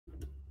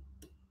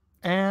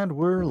And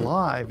we're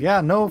live.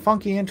 Yeah, no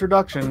funky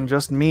introduction,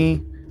 just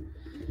me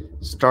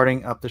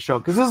starting up the show.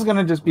 Because this is going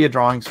to just be a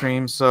drawing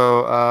stream.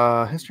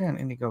 So, history on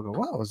Indiegogo.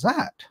 What was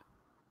that?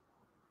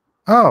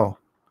 Oh,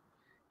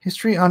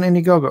 history on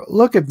Indiegogo.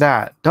 Look at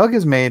that. Doug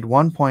has made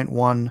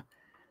 $1.1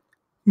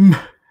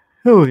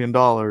 million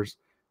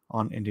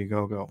on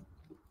Indiegogo.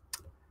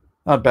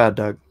 Not bad,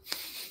 Doug.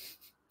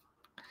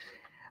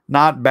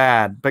 Not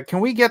bad. But can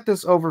we get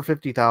this over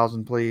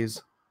 50,000,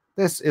 please?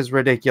 This is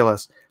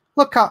ridiculous.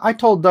 Look, how I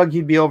told Doug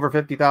he'd be over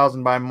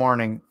 50,000 by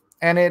morning,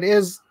 and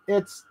it's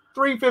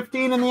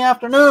 3:15 in the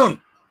afternoon.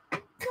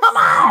 Come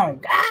on,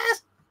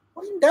 guys.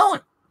 What are you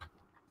doing?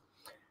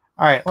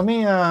 All right, let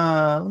me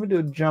do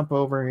a jump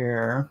over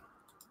here.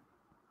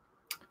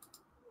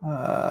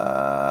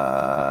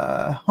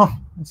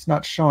 It's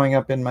not showing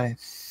up in my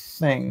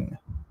thing.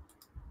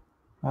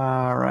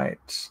 All right.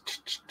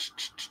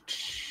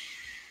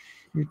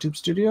 YouTube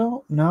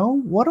Studio? No.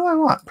 What do I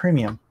want?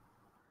 Premium.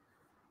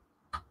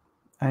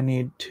 I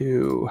need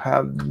to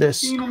have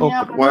this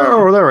open.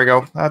 Whoa, there we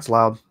go. That's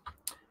loud.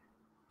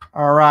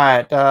 All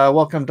right.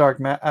 Welcome,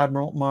 Dark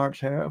Admiral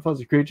March here.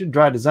 Fuzzy Creature,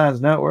 Dry Designs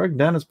Network,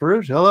 Dennis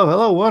Perush.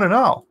 Hello, one and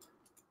all.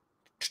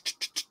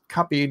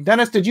 Copy.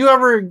 Dennis, did you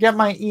ever get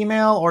my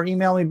email or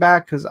email me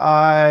back? Because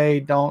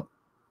I don't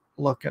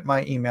look at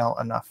my email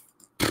enough.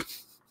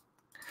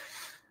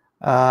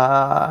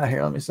 Here,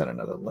 let me send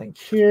another link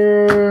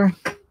here.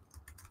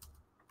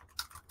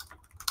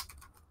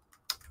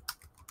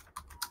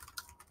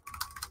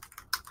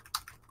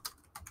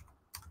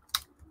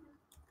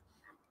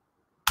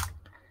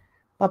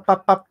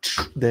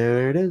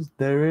 There it is.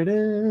 There it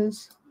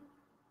is.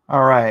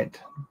 All right.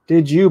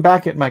 Did you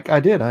back it, Mike? I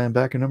did. I am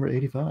back at number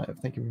 85.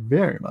 Thank you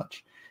very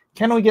much.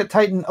 Can we get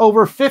Titan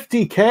over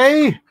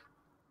 50K?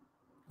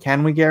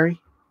 Can we,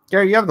 Gary?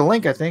 Gary, you have the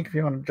link, I think, if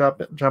you want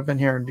to jump in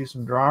here and do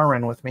some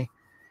drawing with me.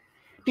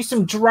 Do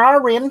some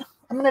drawing.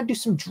 I'm going to do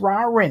some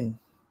drawing.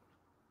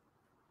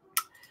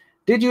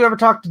 Did you ever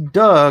talk to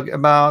Doug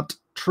about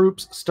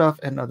troops, stuff,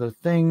 and other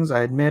things?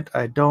 I admit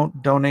I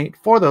don't donate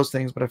for those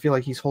things, but I feel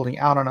like he's holding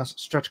out on us.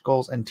 Stretch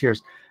goals and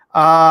tears.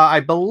 I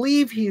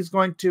believe he's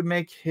going to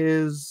make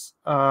his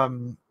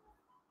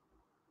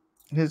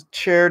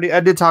charity. I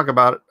did talk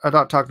about it. I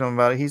talked to him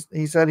about it.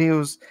 He said he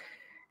was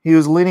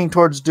leaning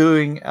towards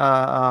doing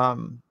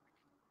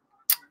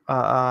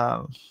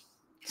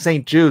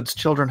St. Jude's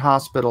Children's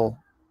Hospital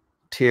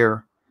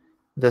tier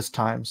this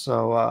time.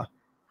 So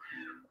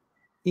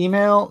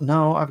email?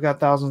 No, I've got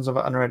thousands of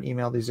unread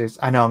email these days.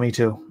 I know, me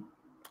too.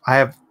 I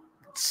have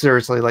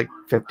seriously like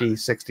 50,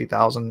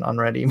 60,000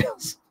 unread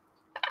emails.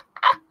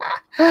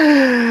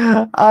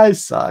 I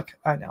suck.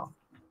 I know.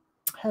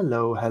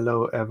 Hello,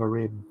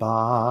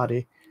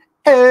 everybody.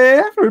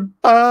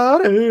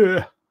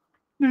 Everybody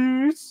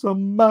needs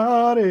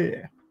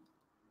somebody.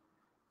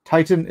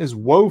 Titan is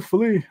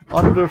woefully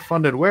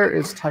underfunded. Where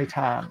is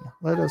Titan?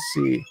 Let us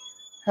see.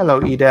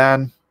 Hello,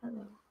 Edan.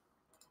 Hello.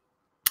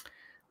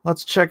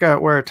 Let's check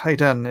out where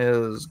Titan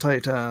is.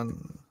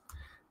 Titan.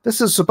 This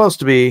is supposed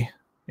to be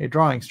a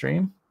drawing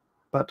stream,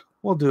 but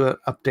we'll do an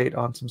update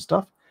on some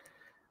stuff.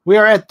 We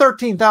are at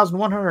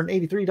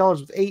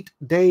 $13,183 with 8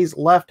 days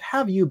left.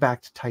 Have you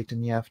backed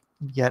Titan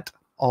yet?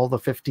 All the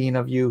 15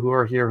 of you who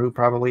are here who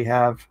probably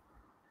have.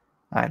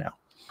 I know.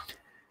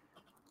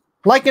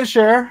 Like and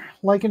share.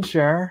 Like and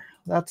share.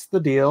 That's the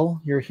deal.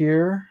 You're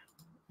here.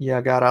 You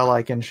gotta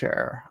like and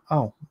share.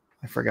 Oh,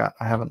 I forgot.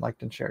 I haven't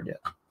liked and shared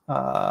yet.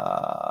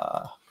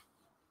 All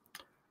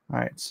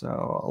right,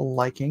 so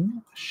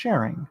liking,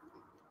 sharing,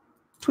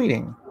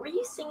 tweeting. Were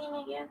you singing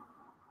again?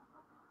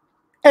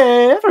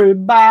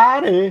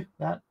 Everybody.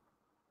 That.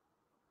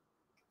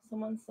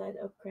 Someone said,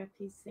 oh crap,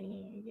 he's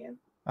singing again.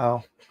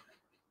 Oh,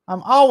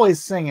 I'm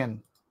always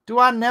singing. Do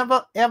I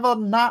never, ever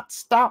not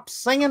stop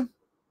singing?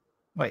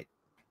 Wait.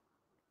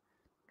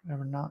 Do I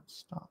ever not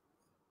stop?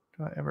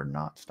 Do I ever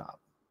not stop?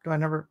 Do I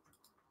never?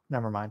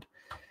 Never mind.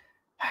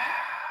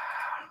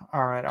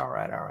 All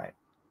right.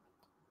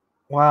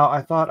 Wow,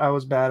 I thought I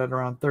was bad at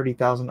around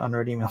 30,000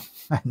 unread emails.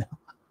 I know.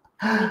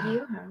 How many do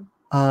you have?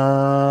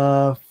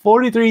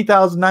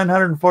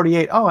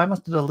 43,948. Oh, I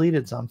must have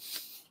deleted some.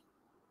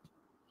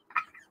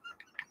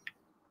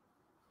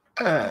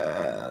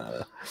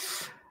 That's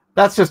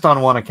just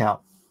on one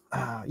account.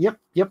 Yep.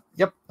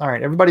 All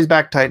right, everybody's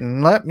back,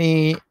 Titan. Let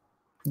me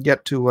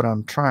get to what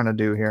I'm trying to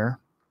do here.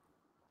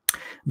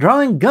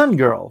 Drawing Gun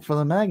Girl for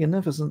the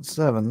Magnificent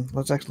 7.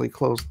 Let's actually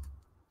close.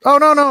 Oh,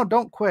 no,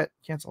 don't quit.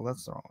 Cancel.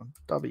 That's the wrong one.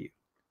 W.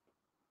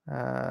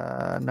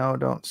 No,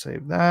 don't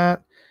save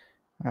that.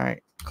 All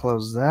right,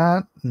 close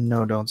that.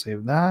 No, don't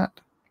save that.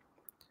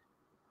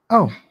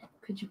 Oh.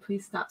 Could you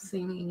please stop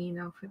singing,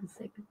 for the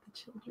sake of the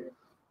children?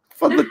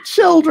 For the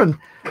children.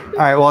 All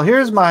right, well,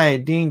 here's my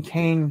Dean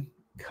Cain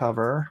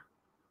cover.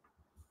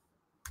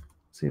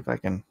 Let's see if I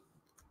can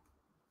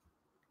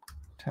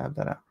tab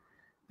that out.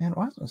 Man,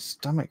 why does my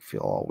stomach feel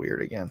all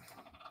weird again?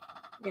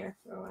 You're gonna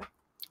throw up.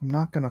 I'm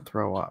not going to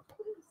throw up.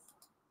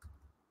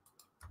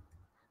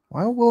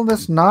 Why will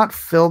this not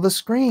fill the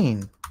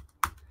screen?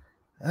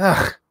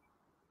 Ugh.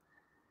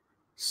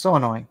 So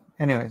annoying.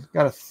 Anyways,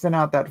 got to thin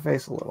out that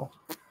face a little.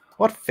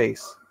 What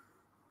face?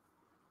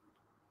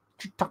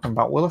 What you talking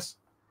about, Willis?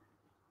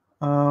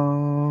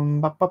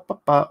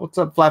 What's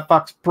up, Flat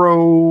Fox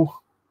Pro?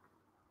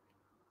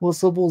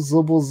 What's up,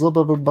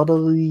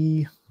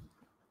 buddy?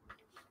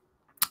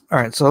 All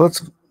right, so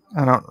let's.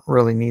 I don't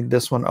really need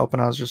this one open.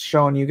 I was just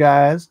showing you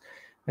guys.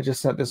 I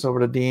just sent this over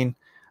to Dean.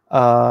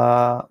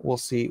 We'll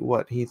see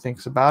what he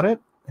thinks about it.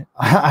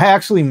 I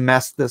actually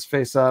messed this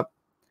face up,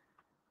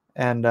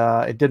 and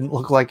it didn't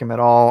look like him at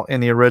all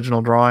in the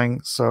original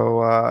drawing. So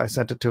I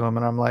sent it to him,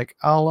 and I'm like,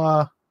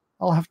 I'll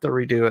have to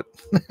redo it.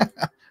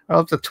 I'll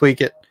have to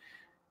tweak it.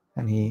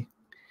 And he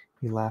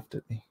laughed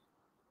at me.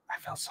 I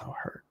felt so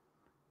hurt.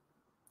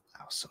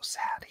 I was so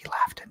sad. He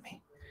laughed at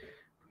me.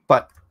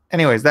 But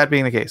anyways, that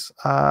being the case,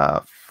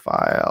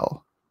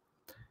 file,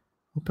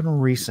 open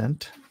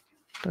recent.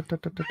 Mega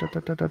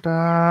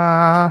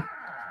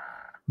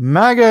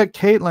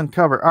Kaitlin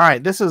cover. All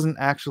right, this isn't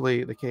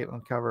actually the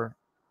Kaitlin cover.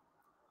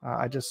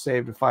 I just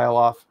saved a file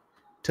off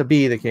to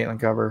be the Kaitlin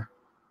cover,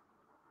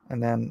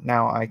 and then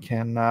now I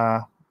can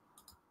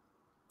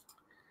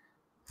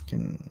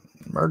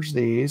merge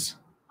these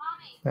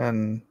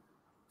and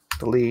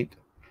delete,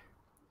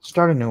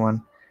 start a new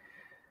one.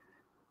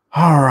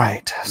 All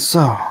right,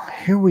 so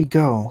here we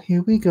go.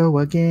 Here we go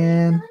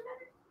again.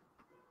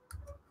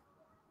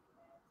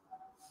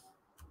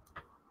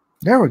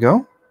 There we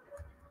go.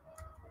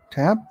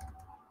 Tab.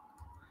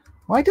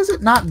 Why does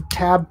it not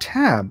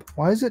tab?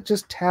 Why is it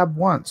just tab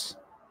once?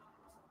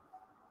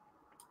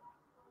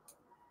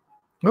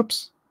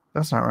 Oops,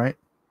 that's not right.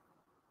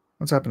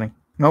 What's happening?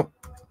 Nope.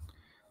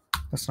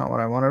 That's not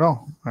what I want at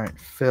all. All right,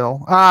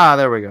 fill. Ah,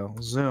 there we go.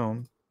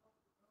 Zoom.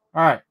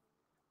 All right.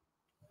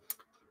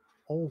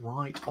 All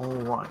right.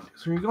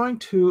 So you're going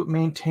to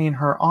maintain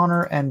her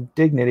honor and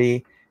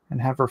dignity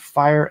and have her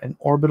fire an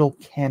orbital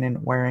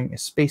cannon wearing a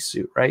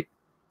spacesuit, right?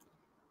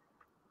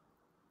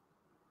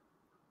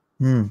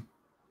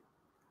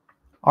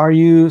 Are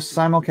you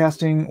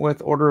simulcasting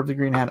with Order of the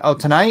Green Hand? Oh,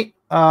 tonight?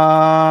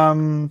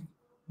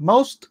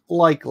 Most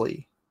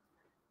likely.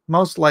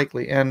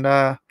 And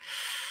I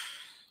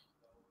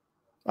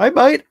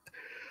might.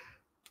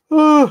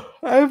 I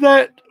have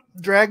that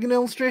dragon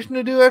illustration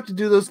to do. I have to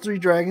do those 3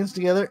 dragons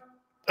together.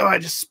 Oh, I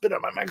just spit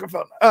out my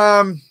microphone.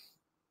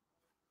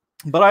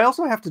 But I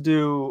also have to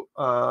do.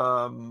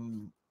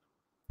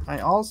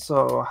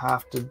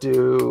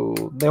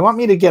 They want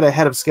me to get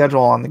ahead of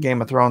schedule on the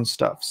Game of Thrones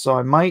stuff, so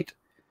I might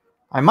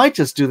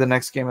just do the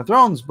next Game of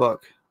Thrones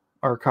book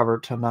or cover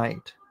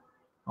tonight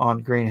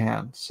on Green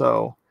Hand.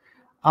 So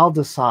I'll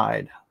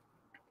decide.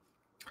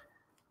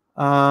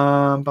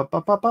 Kinda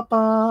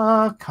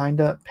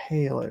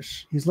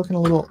palish. He's looking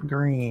a little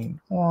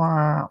green.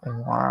 All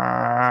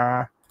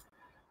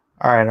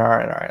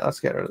right.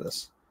 Let's get rid of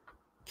this.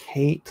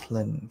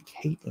 Kaitlin,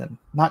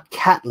 not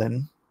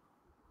Catlin.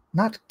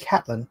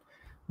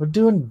 We're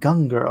doing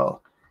Gun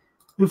Girl.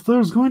 If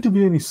there's going to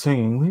be any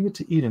singing, leave it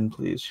to Eden,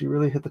 please. She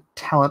really hit the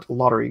talent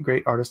lottery.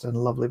 Great artist and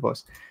lovely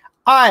voice.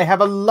 I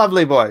have a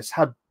lovely voice.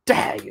 How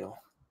dare you?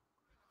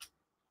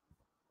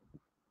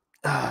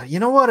 You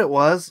know what it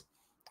was?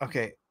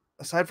 Okay,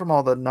 aside from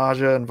all the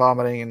nausea and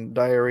vomiting and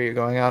diarrhea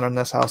going on in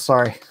this house,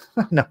 sorry.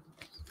 No,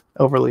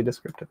 overly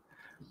descriptive.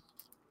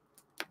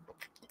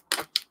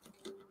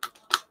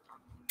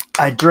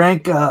 I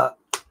took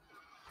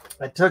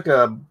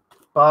a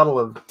bottle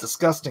of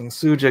disgusting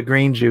Suja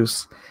green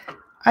juice.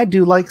 I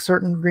do like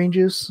certain green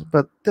juice,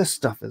 but this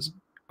stuff is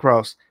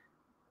gross.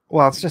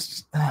 Well, it's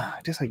just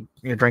like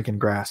you're drinking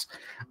grass.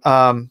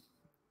 And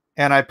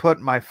I put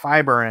my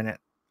fiber in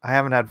it. I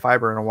haven't had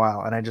fiber in a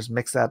while, and I just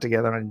mixed that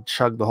together and I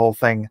chugged the whole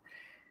thing.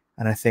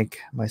 And I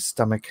think my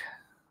stomach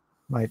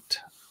might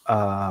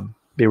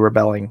be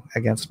rebelling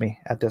against me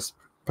at this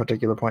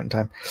particular point in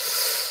time.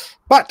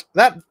 But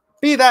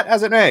be that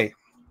as it may.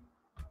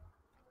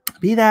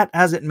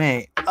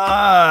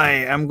 I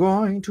am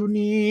going to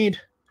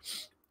need.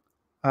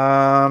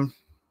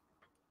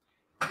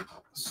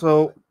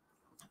 So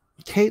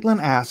Kaitlin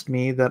asked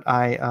me that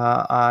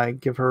I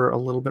give her a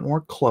little bit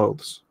more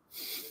clothes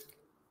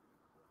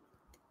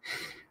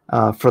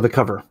for the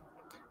cover,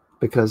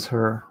 because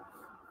her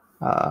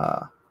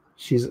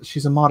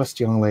she's a modest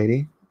young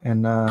lady,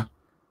 and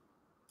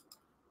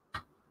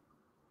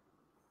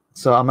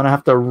so I'm gonna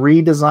have to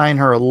redesign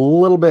her a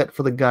little bit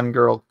for the Gun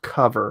Girl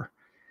cover.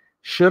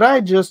 Should I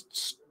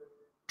just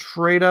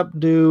straight up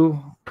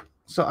do?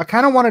 So I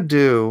kind of want to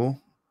do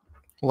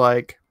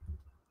like.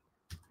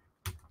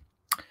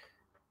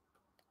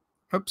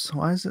 Oops,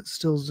 why is it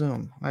still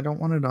Zoom? I don't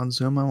want it on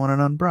Zoom. I want it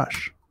on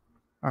Brush.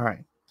 All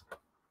right.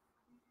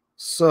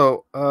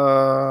 So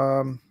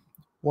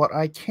what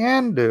I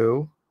can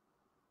do.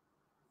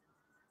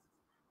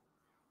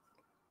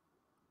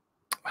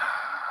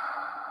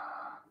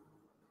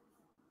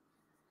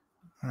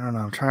 I don't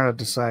know. I'm trying to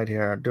decide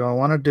here. Do I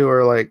want to do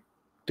her like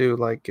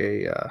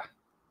a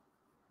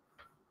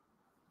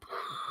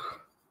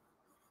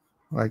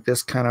like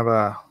this kind of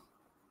a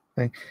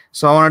thing?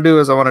 So I want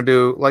to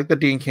do like the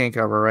Dean King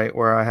cover, right?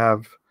 Where I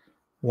have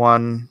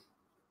one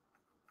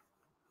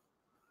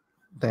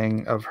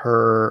thing of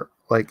her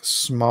like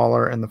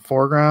smaller in the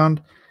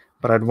foreground,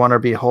 but I'd want her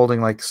to be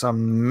holding like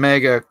some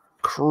mega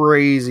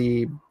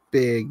crazy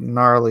big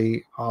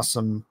gnarly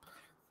awesome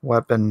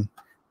weapon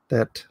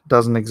that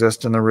doesn't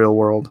exist in the real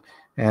world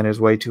and is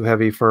way too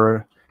heavy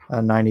for a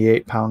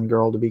 98-pound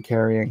girl to be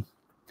carrying.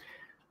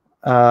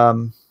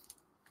 Haha,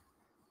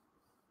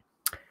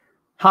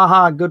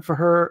 good for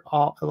her.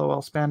 All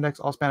LOL spandex,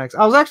 all spandex.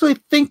 I was actually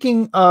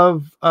thinking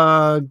of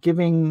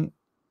having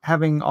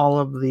all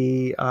of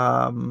the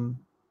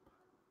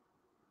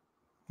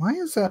why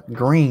is that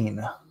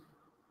green?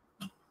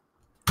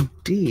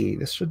 D,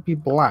 this should be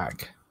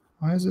black.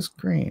 Why is this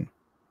green?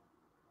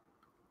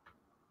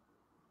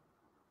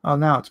 Oh,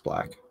 now it's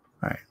black.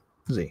 All right,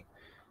 Z.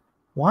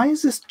 Why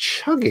is this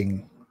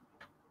chugging?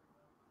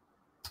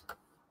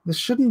 This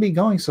shouldn't be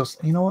going so...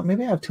 You know what?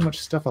 Maybe I have too much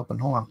stuff open.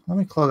 Hold on. Let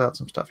me close out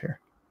some stuff here.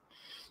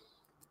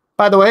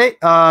 By the way,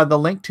 the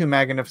link to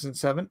Magnificent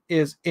 7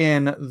 is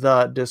in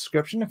the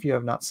description. If you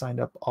have not signed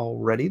up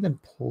already, then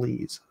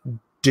please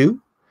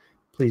do.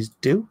 Please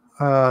do.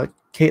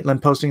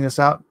 Kaitlin posting this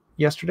out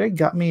yesterday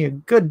got me a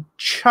good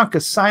chunk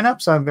of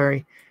signups. I'm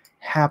very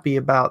happy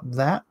about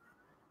that.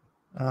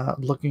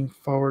 Looking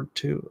forward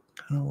to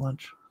kind of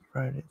lunch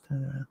Friday.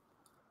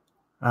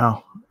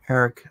 Oh,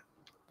 Eric,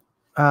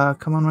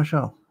 come on my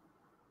show.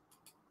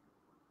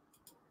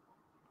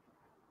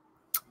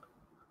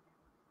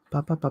 Yeah,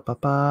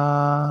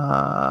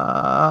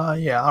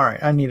 all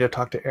right. I need to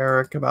talk to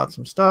Eric about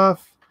some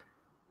stuff.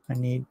 I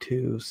need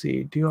to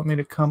see. Do you want me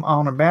to come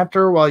on a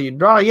banter while you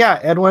draw? Yeah,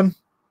 Edwin.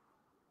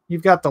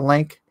 You've got the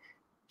link.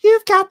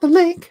 You've got the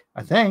link.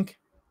 I think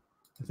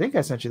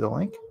I sent you the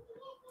link.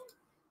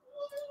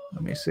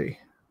 Let me see.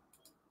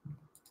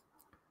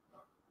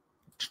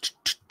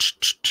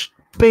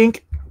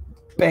 Bink.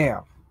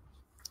 Bam.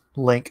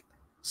 Link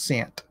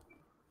sent.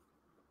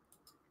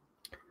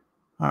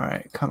 All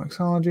right,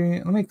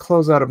 Comixology. Let me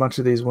close out a bunch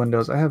of these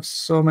windows. I have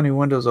so many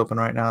windows open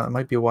right now. That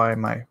might be why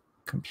my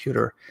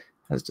computer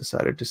has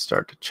decided to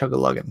start to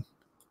chug-a-lugging.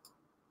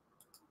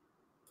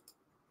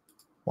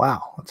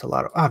 Wow, that's a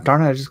lot of... Oh,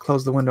 darn it, I just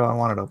closed the window I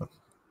wanted open.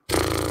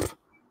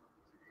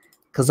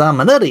 Because I'm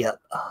an idiot.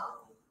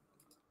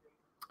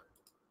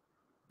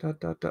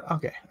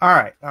 Okay, all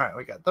right,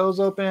 we got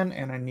those open,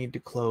 and I need to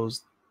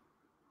close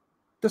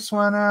this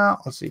one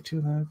out. Let's see,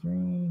 2,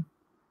 3...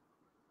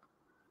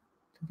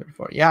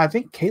 34. Yeah, I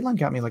think Kaitlin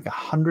got me like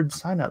 100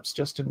 signups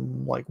just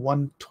in like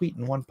one tweet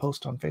and one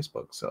post on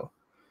Facebook. So,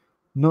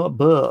 not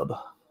bub.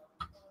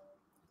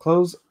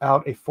 Close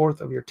out a fourth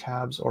of your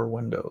tabs or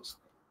windows.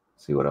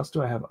 See, what else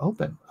do I have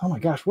open? Oh my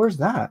gosh, where's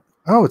that?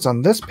 Oh, it's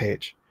on this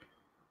page.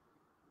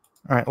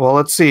 All right, well,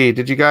 let's see.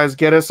 Did you guys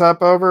get us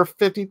up over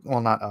 50?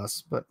 Well, not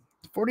us, but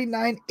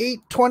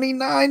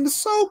 49,829.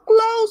 So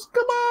close.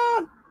 Come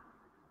on.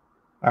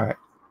 All right.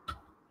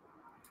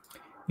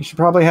 You should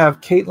probably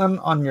have Kaitlin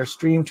on your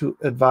stream to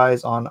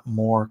advise on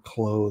more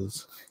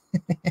clothes.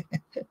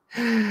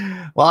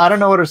 Well, I don't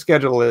know what her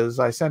schedule is.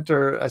 I sent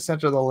her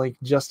the link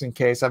just in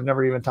case. I've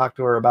never even talked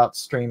to her about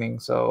streaming,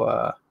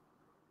 so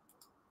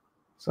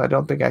I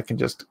don't think I can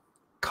just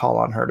call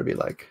on her to be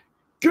like,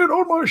 get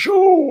on my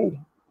show.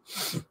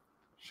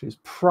 She's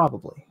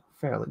probably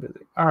fairly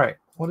busy. All right,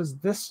 what is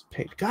this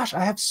page? Gosh,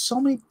 I have so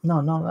many.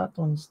 No,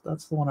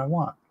 that's the one I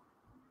want.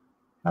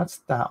 That's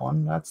that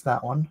one. That's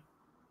that one.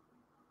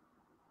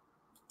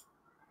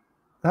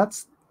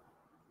 That's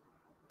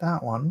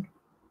that one.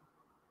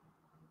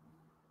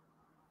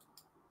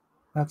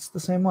 That's the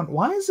same one.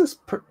 Why is this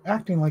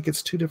acting like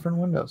it's two different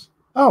windows?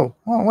 Oh,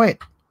 wait.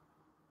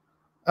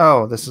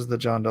 Oh, this is the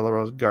John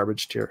Delarose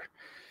garbage tier.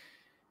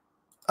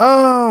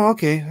 Oh,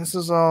 okay. This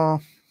is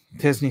all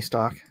Disney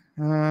stock.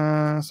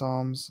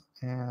 Psalms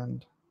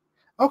and...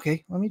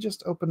 Okay, let me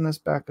just open this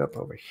back up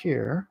over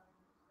here.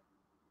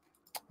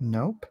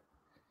 Nope.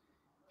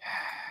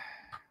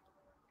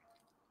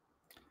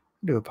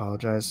 I do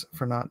apologize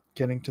for not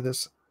getting to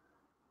this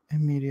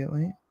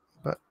immediately,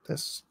 but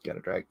this got to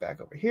drag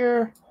back over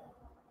here.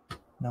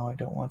 No, I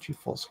don't want you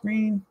full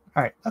screen.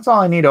 All right, that's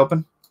all I need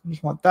open. I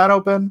just want that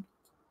open.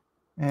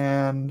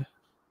 And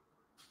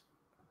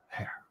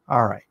there.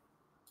 All right.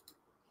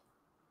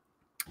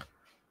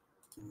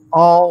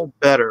 All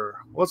better.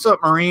 What's up,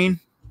 Marine?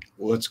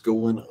 What's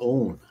going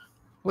on?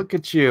 Look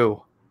at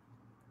you.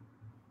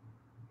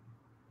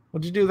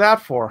 What'd you do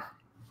that for?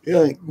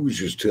 Yeah, it was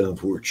just time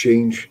for a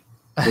change.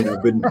 And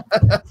I've been,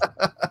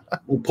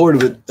 well, part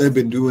of it, I've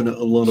been doing a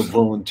lot of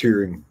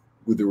volunteering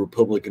with the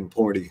Republican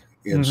Party.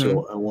 And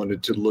so I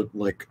wanted to look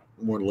like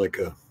more like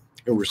a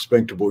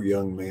respectable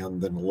young man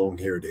than a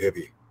long-haired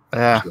heavy.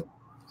 Yeah, so.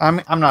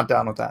 I'm not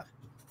down with that.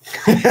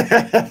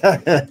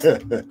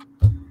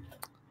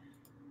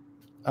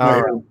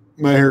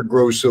 My hair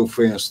grows so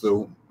fast,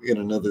 though. In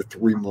another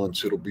 3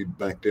 months, it'll be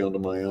back down to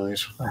my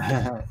eyes.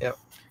 Yep.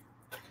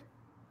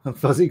 A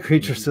fuzzy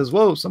creature says,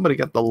 "Whoa, somebody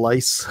got the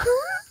lice."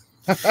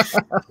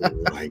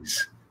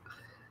 Lice.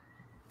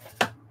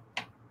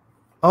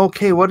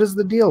 Okay, what is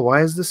the deal?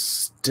 Why is this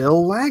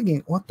still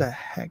lagging? What the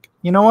heck?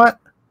 You know what?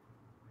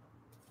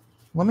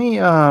 Let me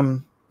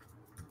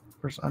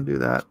first undo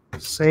that.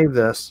 Save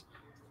this.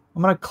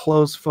 I'm going to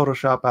close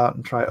Photoshop out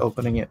and try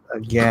opening it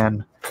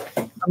again.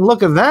 And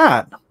look at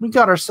that. We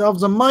got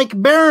ourselves a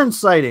Mike Barron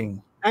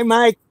sighting. Hi,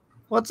 Mike.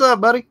 What's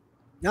up, buddy?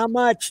 Not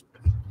much.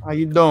 How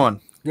you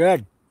doing?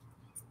 Good.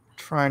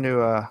 Trying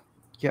to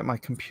get my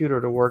computer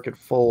to work at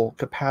full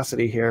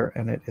capacity here,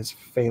 and it is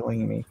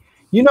failing me.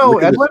 You know,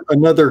 Edwin?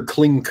 Another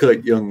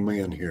clean-cut young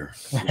man here.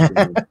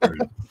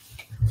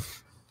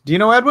 Do you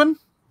know Edwin?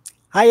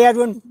 Hi,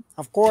 Edwin.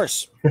 Of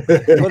course.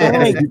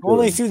 But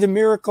only through the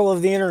miracle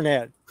of the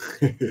internet.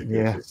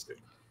 Yes.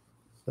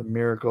 The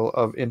miracle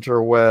of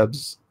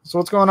interwebs. So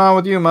what's going on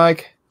with you,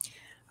 Mike?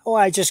 Oh,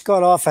 I just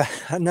got off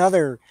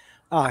another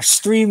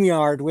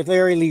StreamYard with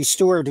Larry Lee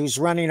Stewart, who's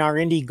running our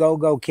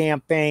Indiegogo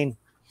campaign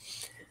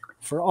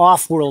for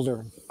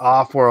Offworlder.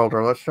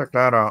 Offworlder. Let's check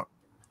that out.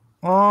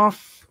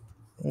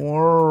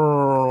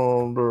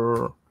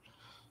 Offworlder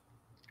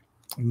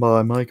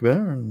by Mike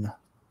Barron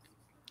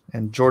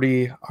and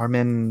Jordy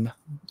Armengol.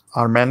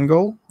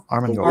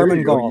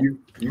 Armengol.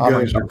 You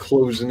guys are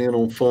closing in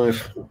on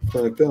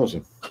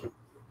 5,000.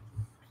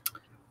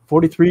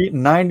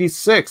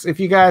 43.96. If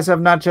you guys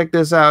have not checked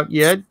this out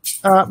yet,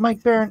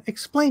 Mike Barron,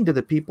 explain to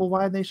the people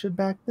why they should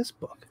back this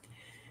book.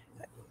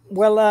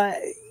 Well,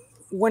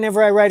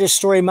 whenever I write a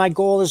story, my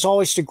goal is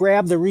always to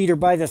grab the reader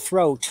by the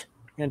throat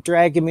and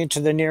drag him into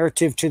the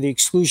narrative to the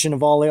exclusion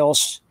of all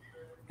else.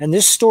 And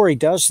this story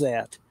does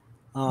that.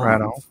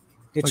 Right on.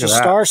 It's a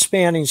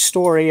star-spanning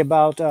story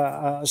about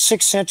a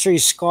 6th century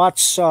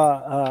Scots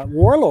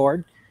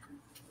warlord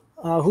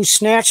who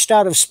snatched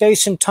out of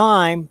space and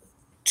time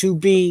to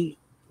be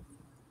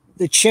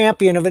the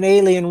champion of an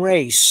alien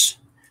race.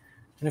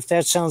 And if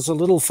that sounds a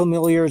little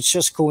familiar, it's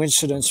just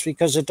coincidence,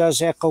 because it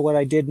does echo what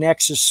I did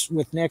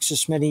with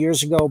Nexus many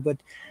years ago. But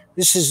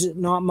this is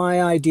not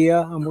my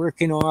idea. I'm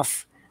working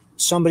off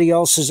somebody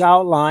else's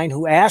outline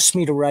who asked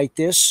me to write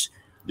this.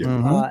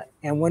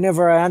 And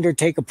whenever I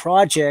undertake a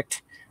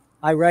project,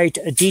 I write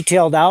a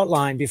detailed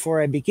outline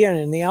before I begin,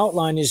 and the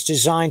outline is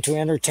designed to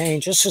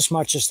entertain just as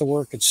much as the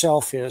work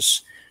itself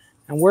is.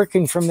 And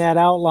working from that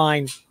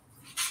outline,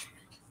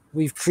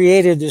 we've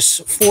created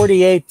this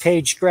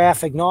 48-page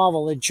graphic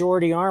novel that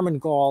Jordy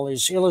Armengol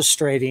is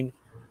illustrating.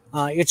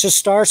 It's a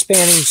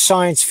star-spanning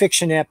science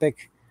fiction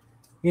epic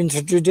in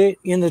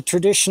the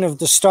tradition of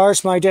The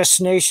Star's My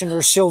Destination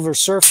or Silver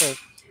Surfer.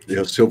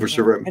 Yeah, Silver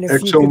Surfer. And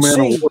if you can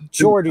see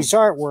Jordy's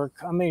artwork,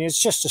 I mean,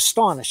 it's just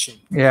astonishing.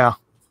 Yeah.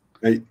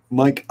 Hey,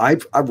 Mike,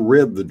 I've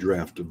read the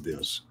draft of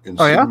this and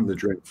seen the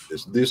draft of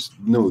this. This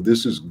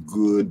is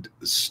good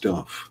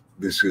stuff.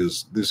 This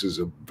is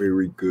a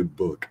very good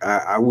book.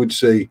 I would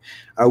say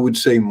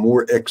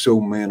more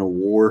Exo Man of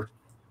War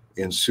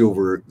and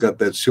Silver, got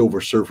that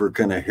Silver Surfer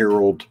kind of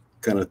herald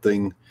kind of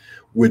thing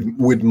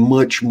with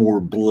much more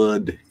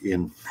blood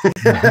in.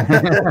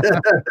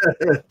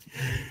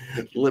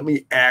 Let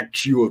me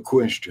ask you a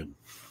question.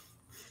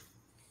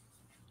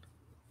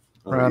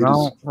 Right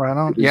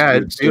on. Yeah,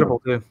 it's beautiful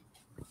too.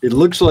 It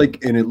looks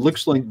like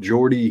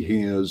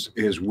Jordy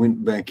has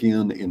went back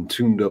in and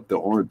tuned up the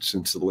art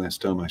since the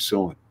last time I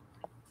saw it.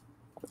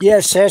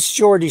 Yes, that's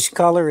Jordy's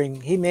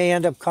coloring. He may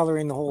end up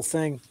coloring the whole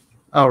thing.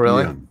 Oh,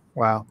 really? Yeah.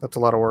 Wow, that's a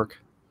lot of work.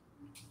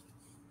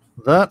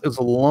 That is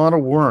a lot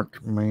of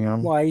work,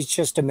 man. Why, he's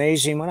just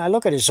amazing. When I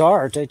look at his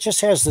art, it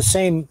just has the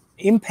same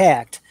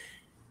impact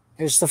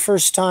as the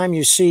first time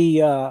you see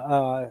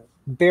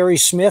Barry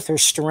Smith or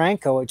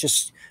Steranko. It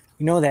just,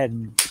 that,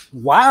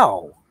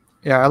 wow.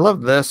 Yeah, I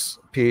love this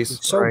piece.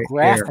 It's so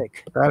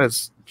graphic. Here. That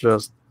is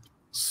just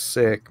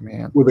sick,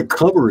 man. Well, the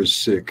cover is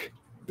sick.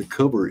 The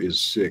cover is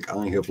sick.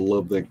 I have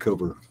loved that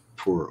cover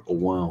for a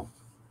while.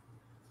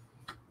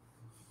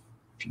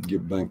 If you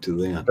get back to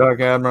that. Dark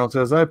Admiral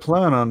says, I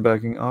plan on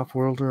backing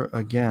Offworlder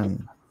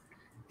again.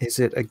 Is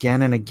it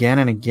again and again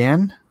and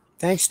again?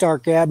 Thanks,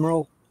 Dark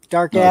Admiral.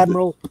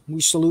 Admiral, we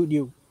salute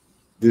you.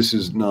 This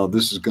is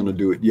going to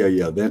do it.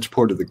 Yeah, that's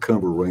part of the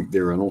cover right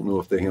there. I don't know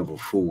if they have a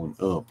full one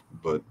up,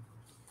 but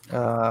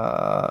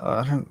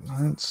I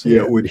don't see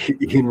it. With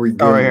Henry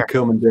Gunn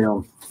coming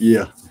down.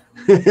 Yeah.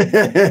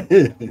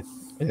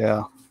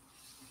 Yeah.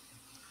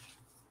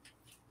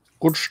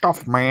 Good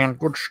stuff, man.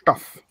 Good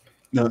stuff.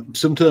 Now,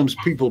 sometimes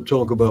people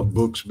talk about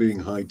books being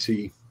high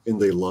tea, and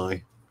they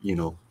lie,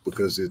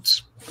 because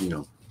it's,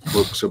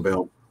 books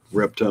about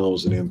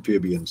reptiles and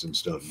amphibians and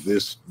stuff.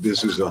 This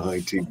is a high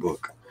tea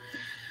book.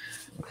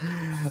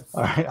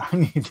 All right,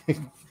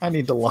 I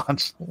need to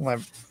launch my.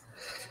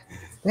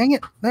 Dang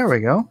it! There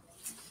we go.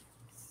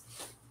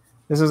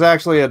 This is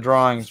actually a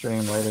drawing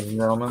stream, ladies and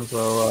gentlemen.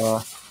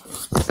 So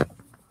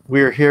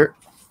we're here.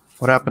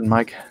 What happened,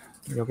 Mike?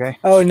 You okay?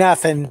 Oh,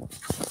 nothing.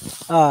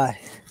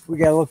 We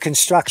got a little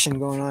construction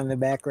going on in the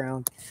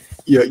background.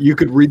 Yeah, you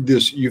could read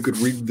this. You could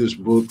read this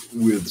book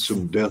with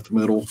some death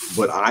metal,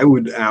 but I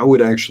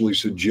would actually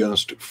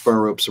suggest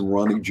fire up some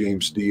Ronnie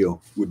James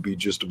Dio. Would be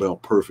just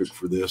about perfect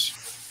for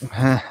this.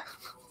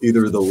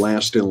 Either The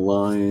Last in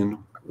Line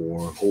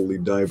or Holy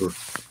Diver.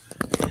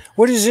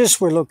 What is this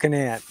we're looking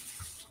at?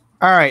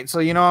 All right, so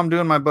I'm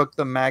doing my book,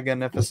 The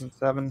Magnificent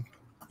Seven.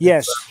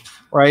 Yes.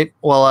 Right.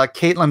 Well,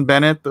 Kaitlin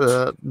Bennett,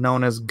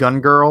 known as Gun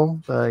Girl,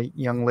 the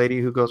young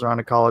lady who goes around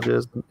to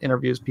colleges and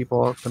interviews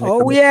people to make Oh,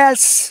 them.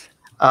 yes.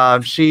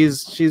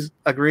 She's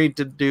agreed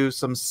to do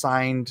some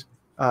signed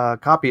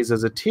copies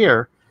as a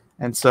tier,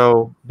 and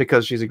so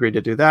because she's agreed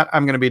to do that,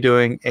 I'm going to be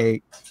doing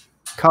a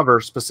cover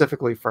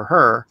specifically for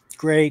her.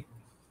 Great.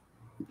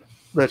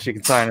 That she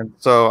can sign. And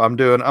so I'm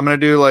going to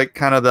do like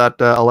kind of that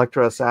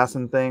Electra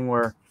Assassin thing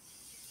where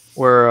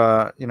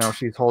you know,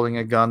 she's holding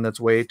a gun that's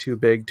way too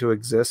big to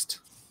exist,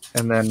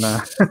 and then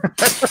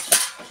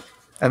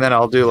and then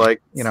I'll do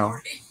like, you know,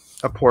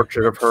 a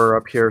portrait of her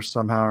up here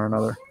somehow or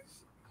another.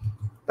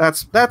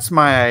 That's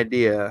my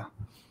idea,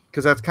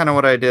 because that's kind of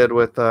what I did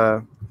with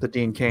the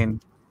Dean Cain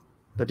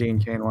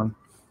one.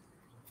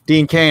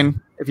 Dean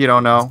Cain, if you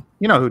don't know,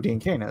 you know who Dean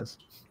Cain is.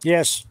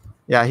 Yes.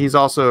 Yeah, he's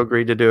also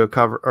agreed to do a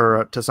cover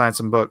or to sign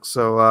some books.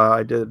 So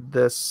I did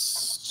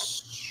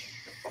this.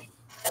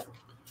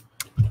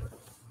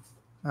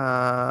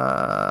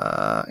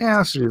 Yeah,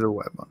 let's do the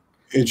web one.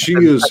 And she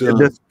is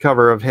this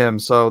cover of him.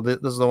 So this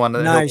is the one that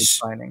he'll be Nice.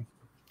 signing.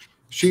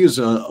 She is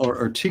an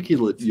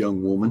articulate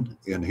young woman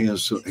and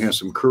has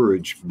some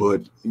courage,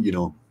 but you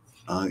know,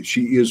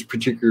 she is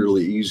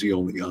particularly easy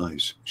on the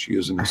eyes. She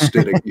is an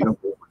aesthetic young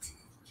woman.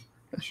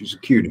 She's a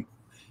cutie.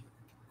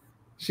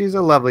 She's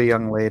a lovely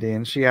young lady,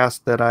 and she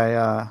asked that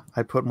I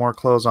put more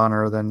clothes on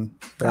her than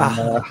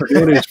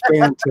That is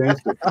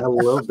fantastic. I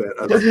love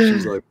that.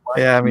 She's like,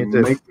 yeah, me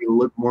too. Make me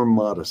look more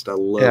modest. I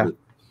love it.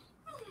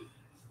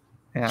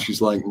 Yeah.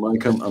 She's like,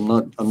 Mike, I'm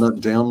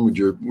not down with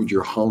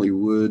your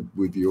Hollywood,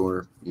 with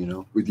your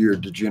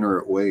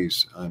degenerate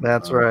ways.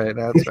 That's right.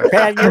 That's right.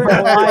 Pat, you're in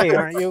Hawaii,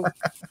 aren't you?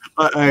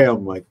 I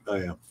am, Mike. I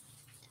am.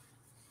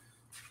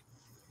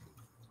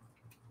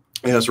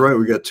 Yeah, that's right.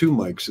 We got two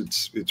Mikes.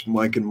 It's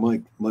Mike and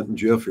Mike, Mutt and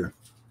Jeff here.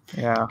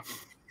 Yeah.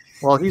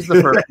 Well, he's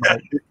the first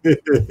Mike.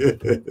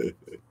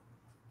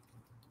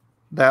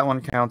 That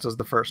one counts as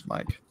the first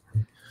Mike.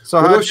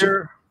 So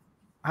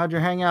how'd your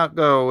hangout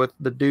go with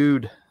the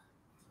dude?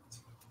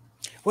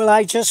 Well,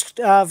 I just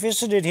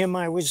visited him.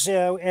 I was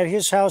at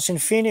his house in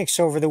Phoenix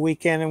over the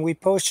weekend, and we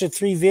posted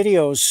 3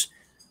 videos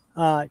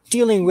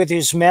dealing with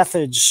his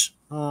methods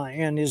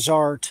and his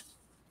art.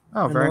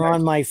 Oh, and very they're nice.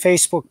 on my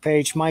Facebook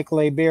page, Michael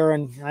A.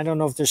 Barron. I don't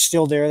know if they're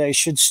still there. They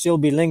should still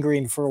be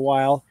lingering for a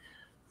while.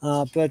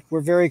 But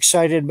we're very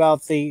excited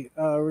about the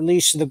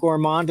release of the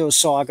Gormondo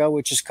saga,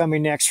 which is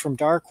coming next from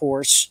Dark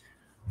Horse.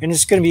 And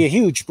it's going to be a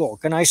huge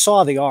book. And I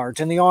saw the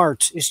art, and the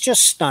art is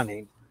just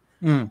stunning.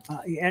 And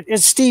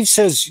Steve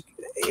says,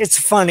 it's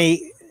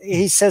funny.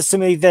 He says to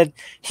me that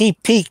he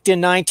peaked in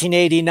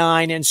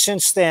 1989, and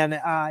since then,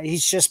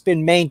 he's just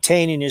been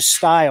maintaining his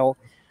style.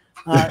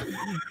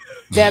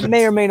 That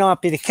may or may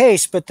not be the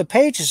case, but the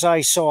pages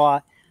I saw,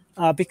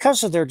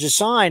 because of their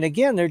design,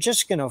 again, they're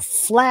just going to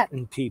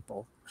flatten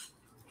people.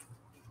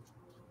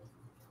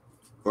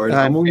 All right,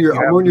 I'm on your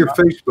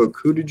Facebook.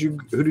 Who did you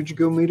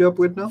go meet up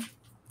with now?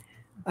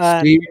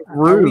 Steve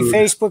Are we Rude.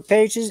 Facebook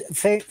pages,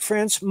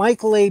 friends?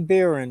 Michael A.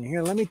 Barron.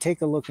 Here, let me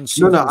take a look and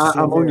see. No, if no, it's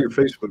still I'm on there. your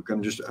Facebook.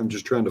 I'm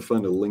just trying to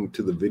find a link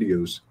to the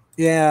videos.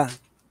 Yeah,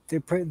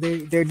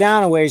 they're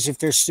down a ways if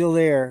they're still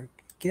there.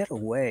 Get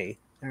away.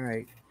 All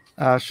right.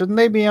 Shouldn't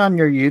they be on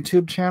your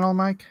YouTube channel,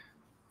 Mike?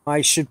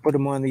 I should put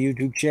them on the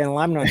YouTube channel.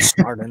 I'm not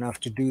smart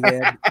enough to do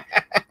that.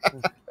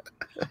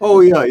 Oh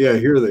yeah,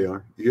 here they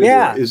are. Here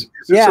Yeah. they are. Is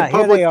this Yeah, a here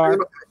public they are.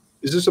 channel?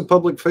 Is this a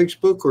public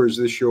Facebook or is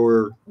this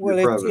your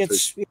Well, private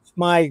it's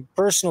my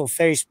personal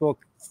Facebook.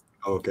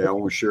 Facebook? Okay, I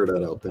won't share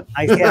that out then.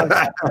 I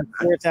have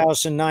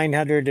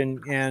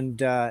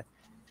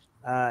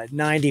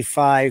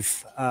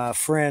 4,995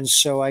 friends,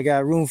 so I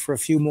got room for a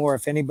few more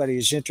if anybody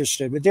is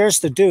interested. But there's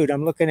the dude.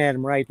 I'm looking at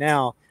him right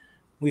now.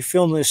 We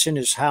filmed this in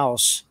his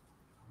house.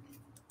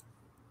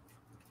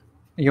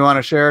 You want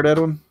to share it,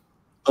 Edwin?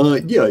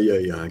 Yeah.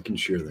 I can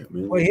share that,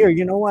 man. Well, here,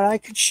 you know what? I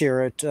could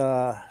share it.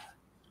 Have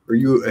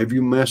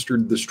you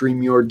mastered the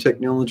StreamYard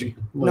technology?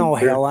 No,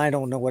 Like, hell, I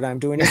don't know what I'm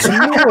doing. It's a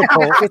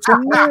miracle. It's a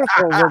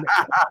miracle.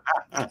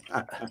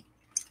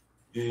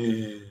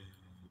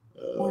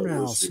 What let's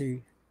else?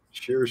 see.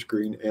 Share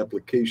screen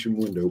application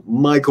window.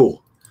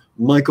 Michael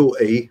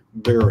A.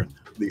 Barron.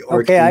 The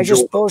Okay, I Archangel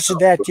just posted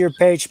that to your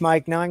page,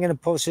 Mike. Now I'm going to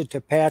post it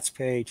to Pat's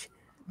page.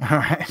 All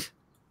right.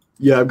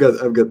 Yeah, I've got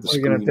the We're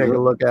screen going to take up, a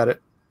look at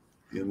it.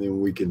 and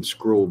then we can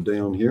scroll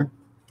down here.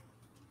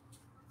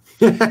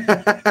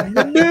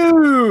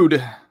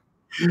 Dude!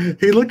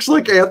 He looks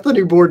like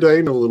Anthony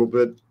Bourdain a little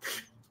bit.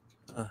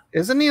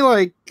 Isn't he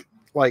like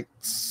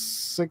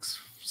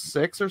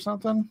 6'6" or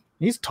something?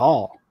 He's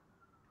tall.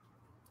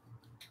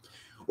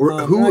 Or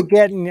I'm who? not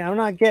getting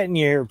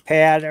you here,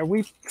 Pat. Are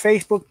we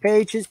Facebook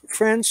pages,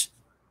 friends?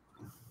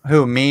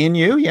 Who, me and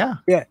you? Yeah.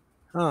 Yeah.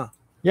 Huh.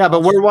 Yeah,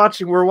 but we're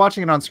watching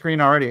it on screen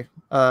already.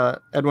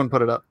 Edwin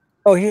put it up.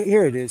 Oh,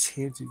 here it is.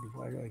 Here's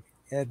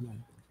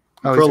Edmund.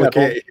 Oh, Probably he's got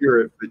can't hear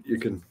it, but you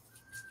can.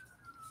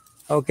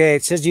 Okay,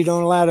 it says you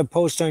don't allow to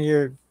post on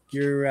your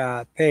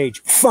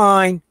page.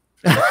 Fine.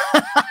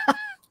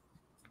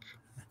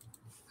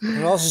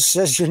 It also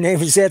says your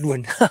name is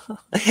Edwin.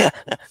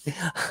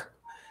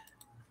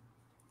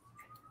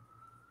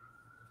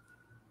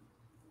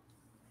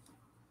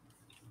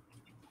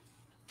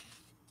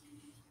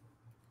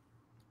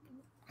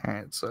 All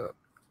right, so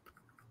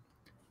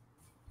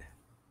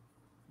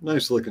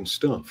Nice looking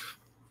stuff.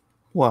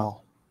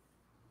 well,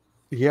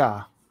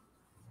 yeah,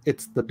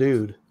 it's the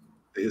dude.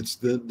 It's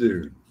the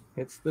dude.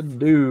 It's the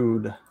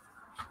dude.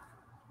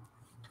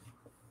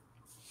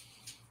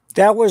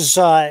 That was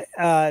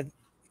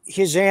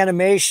his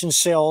animation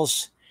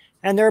cells,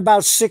 and they're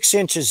about 6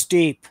 inches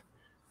deep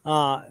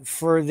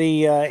for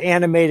the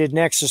animated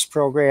Nexus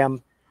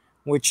program,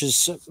 which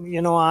is,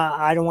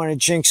 I don't want to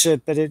jinx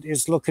it, but it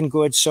is looking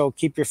good. So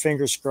keep your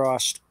fingers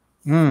crossed.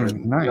 Nice.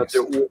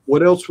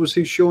 What else was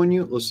he showing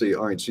you? Let's see.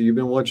 All right, so you've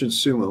been watching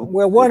sumo.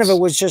 Well, one of it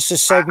was just a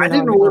segment. I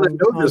didn't want to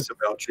know this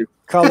about you.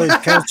 Colored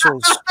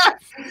pencils.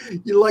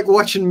 You like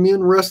watching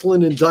men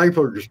wrestling in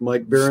diapers,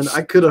 Mike Barron.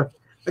 I could have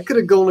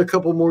gone a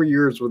couple more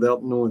years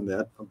without knowing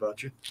that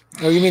about you.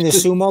 Oh, you mean the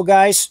sumo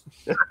guys?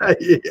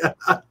 Yeah.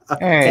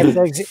 Hey,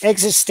 That's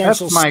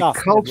existential that's my stuff.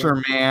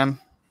 culture, man.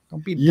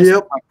 Don't be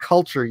dissing my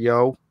culture,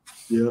 yo.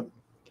 Yeah.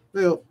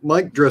 Well,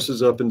 Mike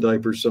dresses up in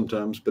diapers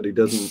sometimes, but he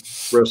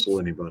doesn't wrestle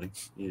anybody.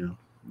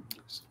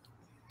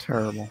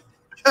 Terrible.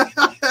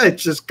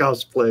 It's just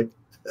cosplay.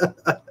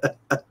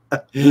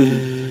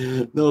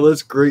 No,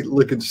 that's great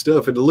looking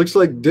stuff. And it looks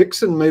like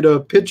Dixon made a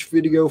pitch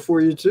video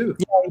for you too.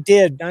 Yeah, he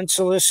did.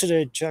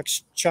 Unsolicited.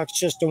 Chuck's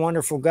just a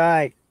wonderful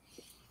guy.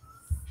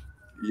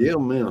 Yeah,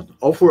 man.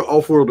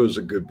 Off-World is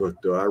a good book,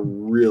 though. I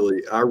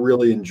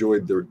really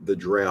enjoyed the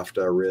draft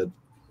I read.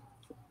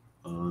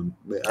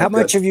 How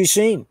much have you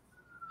seen?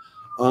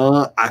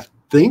 I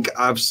think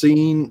I've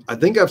seen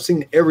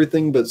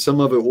everything, but some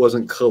of it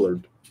wasn't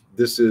colored.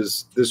 This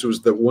was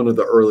one of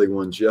the early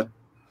ones, yeah.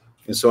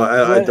 And so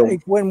I don't.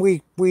 When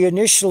we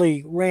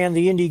initially ran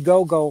the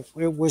Indiegogo,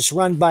 it was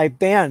run by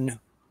Ben,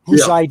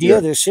 whose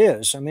idea this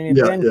is. I mean,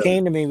 Ben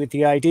came to me with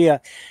the idea,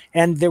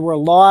 and there were a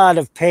lot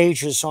of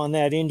pages on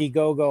that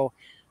Indiegogo.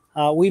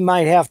 We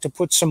might have to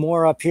put some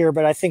more up here,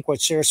 but I think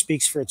what's there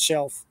speaks for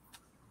itself.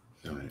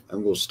 All right,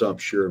 I'm going to stop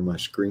sharing my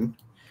screen.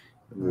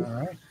 All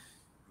right.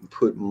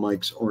 Put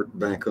Mike's art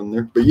back on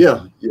there. But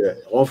yeah,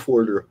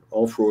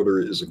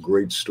 Off-Roader is a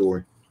great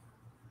story.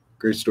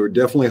 Great story.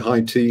 Definitely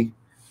high tea.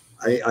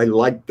 I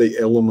like the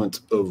element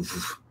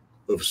of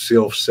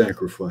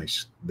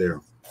self-sacrifice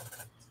there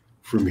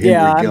from Henry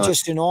Gunn. I'm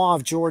just in awe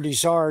of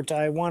Jordy's art.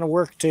 I want to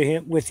work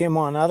with him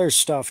on other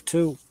stuff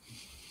too.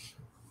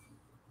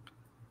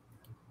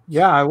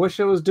 Yeah, I wish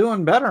it was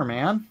doing better,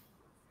 man.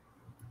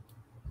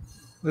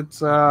 It's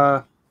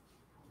so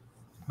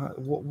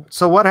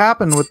what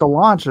happened with the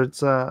launch?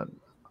 It's I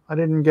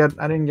didn't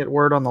get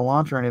word on the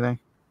launch or anything.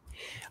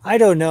 I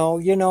don't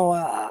know.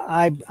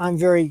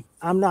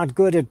 I'm not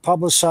good at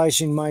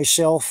publicizing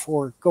myself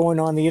or going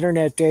on the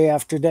internet day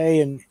after day,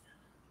 and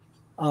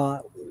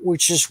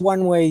which is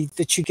one way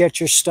that you get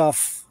your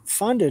stuff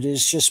funded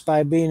is just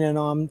by being an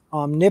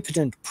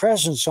omnipotent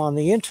presence on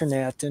the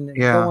internet and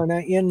going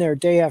in there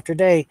day after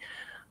day.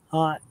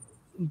 But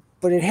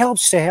it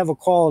helps to have a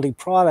quality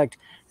product.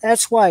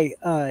 That's why,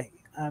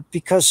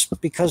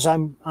 because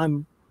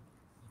I'm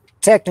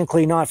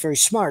technically not very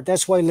smart.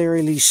 That's why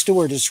Larry Lee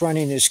Stewart is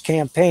running his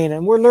campaign,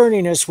 and we're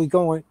learning as we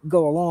go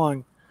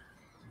along.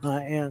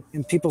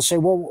 And people say,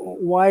 well,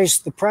 why is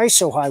the price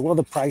so high? Well,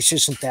 the price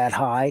isn't that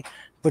high,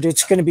 but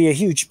it's going to be a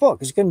huge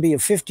book. It's going to be a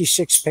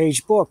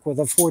 56-page book with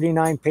a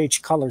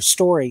 49-page color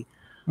story.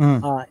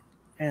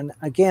 And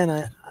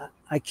again,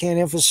 I can't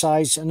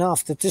emphasize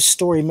enough that this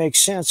story makes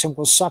sense and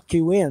will suck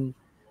you in.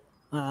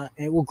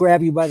 It will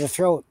grab you by the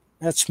throat.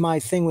 That's my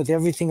thing with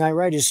everything I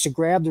write, is to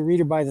grab the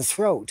reader by the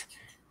throat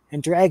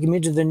and drag him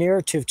into the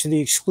narrative to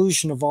the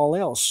exclusion of all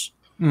else.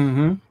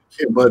 Mm-hmm.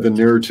 And by the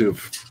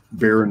narrative,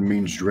 Baron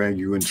means drag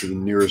you into the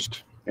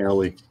nearest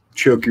alley,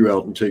 choke you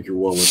out, and take your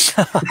wallet.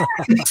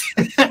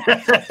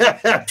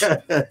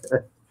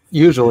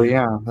 Usually,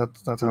 yeah,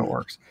 that's how it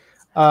works.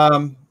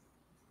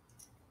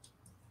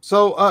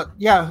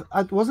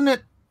 Wasn't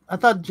it? I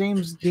thought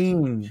James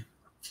Dean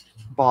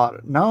bought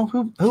it. No,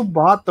 who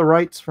bought the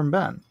rights from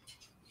Ben?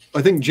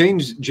 I think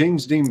James Dean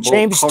bought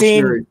James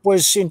Dean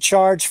was in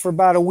charge for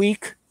about a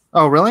week.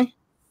 Oh, really?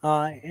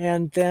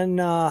 And then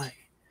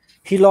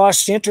he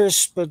lost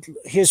interest, but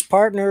his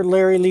partner,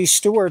 Larry Lee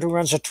Stewart, who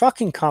runs a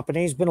trucking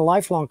company, he's been a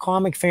lifelong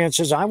comic fan,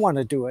 says, I want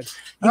to do it.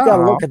 You got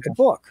to look at the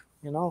book,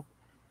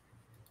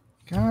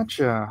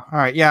 Gotcha. All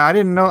right. Yeah, I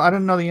didn't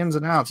know the ins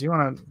and outs. You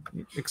want to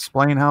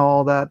explain how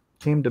all that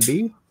came to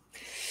be?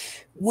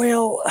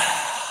 Well,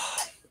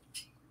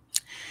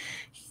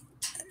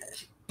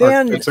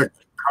 Ben, it's a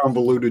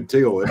convoluted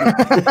tale.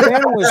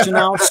 Ben was an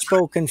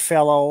outspoken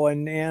fellow,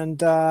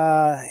 and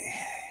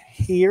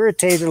he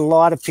irritated a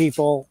lot of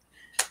people.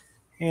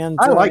 And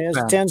as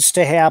tends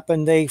to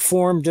happen, they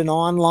formed an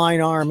online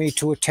army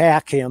to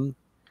attack him.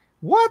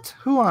 What?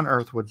 Who on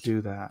earth would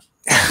do that?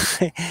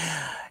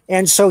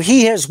 And so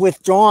he has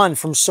withdrawn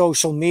from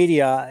social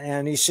media,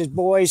 and he said,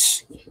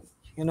 boys,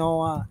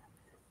 I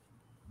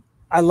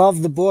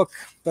love the book,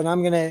 but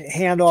I'm going to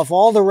hand off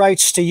all the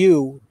rights to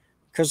you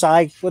because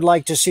I would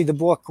like to see the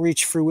book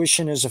reach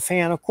fruition as a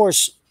fan. Of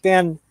course,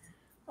 Ben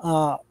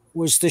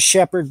was the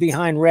shepherd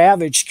behind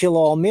Ravage, Kill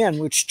All Men,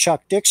 which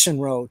Chuck Dixon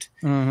wrote.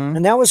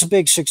 And that was a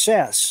big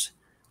success.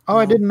 Oh,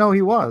 I didn't know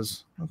he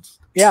was.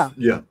 Yeah.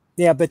 Yeah.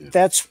 Yeah, but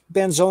that's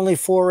Ben's only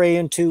foray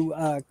into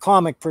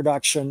comic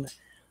production,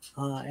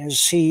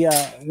 as he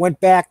went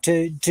back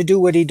to do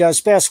what he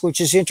does best,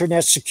 which is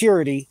internet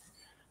security.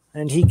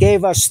 And he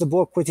gave us the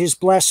book with his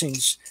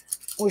blessings.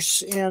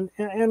 And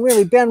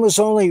really, Ben was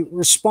only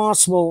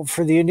responsible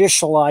for the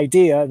initial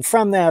idea. And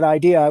from that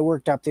idea, I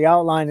worked up the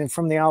outline. And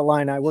from the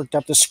outline, I worked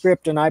up the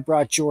script, and I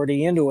brought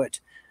Geordie into it.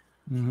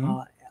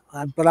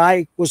 But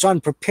I was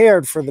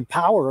unprepared for the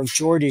power of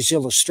Geordie's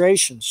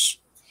illustrations.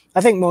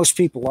 I think most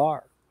people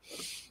are.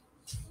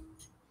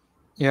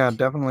 Yeah,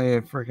 definitely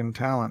a freaking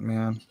talent,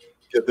 man.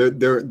 Yeah,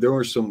 there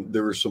are some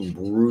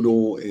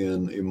brutal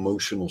and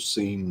emotional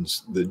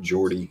scenes that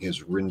Geordie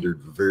has rendered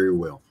very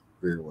well,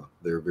 very well.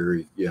 They're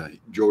very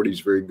Geordie's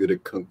very good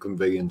at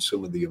conveying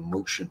some of the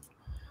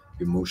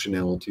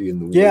emotionality in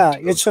the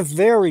weight. It's a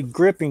very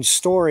gripping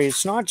story.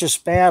 It's not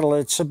just battle;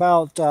 it's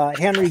about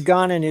Henry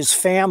Gunn and his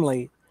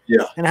family,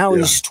 and how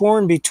he's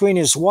torn between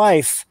his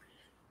wife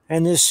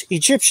and this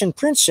Egyptian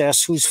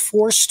princess who's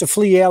forced to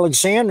flee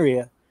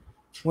Alexandria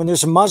when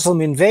there's a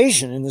Muslim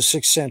invasion in the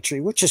 6th century,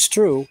 which is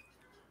true.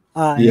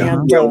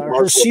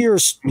 Her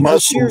seers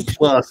plus.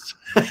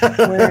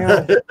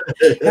 And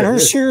her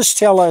seers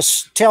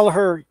tell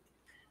her,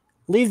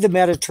 leave the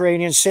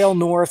Mediterranean, sail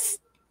north,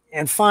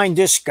 and find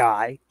this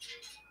guy,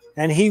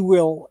 and he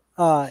will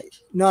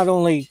not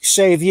only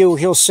save you,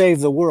 he'll save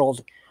the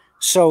world.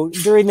 So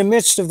during the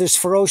midst of this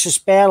ferocious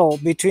battle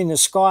between the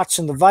Scots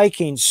and the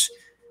Vikings,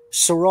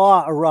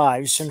 Sarah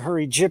arrives in her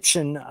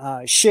Egyptian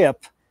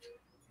ship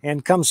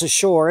and comes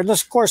ashore. And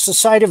of course, the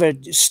sight of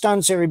it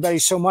stuns everybody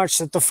so much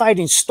that the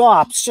fighting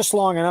stops just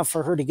long enough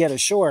for her to get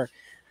ashore.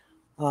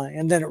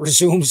 And then it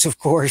resumes, of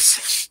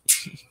course.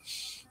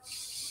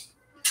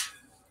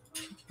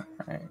 All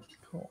right,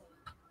 cool.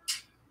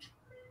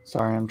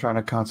 Sorry, I'm trying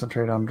to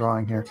concentrate on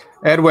drawing here.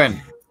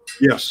 Edwin.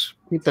 Yes.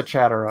 Keep the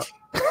chatter up.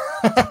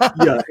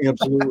 Yeah,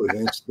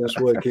 absolutely. That's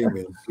why I came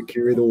in, to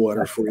carry the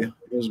water for you.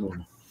 As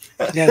normal.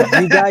 Yeah,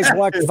 you guys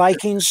watch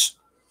Vikings?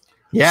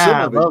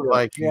 Yeah, I love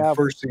Vikings. Yeah,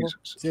 first season.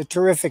 It's a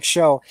terrific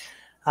show.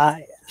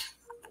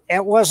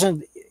 It was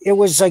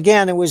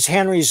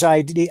Henry's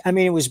idea. I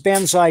mean, it was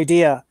Ben's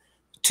idea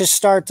to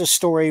start the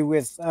story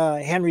with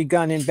Henry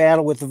Gunn in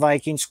battle with the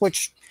Vikings,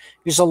 which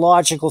is a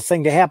logical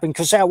thing to happen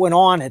because that went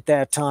on at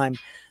that time.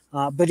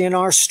 But in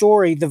our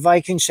story, the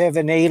Vikings have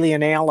an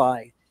alien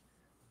ally,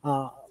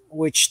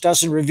 which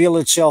doesn't reveal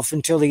itself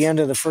until the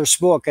end of the first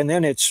book. And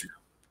then it's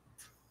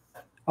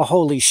a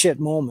holy shit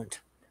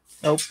moment.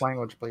 Oh,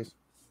 language, please.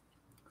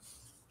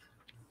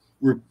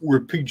 We're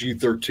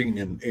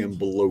PG-13 and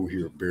below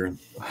here, Baron.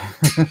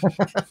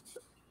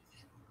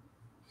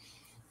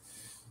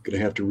 Gonna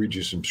have to read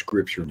you some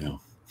scripture now.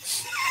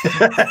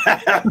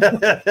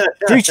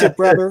 Preach it,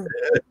 brother.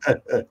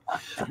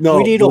 No,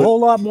 we need a whole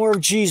lot more of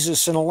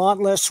Jesus and a lot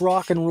less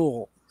rock and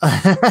roll.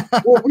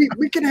 Well,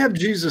 we can have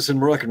Jesus and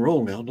rock and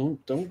roll now.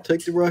 Don't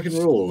take the rock and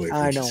roll away.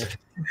 I know.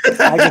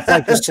 I just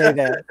like to say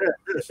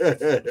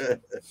that.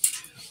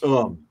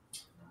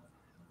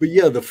 But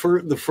yeah, the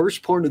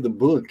first part of the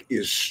book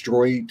is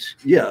straight,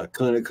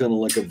 kind of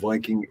like a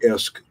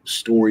Viking-esque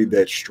story,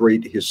 that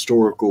straight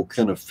historical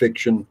kind of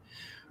fiction,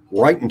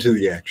 right into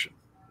the action.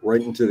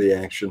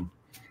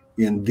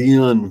 And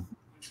then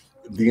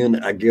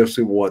I guess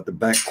in the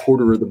back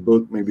quarter of the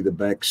book, maybe the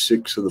back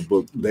six of the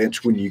book,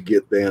 that's when you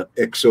get that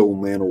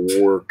Exo Man of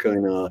War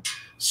kind of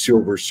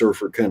Silver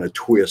Surfer kind of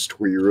twist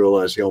where you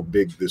realize how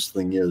big this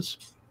thing is.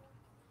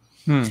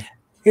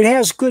 It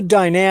has good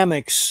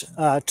dynamics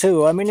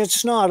too. I mean,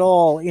 it's not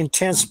all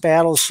intense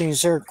battle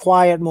scenes. There are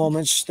quiet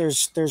moments.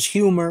 There's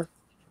humor.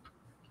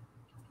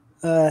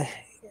 I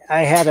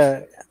had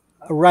a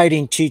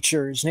writing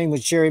teacher. His name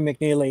was Jerry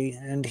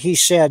McNeely, and he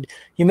said,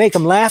 "You make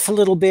them laugh a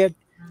little bit,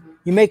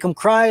 you make them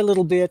cry a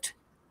little bit,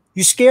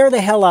 you scare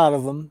the hell out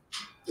of them,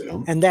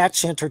 and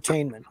that's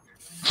entertainment."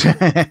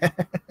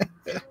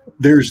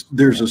 There's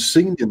a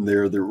scene in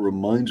there that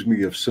reminds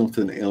me of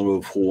something out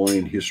of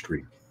Hawaiian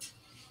history.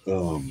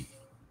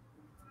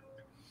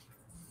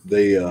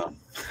 They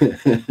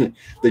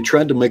they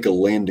tried to make a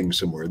landing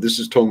somewhere. This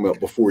is talking about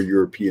before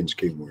Europeans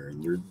came there,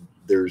 and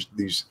there's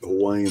these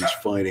Hawaiians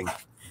fighting,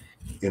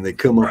 and they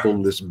come up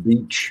on this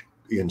beach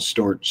and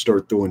start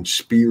throwing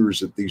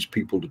spears at these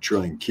people to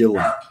try and kill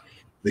them.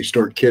 They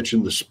start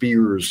catching the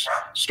spears,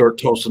 start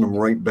tossing them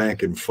right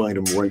back, and fight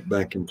them right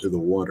back into the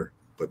water.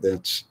 But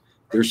there's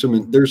some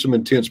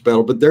intense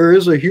battle. But there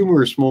is a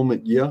humorous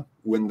moment,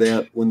 when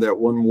that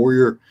one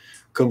warrior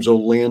comes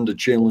on land to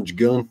challenge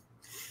Gunn.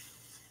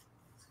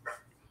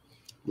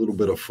 A little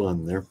bit of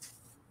fun there.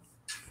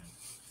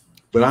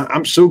 But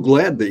I'm so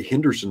glad that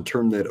Henderson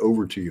turned that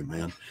over to you,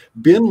 man.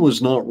 Ben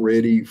was not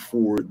ready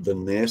for the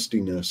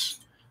nastiness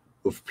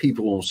of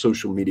people on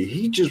social media.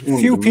 He just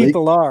wanted Few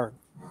people are.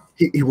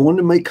 He wanted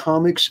to make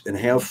comics and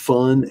have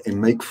fun and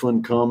make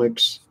fun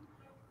comics.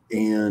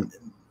 And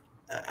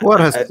what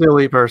a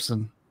silly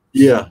person.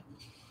 Yeah.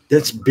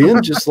 That's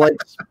Ben, just like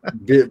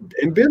Ben,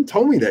 and Ben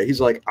told me that. He's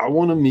like, I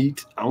want to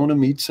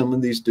meet some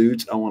of these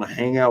dudes. I want to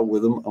hang out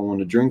with them. I want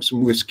to drink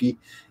some whiskey,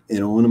 and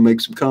I want to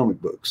make some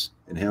comic books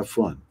and have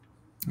fun.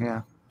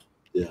 Yeah.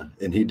 Yeah.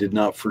 And he did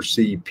not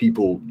foresee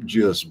people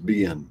just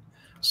being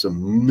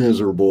some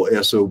miserable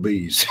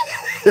SOBs.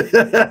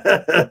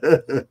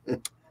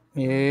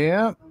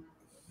 Yeah.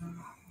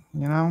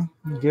 You know,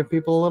 you give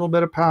people a little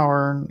bit of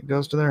power and it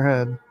goes to their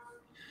head.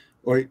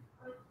 All right.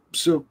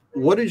 So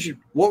what was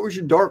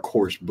your dark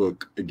horse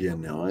book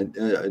again now?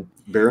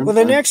 Baron? Well,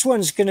 the next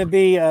one's going to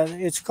be,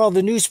 it's called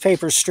The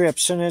Newspaper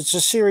Strips, and it's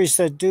a series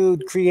that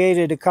dude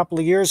created a couple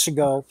of years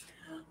ago.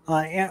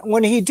 And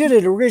when he did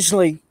it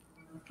originally,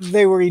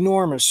 they were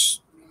enormous.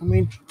 I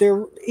mean,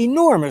 they're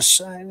enormous.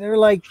 They're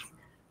like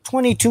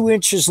 22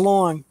 inches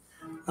long,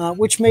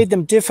 which made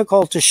them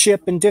difficult to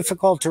ship and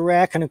difficult to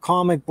rack in a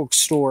comic book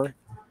store.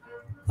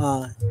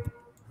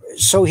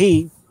 So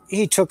he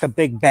took a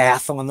big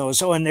bath on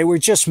those. Oh, and they were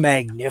just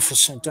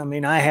magnificent. I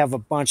mean, I have a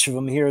bunch of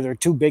them here. They're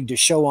too big to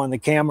show on the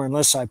camera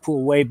unless I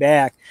pull way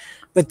back.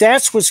 But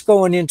that's what's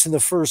going into the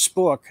first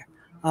book.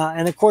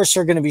 And of course,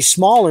 they're going to be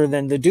smaller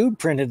than the dude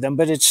printed them,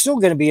 but it's still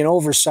going to be an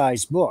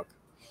oversized book.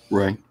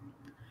 Right.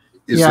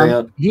 He's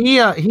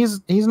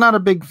not a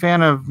big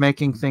fan of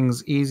making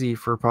things easy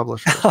for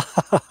publishers.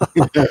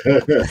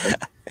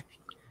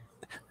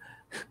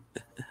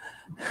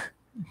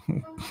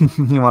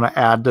 You want to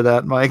add to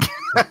that, Mike?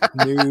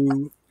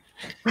 No.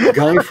 The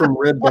guy from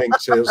Red Bank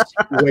says,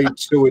 wait,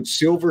 so it's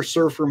Silver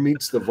Surfer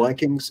meets the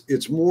Vikings?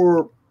 It's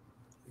more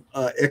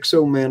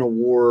Exo Man of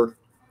War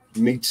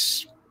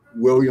meets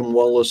William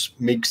Wallace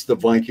meets the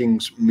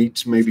Vikings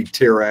meets maybe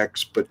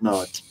Terrax, but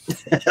not.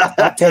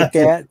 I'll take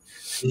that.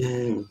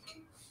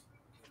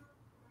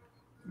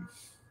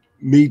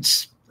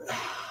 Meets,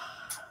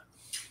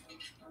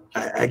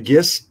 I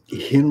guess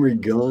Henry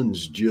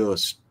Gunn's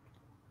just,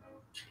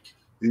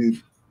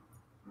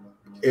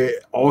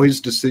 all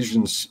his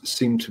decisions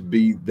seem to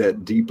be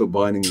that deep,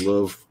 abiding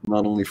love,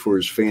 not only for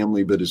his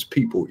family, but his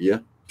people. Yeah.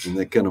 And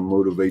that kind of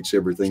motivates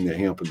everything that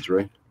happens,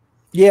 right?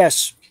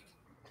 Yes.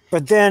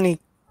 But then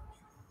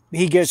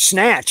he gets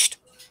snatched.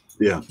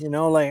 Yeah. You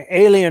know, like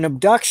alien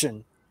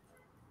abduction.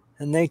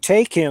 And they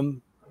take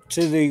him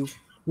to the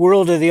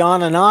world of the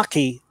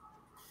Anunnaki,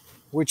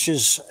 which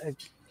is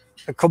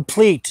a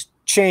complete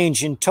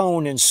change in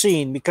tone and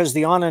scene, because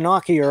the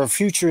Anunnaki are a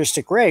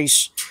futuristic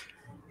race,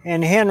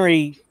 and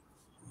Henry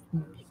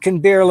can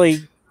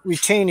barely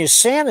retain his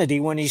sanity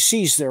when he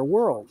sees their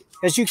world.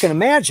 As you can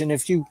imagine,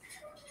 if you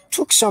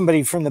took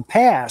somebody from the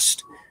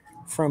past,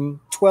 from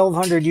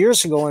 1,200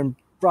 years ago, and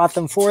brought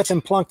them forth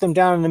and plunked them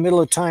down in the middle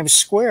of Times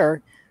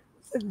Square,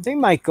 they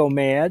might go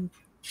mad.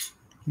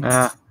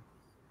 Nah.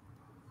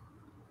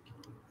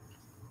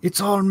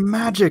 It's all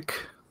magic.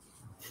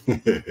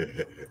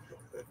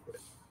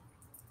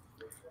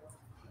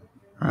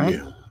 Right?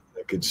 Yeah,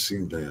 I could see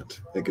that.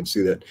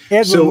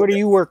 Edwin, So, what are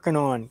you working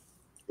on?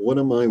 what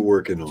am I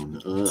working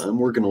on? I'm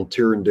working on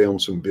tearing down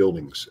some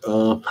buildings.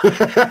 I'm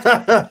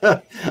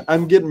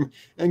getting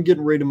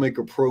ready to make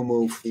a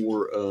promo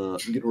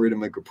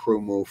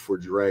for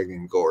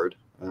Dragon Guard.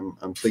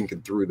 I'm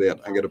thinking through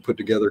that. I got to put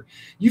together.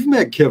 You've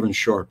met Kevin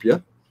Sharp, yeah?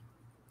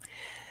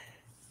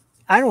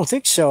 I don't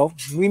think so.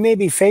 We may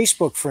be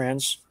Facebook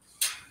friends.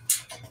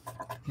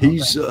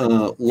 He's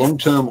a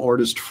longtime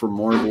artist for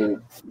Marvel.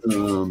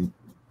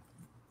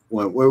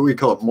 What do we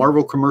call it?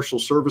 Marvel Commercial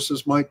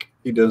Services, Mike?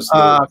 He does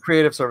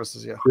creative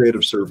services, yeah.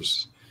 creative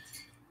services.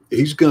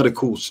 He's got a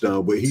cool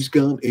style, but he's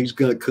got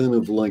kind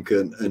of like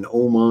an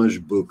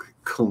homage book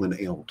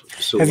coming out.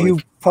 So Have you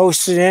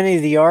posted any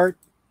of the art?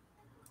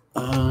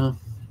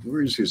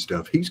 Where is his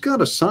stuff? He's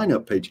got a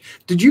sign-up page.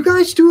 Did you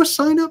guys do a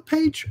sign-up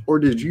page, or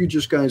did you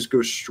just guys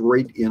go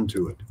straight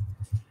into it?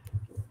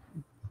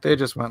 They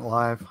just went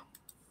live.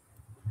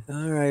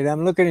 All right,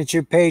 I'm looking at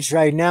your page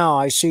right now.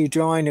 I see a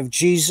drawing of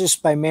Jesus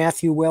by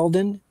Matthew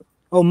Weldon.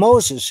 Oh,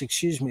 Moses,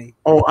 excuse me.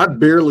 Oh, I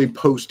barely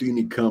post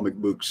any comic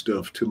book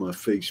stuff to my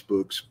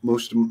Facebooks.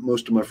 Most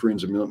of my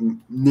friends are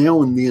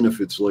now and then,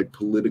 if it's like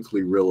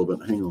politically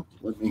relevant. Hang on,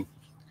 let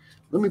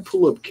me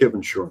pull up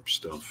Kevin Sharp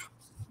stuff.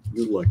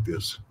 You'll like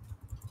this.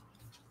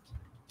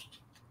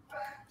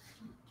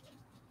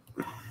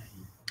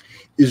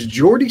 Is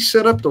Jordy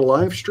set up the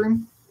live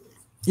stream?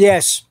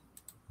 Yes.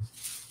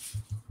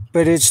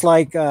 But it's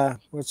like,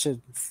 what's it,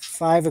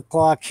 5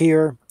 o'clock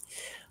here.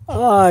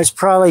 It's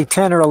probably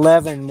 10 or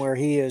 11 where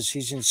he is.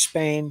 He's in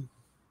Spain.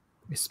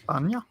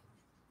 España?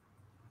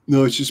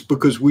 No, it's just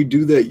because we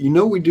do that. You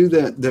know, we do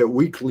that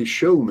weekly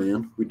show,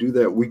 man. We do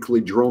that weekly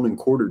Drawn and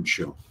Quartered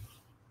show.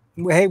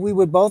 Hey, we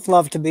would both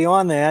love to be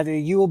on that.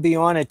 You will be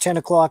on at 10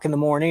 o'clock in the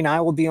morning. I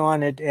will be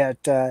on it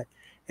at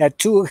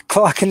 2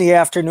 o'clock in the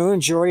afternoon.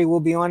 Jordy will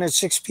be on at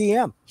 6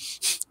 p.m.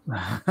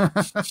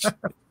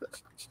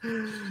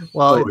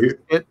 Well,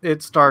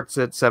 it starts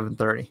at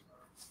 7:30.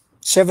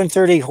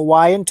 7:30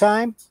 Hawaiian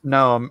time?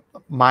 No,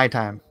 my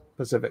time,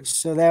 Pacific.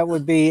 So that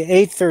would be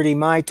 8:30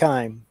 my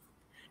time.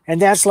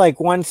 And that's like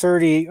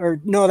 1:30, or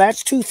no,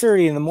 that's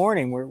 2:30 in the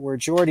morning where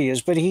Jordy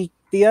is. But he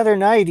the other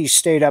night he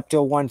stayed up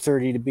till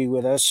 1:30 to be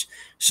with us.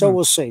 So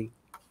we'll see.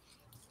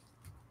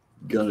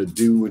 Gotta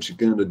do what you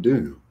gotta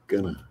do.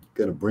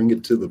 Gotta bring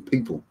it to the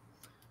people.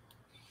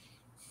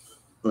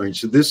 All right,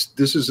 so this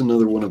is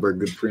another one of our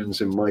good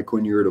friends. And Mike,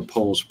 when you're at a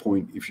pause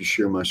point, if you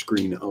share my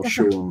screen, I'll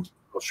show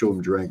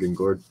him Dragon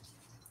Guard.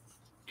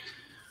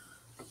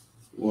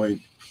 Right.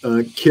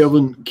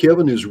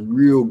 Kevin is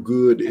real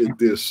good at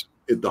this,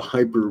 at the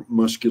hyper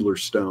muscular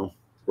style,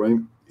 right?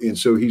 And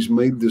so he's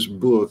made this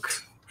book.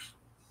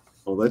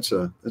 Oh, that's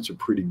a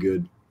pretty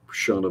good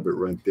shot of it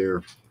right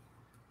there.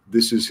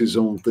 This is his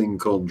own thing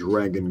called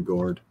Dragon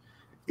Guard.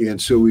 And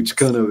so it's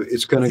kind of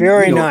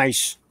very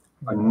nice.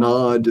 A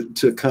nod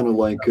to kind of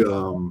like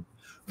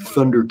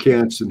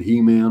Thundercats and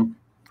He-Man.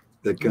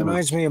 That kind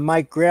reminds me of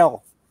Mike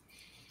Grell.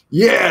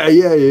 Yeah.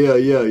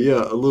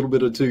 A little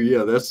bit of two.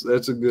 Yeah, that's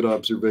a good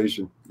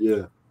observation.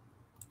 Yeah.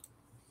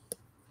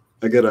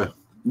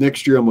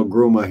 Next year I'm gonna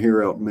grow my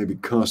hair out and maybe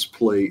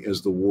cosplay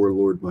as the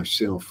Warlord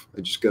myself.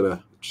 I just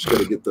gotta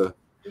get a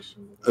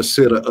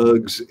set of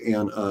Uggs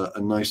and a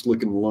nice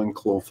looking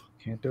loincloth.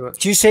 Can't do it.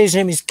 Did you say his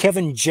name is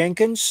Kevin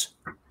Jenkins?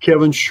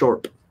 Kevin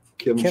Sharp.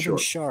 Kevin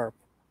Sharp.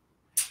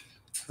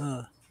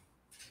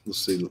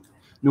 Let's see.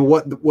 No,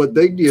 what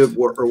they did,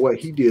 or what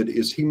he did,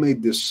 is he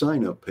made this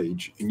sign-up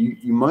page, and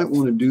you might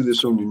want to do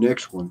this on your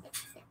next one.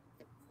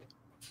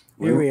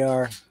 Here we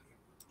are.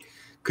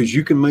 Because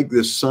you can make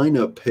this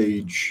sign-up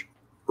page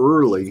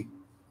early,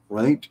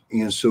 right?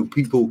 And so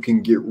people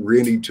can get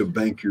ready to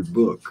bank your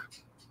book.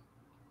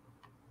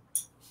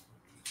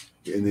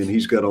 And then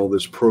he's got all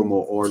this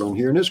promo art on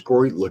here, and it's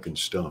great-looking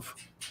stuff.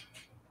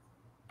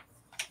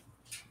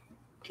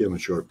 Kevin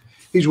Sharp.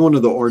 He's one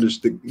of the artists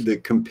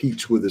that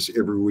competes with us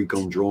every week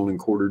on Drawn and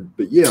Quartered.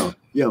 But yeah,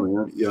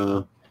 man,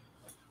 yeah.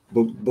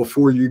 But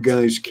before you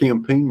guys'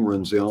 campaign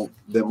runs out,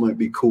 that might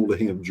be cool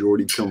to have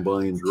Jordy come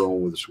by and draw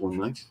with us one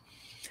night.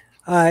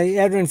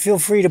 Edwin, feel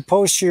free to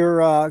post your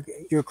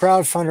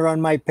crowdfunder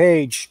on my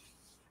page.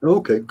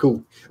 Okay,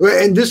 cool.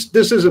 And this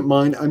isn't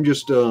mine. I'm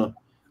just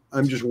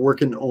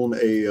working on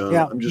a.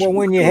 Yeah. Well,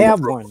 when you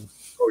have one.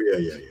 Oh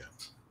yeah.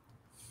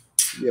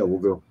 Yeah,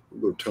 we'll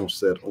go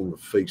toss that on the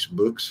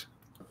Facebooks.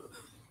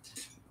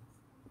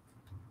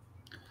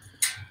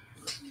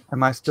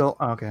 Am I still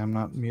okay? I'm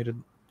not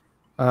muted.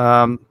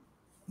 Yeah,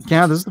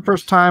 this is the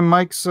first time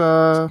Mike's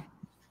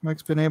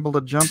been able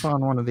to jump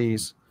on one of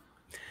these.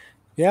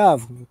 Yeah,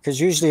 because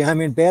usually I'm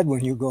in bed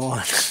when you go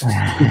on.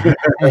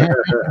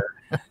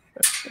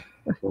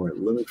 All right,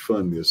 let me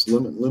find this.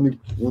 Let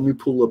me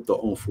pull up the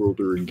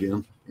off-worlder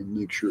again and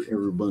make sure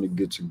everybody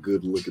gets a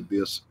good look at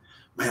this.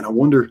 Man, I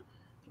wonder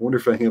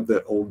if I have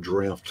that old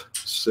draft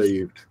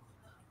saved.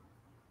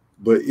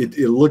 But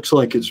it looks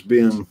like it's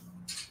been.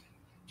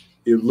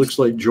 It looks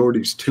like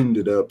Jordy's tuned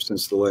it up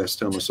since the last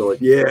time I saw it.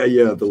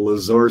 Yeah, the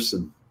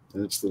Lazarson.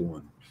 That's the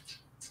one.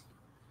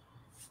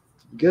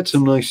 Got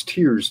some nice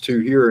tiers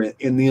too here.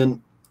 And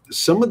then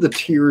some of the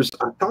tiers,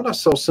 I thought I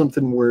saw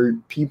something where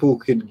people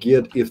could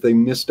get, if they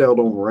missed out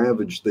on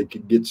Ravage, they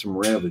could get some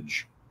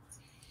Ravage.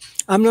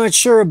 I'm not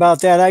sure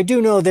about that. I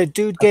do know that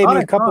dude gave me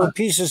a couple of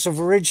pieces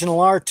of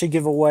original art to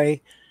give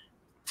away.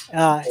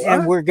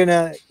 And we're going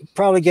to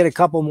probably get a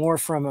couple more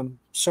from him.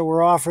 So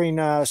we're offering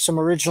some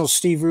original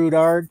Steve Root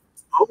art.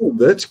 Oh,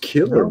 that's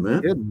killer,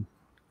 man. Good.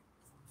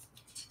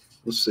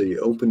 Let's see.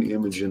 Open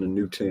image in a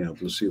new tab.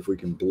 Let's see if we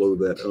can blow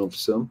that up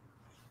some.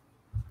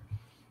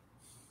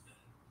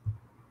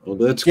 Oh,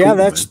 that's cool,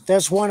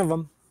 that's one of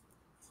them.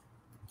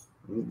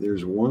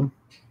 There's one.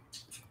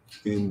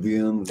 And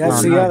then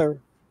that's the other.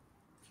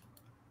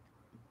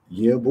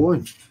 Yeah,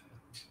 boy.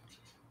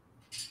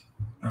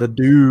 The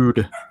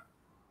dude.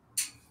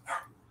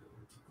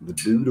 The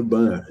dude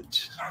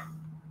abides.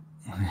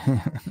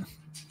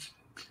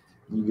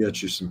 You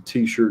got you some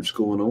t-shirts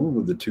going on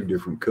with the two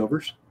different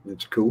covers.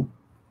 That's cool.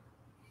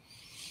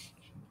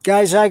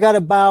 Guys, I got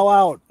to bow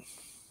out.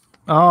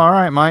 Oh, all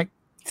right, Mike.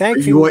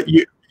 Thank you.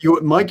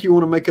 Mike, you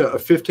want to make a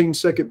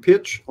 15-second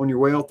pitch on your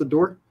way out the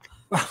door?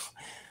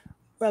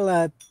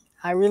 Well,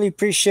 I really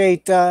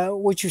appreciate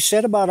what you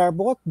said about our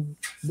book,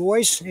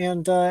 boys.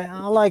 And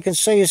all I can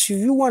say is if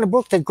you want a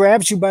book that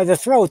grabs you by the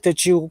throat,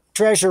 that you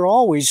treasure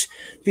always,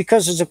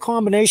 because it's a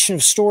combination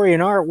of story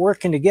and art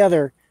working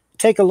together,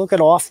 take a look at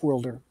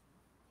Offworlder.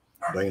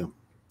 Bam.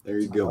 There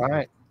you go. All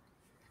right.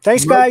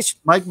 Thanks, guys.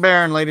 Mike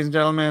Barron, ladies and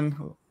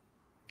gentlemen.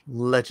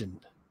 Legend.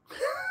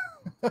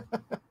 All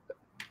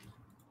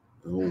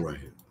right.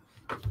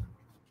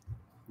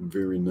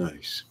 Very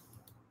nice.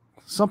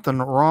 Something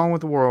wrong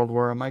with the world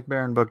where a Mike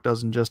Barron book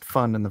doesn't just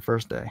fund in the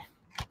first day.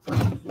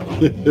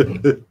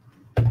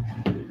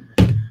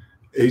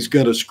 He's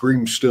got to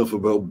scream stuff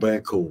about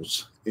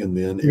backholes, and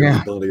then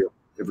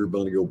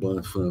everybody will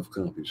buy 5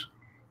 copies.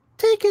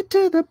 Take it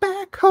to the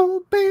back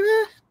hole, baby.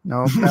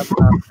 No, that's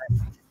not.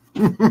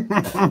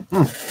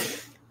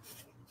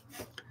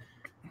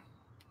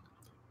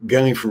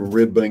 Guy from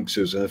Red Bank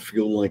says, I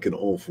feel like an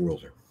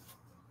off-worlder.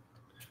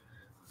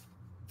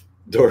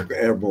 Dark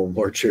Admiral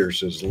Marchair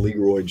says,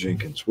 Leroy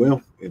Jenkins.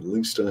 Well, at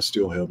least I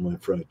still have my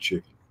fried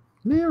chicken.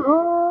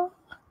 Leroy.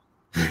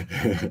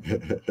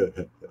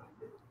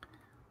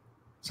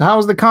 So how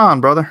was the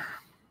con, brother?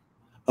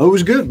 Oh, it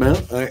was good, man.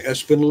 I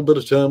spent a little bit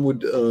of time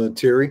with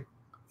Terry.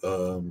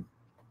 And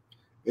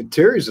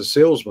Terry's a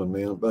salesman,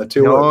 man. But I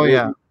tell you what,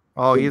 Yeah.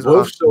 Oh, we're he's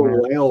both awesome, so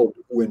man. loud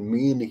when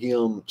me and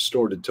him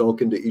started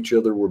talking to each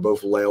other. We're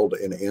both loud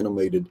and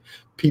animated.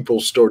 People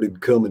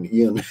started coming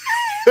in.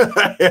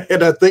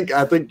 And I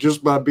think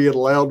just by being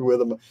loud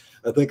with him,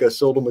 I think I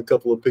sold him a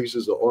couple of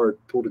pieces of art,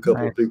 pulled a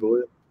couple of people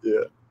in.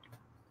 Yeah.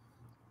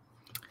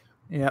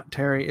 Yep,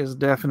 Terry is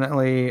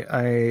definitely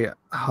a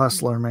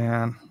hustler,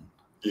 man.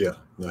 Yeah.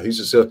 No,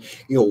 he's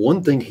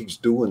one thing he's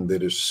doing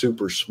that is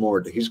super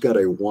smart. He's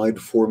got a wide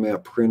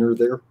format printer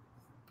there.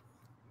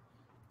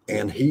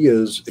 And he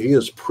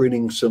is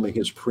printing some of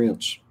his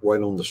prints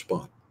right on the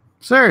spot.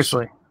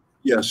 Seriously.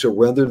 Yeah, so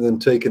rather than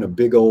taking a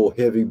big old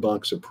heavy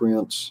box of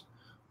prints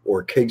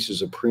or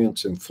cases of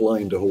prints and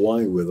flying to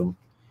Hawaii with them,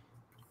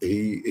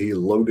 he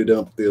loaded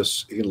up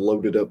this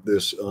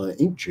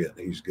inkjet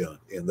he's got,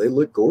 and they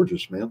look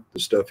gorgeous, man. The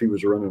stuff he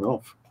was running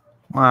off.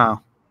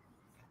 Wow.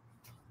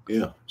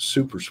 Yeah,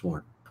 super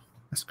smart.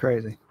 That's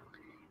crazy.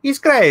 He's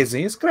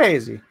crazy. He's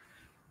crazy.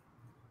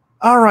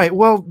 All right.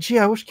 Well, gee,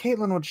 I wish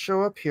Kaitlin would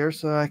show up here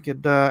so I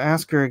could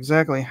ask her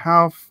exactly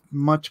how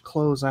much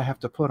clothes I have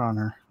to put on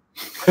her.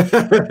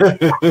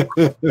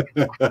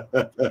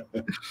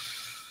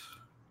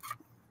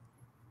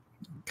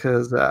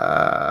 Because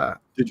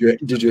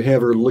did you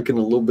have her looking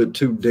a little bit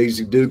too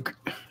Daisy Duke?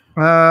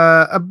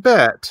 A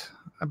bit,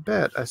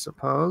 I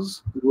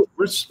suppose. Well,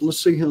 let's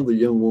see how the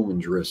young woman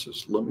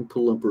dresses. Let me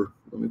pull up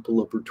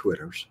her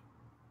Twitters.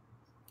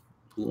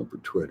 Pull up her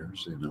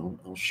Twitters, and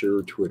I'll share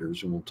her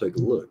Twitters, and we'll take a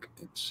look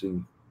and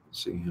see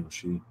how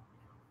she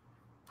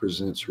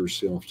presents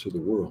herself to the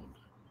world.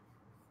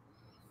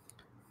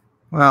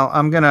 Well,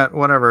 I'm gonna,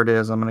 whatever it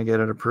is, I'm gonna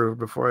get it approved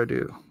before I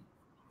do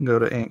go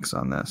to inks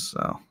on this.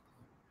 So,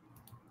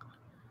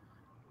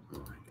 all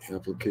right,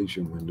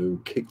 application window,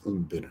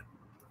 Kaitlin Bennett.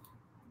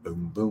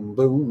 Boom, boom,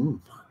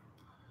 boom,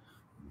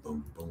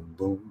 boom, boom, boom,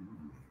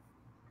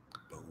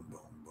 boom,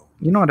 boom, boom.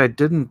 You know what I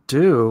didn't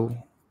do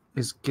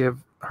is give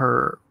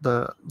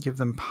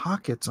them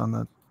pockets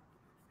on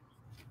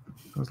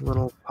those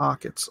little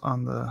pockets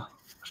on the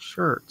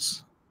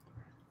shirts.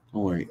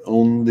 All right,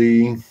 on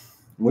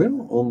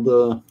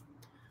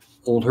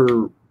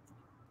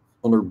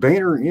her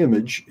banner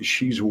image,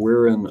 she's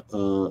wearing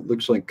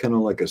looks like kind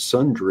of like a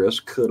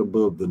sundress cut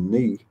above the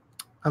knee.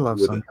 I love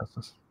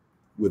sundresses.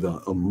 With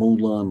a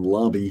Mulan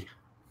lobby,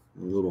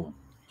 a little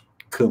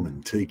come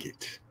and take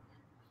it.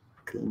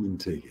 Come and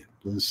take it.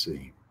 Let's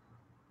see.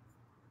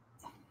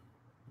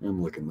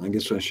 I'm looking. I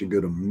guess I should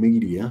go to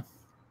media.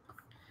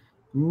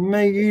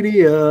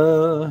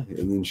 Media.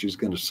 And then she's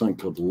got a site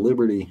called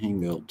Liberty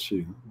Hangout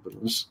too. But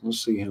let's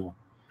see how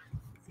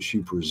she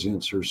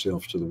presents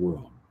herself to the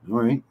world. All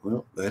right.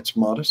 Well, that's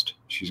modest.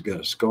 She's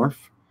got a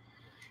scarf.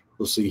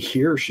 Let's see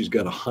here. She's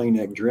got a high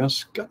neck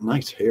dress. Got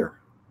nice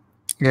hair.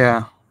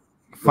 Yeah.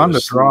 Fun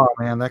to draw,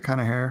 man. That kind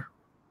of hair.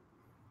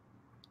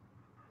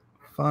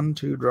 Fun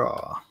to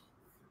draw.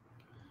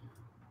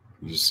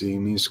 You see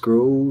me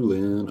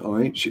scrolling. All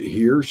right,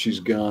 here she's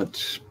got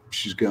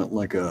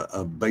like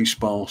a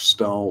baseball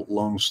style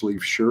long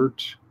sleeve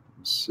shirt.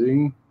 Let's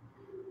see,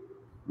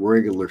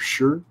 regular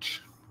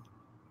shirt.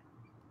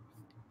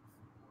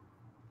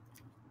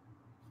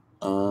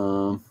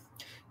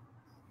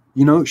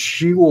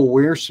 She will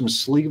wear some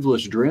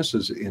sleeveless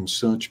dresses and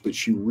such, but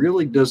she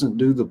really doesn't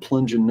do the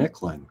plunging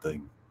neckline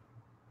thing.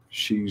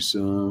 She's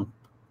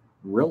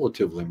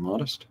relatively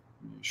modest.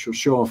 She'll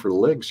show off her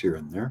legs here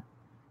and there.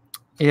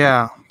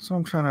 Yeah, so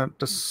I'm trying to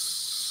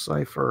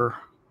decipher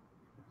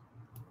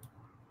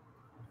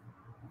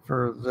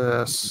for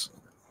this.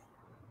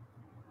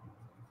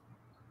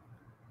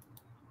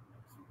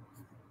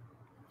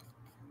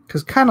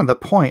 Because kind of the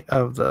point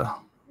of the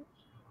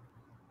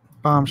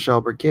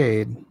Bombshell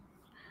Brigade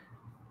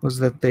was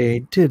that they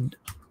did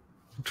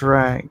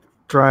drive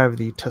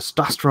the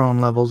testosterone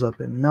levels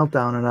up in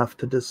Meltdown enough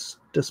to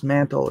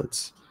dismantle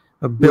its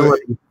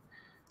ability. Well,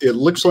 it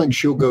looks like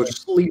she'll go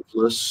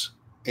sleeveless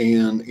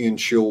and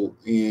she'll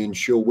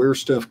wear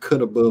stuff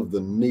cut above the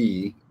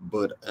knee,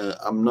 but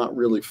I'm not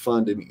really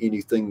finding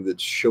anything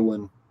that's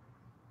showing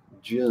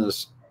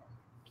just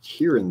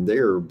here and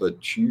there.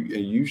 But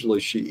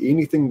usually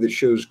anything that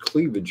shows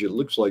cleavage, it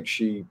looks like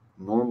she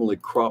normally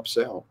crops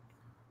out.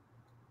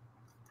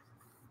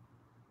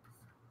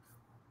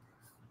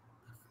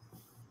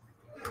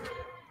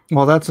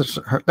 Well, that's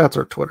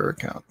her Twitter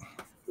account.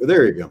 Well,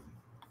 there you go.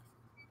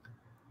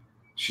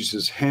 She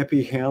says,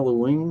 "Happy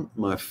Halloween,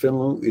 my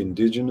fellow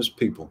indigenous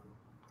people."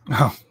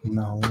 Oh,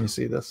 no, let me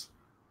see this.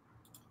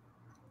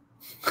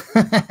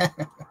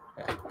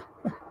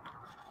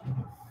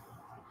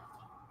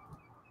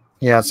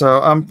 Yeah,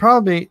 so I'm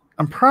probably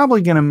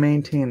going to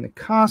maintain the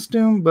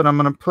costume, but I'm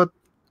probably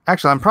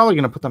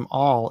going to put them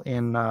all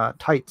in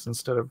tights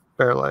instead of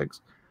bare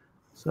legs.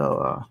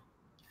 So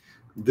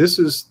this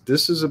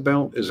is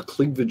about as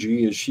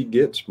cleavagey as she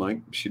gets, Mike.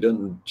 She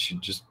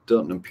just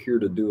doesn't appear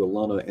to do a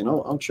lot of, and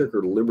I'll check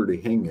her Liberty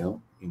Hangout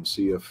and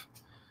see if,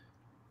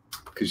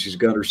 because she's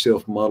got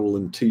herself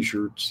modeling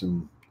t-shirts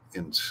and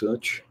and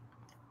such.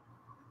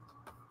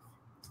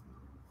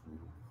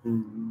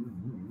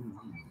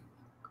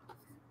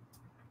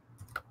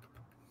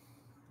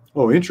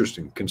 Oh,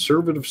 interesting.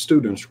 Conservative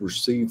students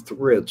receive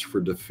threats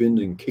for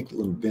defending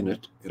Kaitlin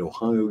Bennett at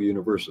Ohio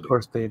University. Of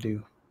course they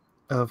do.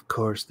 Of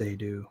course they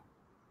do.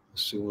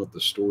 Let's see what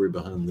the story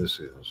behind this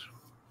is.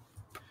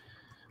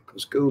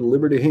 Let's go to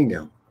Liberty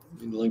Hangout.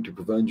 We'd like to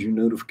provide you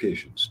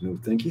notifications. No,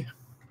 thank you.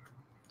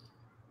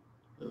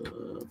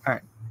 All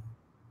right.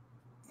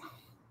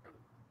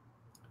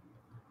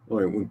 All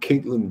right. When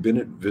Kaitlin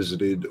Bennett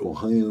visited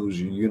Ohio's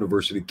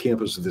University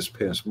campus this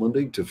past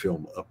Monday to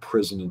film a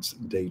President's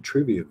Day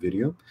trivia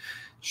video,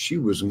 she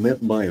was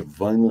met by a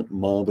violent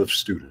mob of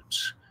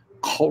students.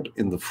 Caught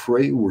in the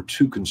fray were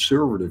two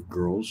conservative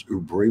girls who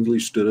bravely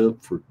stood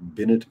up for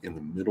Bennett in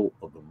the middle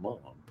of the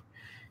mob.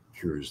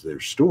 Here is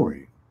their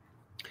story.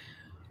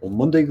 On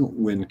Monday,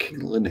 when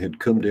Kaitlin had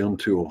come down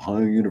to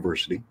Ohio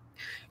University,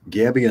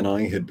 Gabby and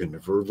I had been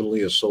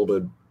verbally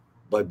assaulted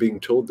by being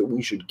told that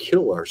we should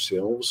kill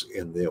ourselves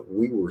and that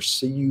we were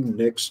see you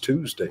next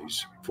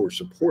Tuesdays for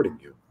supporting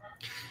you.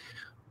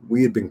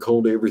 We had been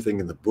called everything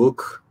in the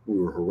book. We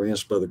were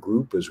harassed by the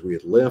group as we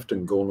had left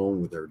and gone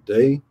on with our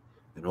day,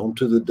 and on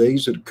to the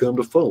days that had come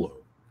to follow.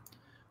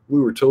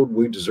 We were told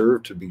we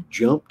deserved to be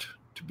jumped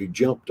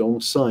on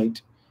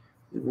sight,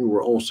 and we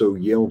were also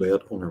yelled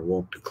at on our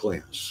walk to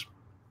class.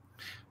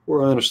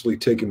 We're honestly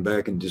taken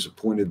back and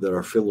disappointed that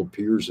our fellow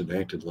peers had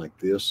acted like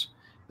this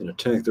and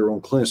attacked their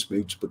own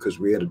classmates because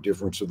we had a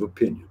difference of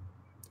opinion.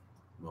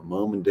 My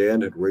mom and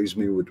dad had raised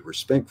me with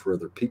respect for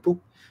other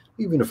people,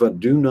 even if I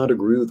do not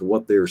agree with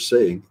what they are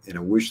saying, and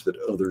I wish that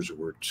others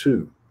were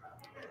too.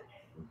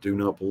 I do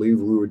not believe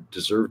we would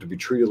deserve to be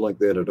treated like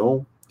that at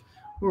all.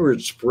 We were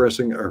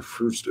expressing our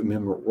First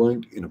Amendment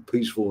right in a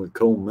peaceful and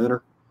calm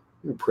manner.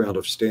 We're proud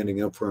of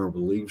standing up for our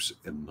beliefs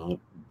and not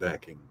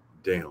backing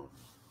down.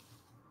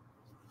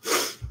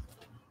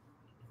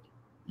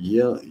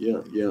 Yeah.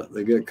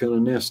 They got kind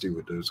of nasty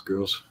with those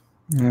girls.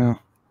 Yeah.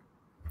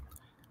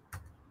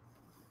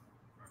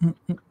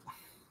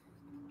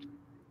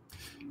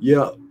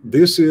 Yeah,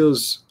 this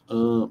is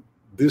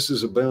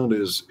about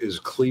as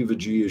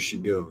cleavagey as she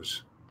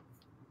goes.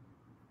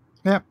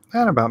 Yeah,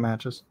 that about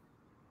matches.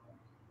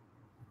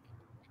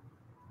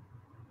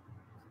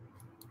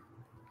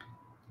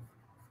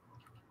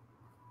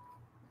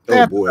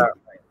 Oh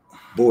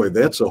boy,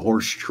 that's a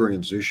harsh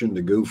transition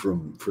to go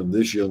from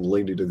this young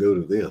lady to go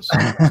to this.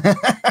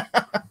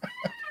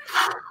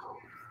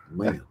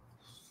 Man.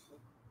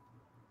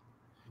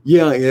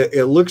 Yeah,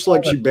 it looks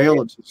like she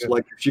balances.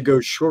 Like if she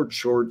goes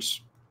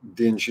shorts,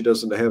 then she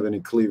doesn't have any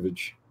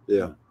cleavage.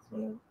 Yeah.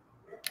 Well,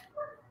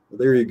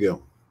 there you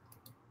go.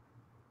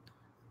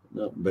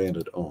 Not bad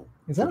at all.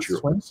 Is that a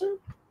swimsuit?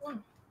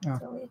 Yeah.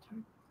 Oh.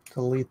 It's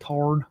a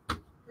leotard.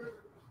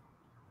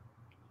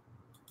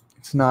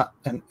 It's not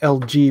an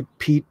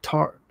LGBT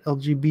tard.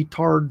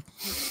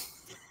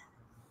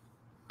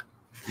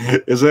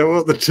 Is that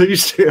what the T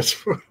stands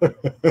for?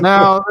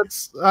 No,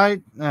 that's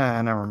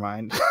never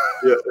mind.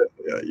 Yeah,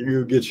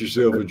 you get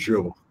yourself in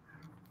trouble.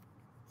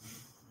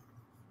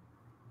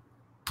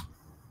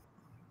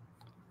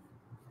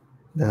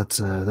 That's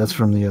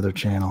from the other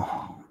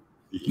channel.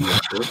 Yeah,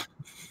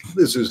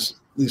 this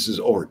is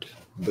art,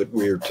 but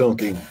we are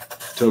talking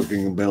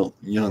about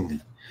young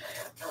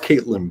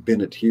Kaitlin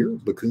Bennett here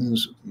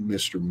because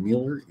Mr.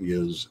 Miller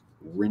is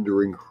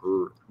rendering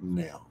her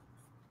now.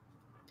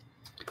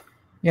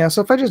 Yeah,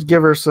 so if I just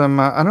give her some,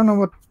 I don't know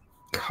what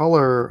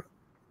color,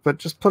 but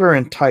just put her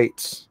in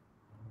tights,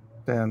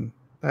 then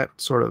that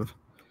sort of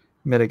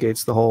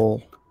mitigates the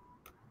whole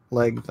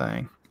leg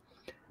thing.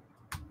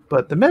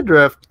 But the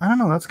midriff, I don't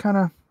know, that's kind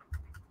of...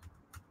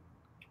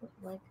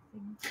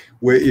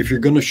 Well, if you're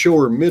going to show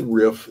her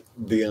midriff,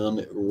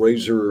 then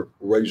raise her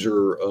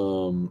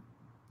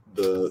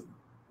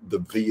the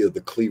V of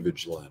the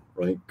cleavage line,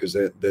 right? Because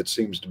that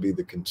seems to be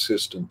the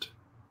consistent.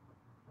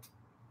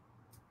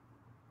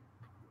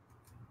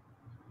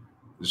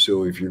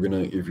 So if you're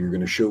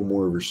gonna show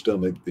more of her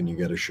stomach, then you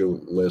got to show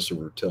less of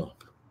her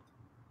top.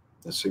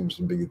 That seems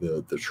to be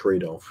the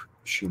trade-off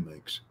she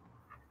makes.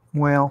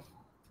 Well,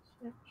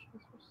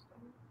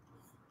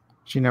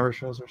 she never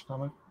shows her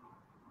stomach.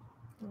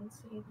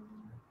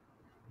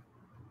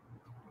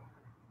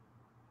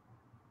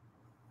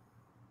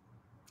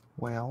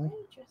 Well,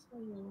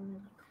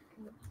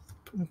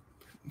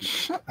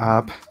 shut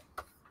up.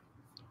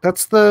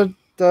 That's the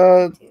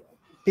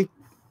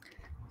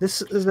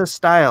this is a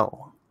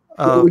style.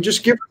 We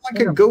just give her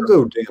like a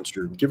go-go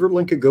dancer. Give her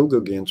like a go-go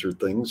dancer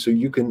thing, so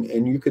you can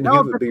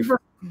have it be.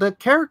 The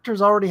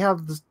characters already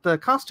have the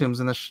costumes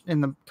in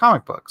the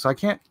comic book, so I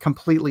can't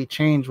completely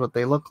change what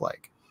they look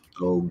like.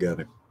 Oh, got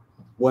it.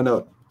 Why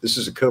not? This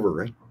is a cover,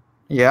 right?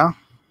 Yeah.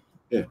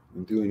 Yeah, you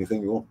can do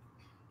anything you want.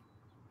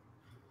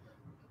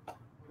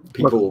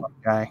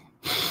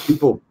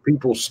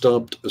 People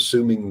stopped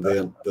assuming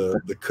that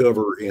the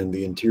cover and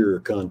the interior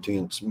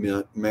contents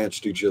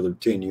matched each other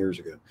 10 years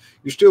ago.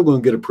 You're still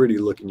going to get a pretty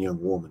looking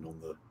young woman on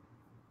the,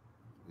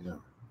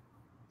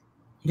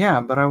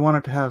 Yeah, but I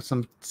wanted to have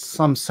some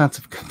sense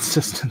of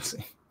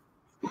consistency.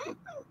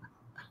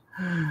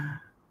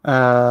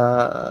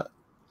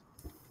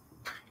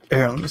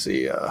 Here, let me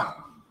see. I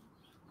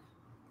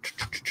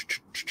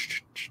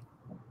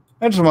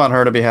just want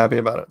her to be happy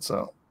about it.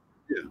 So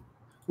yeah,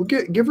 well,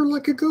 give her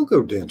like a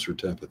go-go dancer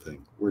type of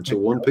thing, where it's a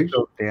one piece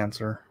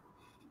dancer.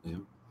 Yeah.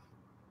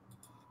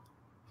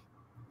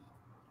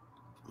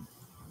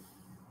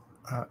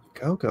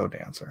 Go-go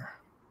dancer.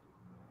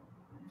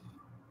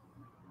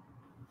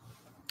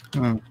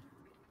 I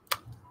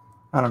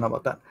don't know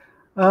about that.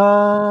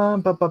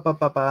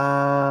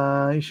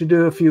 You should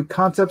do a few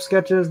concept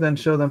sketches, then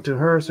show them to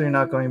her, so you're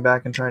not going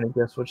back and trying to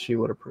guess what she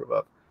would approve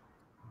of.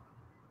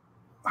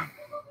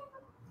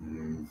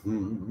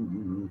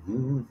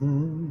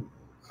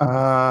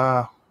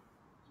 Well,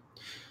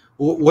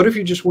 what if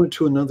you just went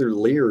to another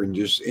layer and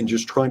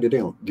just tried it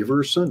out? Give her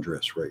a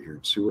sundress right here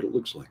and see what it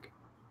looks like.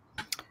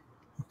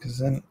 Because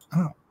then,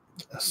 a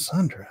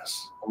sundress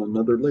on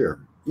another layer.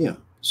 Yeah,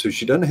 so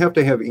she doesn't have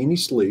to have any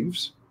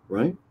sleeves,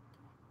 right?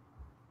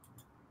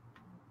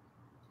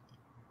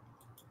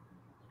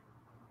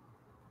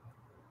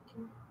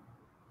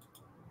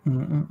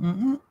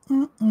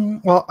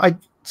 Well, I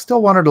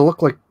still want her to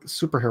look like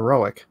super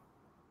heroic.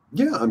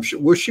 Yeah, I'm sure.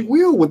 Well, she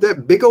will with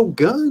that big old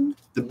gun,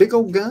 the big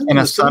old gun, in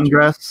a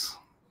sundress.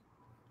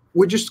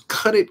 We just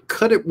cut it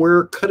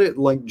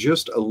like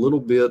just a little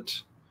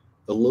bit.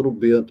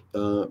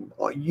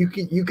 You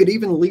could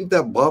even leave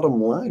that bottom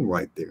line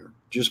right there.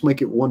 Just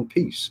make it one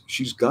piece.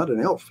 She's got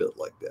an outfit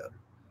like that.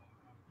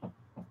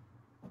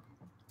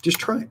 Just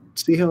try it.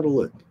 See how it'll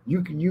look.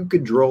 You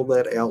could draw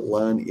that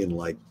outline in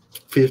like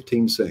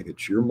 15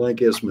 seconds. You're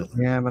Mike S. Miller.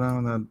 Yeah, but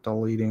I'm not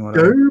deleting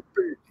whatever.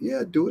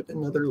 Yeah, do it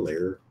another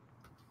layer.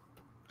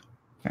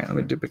 All right, let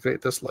me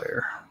duplicate this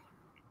layer.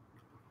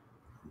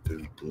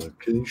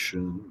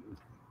 Duplication.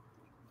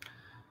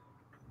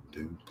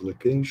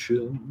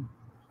 Duplication.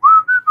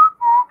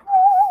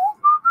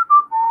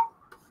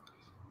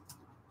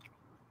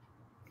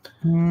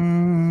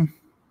 Then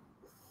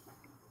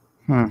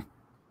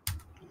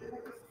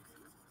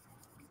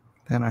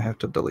I have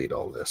to delete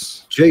all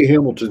this. Jay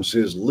Hamilton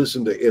says,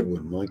 listen to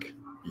Edwin, Mike.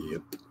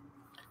 Yep.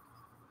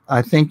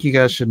 I think you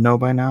guys should know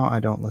by now I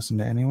don't listen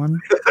to anyone.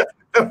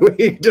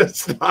 He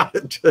does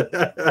not.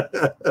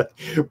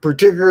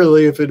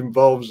 Particularly if it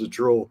involves a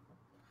troll.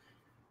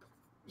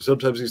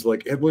 Sometimes he's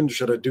like, Edwin,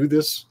 should I do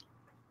this?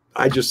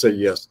 I just say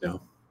yes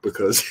now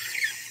because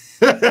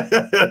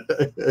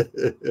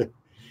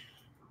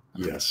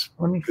yes.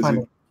 Let me find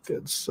a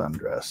good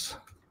sundress.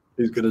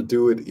 He's going to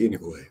do it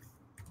anyway.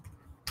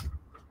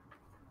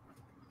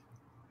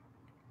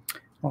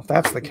 Well, if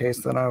that's the case,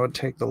 then I would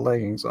take the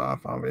leggings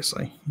off,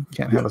 obviously. You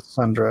can't have a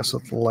sundress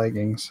with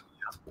leggings.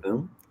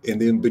 No. And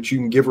then, but you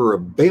can give her a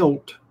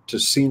belt to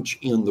cinch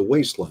in the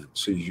waistline.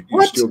 So you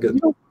still get... You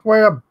don't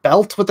wear a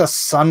belt with a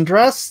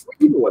sundress?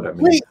 You know what I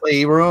mean.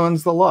 Completely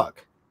ruins the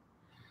look.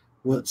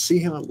 Well, see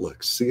how it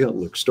looks. See how it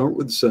looks. Start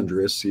with the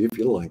sundress. See if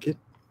you like it.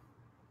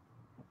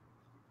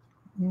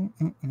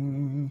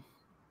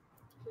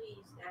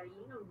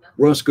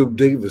 Roscoe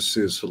Davis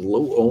says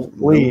hello. Oh,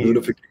 no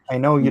notification. I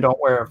know you don't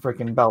wear a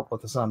freaking belt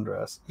with a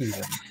sundress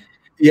even.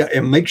 Yeah,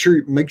 and make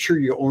sure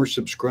you are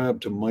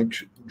subscribed to Mike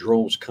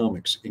Draws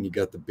Comics and you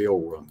got the bell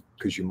rung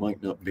because you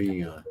might not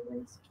be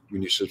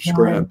when you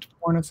subscribed.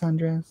 Worn a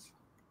sundress.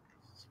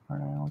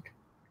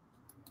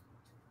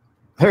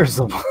 There's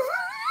the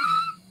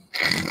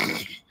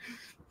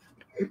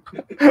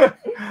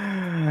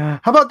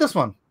How about this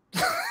one?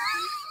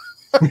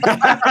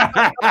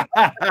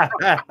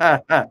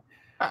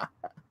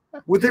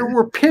 Well, there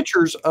were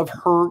pictures of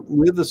her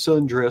with a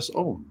sundress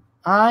on.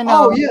 I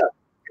know. Oh, yeah.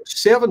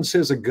 7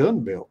 says a gun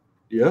belt.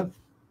 Yeah.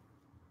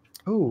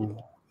 Ooh.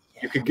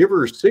 You could give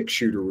her a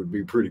 6-shooter would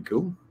be pretty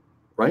cool.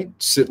 Right?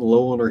 Sitting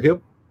low on her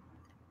hip.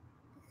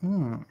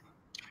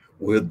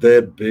 With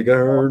that big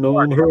iron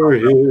on her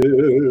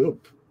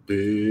hip.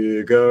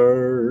 Big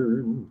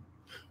iron.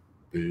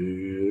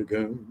 Big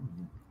iron.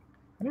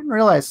 I didn't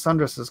realize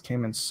sundresses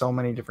came in so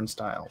many different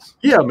styles.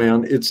 Yeah,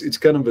 man. It's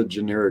kind of a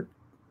generic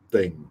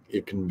thing.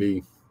 It can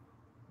be.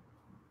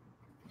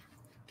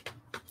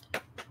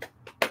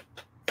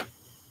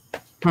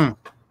 All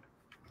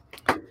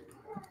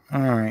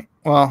right.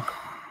 Well.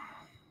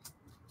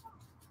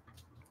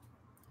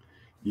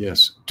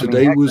 Yes.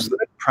 Today was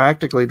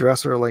practically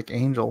dress her like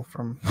Angel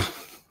from.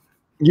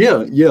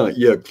 Yeah.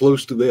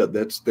 Close to that.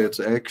 That's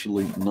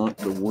actually not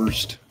the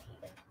worst.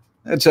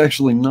 That's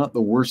actually not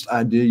the worst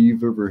idea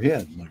you've ever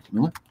had. Like,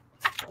 really?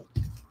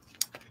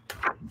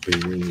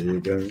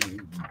 Big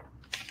iron.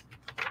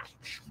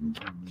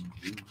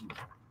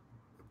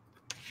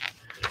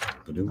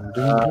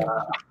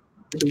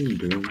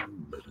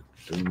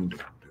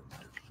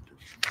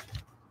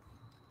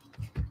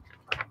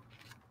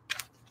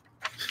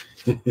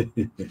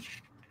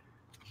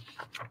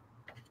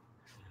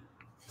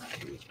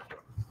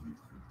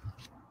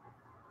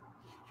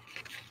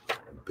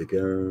 Big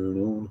iron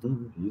on her.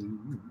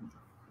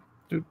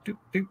 Doop, doop,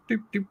 doop,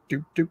 doop, doop,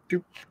 doop, doop,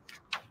 doop.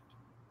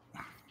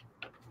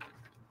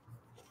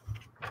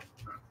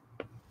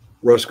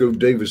 Roscoe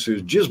Davis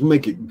says, just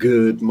make it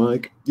good,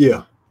 Mike.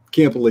 Yeah,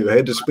 can't believe I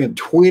had to spend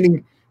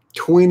 20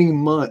 20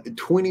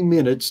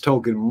 minutes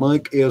talking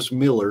Mike S.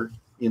 Miller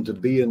into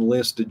being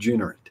less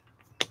degenerate.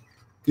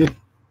 Yeah.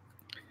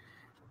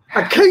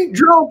 I can't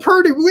draw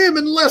pretty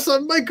women unless I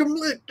make them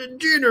less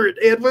degenerate,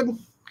 Edwin.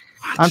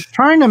 I'm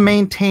trying to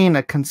maintain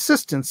a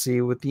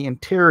consistency with the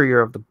interior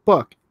of the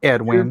book,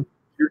 Edwin.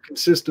 Your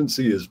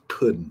consistency is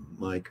pudding,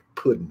 Mike.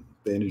 Pudding.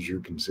 That is your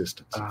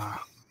consistency.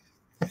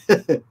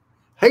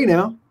 Hey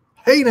now.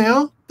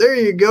 There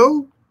you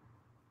go.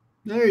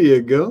 There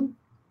you go.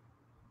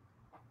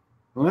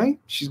 All right.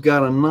 She's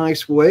got a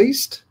nice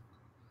waist.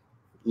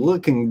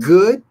 Looking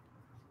good.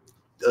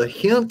 A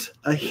hint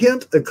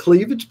of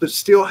cleavage, but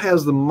still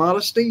has the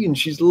modesty, and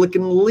she's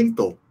looking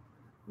lethal.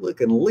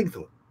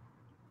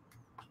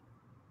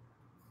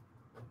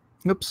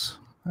 Oops,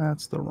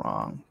 that's the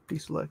wrong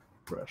deselect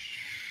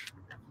brush.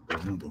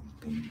 Boom, boom,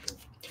 boom.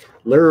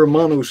 Lara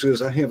Romano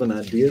says, I have an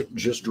idea.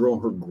 Just draw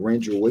her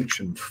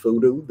graduation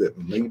photo that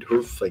made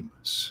her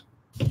famous.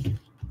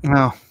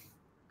 No.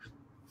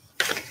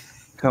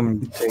 Come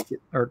and take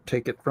it, or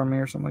take it from me,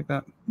 or something like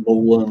that.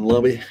 Molan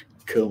Lobby,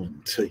 come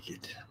and take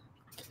it.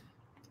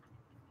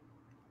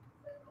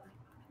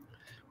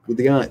 Well,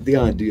 the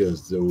idea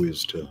though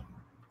is to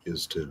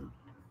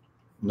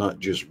not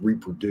just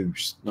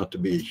reproduce, not to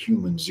be a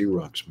human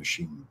Xerox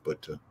machine,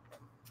 but to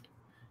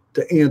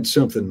add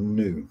something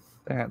new.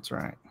 That's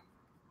right.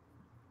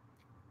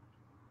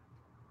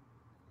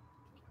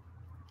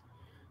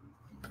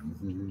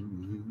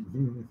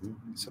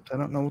 Except I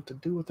don't know what to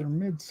do with her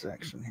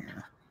midsection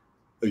here.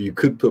 Oh, you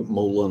could put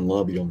Molan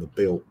Lobby on the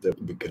belt. That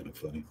would be kind of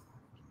funny.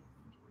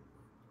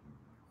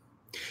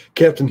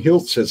 Captain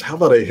Hilt says, how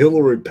about a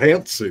Hillary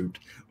pantsuit?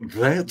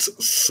 That's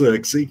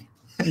sexy.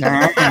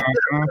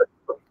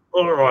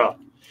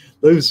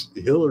 Those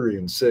Hillary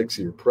and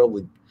sexy are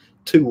probably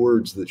two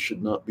words that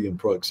should not be in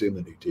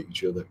proximity to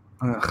each other.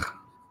 Ugh.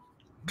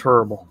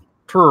 Terrible.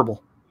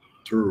 Terrible.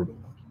 Terrible.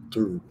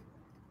 Terrible.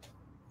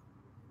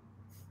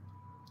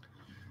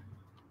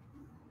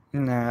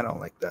 Nah, I don't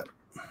like that.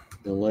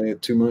 Don't like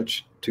it too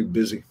much? Too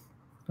busy?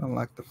 Don't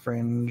like the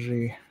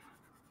fringy.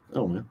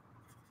 Oh, man.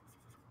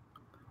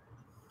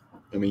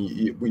 I mean,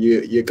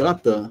 you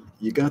got the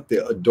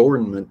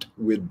adornment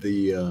with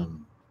the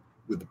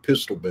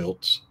pistol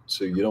belts,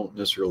 so you don't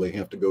necessarily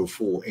have to go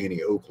full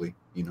Annie Oakley,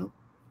 you know.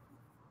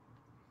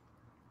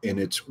 And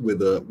it's with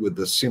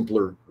the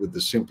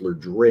simpler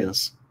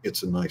dress.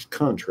 It's a nice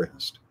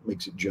contrast.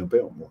 Makes it jump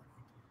out more.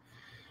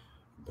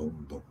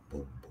 Boom, boom,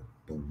 boom,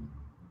 boom,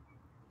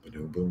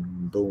 boom,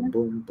 boom, boom,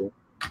 boom, boom.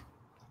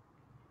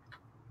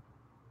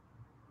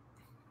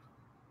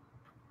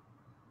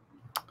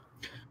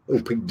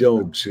 OP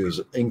Dog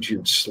says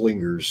ancient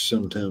slingers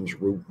sometimes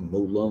wrote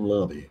Molan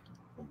Lobby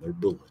on their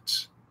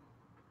bullets.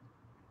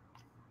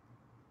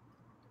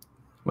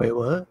 Wait,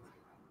 what?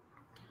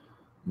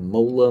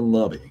 Molan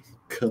Lobby,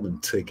 come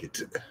and take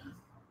it.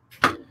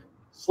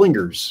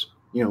 Slingers,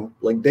 you know,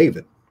 like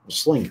David, a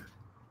slinger.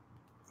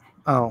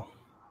 Oh.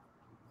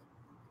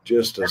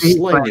 Just a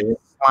slinger.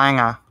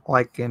 Slanger,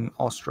 like in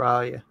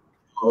Australia.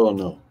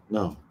 Oh,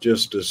 no,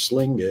 just a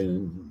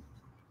slinging.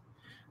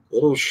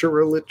 Little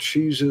Charlotte,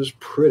 she's as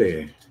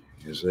pretty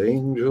as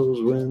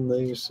angels when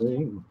they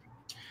sing.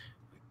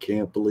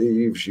 Can't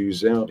believe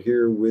she's out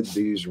here with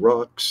these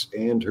rocks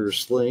and her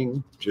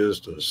sling,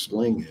 just a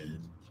slinging.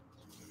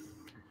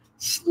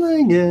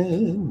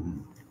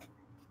 Slinging.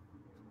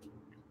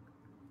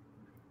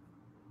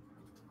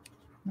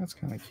 That's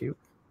kind of cute.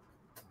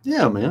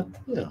 Yeah, man.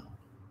 Yeah.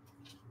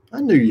 I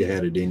knew you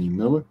had it in you,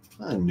 Miller.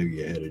 I knew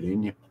you had it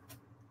in you.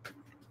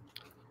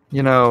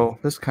 You know,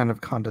 this kind of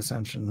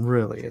condescension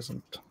really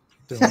isn't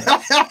doing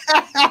it.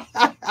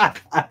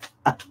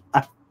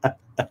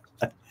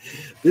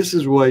 This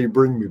is why you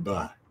bring me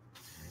by.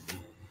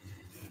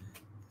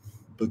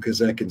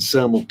 Because I can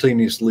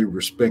simultaneously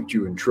respect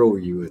you and troll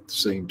you at the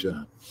same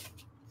time.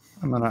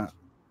 I'm gonna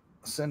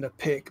send a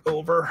pic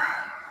over,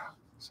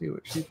 see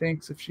what she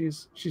thinks. If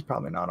she's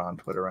probably not on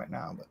Twitter right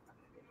now, but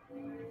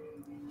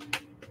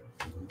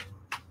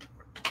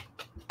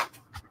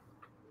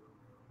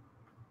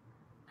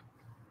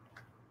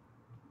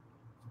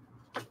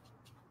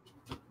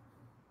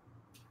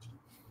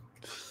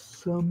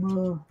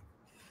something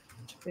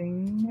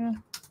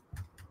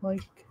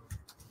like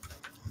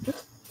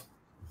this.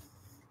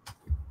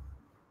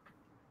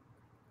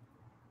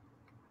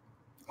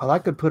 Well, I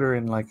could put her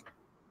in like,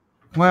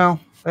 well,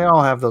 they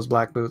all have those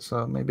black boots,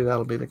 so maybe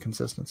that'll be the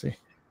consistency.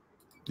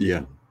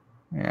 Yeah.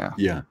 Yeah.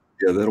 Yeah.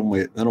 Yeah,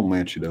 that'll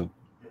match it up.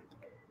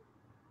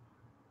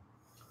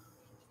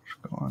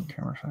 Just go on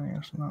camera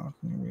settings. No,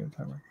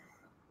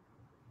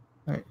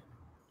 wait,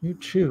 you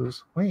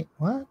choose. Wait,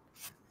 what?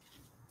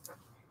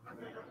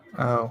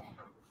 Oh.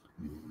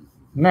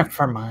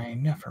 Never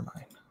mind.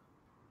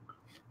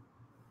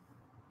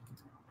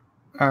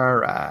 All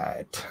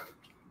right.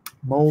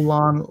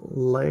 Molan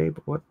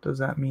Lab. What does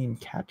that mean?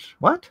 Catch?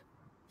 What?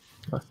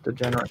 Less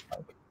degenerate.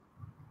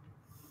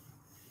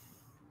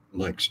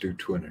 Mike's do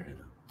Twitter.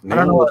 I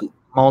don't know what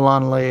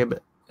Molan Lab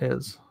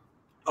is.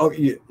 Oh,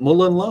 yeah.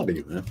 Molan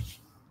Lobby, man.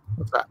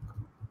 What's that?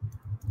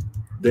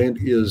 That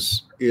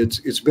is,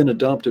 it's been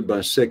adopted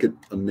by Second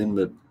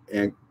Amendment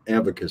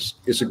advocates.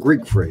 It's a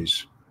Greek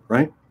phrase,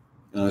 right?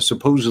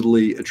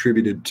 Supposedly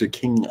attributed to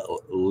King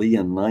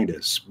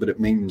Leonidas, but it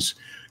means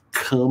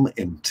 "come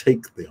and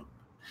take them."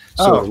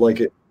 So, like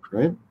it,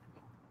 right?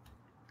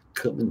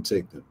 Come and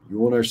take them. You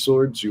want our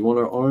swords? You want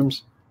our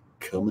arms?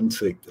 Come and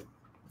take them.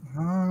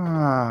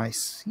 Ah, I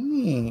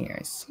see.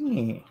 I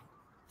see.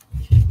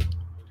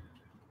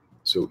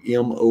 So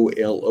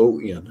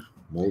MOLON,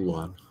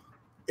 Molon,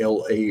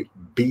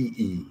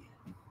 LABE.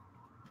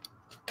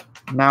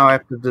 Now I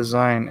have to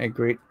design a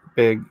great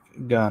big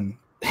gun.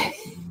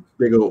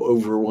 Big old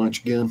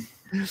Overwatch gun.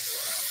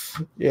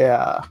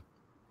 Yeah.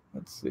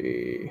 Let's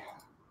see.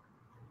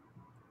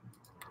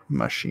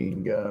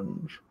 Machine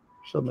guns.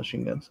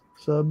 Submachine guns.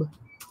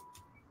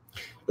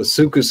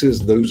 Ahsoka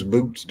says those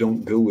boots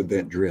don't go with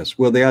that dress.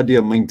 Well, the idea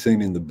of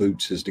maintaining the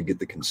boots is to get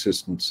the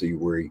consistency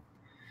where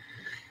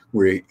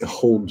he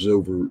holds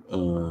over.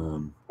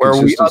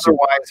 Where we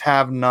otherwise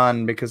have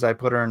none because I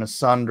put her in a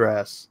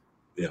sundress.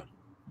 Yeah.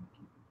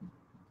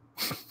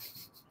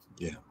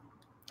 Yeah.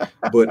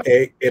 But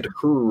at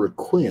her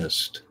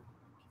request,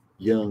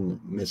 young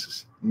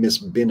Miss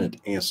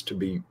Bennett asked to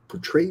be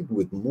portrayed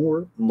with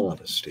more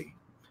modesty.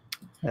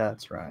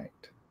 That's right.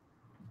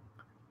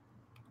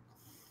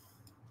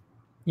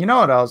 You know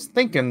what I was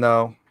thinking,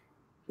 though?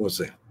 What's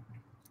that?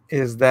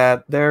 Is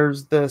that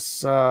there's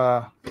this...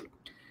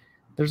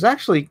 there's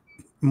actually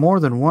more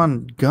than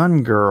one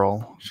gun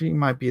girl. She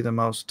might be the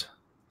most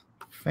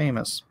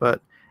famous,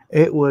 but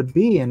it would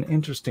be an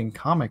interesting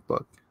comic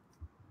book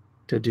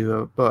to do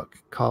a book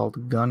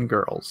called Gun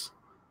Girls.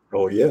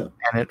 Oh yeah.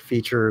 And it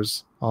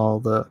features all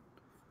the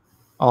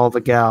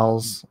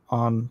gals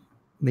on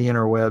the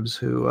interwebs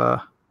who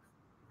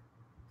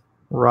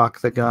rock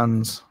the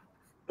guns.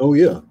 Oh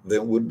yeah,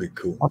 that would be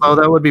cool.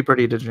 Although that would be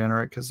pretty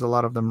degenerate because a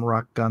lot of them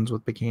rock guns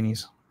with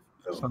bikinis.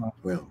 Oh, So.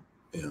 well,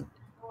 yeah.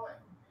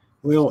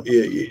 Well,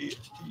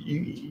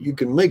 you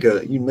can make a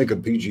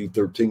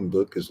PG-13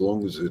 book as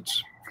long as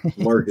it's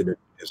marketed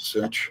as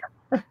such.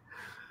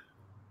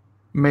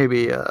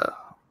 Maybe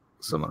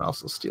someone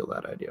else will steal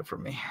that idea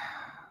from me.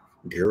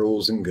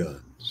 Girls and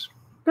guns.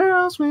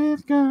 Girls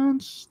with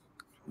guns.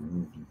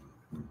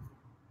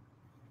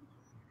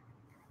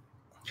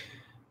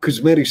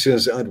 Cosmetic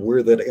says I'd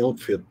wear that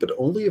outfit, but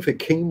only if it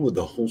came with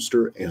the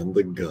holster and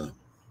the gun.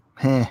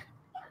 Heh.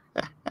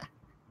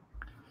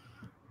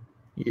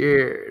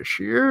 Yes,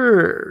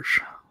 yes.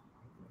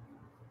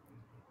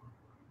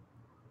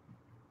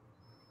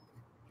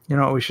 You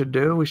know what we should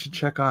do? We should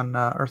check on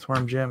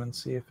Earthworm Jim and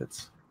see if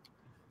it's...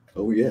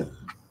 Oh, yeah.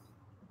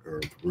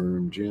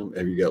 Earthworm Jim.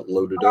 Have you got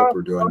loaded up,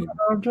 or do I need...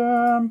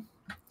 Jim.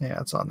 Yeah,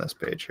 it's on this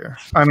page here.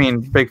 I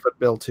mean, Bigfoot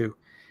Bill, too.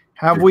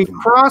 Have we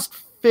crossed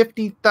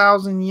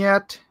 50,000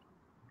 yet?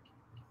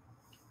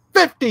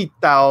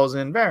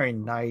 50,000. Very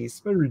nice.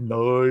 Very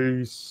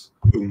nice.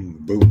 Boom,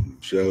 boom.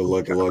 Show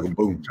like a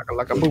boom.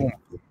 Like a boom.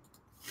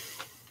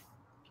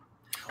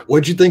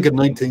 What'd you think of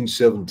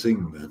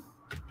 1917, man?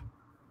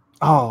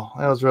 Oh,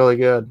 that was really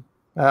good.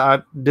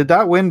 Did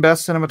that win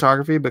Best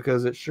Cinematography?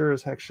 Because it sure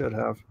as heck should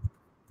have.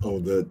 Oh,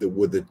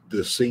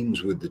 the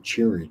scenes with the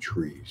cherry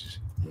trees.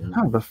 Yeah.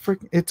 No,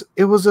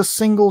 it was a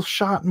single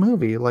shot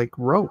movie, like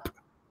Rope.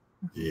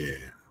 Yeah.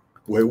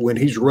 When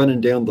he's running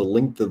down the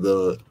length of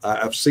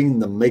I've seen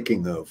the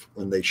making of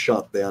when they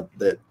shot that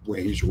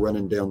when he's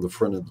running down the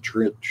front of the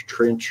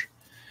trench.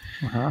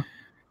 Uh-huh.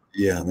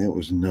 Yeah, that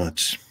was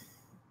nuts.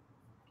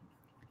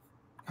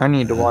 I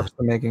need to watch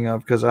the making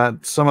of because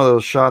some of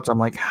those shots, I'm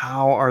like,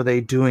 how are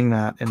they doing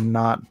that and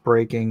not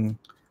breaking,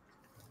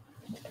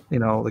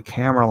 the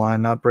camera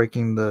line, not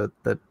breaking the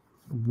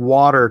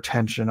water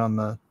tension on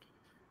the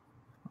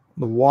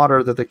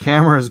water that the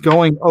camera is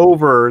going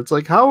over. It's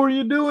like, how are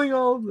you doing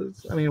all of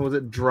this? I mean, was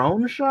it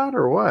drone shot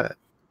or what?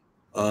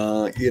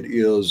 It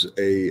is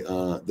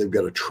they've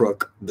got a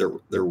truck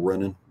they're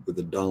running with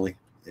a dolly,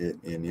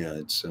 and yeah,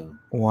 it's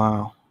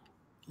wow.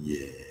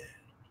 Yeah,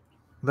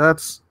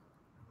 that's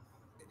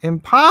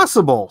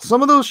impossible.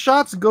 Some of those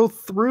shots go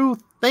through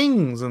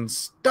things and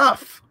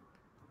stuff.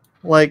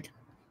 Like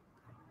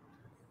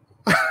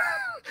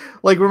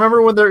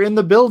remember when they're in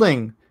the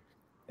building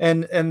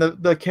and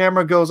the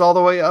camera goes all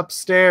the way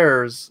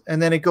upstairs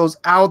and then it goes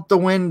out the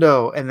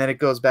window and then it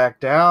goes back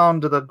down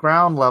to the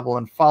ground level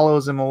and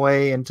follows him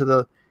away into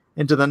the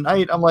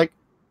night. I'm like,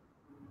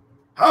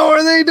 how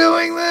are they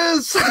doing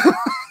this?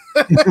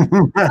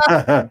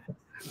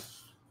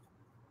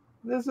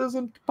 This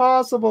isn't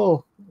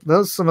possible.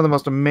 Those are some of the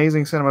most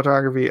amazing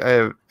cinematography I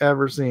have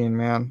ever seen,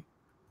 man.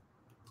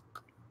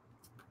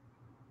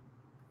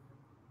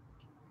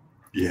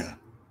 Yeah.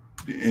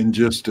 And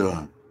just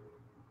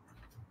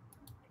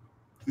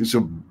it's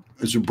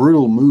a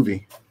brutal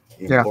movie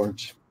in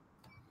parts.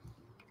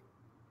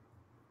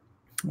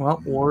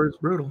 Well, war is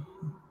brutal.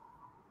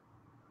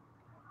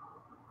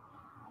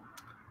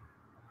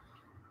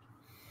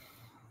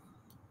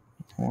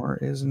 War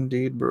is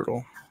indeed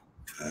brutal.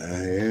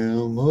 I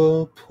am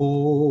a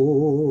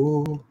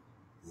poor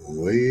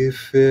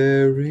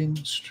wayfaring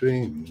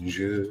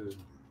stranger.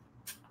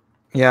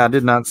 Yeah, I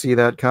did not see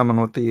that coming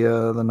with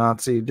the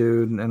Nazi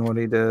dude and what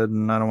he did,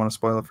 and I don't want to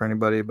spoil it for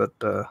anybody, but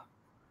the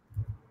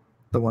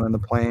one in the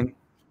plane.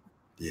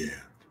 Yeah.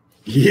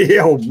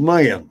 Yeah, oh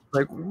man.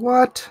 Like,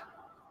 what?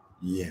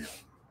 Yeah.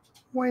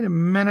 Wait a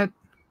minute.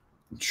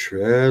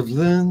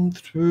 Traveling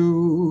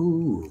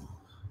through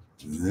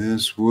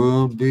this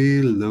world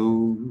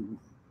below,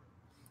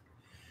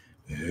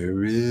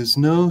 there is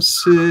no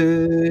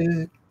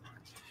sickness,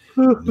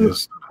 no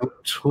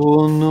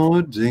toil,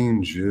 nor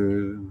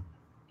danger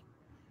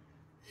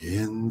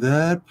in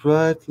that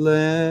bright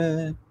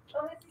land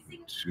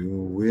to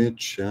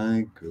which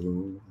I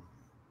go.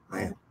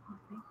 Man.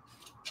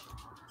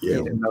 Yeah.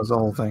 He knows the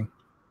whole thing.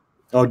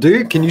 Oh, do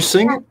you? Can you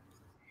sing it?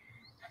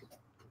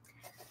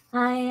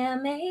 I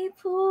am a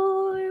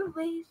poor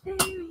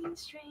wayfaring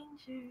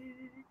stranger.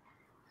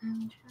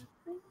 I'm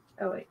traveling.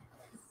 Oh wait,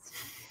 it's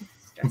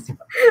stressful.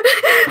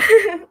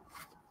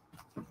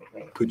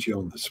 Wait. Put you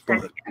on the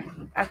spot.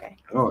 Okay.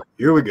 All right,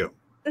 here we go.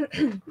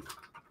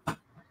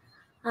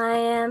 I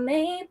am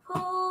a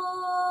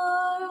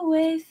poor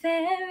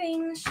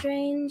wayfaring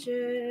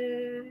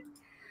stranger.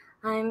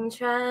 I'm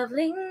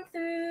traveling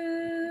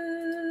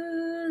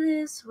through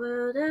this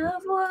world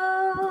of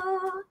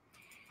woe.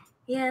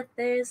 Yet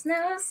there's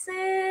no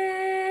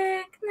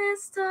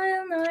sickness,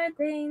 toil, nor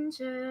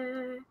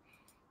danger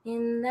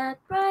in that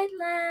bright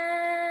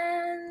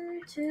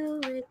land to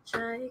which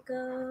I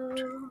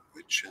go.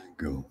 Which I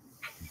go.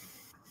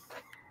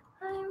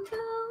 I'm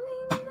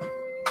going there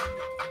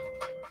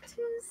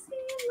to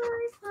see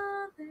my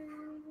father.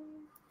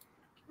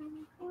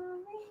 I'm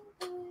going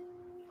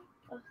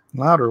there.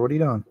 Louder, what are you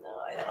doing? No,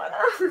 I don't want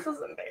to. This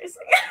is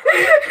embarrassing.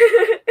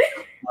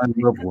 My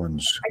loved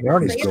ones. You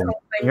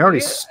already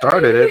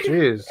started it.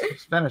 Jeez,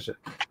 let's finish it.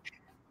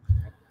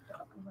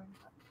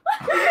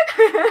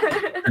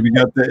 Have you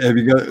got that? Have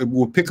you got?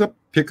 We'll pick up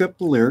the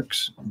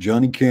lyrics.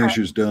 Johnny Cash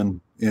has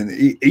done, and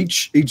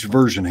each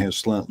version has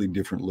slightly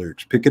different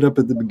lyrics. Pick it up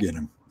at the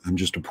beginning. I'm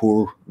just a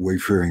poor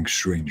wayfaring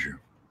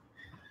stranger.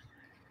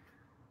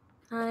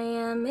 I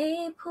am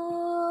a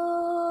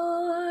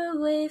poor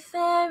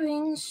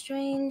wayfaring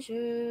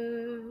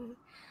stranger.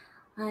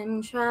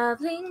 I'm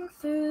traveling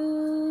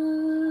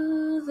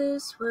through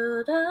this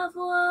world of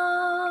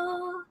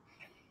woe.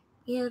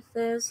 Yet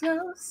there's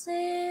no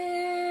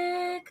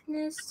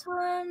sickness,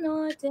 toil,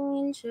 nor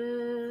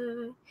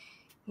danger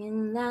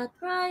in that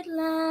bright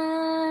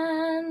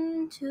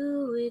land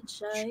to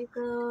which I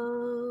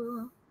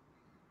go.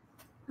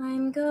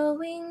 I'm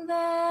going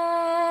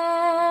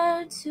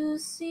there to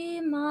see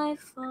my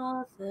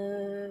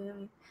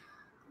father.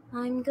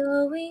 I'm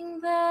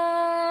going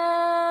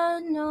there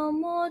no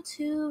more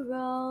to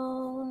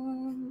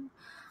roam.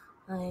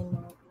 I'm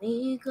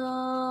only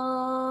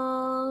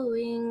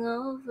going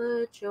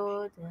over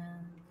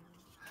Jordan.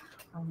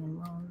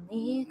 I'm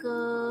only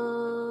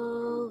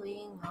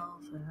going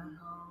over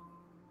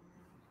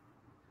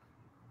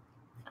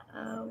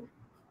home.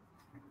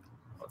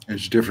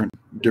 There's different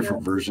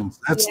versions.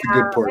 That's the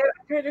good part.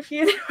 I've heard a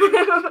few.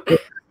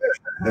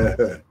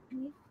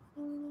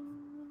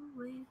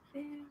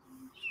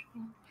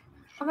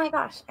 Oh my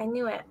gosh, I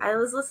knew it. I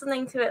was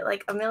listening to it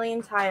like a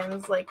million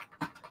times. Like,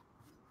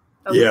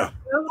 yeah.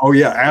 Oh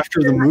yeah.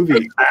 After the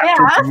movie,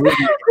 I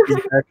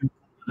backed it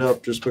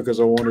up just because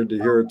I wanted to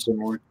hear it some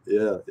more.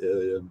 Yeah.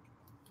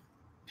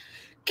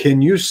 Can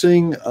you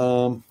sing?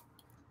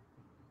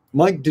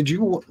 Mike, did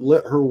you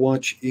let her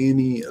watch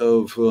any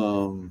of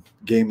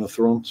Game of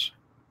Thrones?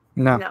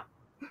 No.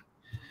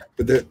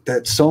 But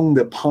that song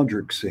that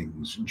Podrick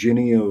sings,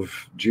 Jenny of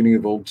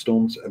Old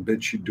Stones, I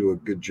bet she'd do a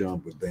good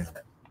job with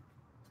that.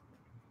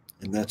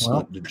 And that's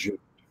not the joke.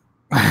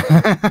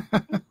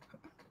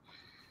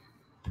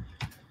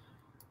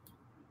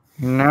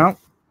 No.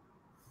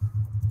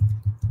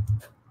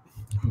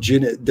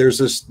 Jenny,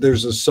 there's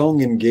a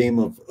song in Game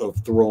of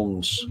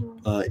Thrones,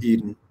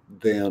 Eden,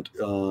 that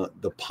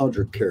the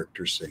Podrick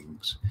character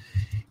sings,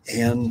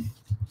 and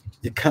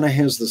it kind of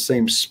has the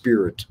same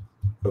spirit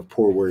of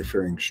Poor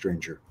Wayfaring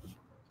Stranger.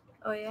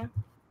 Oh yeah.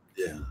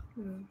 Yeah.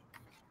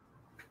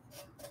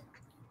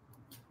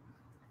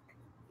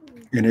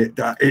 And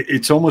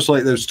it's almost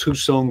like those two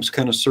songs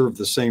kind of serve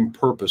the same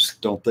purpose,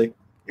 don't they?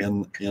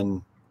 In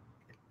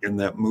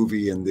that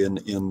movie, and then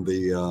in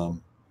the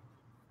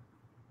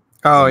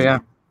oh yeah.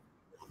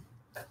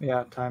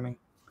 Yeah, timing.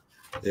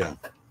 Yeah.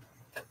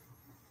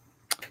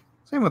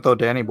 Same with old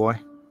Danny Boy.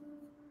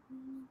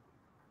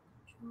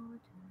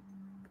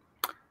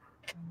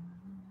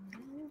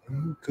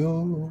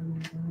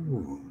 Going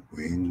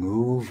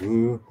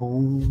over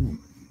home.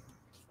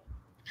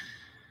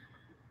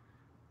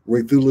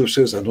 Ray Thulu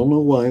says, I don't know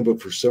why,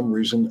 but for some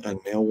reason, I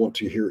now want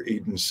to hear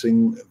Eden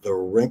sing The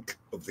Wreck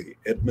of the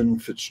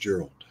Edmund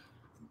Fitzgerald.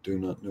 I do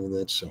not know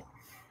that song.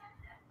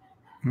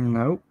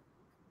 Nope.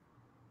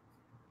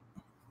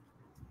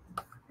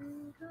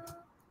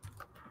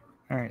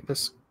 All right,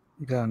 this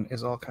gun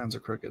is all kinds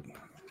of crooked.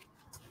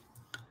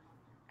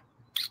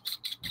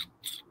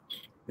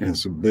 And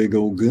it's a big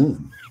old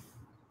gun.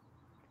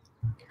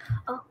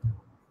 Oh.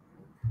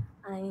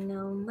 I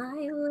know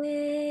my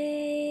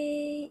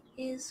way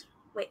is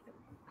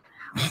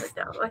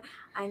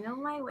I know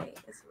my way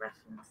is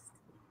referenced.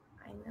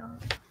 I know.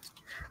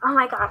 Oh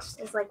my gosh,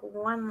 there's like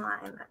one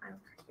line that I'm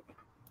forgetting.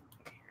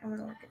 Okay, I'm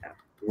gonna look it up.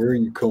 Where are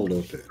you called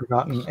up at?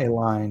 Forgotten a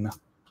line.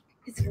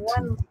 It's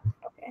one.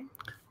 Okay.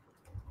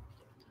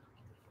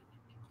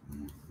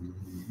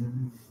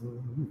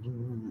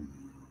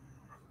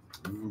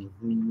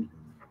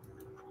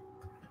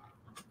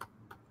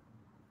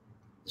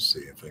 Let's see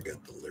if I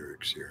got the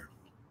lyrics here.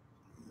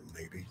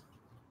 Maybe.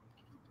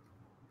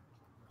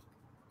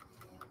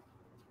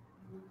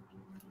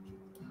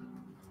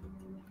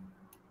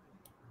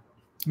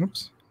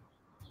 Oops.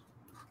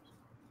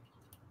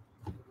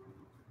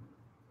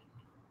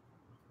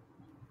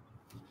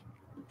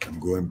 I'm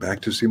going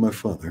back to see my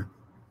father.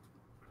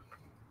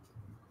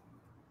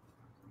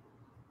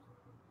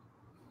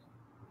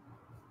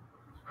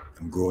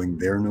 I'm going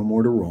there no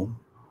more to roam.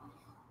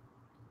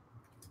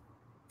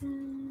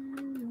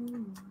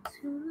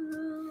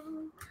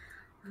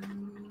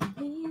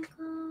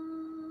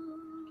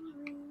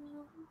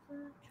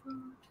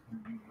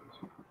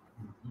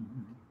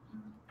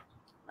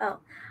 Oh,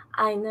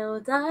 I know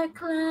dark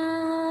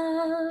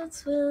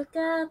clouds will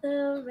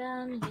gather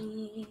around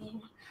me.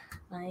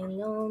 I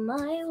know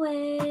my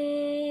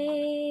ways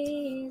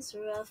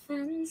rough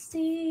and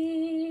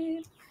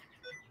steep,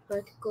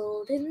 but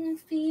golden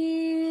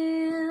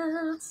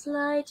fields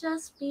lie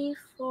just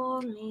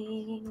before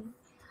me,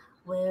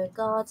 where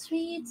God's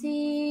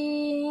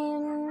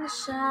redeemed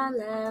shall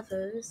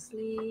ever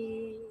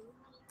sleep.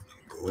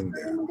 Going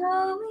there. I'm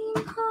going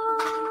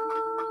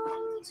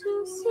home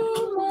to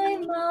see my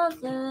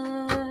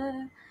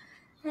mother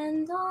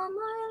and all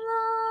my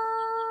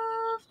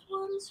loved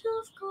ones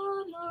who've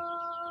gone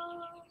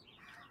on.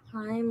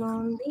 I'm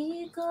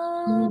only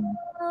going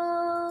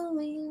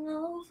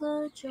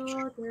over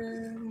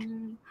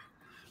Jordan.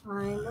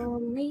 I'm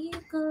only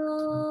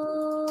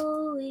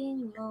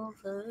going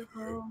over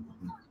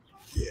home.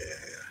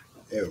 Yeah,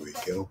 there we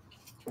go.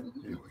 There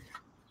we go.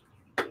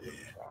 Yeah,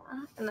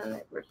 and then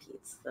it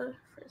repeats the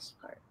first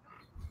part.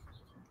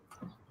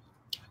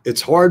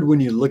 It's hard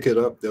when you look it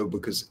up though,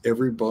 because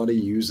everybody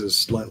uses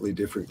slightly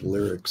different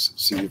lyrics.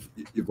 So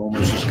you've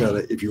almost just got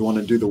to, if you want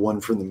to do the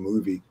one from the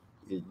movie,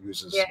 it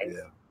uses, yeah.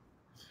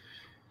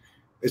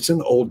 It's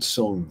an old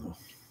song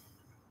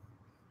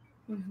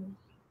though. Mm-hmm.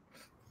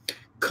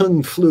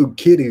 Kung Flu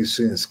Kitty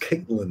says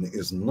Kaitlin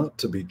is not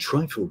to be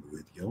trifled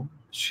with, yo.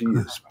 She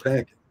is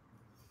packing.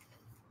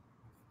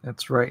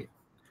 That's right.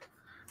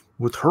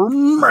 With her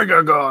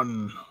mega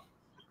gun.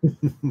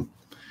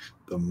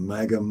 The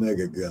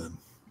mega gun.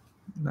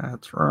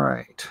 That's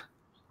right.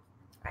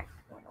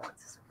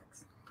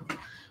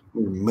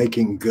 We're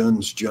making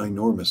guns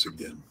ginormous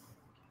again.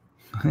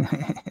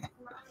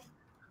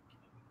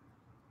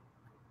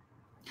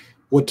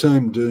 What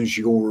time does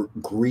your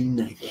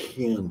Green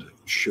Hand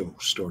show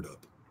start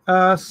up?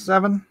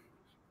 7.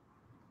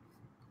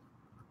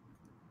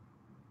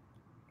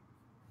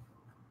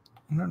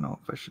 I don't know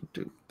if I should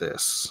do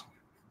this.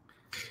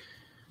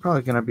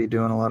 Probably going to be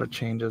doing a lot of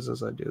changes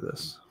as I do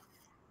this.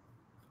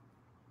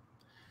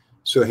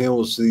 So how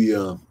are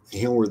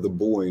the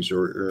boys?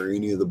 Are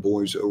any of the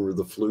boys over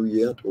the flu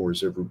yet, or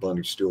is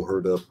everybody still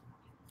hurt up?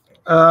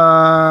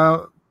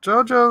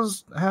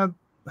 JoJo's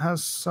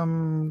has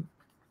some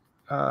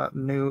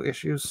new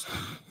issues.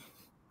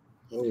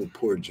 Oh,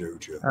 poor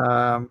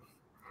JoJo.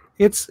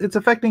 It's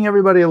affecting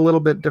everybody a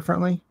little bit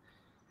differently.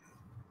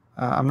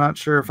 I'm not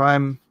sure if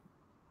I'm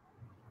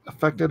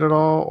affected at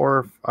all, or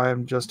if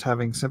I'm just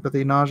having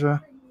sympathy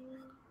nausea,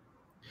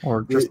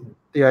 or just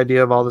the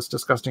idea of all this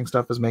disgusting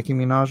stuff is making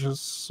me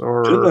nauseous.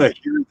 Or didn't I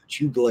hear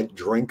that you like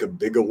drank a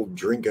big old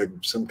drink of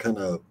some kind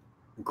of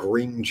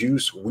green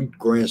juice,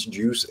 wheatgrass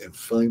juice, and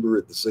fiber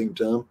at the same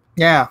time?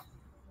 Yeah,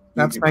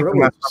 that's making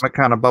my stomach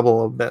kind of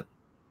bubble a bit.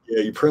 Yeah,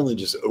 you probably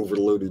just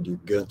overloaded your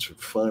guts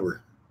with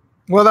fiber.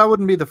 Well, that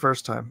wouldn't be the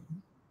first time.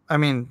 I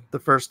mean, the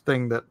first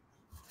thing that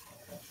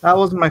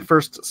wasn't my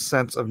first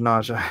sense of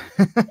nausea.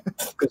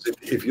 Because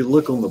if you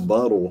look on the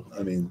bottle,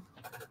 I mean,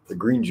 the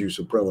green juice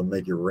will probably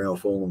make your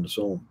Ralph all on its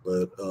own,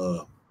 but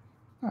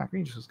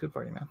green juice is good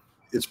for you, man.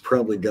 It's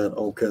probably got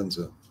all kinds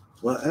of.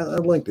 Well, I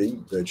like to eat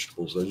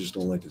vegetables. I just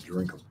don't like to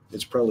drink them.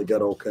 It's probably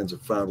got all kinds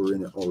of fiber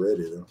in it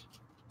already, though.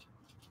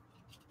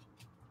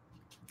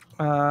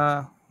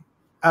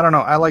 I don't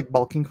know. I like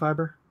bulking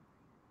fiber.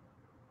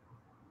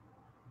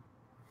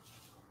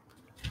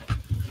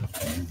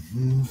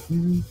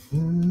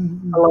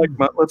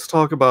 Let's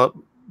talk about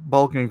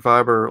bulking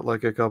fiber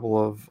like a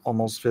couple of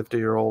almost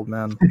 50-year-old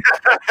men.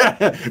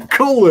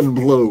 Colon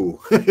blow.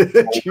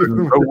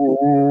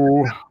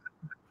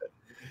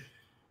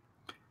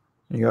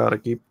 You gotta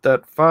keep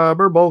that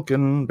fiber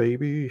bulking,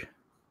 baby.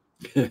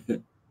 Hi,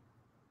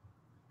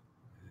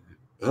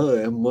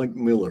 I'm Mike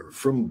Miller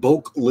from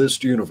Bulk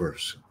List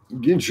Universe.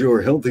 Get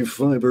your healthy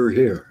fiber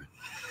here.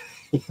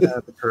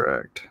 That's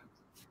correct.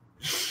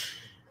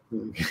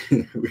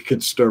 We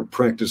could start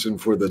practicing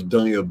for the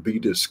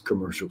diabetes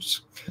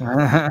commercials.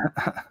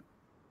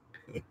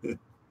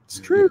 It's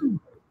true.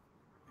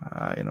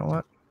 You know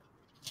what?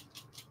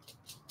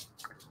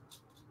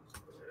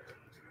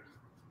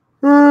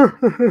 Oh,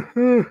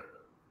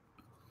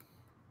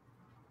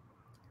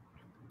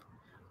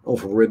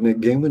 for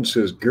Redneck Gaming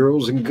says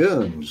girls and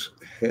guns.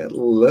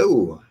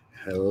 Hello.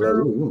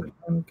 Hello.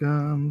 And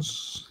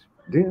guns.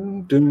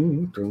 Dun,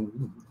 dun,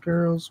 dun.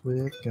 Girls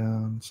with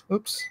guns.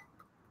 Oops.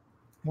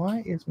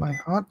 Why is my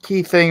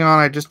hotkey thing on?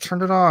 I just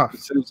turned it off.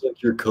 It sounds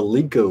like your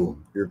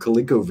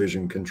Coleco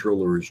Vision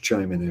controller is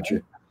chiming at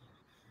you.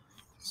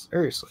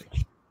 Seriously.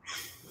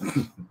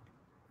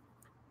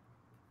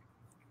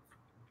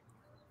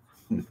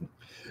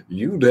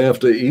 You'd have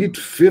to eat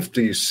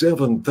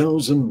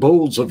 57,000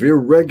 bowls of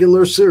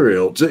irregular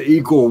cereal to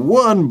equal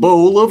one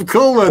bowl of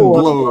colon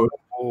blow.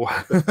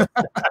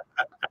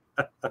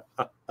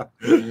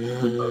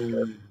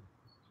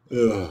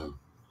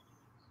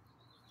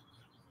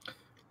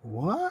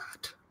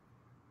 What?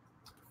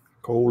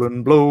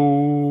 Colon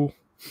blow.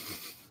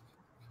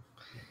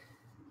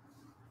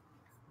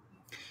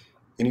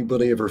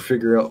 Anybody ever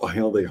figure out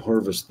how they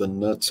harvest the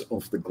nuts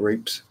off the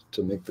grapes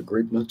to make the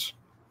grape nuts?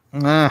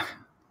 Nah.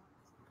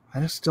 I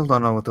just still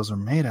don't know what those are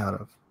made out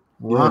of.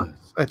 Rocks.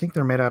 Yeah. I think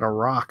they're made out of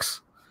rocks.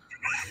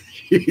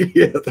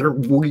 Yeah, they're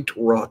wheat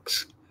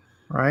rocks.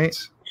 Right?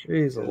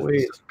 Jeez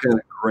Louise. Kind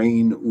of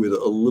grain with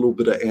a little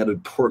bit of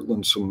added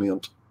Portland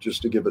cement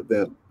just to give it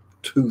that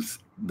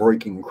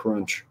tooth-breaking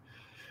crunch.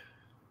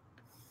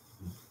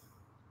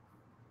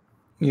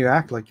 You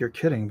act like you're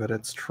kidding, but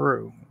it's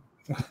true.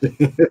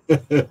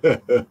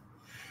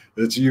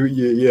 That's you.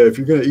 Yeah, if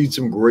you're going to eat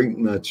some grape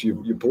nuts,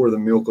 you pour the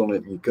milk on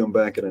it and you come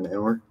back in an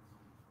hour.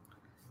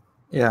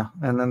 Yeah,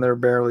 and then they're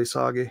barely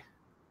soggy.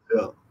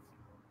 Yeah.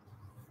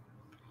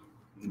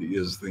 It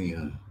is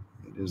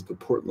the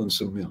Portland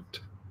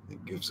cement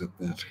that gives it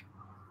that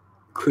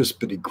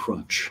crispity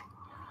crunch.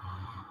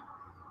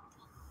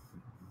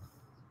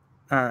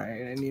 All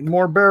right, I need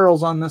more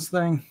barrels on this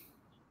thing.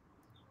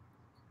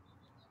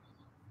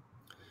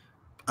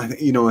 I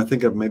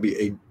think I've maybe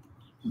ate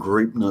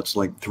grape nuts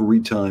like 3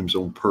 times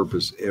on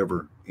purpose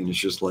ever, and it's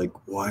just like,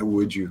 why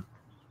would you?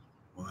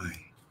 Why?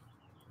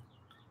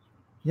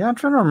 Yeah, I'm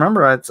trying to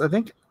remember. I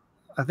think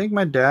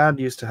my dad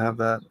used to have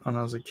that when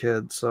I was a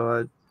kid,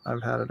 so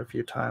I've had it a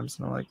few times,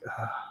 and I'm like,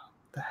 what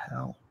the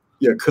hell?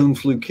 Yeah, Kung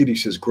Flu Kitty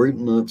says grape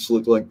nuts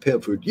look like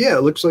pet food. Yeah,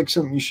 it looks like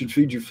something you should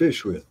feed your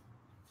fish with.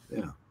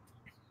 Yeah,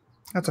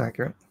 that's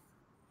accurate.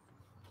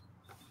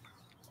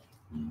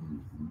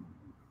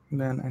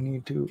 Then I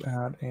need to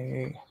add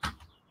a.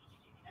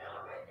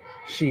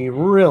 She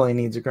really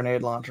needs a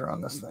grenade launcher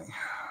on this thing.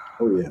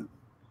 Oh yeah,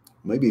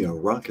 maybe a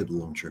rocket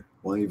launcher.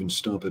 Why even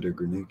stop at a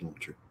grenade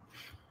launcher?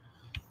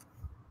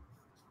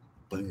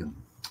 Bam.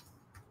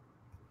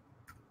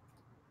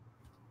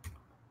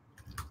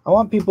 I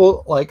want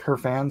people like her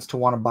fans to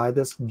want to buy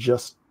this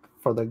just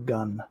for the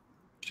gun.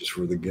 Just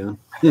for the gun?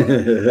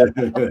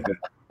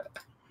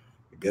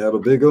 Got a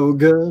big old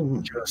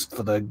gun. Just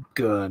for the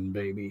gun,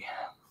 baby.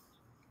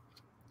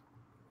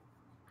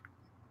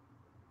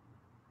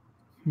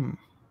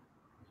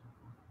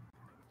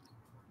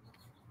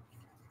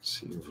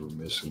 See if we're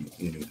missing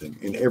anything.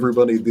 And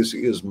everybody, this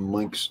is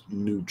Mike's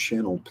new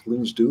channel.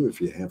 Please do,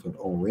 if you haven't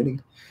already,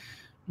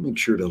 make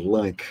sure to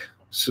like,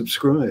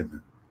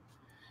 subscribe,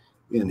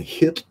 and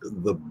hit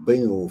the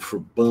bell for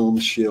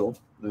bombshell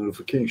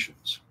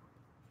notifications.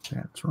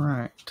 That's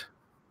right.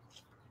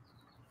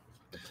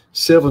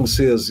 7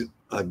 says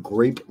a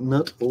grape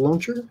nut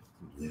launcher.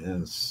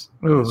 Yes.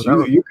 Ooh,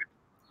 you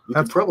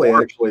could probably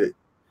actually.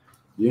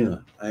 Yeah,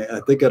 I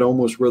think I'd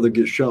almost rather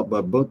get shot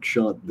by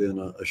buckshot than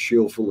a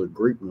shell full of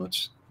grape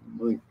nuts.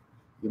 You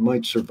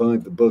might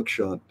survive the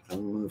buckshot. I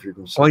don't know if you're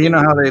going to. Well, you know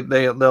how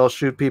they'll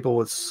shoot people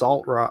with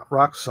salt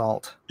rock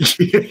salt.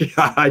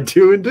 Yeah, I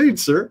do indeed,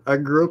 sir. I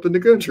grew up in the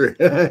country.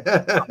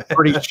 I'm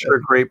pretty sure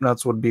grape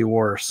nuts would be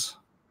worse.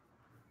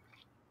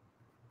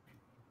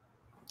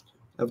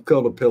 I've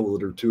caught a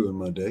pellet or 2 in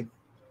my day.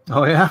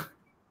 Oh yeah.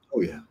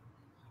 Oh yeah.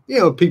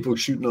 People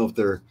shooting off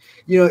their,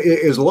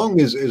 as long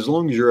as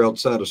you're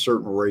outside a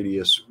certain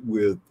radius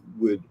with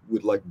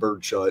like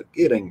birdshot,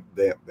 it ain't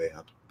that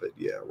bad. But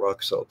yeah,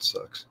 rock salt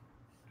sucks.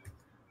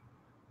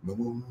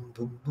 Boom,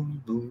 boom,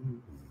 boom,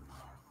 boom.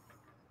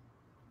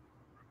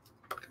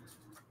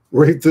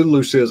 Ray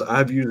Thudler says,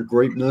 I've used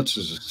grape nuts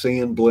as a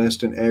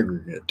sandblasting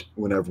aggregate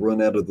when I've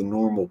run out of the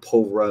normal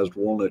pulverized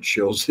walnut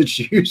shells that's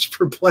used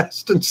for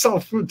blasting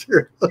soft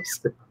materials.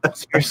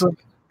 Seriously?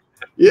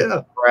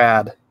 Yeah.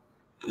 Brad.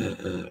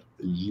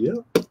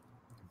 Yep. I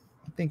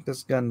think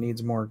this gun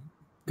needs more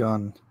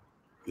gun.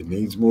 It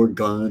needs more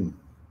gun.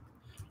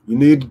 You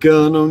need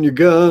gun on your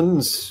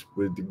guns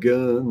with the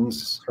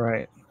guns. That's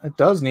right. It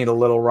does need a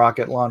little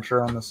rocket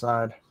launcher on the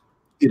side.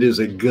 It is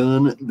a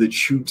gun that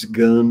shoots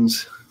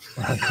guns.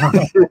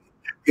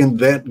 And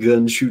that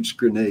gun shoots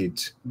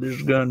grenades.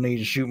 This gun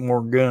needs to shoot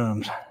more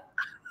guns.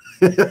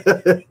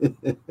 Well,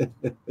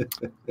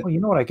 you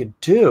know what I could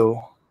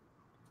do?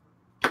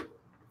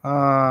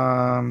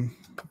 I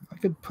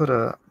could put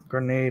a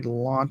grenade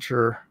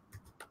launcher.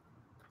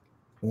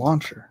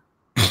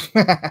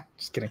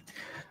 Just kidding.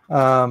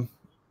 I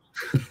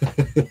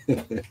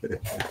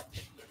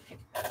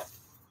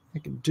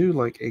could do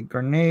like a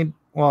grenade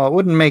Well, it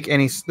wouldn't make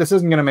any. This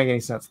isn't going to make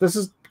any sense. This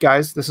is,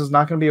 guys. This is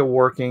not going to be a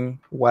working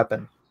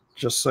weapon.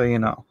 Just so you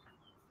know,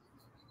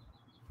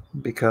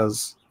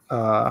 because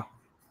that'd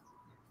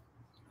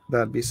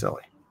be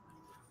silly.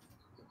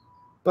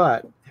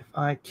 But if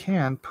I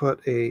can put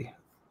a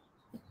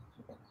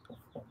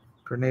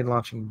grenade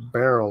launching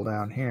barrel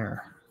down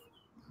here,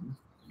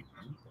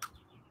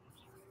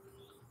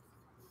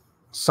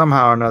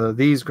 somehow or another,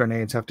 these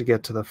grenades have to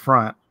get to the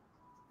front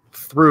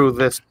through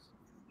this.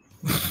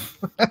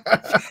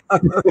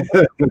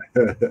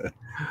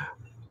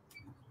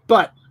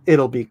 But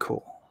it'll be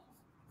cool.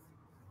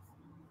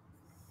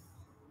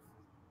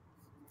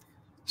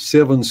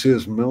 7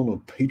 says mount a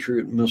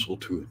Patriot missile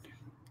to it.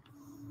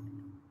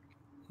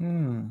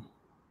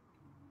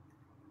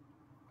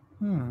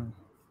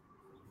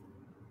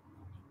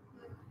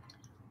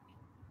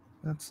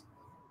 That's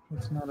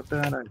not a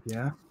bad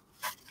idea.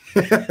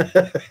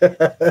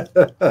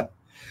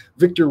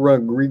 Victor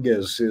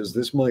Rodriguez says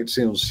this might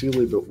sound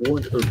silly, but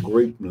what are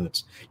grape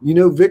nuts? You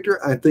know, Victor,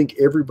 I think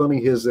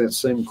everybody has that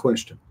same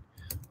question.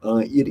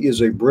 It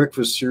is a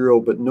breakfast cereal,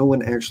 but no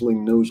one actually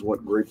knows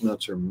what grape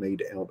nuts are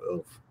made out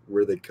of,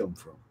 where they come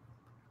from.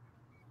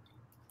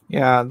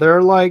 Yeah,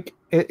 they're like,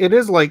 it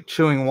is like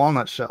chewing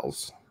walnut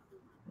shells.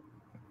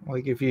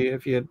 Like if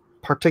you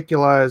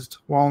particularized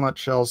walnut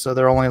shells, so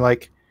they're only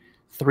like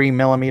 3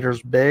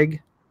 millimeters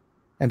big,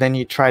 and then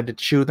you tried to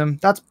chew them.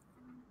 That's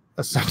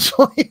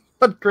essentially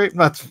what grape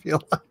nuts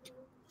feel like.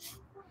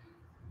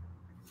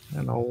 I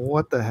don't know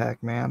what the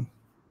heck, man.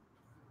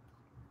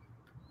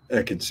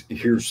 I could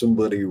hear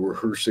somebody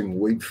rehearsing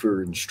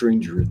Wayfarer and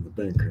Stranger in the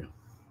background.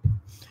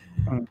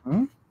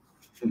 Mm-hmm.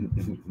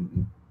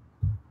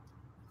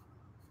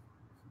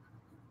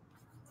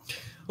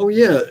 Oh,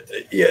 yeah.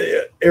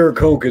 Eric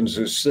Hawkins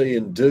is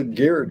saying Doug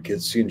Garrett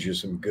could send you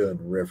some gun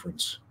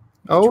reference.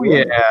 Oh,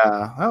 right.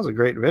 Yeah. That was a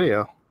great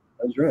video.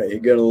 That's right. He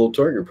got a little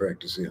target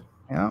practice in.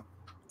 Yeah.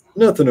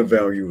 Nothing of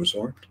value was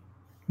harmed.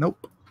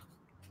 Nope.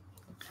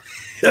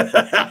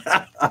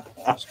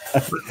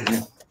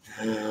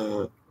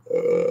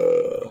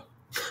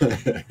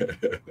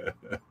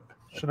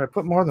 Should I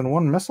put more than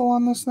one missile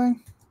on this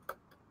thing?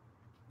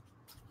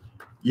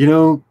 You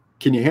know,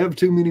 can you have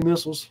too many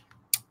missiles?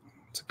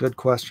 It's a good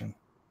question.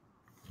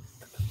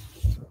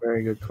 It's a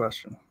very good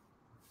question.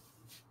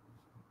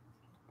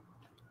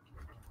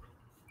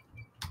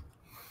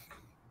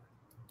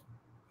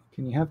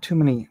 Can you have too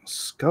many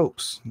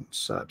scopes and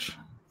such?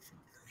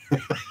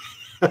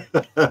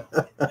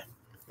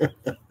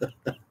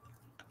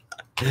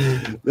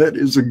 That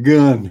is a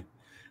gun.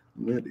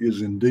 That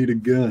is indeed a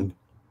gun.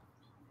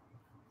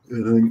 I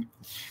think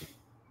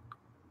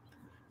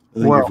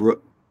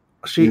well,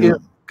 she is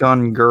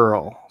Gun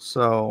Girl,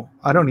 so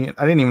I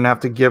didn't even have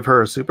to give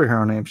her a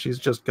superhero name. She's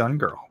just Gun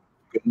Girl.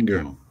 Gun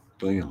Girl.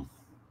 Damn.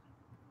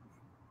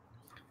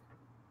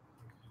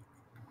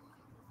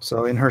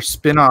 So in her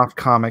spin-off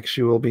comic,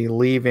 she will be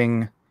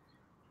leaving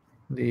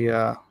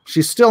the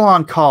she's still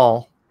on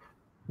call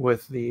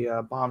with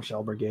the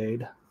Bombshell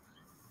Brigade,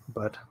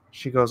 but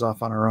she goes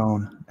off on her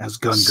own as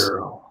Gun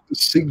Girl.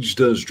 Siege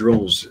Does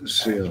Draws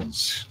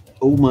says,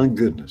 oh my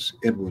goodness,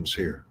 Edwin's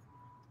here.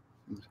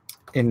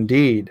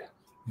 Indeed.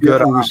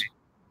 Good.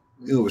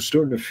 It was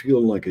starting to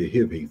feel like a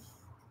hippie.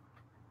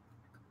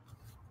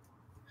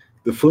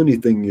 The funny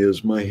thing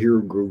is, my hair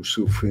grows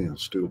so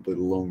fast, it'll be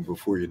long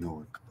before you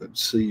know it. But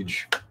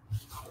Siege,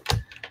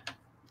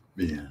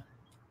 yeah.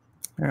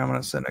 Here, I'm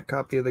going to send a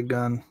copy of the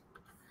gun.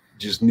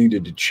 Just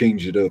needed to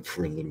change it up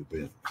for a little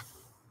bit.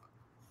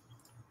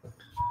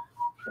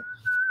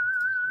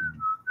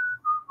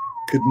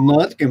 Could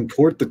not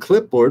import the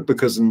clipboard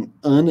because an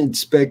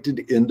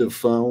unexpected end of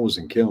file was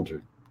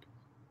encountered.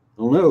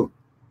 Oh no.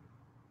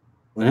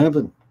 What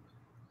happened?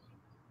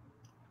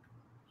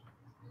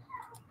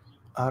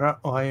 I don't.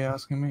 Why are you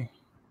asking me?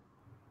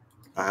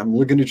 I'm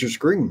looking at your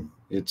screen.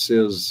 It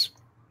says.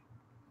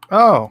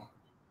 Oh.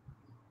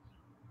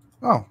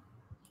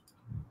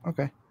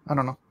 Okay. I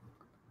don't know.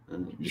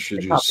 You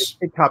should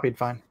It copied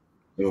fine.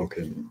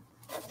 Okay.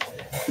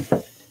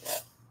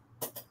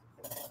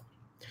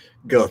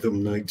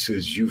 Gotham Knight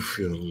says, you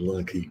feel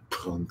lucky,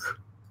 punk.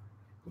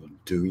 Well,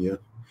 do you?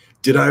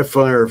 Did I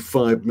fire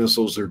 5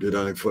 missiles or did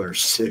I fire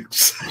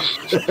 6?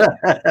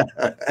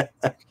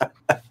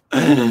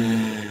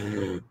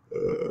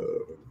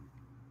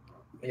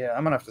 Yeah,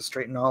 I'm going to have to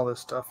straighten all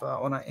this stuff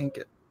out when I ink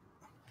it.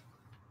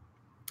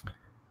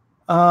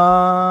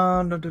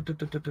 But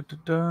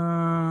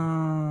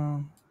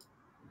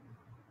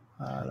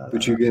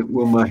you get,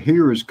 well, my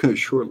hair is cut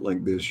short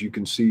like this. You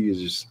can see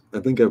is I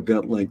think I've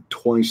got like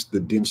twice the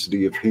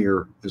density of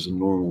hair as a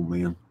normal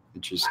man.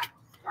 It just,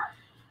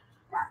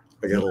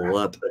 I got a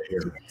lot of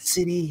hair.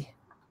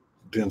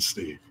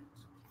 Density.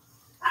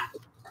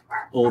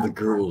 All the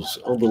girls,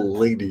 all the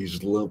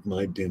ladies love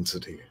my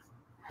density.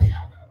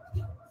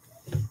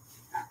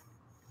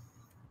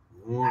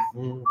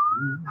 Mm-hmm.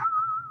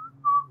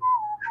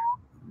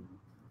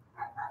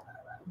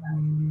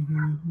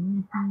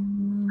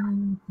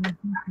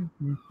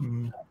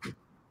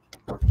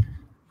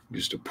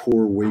 Just a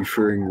poor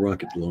wayfaring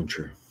rocket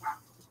launcher.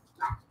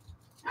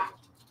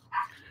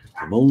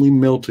 I'm only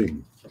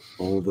melting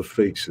all the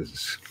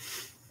faces.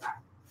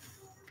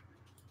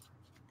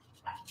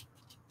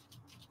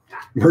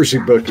 Mercy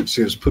Bucket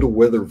says, put a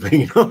weather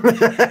vane on it.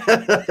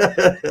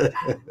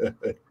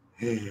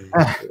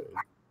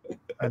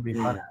 That'd be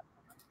fun.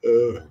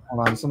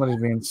 Hold on,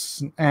 somebody's being...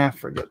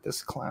 forget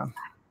this clown.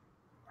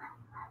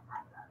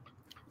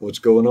 What's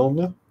going on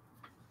now?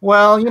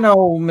 Well, you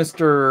know,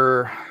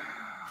 Mr.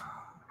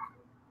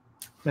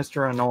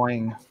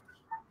 Annoying.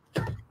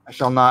 I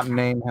shall not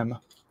name him.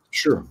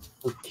 Sure.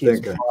 Who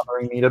keeps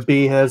bothering me to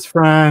be his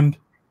friend.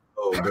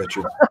 Oh,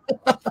 gotcha.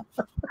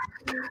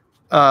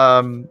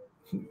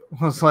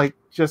 Was like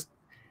just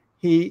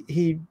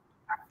he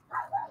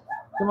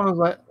someone was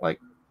like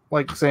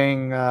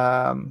saying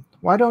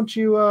why aren't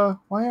you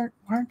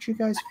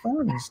guys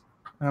friends?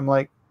 And I'm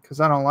like, because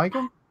I don't like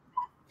him.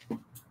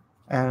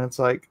 And it's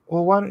like,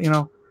 well, why don't you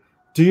know,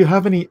 do you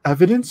have any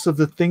evidence of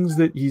the things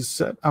that he's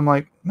said? I'm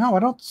like, no, I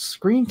don't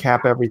screen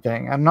cap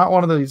everything. I'm not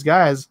one of these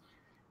guys.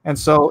 And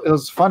so it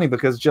was funny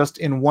because just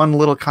in one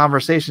little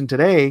conversation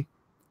today,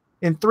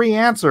 in 3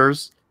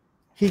 answers,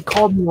 he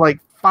called me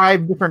like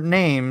 5 different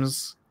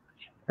names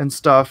and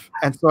stuff.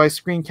 And so I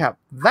screen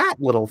capped that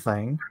little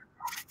thing.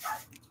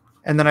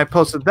 And then I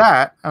posted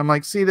that. I'm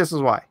like, see, this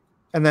is why.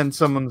 And then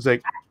someone's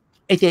like,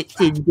 I said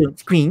you don't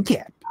screen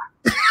cap.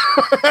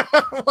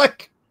 I'm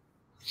like,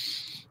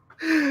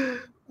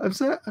 I'm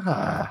saying,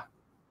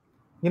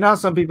 you know how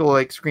some people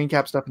like screen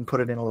cap stuff and put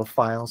it in a little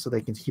file so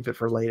they can keep it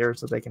for later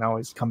so they can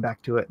always come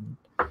back to it and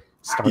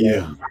start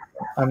it.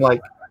 I'm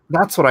like,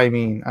 that's what I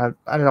mean.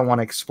 I don't want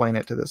to explain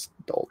it to this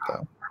adult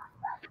though.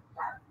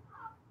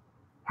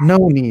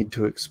 No need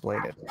to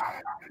explain it.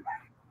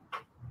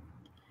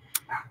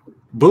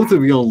 Both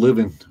of y'all live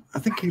in, I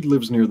think he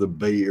lives near the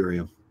Bay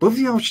Area. Both of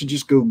y'all should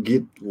just go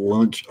get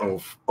lunch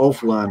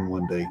offline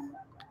one day.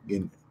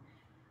 And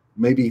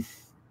maybe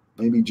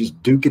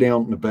just duke it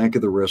out in the back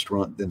of the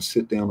restaurant, then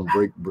sit down and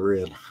break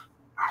bread.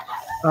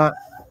 I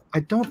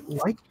don't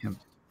like him.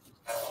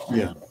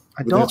 Yeah.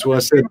 That's why I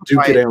said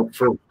duke it out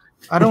first.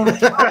 I don't.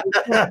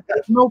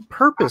 There's no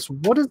purpose.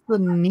 What is the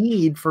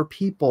need for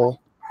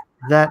people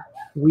that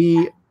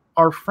we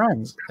are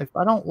friends? If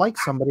I don't like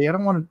somebody, I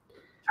don't want to.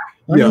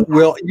 Yeah,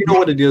 well, you know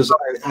what it is?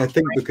 I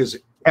think because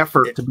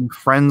effort to be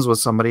friends with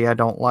somebody I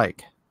don't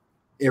like.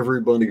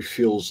 Everybody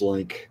feels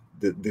like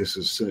that this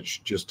is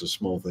just a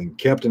small thing.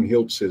 Captain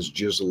Hilt says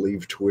just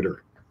leave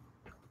Twitter.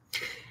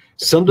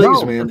 Some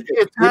days, man,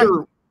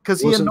 Twitter, because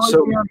he annoys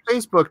me on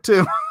Facebook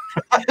too.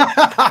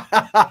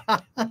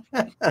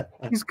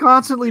 He's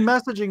constantly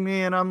messaging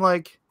me, and I'm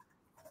like,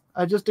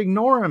 I just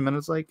ignore him, and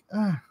it's like,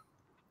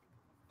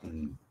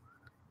 boom,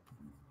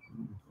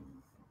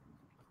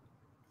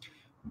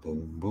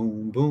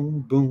 boom, boom,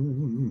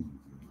 boom.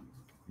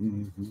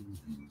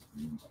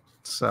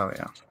 So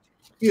yeah,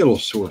 it'll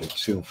sort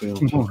itself out.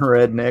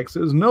 Redneck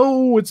says,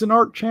 "No, it's an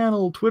art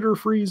channel, Twitter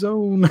free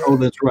zone." Oh,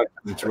 that's right.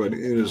 That's right. It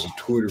is a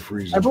Twitter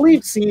free zone. I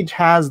believe Siege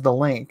has the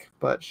link,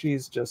 but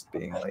she's just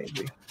being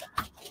lazy.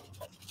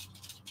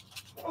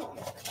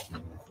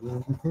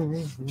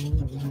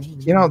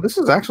 You know, this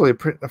is actually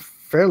a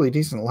fairly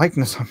decent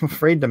likeness. I'm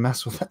afraid to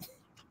mess with it.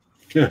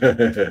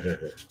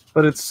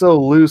 But it's so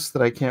loose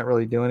that I can't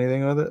really do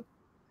anything with it.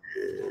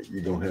 Yeah,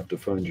 you're going to have to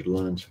find your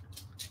lines.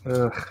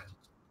 Ugh.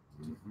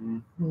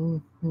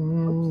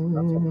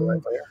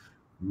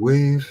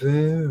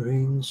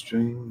 Wayfaring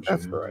stranger.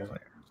 That's the right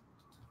layer.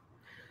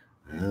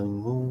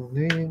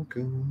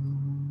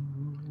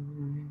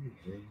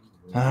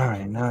 All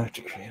right, now I have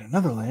to create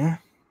another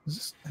layer.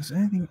 Is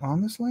anything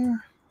on this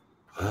layer?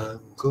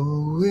 I'm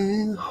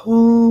going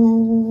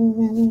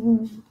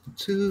home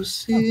to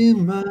see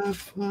my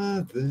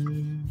father.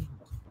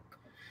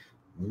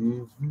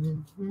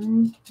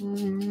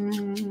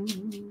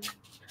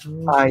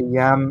 I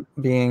am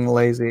being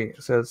lazy,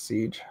 says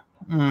Siege.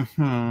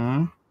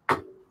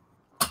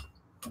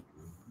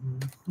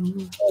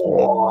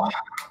 Oh.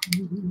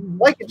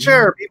 Like and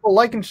share, people.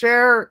 Like and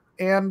share,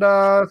 and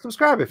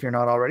subscribe if you're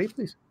not already,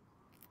 please.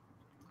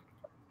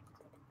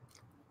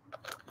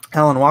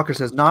 Alan Walker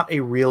says, not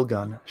a real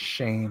gun.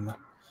 Shame.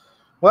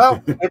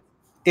 Well,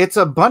 it's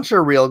a bunch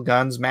of real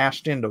guns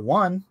mashed into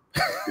one.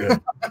 Yeah.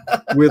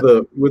 With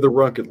a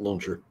rocket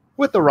launcher.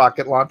 With the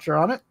rocket launcher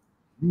on it.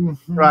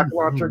 Rocket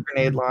launcher,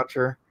 grenade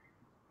launcher.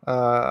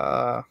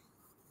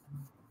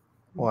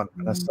 What?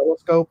 An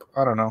oscilloscope?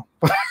 I don't know.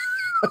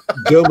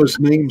 Dumbest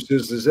name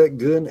says, does that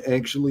gun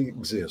actually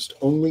exist?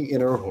 Only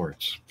in our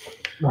hearts.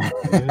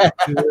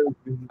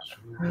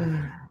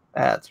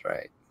 That's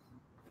right.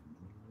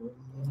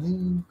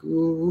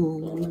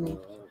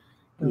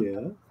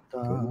 Yeah.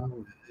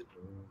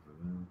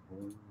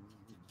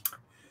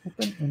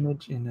 Open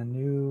image in a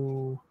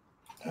new.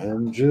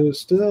 I'm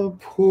just a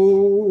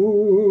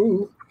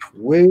poor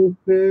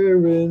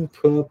wayfaring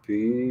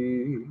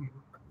puppy.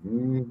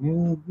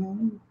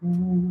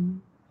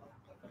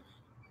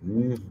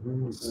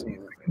 Let's see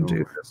if we can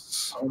do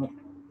this.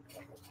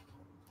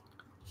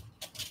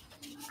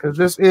 Because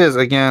this is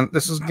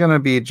going to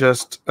be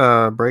just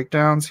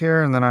breakdowns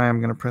here, and then I am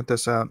going to print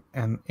this out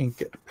and ink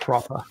it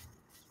proper.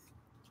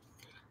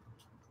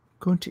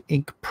 Going to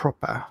ink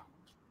proper.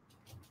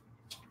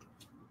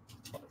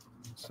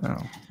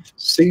 So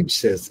Sage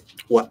says,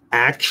 well,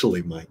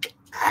 actually, Mike,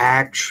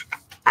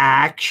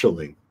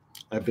 actually,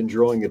 I've been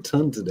drawing a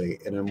ton today,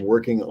 and I'm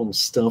working on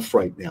stuff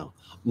right now.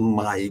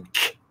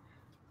 Mike.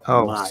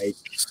 oh, Mike.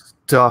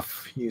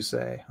 stuff, you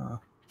say, huh?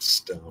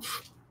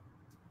 Stuff.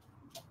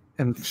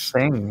 And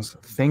things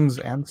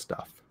and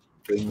stuff.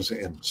 Things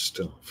and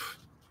stuff.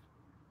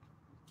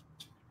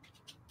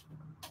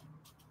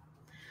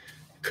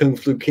 Kung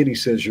Flu Kitty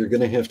says you're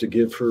going to have to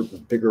give her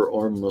bigger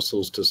arm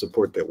muscles to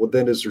support that. Well,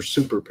 that is her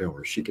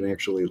superpower. She can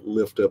actually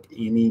lift up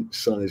any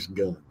size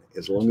gun,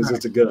 as long as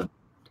it's a gun.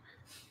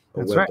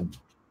 That's right.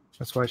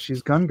 That's why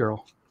she's Gun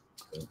Girl.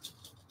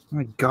 Oh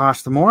my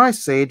gosh, the more I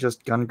say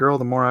just Gun Girl,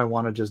 the more I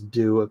want to just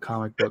do a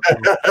comic book.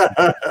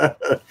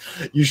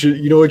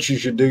 You know what you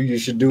should do? You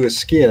should do a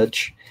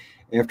sketch.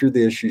 After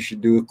this, you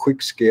should do a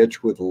quick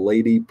sketch with a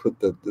lady, put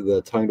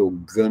the title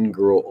Gun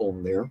Girl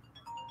on there,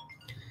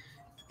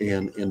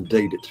 and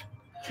date it.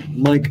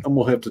 Mike, I'm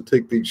going to have to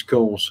take these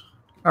calls.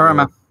 All right,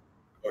 man.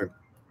 All right.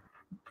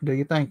 Do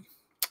you think?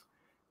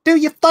 Do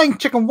you think,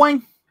 chicken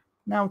wing?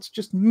 Now it's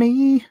just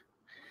me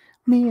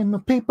and my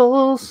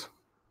peoples,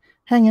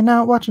 hanging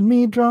out, watching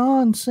me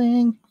draw and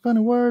sing funny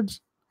words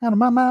out of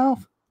my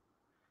mouth.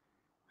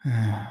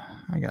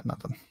 I got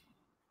nothing.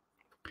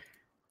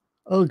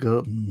 I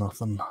got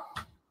nothing.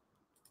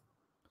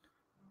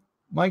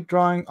 Mike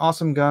drawing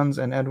awesome guns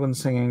and Edwin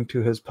singing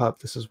to his pup.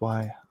 This is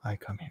why I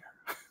come here.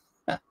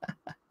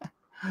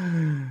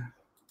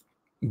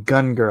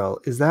 Gun Girl.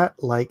 Is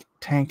that like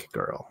Tank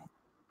Girl?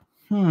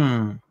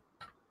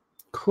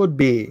 Could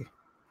be.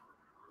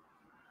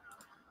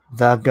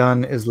 That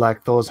gun is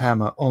like Thor's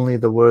hammer. Only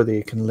the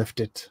worthy can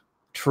lift it.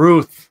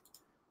 Truth.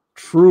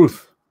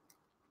 Truth.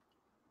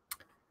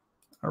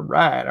 All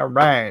right. All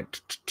right.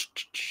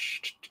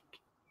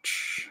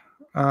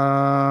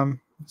 Let's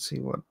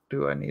see. What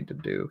do I need to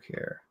do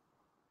here?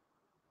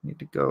 I need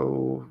to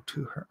go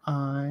to her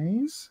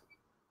eyes.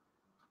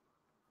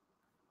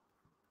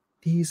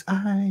 These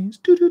eyes.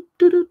 Do do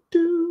do do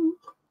do.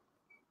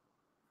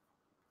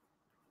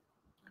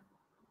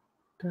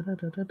 Da da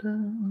da da da.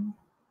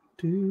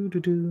 Do do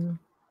do.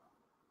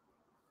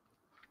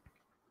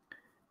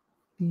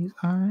 These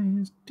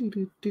eyes. Do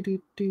do do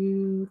do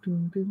do do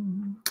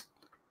do.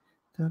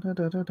 Da da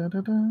da da da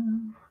da da.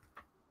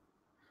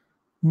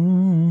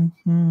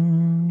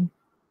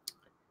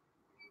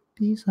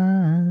 These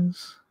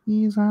eyes.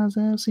 These eyes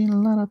have seen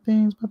a lot of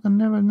things, but they're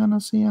never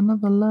gonna see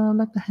another love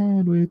like they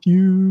had with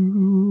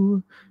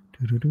you.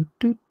 Do do do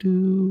do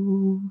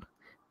do.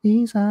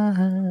 These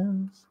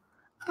eyes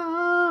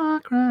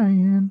are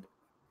crying.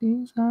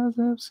 These eyes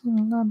have seen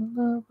a lot of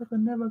love, but they're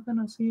never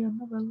gonna see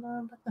another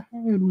love like I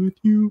had with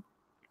you.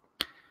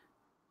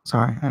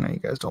 Sorry, I know you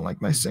guys don't like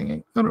my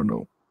singing. I don't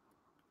know.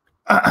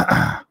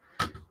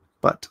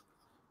 But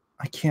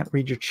I can't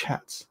read your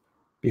chats.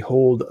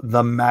 Behold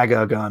the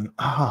MAGA gun.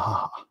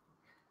 Ah,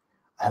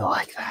 I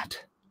like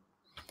that.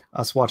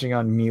 Us watching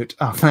on mute.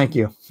 Oh, thank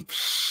you.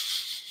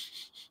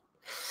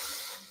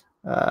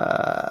 All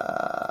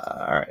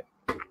right.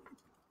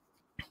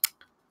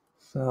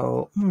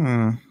 So,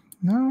 no,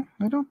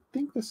 I don't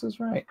think this is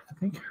right. I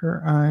think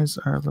her eyes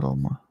are a little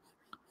more,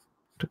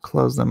 to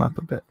close them up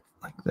a bit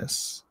like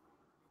this.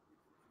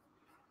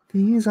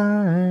 These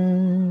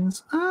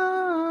eyes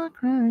are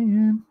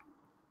crying.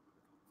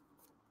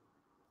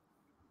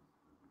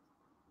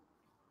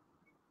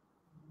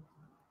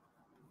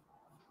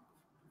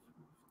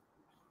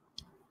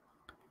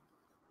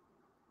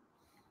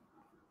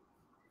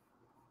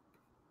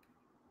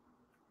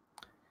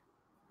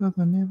 But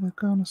they're never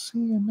gonna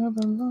see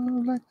another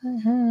love like I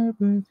have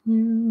with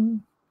you.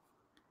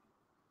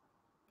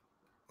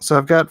 So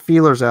I've got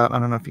feelers out. I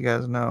don't know if you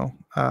guys know.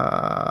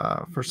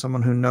 For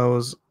someone who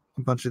knows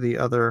a bunch of the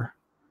other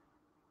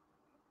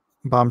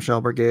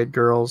Bombshell Brigade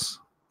girls,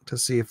 to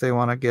see if they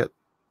want to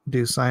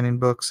do signing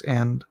books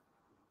and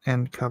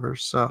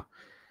covers. So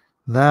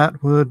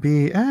that would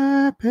be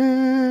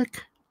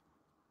epic.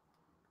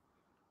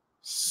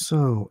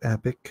 So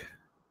epic.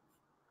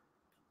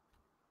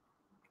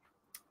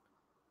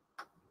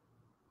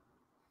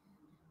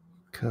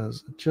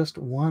 Because just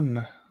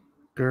one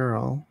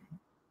girl,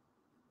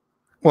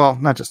 well,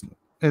 not just,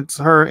 it's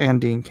her and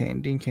Dean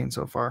Cain. Dean Cain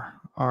so far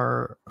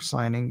are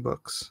signing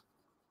books.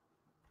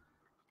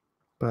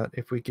 But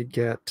if we could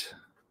get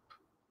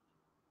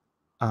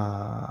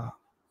some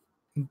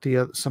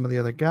of the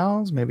other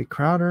gals, maybe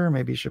Crowder,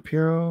 maybe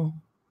Shapiro.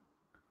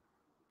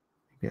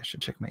 Maybe I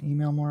should check my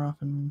email more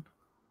often.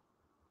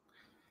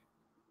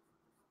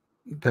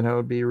 Then it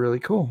would be really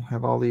cool.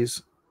 Have all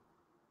these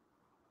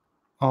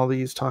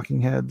talking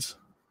heads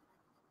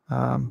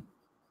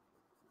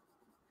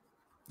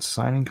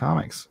signing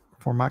comics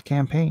for my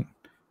campaign.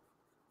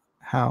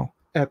 How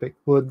epic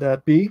would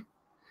that be?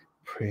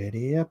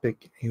 Pretty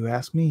epic, you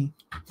ask me.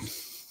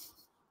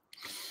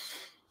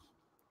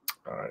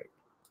 All right.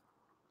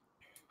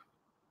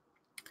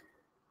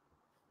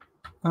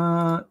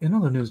 In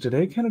other news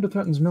today, Canada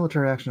threatens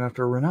military action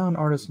after renowned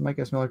artist Mike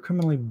S. Miller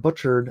criminally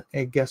butchered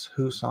a Guess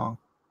Who song.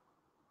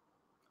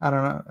 I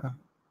don't know.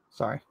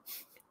 Sorry.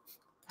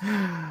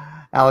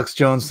 Alex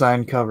Jones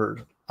signed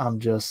covered. I'm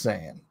just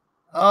saying.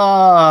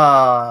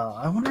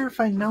 I wonder if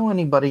I know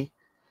anybody.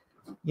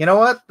 You know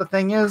what? The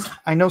thing is,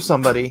 I know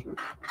somebody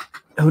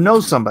who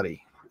knows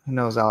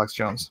Alex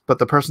Jones. But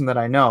the person that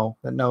I know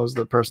that knows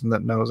the person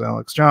that knows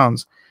Alex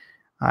Jones,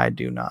 I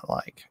do not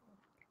like.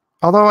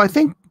 Although I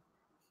think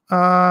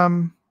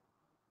I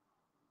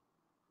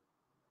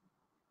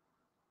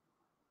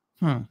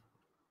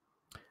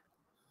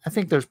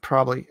think there's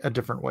probably a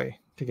different way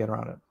to get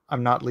around it.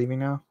 I'm not leaving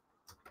now.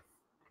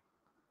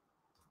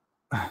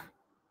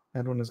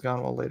 Edwin is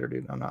gone. Well, later,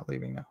 dude. I'm not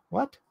leaving now.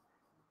 What?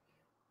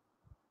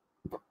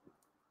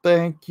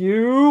 Thank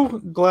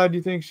you. Glad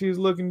you think she's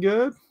looking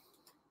good.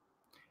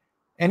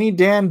 Any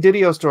Dan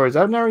Didio stories?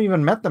 I've never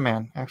even met the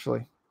man,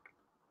 actually.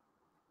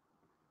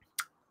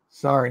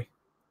 Sorry.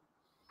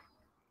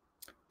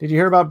 Did you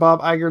hear about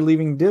Bob Iger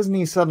leaving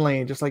Disney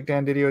suddenly, just like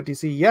Dan Didio at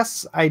DC?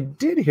 Yes, I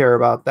did hear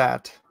about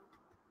that.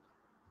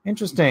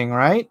 Interesting,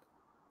 right?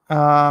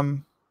 I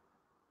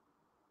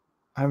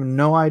have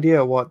no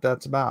idea what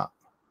that's about.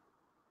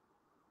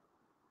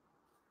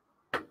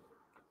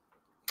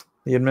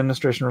 The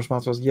administration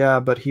response was, yeah,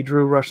 but he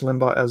drew Rush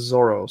Limbaugh as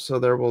Zorro, so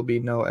there will be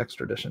no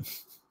extradition.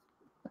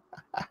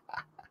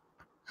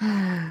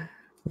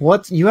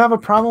 What? You have a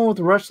problem with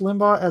Rush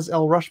Limbaugh as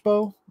El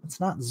Rushbo? It's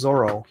not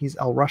Zorro. He's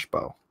El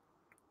Rushbo.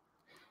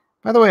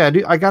 By the way,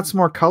 I got some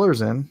more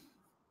colors in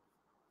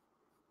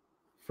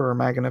for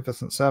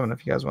Magnificent 7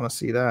 if you guys want to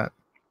see that.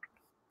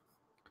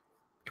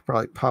 Could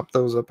probably pop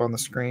those up on the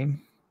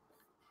screen.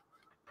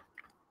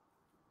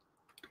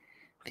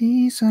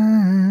 These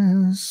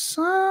eyes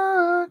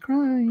are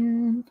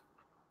crying.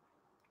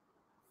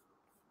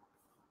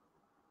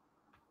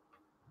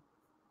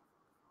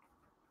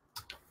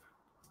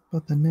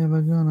 But they're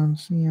never gonna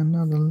see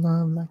another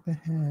love like they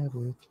have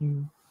with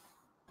you.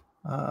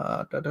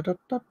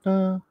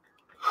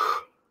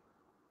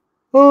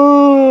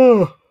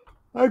 Oh,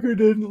 Iger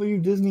didn't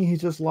leave Disney. He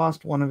just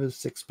lost one of his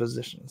 6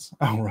 positions.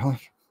 Oh, really?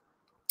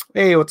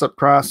 Hey, what's up,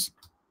 Cross?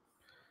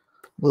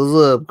 What's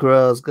up,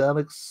 Cross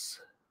Comics?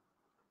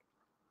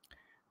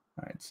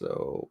 All right,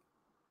 so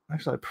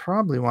actually, I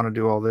probably want to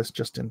do all this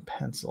just in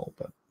pencil,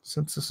 but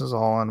since this is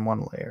all on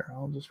one layer,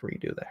 I'll just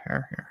redo the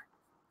hair here.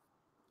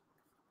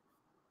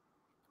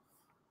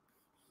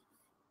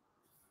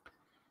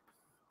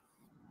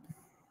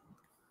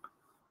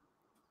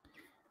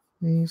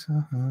 These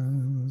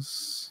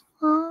eyes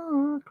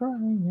are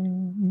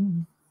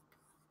crying.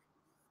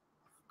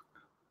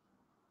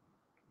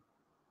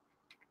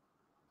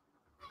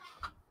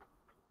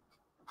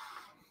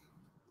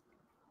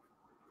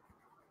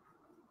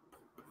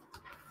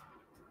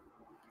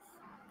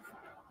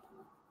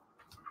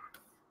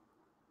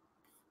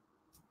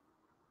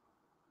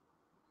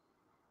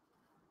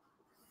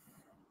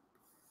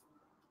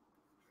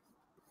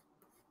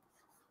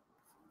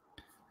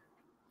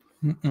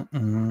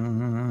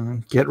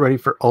 Get ready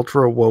for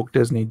ultra woke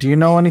Disney. Do you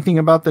know anything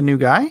about the new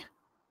guy?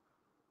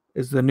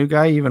 Is the new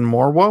guy even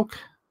more woke?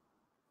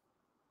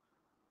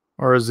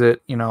 Or is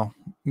it,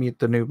 meet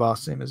the new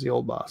boss, same as the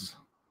old boss?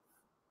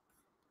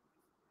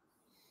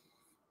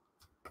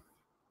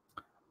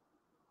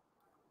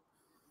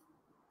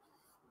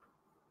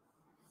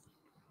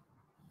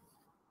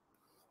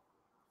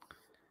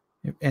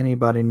 If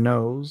anybody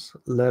knows,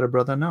 let a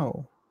brother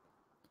know.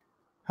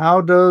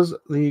 How goes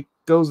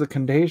the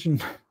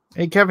contagion?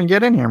 Hey, Kevin,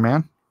 get in here,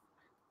 man.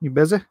 You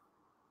busy?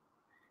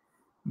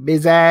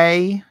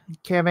 Busy,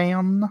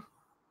 Kevin.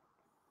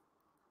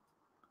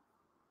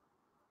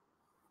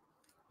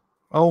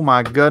 Oh,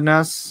 my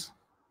goodness.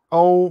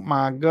 Oh,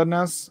 my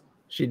goodness.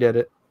 She did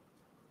it.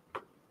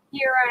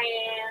 Here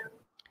I am.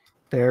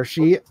 There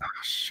she...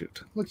 Oh,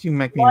 shoot. Look, you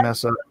make me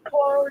mess up.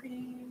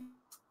 Party.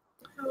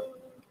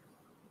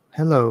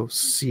 Hello,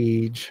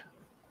 Siege.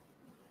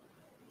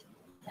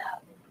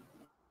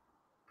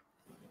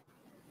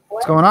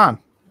 What's going on?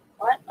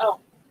 What? Oh,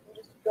 I'm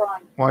just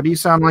drawing. Why do you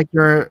sound like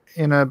you're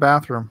in a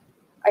bathroom?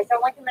 I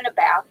sound like I'm in a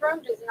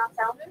bathroom? Does it not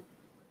sound good?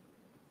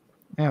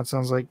 Yeah, it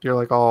sounds like you're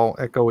like all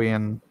echoey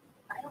and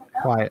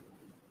quiet.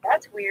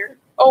 That's weird.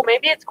 Oh,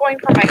 maybe it's going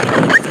from my...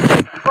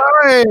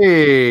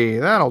 Hey,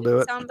 that'll do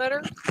it. Sound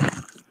better?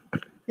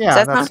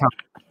 Yeah, that's how...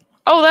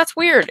 Oh, that's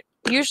weird.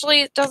 Usually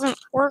it doesn't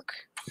work.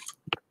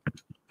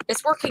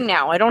 It's working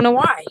now. I don't know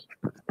why.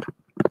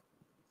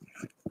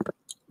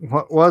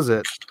 What was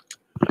it?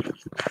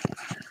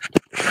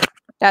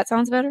 That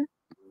sounds better?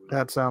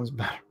 That sounds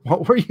better.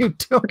 What were you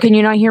doing? Can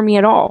you not hear me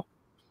at all?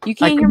 You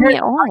can't hear me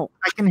at all.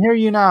 I can hear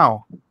you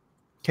now.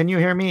 Can you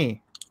hear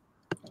me?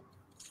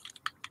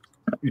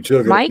 You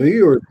talking Mike? to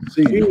me or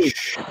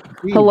Siege?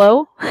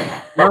 Hello?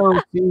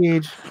 Hello,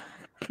 Siege.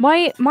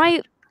 My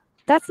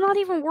that's not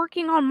even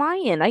working on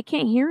my end. I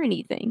can't hear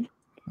anything.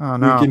 Oh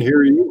no. We can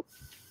hear you.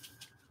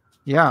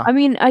 Yeah. I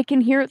mean, I can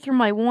hear it through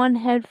my one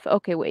headphone.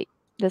 Okay, wait.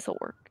 This will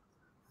work.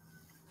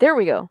 There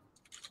we go.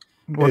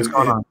 What's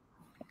going on?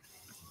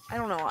 I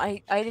don't know.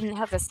 I didn't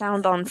have the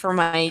sound on for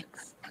my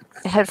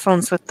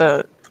headphones with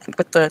the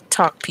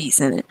talk piece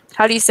in it.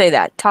 How do you say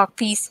that? Talk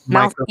piece?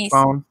 Mouthpiece?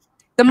 Microphone.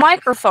 The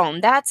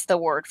microphone, that's the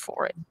word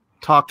for it.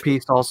 Talk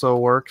piece also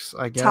works,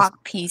 I guess.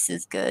 Talk piece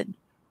is good.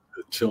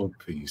 The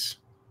talk piece.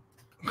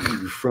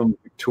 You're from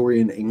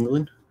Victorian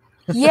England?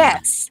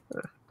 Yes.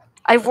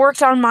 I've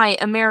worked on my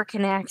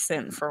American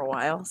accent for a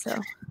while, so.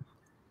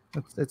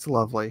 It's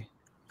lovely.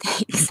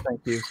 Thanks.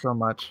 Thank you so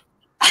much.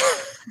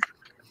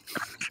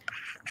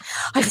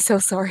 I'm so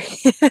sorry.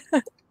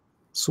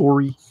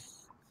 Sorry.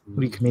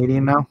 What are you,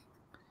 Canadian now?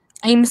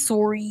 I'm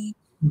sorry.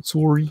 I'm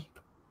sorry.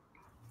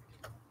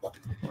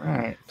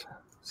 Right.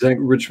 Zach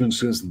Richmond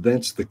says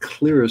that's the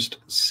clearest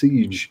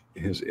Siege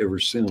has ever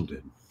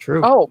sounded.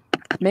 True. Oh,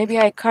 maybe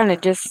I kind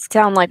of just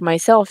sound like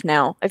myself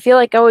now. I feel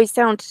like I always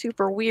sound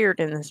super weird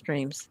in the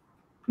streams.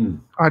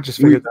 I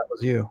just figured that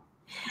was you.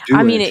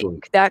 I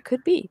mean, that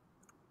could be.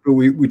 But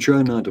we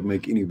try not to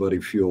make anybody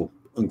feel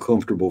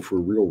uncomfortable for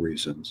real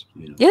reasons.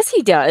 You know? Yes,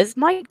 he does.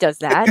 Mike does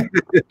that.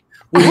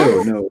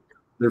 Well, no.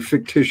 They're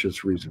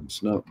fictitious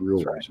reasons, not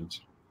real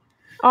reasons.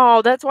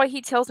 Oh, that's why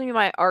he tells me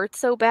my art's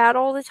so bad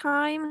all the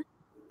time?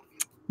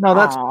 No,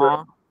 that's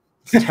Aw.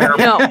 it's terrible.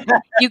 No,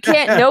 you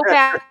can't. No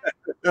bad.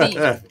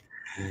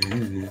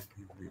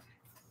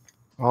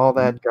 All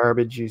that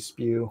garbage you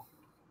spew.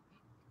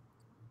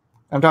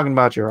 I'm talking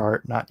about your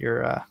art, not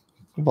your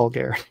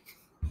vulgarity.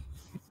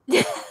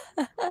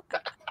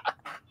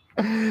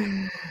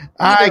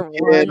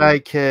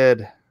 I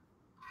kid.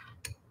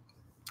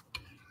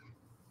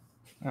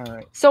 All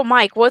right. So,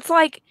 Mike, what's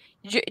like?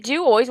 Do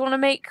you always want to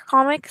make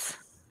comics?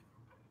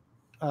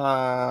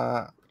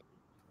 I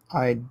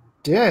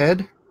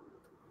did.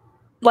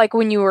 Like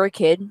when you were a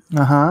kid?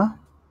 Uh-huh.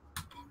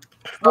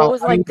 What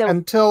was like the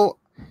until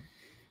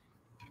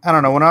I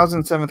don't know, when I was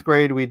in 7th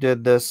grade we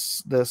did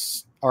this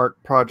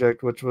art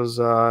project which was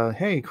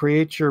hey,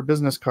 create your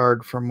business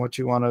card from what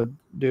you want to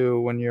do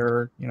when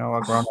you're,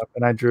 a grown up,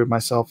 and I drew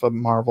myself a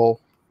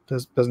Marvel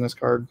business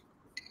card.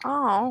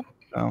 Oh.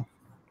 So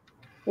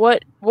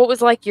What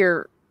was like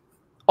your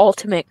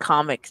ultimate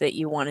comic that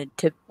you wanted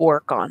to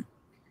work on?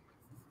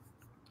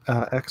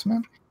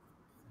 X-Men?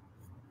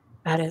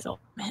 That is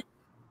ultimate.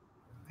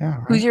 Yeah.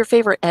 Right. Who's your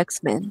favorite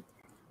X-Men?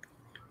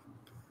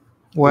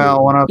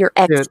 Well, when I was your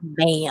a kid,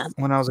 X-Man.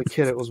 When I was a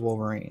kid, it was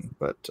Wolverine,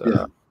 but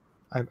yeah.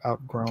 I've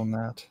outgrown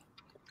that.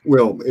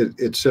 Well,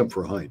 except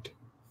for height,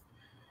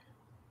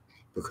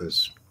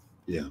 because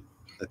I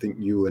think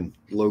you and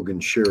Logan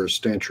share a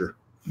stature.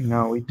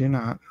 No, we do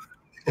not.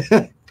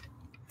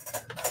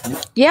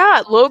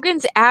 Yeah,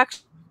 Logan's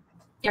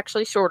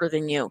actually shorter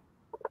than you.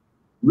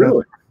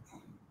 Really?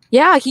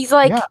 Yeah, he's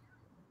like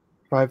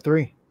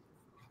 5'3".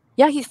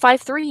 Yeah, he's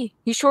 5'3".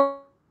 He's shorter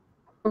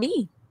than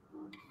me.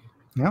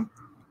 Yeah.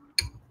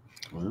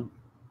 Wow.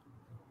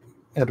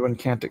 Edwin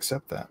can't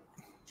accept that.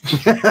 I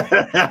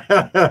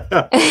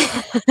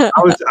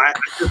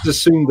just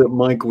assumed that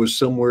Mike was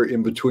somewhere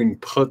in between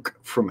Puck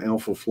from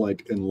Alpha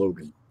Flight and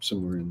Logan,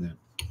 somewhere in there.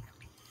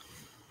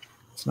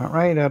 It's not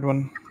right,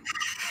 Edwin.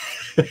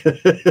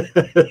 It's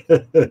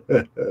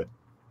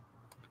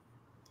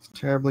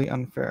terribly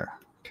unfair.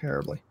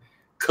 Terribly.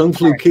 Kung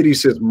Flu Kitty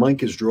says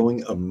Mike is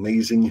drawing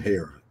amazing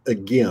hair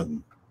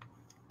again.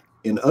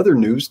 In other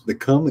news, the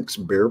comics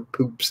bear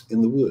poops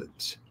in the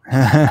woods.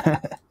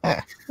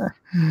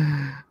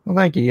 Well,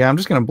 thank you. Yeah, I'm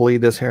just going to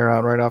bleed this hair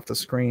out right off the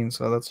screen,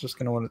 so that's just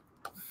going to want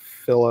to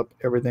fill up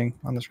everything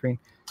on the screen.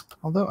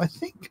 Although I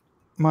think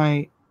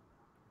my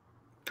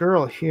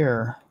girl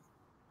here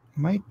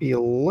might be a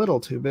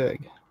little too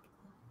big,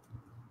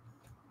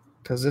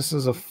 because this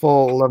is a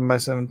full 11 by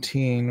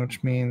 17,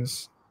 which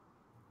means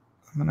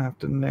I'm going to have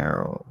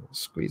to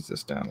squeeze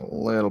this down a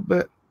little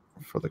bit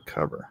for the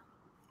cover.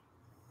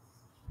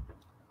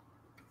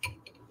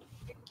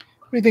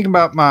 What do you think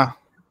about my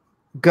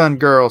gun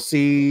girl,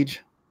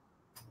 Siege?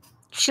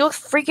 She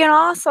looks freaking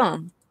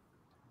awesome.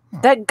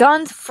 That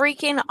gun's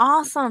freaking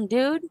awesome,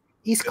 dude.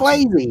 He's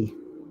crazy.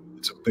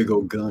 It's a big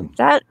old gun.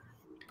 That's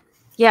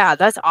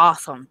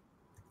awesome.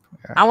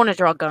 Yeah. I want to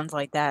draw guns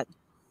like that.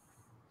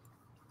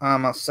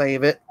 I'm going to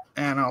save it,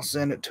 and I'll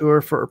send it to her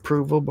for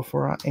approval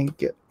before I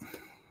ink it.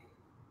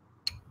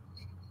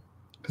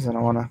 Because I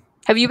don't want to...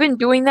 Have you been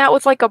doing that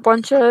with like a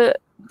bunch of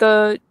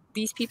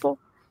these people?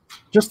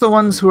 Just the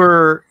ones who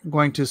are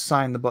going to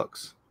sign the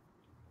books.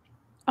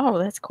 Oh,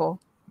 that's cool.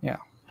 Yeah.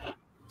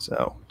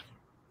 So,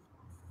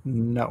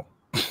 no.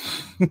 I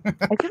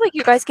feel like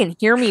you guys can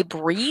hear me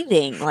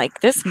breathing.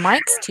 Like, this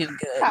mic's too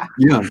good.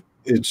 Yeah,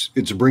 it's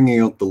bringing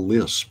out the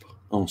lisp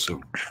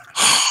also.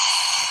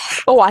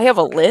 Oh, I have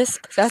a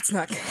lisp? That's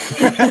not good.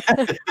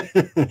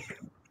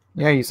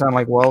 Yeah, you sound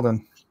like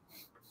Weldon.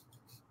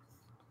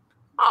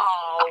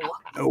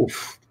 Oh.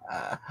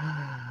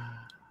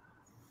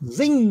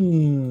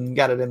 Zing!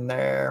 Got it in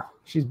there.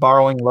 She's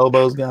borrowing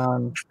Lobo's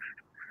gun.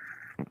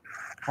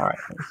 All right.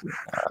 Let's see.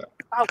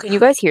 Oh, can you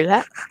guys hear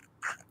that?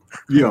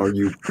 Yeah, are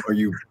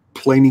you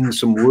planing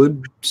some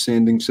wood,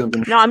 sanding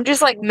something? No, I'm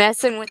just like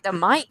messing with the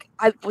mic.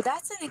 Well,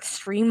 that's an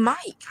extreme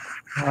mic.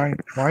 All right.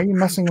 Why are you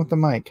messing with the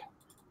mic?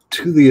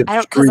 To the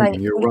extreme.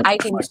 You're right. I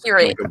can hear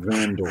it. Like a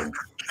vandal.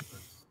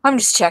 I'm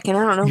just checking.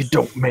 I don't know. You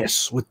don't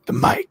mess with the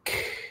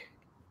mic.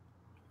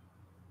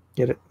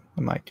 Get it?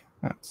 The mic.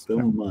 That's The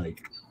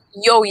Mike.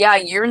 Yo, yeah,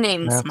 your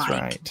name's that's Mike.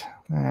 right.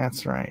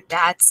 That's right.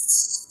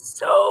 That's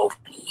so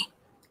funny.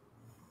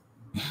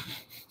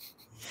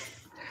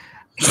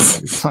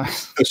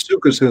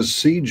 Asuka says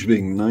Siege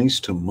being nice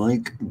to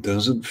Mike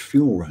doesn't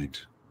feel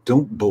right.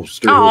 Don't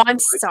bolster. Oh, I'm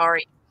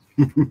sorry.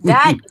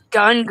 That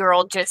gun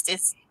girl just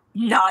is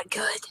not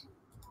good.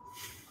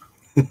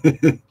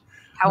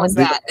 How was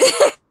that?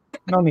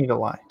 No need to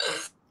lie.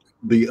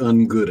 The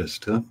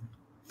ungoodest, huh?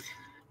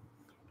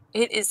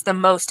 It is the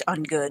most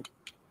ungood.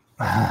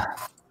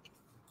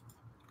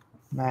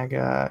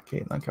 MAGA,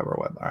 Kaitlin, cover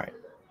web. All right.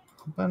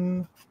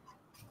 Open.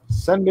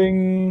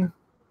 Sending.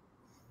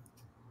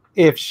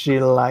 If she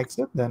likes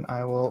it, then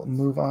I will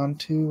move on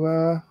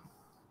to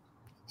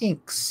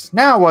inks.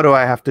 Now what do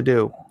I have to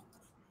do?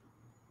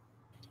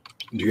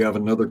 Do you have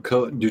another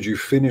cut? Did you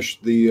finish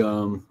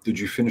the did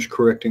you finish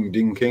correcting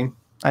Dean King?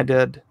 I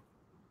did.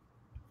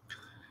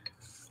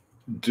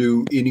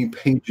 Do any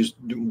pages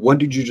what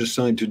did you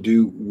decide to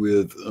do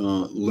with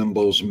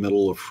Limbo's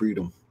Medal of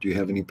Freedom? Do you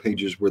have any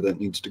pages where that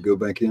needs to go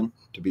back in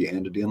to be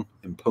added in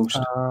and post?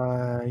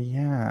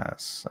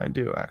 Yes, I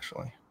do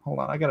actually. Hold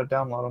on, I gotta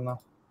download them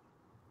though.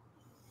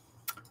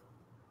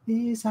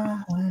 These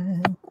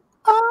islands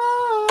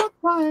are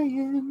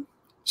crying.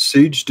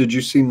 Siege, did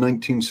you see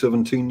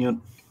 1917 yet?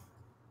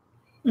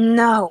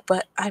 No,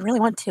 but I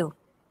really want to.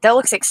 That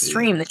looks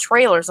extreme. The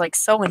trailer's like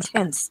so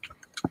intense.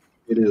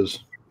 It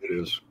is. It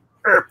is.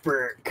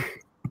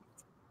 Epic.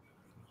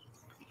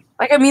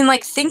 Like, I mean,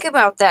 like, think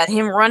about that.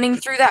 Him running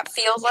through that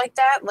field like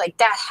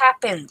that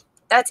happened.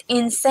 That's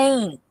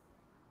insane.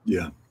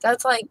 Yeah.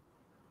 That's like,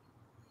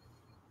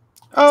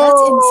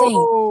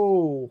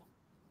 Oh,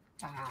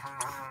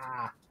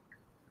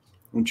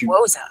 Don't you,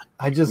 Woza.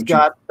 I just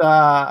got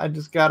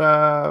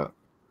a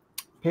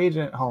page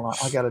in. Hold on,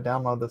 I gotta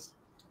download this.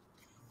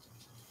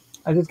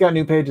 I just got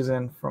new pages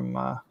in from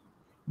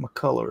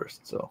McCullers,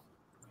 so.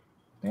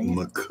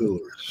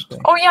 McCullers.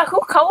 Oh, yeah, who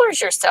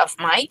colors your stuff,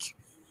 Mike?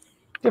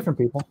 Different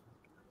people.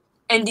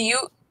 And do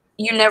you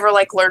never,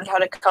 like, learned how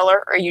to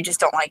color, or you just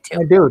don't like to?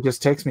 I do. It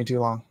just takes me too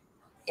long.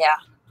 Yeah.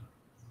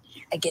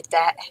 I get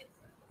that.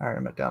 All right,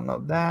 I'm gonna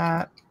download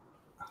that.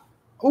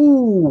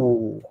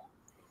 Ooh.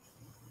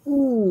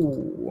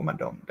 I'm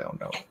gonna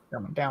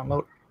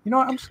download. You know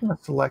what? I'm just gonna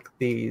select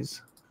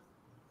these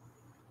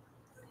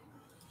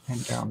and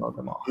download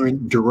them all. All right,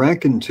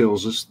 Durakin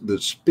tells us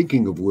that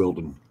speaking of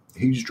Weldon,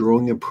 he's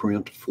drawing a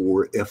print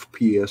for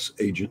FPS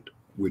Agent,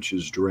 which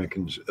is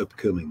Durakin's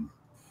upcoming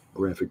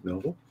graphic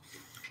novel,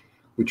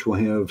 which will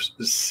have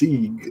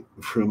Sieg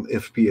from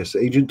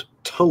FPS Agent,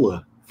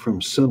 Tulla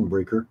from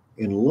Sunbreaker,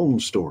 and Lone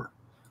Star,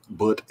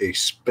 but a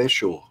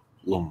special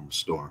Lone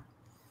Star.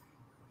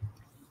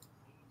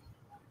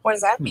 What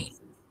does that mean?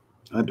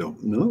 I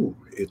don't know.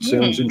 It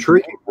sounds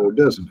intriguing, though,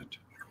 doesn't it?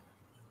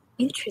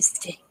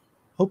 Interesting.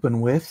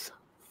 Open with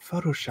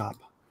Photoshop.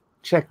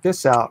 Check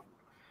this out.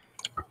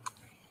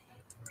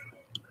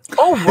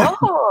 Oh,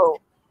 whoa.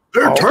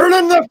 They're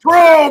turning the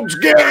frogs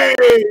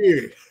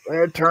gay!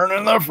 They're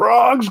turning the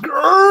frogs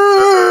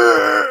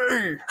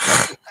gray!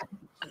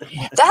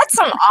 That's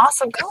some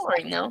awesome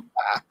coloring, though.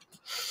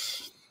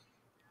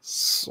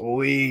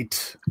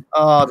 Sweet.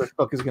 Oh, this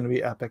book is going to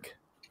be epic.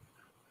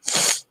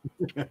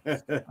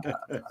 Let's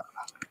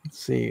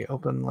see.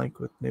 Open link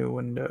with new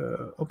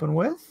window. Open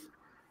with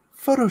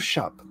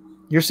Photoshop.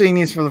 You're seeing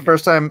these for the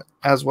first time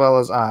as well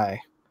as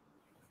I.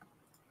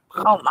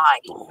 Oh, my.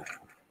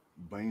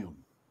 Bam.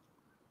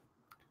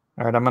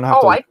 All right, I'm going to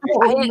have to... I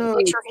didn't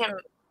picture him.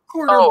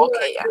 Oh,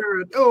 okay, yeah.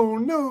 Oh,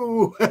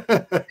 no.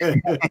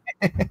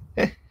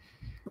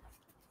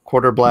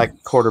 Quarter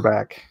black,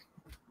 quarterback.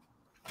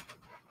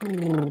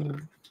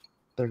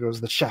 There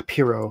goes the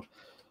Shapiro.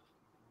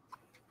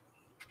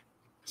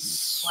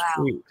 Sweet.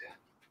 Wow.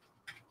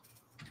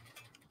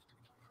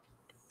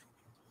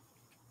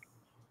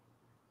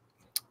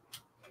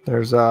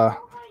 There's El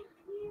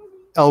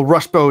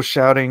Rushbo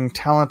shouting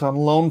talent on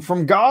loan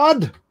from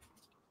God.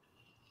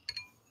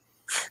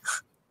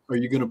 Are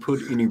you going to put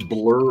any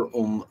blur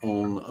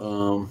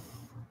on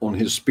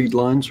his speed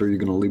lines, or are you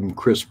going to leave them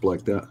crisp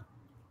like that?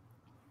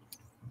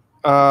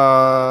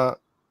 No,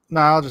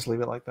 I'll just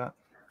leave it like that.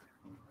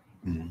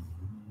 Mm-hmm.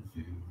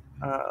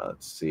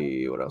 Let's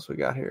see what else we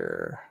got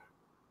here.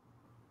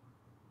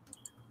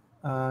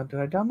 Did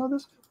I download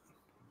this?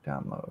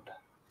 Download.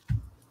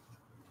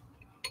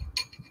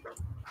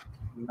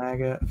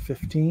 MAGA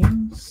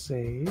 15,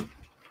 save.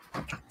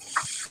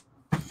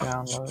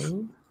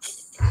 Download.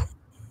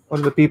 What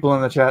are the people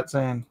in the chat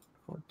saying?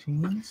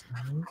 14.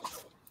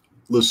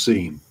 Let's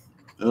see.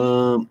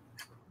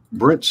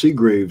 Brett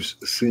Seagraves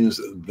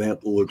says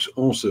that looks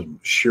awesome.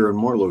 Sharon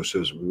Marlowe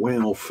says,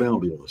 wow,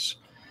 fabulous.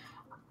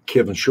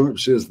 Kevin Sharp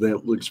says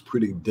that looks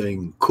pretty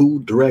dang cool.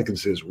 Dragon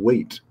says,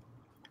 wait,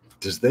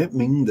 does that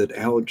mean that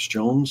Alex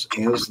Jones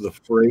as the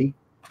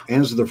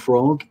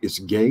frog is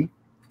gay?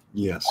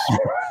 Yes.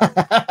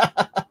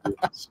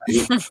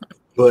 Yes.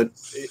 But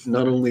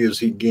not only is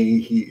he gay,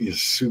 he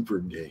is super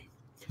gay.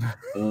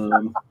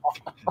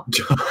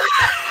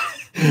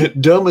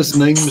 Dumbest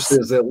Name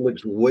says that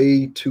looks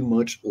way too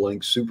much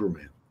like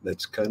Superman.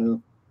 That's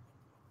kind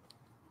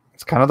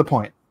of the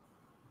point.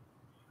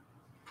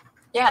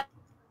 Yeah.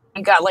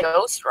 You got like a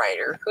Ghost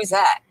Rider. Who's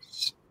that?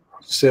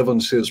 of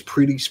 7 says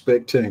pretty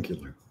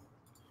spectacular.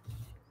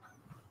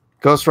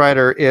 Ghost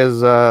Rider is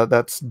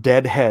that's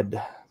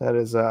Deadhead. That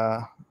is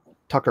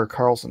Tucker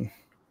Carlson.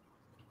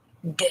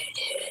 Deadhead.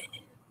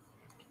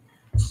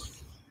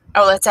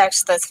 Oh,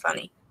 that's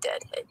funny.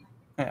 Deadhead.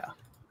 Yeah.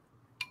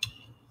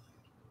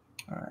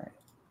 All right.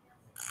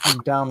 I'm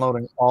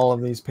downloading all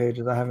of these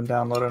pages. I haven't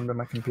downloaded them to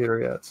my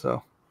computer yet,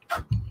 so.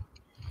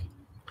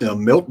 Yeah,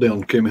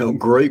 Meltdown came out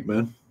great,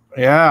 man.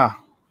 Yeah.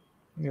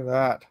 Look at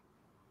that.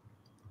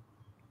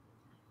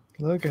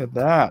 Look at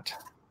that.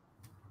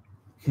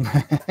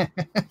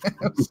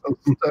 I'm so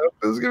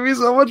stoked. This is gonna be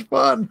so much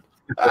fun.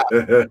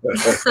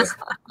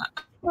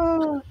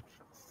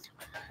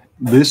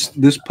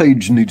 This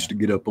page needs to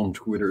get up on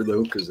Twitter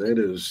though, because that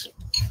is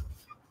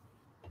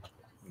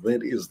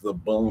the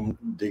bomb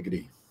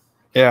diggity.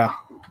 Yeah.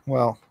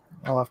 Well,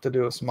 I'll have to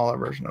do a smaller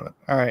version of it.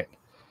 All right.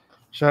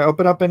 Should I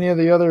open up any of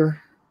the other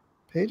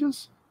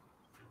pages?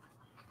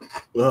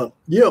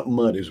 Yeah,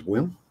 might as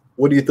well.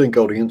 What do you think,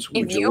 audience?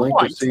 Would you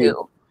like to see a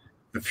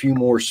few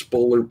more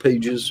spoiler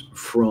pages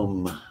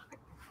from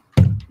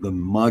the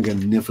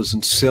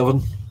Maganificent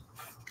 7?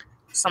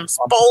 Some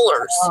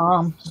spoilers.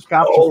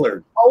 Got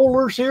some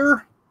spoilers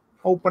here.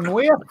 Open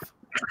with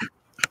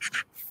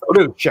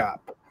Photoshop.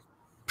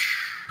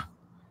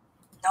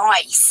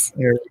 Nice.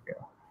 There you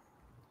go.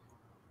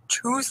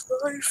 Choose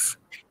life.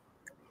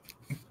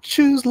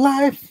 Choose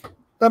life.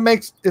 That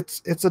makes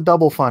it's a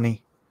double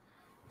funny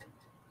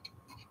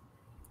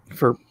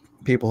for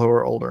people who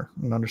are older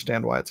and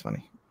understand why it's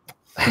funny.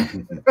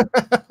 And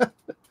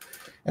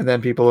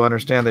then people who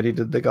understand that he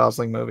did the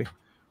Gosling movie.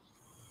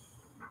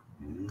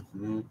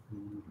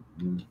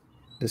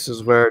 This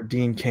is where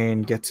Dean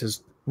Cain gets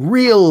his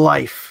real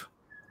life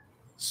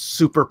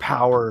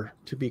superpower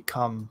to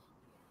become,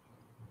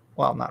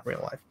 well, not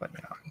real life, but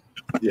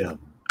Yeah.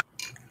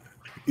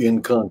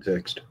 In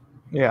context.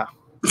 Yeah.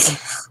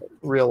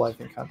 Real life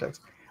in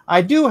context.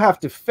 I do have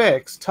to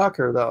fix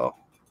Tucker though.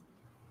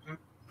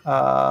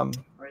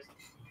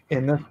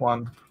 In this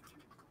one.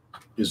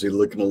 Is he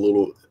looking a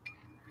little?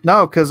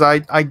 No, because I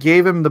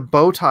gave him the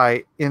bow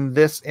tie in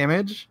this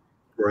image.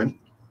 Right.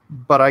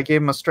 But I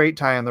gave him a straight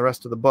tie in the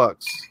rest of the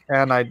books.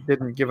 And I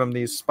didn't give him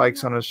these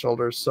spikes on his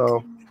shoulders.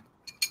 So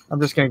I'm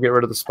just going to get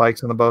rid of the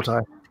spikes and the bow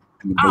tie.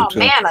 Oh,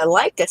 man, I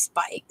like the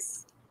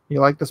spikes. You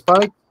like the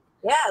spike?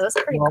 Yeah,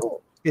 that's pretty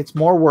cool. It's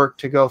more work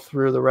to go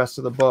through the rest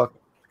of the book.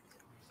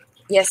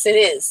 Yes, it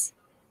is.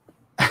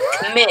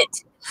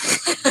 Commit.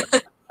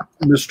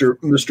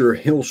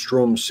 Mr.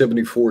 Hillstrom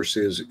 74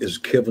 says, is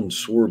Kevin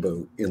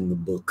Sorbo in the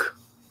book?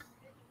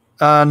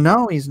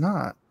 No, he's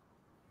not.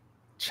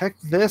 Check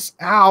this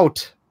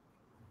out.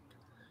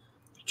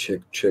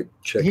 Check.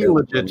 He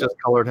legit just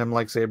colored him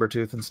like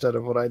Sabretooth instead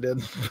of what I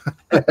did.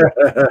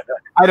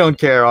 I don't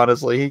care,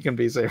 honestly. He can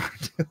be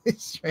Sabretooth.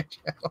 He's strange.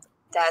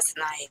 That's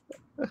nice.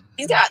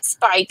 He's got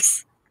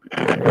spikes.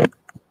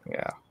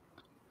 Yeah.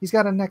 He's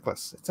got a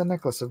necklace. It's a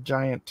necklace of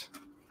giant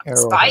arrow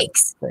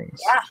spikes.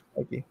 Things. Yeah.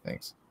 Spiky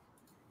things.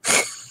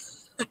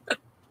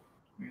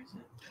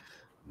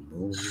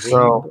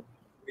 So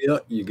yeah,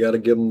 you got to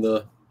give him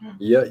the.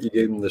 Yeah, you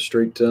gave him the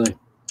straight tie.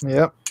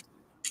 Yep.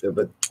 Yeah,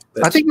 but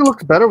I think he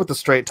looks better with the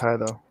straight tie,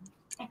 though.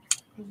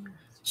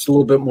 It's a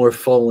little bit more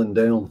falling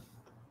down.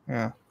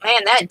 Yeah.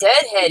 Man, that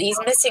Deadhead, he's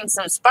missing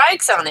some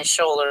spikes on his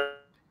shoulders.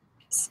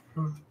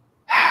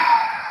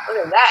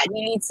 Look at that.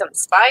 He needs some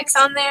spikes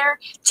on there.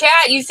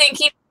 Chat, you think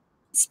he needs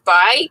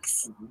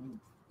spikes?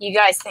 You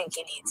guys think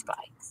he needs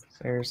spikes?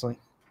 Seriously.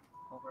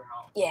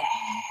 Yeah,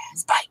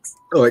 spikes.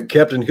 All right,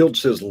 Captain Hilt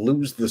says,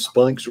 lose the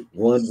spikes.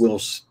 Rodwell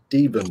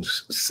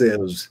Stevens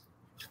says,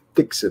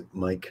 fix it,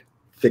 Mike.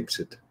 Fix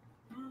it.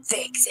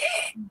 Fix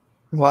it.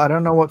 Well, I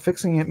don't know what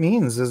fixing it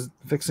means. Is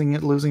fixing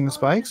it losing the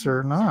spikes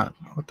or not?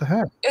 What the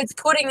heck? It's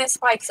putting the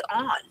spikes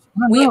on.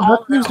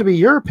 That seems to be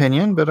your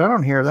opinion, but I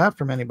don't hear that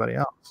from anybody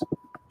else.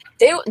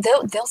 They'll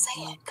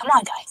say it. Come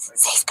on, guys.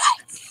 Say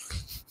spikes.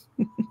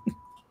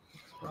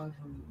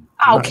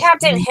 Oh,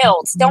 Captain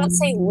Hiltz, don't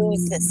say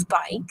lose the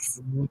spikes.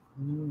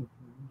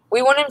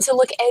 We want him to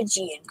look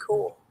edgy and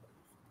cool.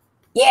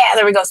 Yeah,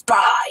 there we go.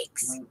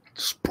 Spikes.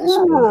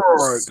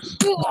 Spikes.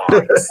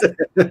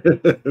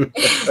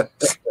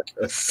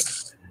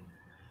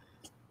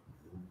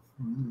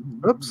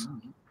 Oops.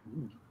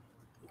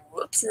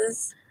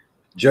 Whoopses.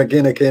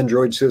 Gigantic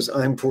Android says,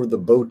 I'm for the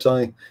bow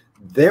tie.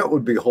 That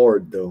would be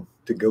hard, though,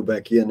 to go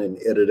back in and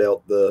edit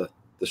out the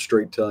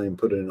straight tie and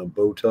put it in a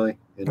bow tie.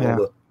 And all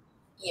the...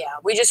 Yeah,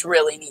 we just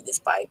really need the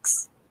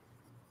spikes.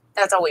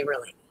 That's all we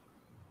really need.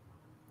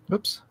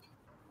 Oops.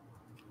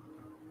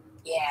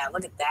 Yeah,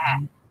 look at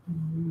that.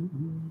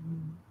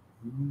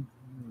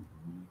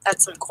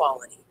 That's some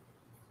quality.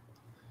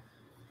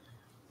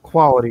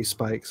 Quality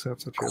spikes.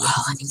 That's what you're looking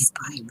for. Quality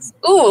spikes.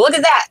 Ooh, look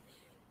at that.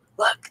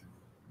 Look.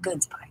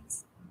 Good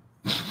spikes.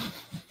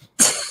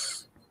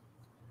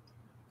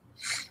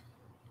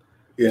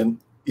 And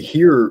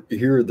here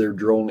they're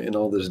drawn in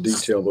all this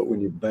detail, but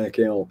when you back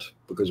out,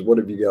 because what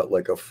have you got,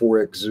 like a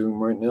 4x zoom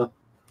right now?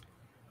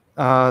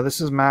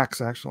 This is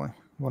max, actually.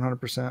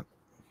 100%.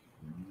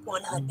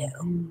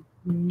 100.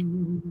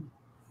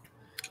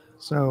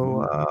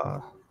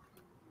 So,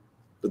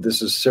 But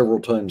this is several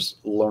times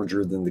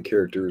larger than the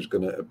character is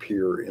going to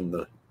appear in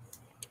the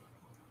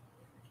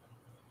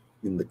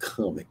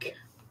comic.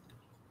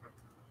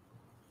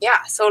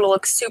 Yeah, so it'll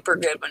look super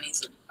good when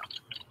he's.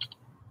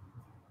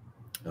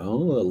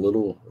 Oh, a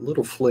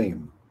little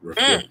flame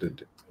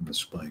reflected in the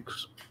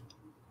spikes.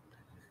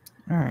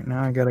 all right,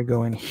 now I got to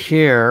go in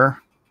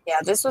here. Yeah,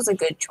 this was a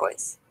good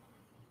choice.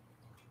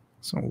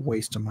 It's a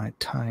waste of my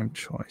time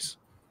choice.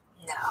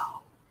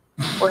 No,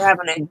 we're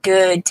having a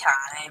good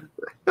time.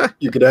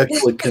 You could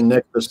actually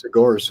connect the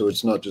cigar so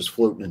it's not just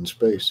floating in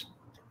space.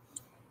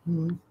 I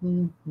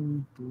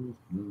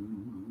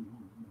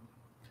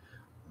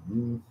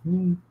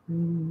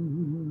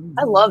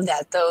love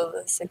that though,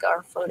 the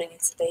cigar floating in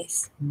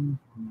space.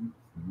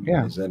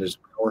 Yeah. Is that his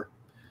power?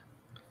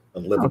 A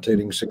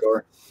levitating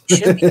cigar?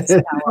 Should be his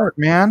power. Art,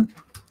 man.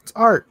 It's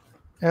art.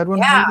 Edwin,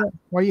 Yeah.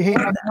 why are you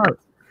hating on art?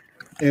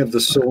 I have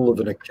the soul of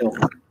an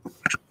accountant.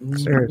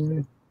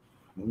 Seriously.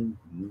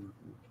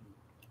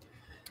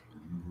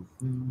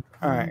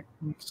 All right.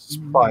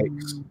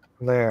 Spikes.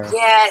 There.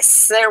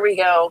 Yes, there we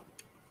go.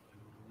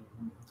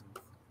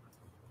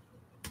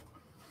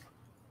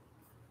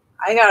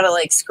 I gotta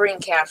like screen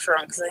capture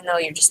them because I know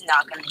you're just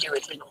not gonna do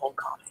it through the whole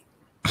comic.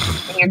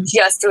 And you're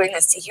just doing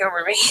this to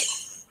humor me.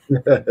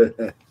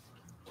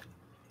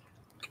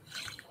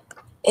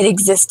 It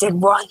existed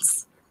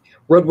once.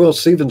 Rodwell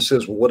Stevens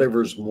says,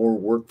 whatever's more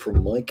work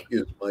from Mike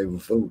is my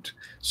vote.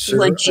 Sir,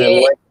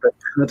 Legit. I like the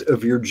cut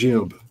of your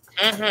jib.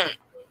 Mm-hmm.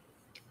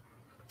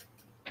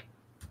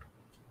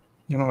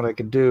 You know what I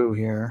could do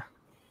here?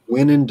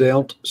 When in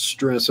doubt,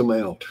 stress them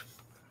out.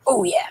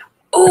 Oh yeah.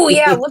 Oh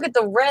yeah, look at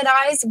the red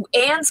eyes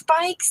and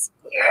spikes.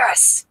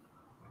 Yes.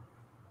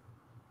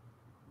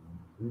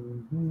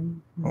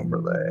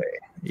 Overlay.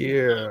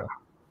 Yeah.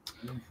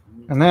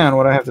 And then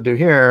what I have to do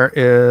here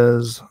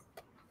is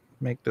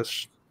make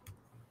this.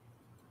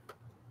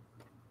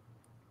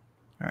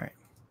 All right.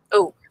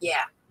 Oh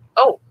yeah.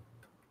 Oh.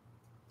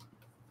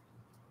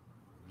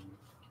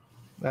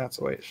 That's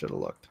the way it should have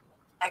looked.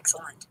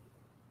 Excellent.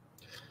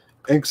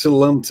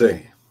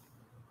 Excelente.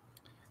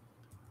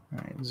 All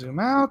right. Zoom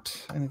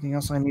out. Anything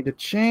else I need to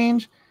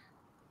change?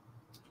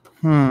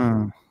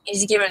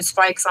 He's giving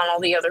spikes on all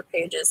the other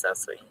pages.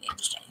 That's what you need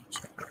to change.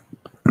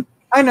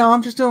 I know.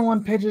 I'm just doing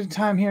one page at a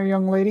time here,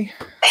 young lady.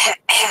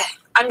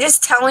 I'm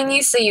just telling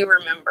you so you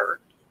remember.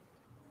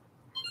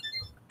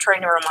 I'm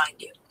trying to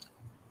remind you.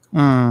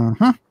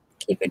 Mm-hmm.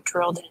 Keep it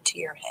drilled into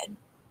your head.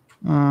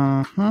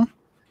 Mm-hmm.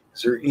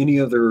 Is there any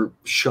other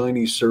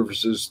shiny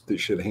surfaces that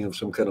should have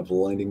some kind of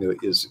lighting?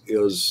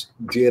 Is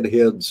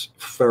Deadhead's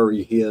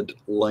fiery head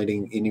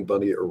lighting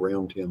anybody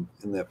around him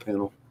in that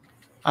panel?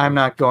 I'm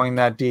not going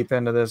that deep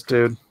into this,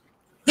 dude.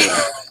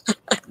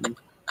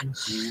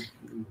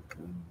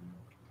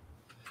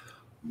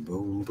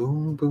 Boom,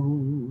 boom,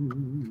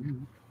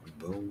 boom.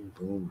 Boom,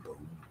 boom,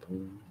 boom,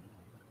 boom.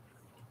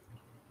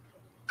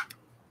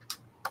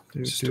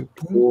 Just a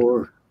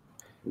poor,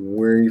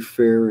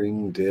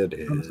 wayfaring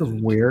deadhead. This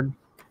is weird.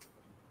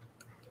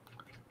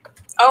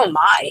 Oh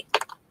my.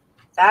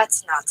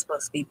 That's not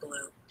supposed to be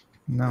blue.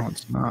 No,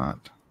 it's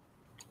not.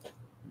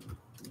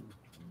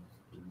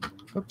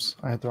 Oops,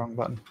 I hit the wrong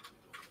button.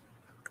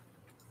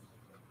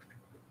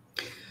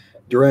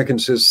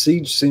 Durakan says,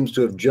 Siege seems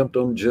to have jumped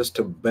on just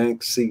to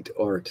backseat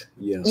art.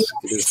 Yes,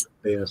 it is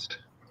the best.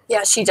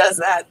 Yeah, she does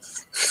that.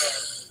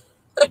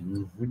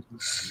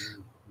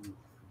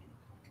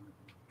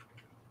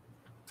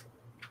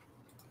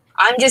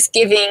 I'm just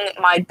giving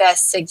my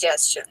best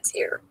suggestions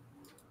here.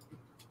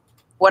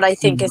 What I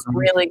think is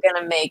really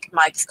going to make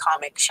Mike's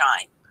comic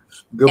shine.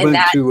 Go And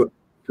back that to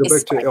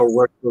is El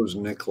Recto's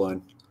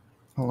neckline.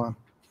 Hold on.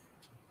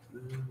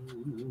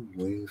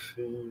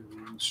 Wayfaring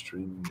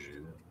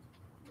stranger.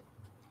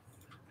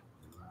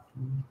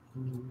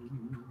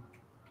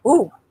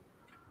 Ooh.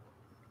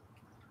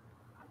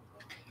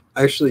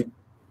 Actually,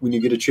 when you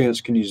get a chance,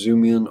 can you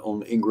zoom in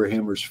on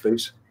Ingrahammer's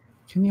face?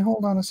 Can you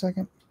hold on a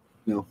second?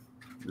 No.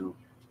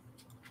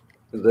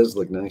 It does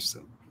look nice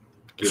though.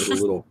 Give it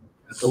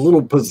a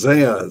little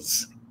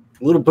pizzazz.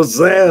 A little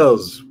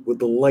pizzazz with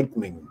the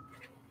lightning.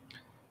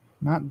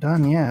 Not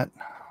done yet.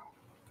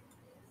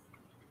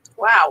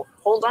 Wow.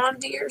 Hold on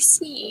to your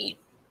seat.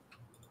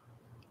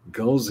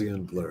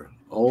 Gaussian blur.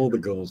 All the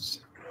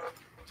gauze.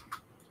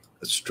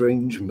 A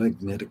strange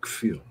magnetic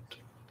field.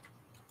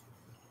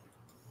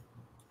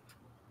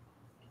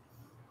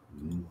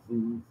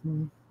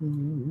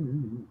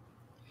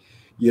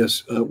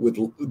 Yes, with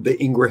the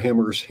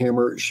Ingrahammer's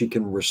hammer, she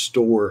can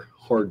restore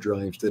hard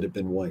drives that have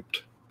been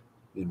wiped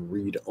and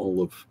read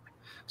all of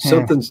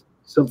something's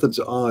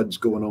odd's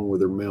going on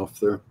with her mouth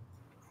there.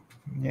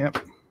 Yep.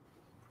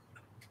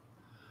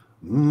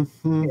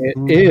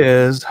 It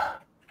is.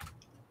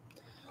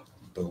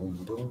 Boom,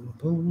 boom, boom,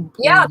 boom.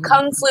 Yeah,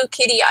 Kung Flu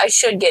Kitty, I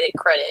should get it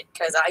credit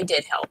because I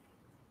did help.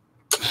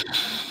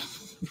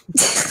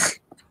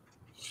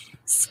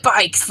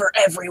 Spikes for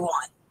everyone.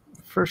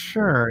 For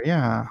sure,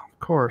 yeah, of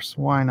course.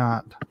 Why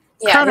not?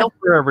 Yeah, Cut it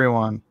for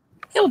everyone.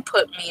 he'll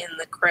put me in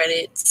the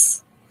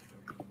credits.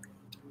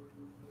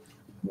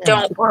 Yeah.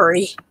 Don't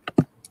worry.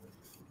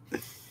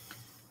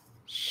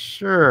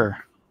 Sure.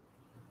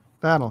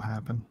 That'll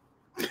happen.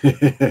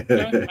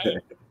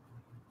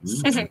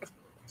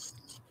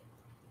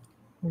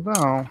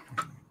 Although, I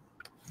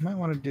might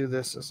want to do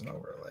this as an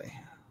overlay.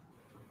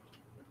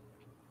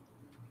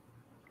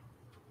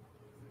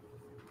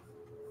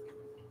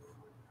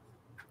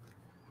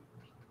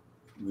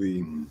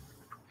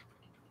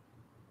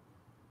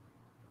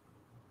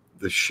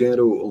 The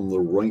shadow on the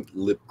right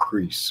lip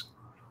crease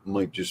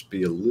might just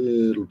be a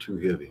little too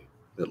heavy.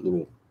 That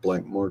little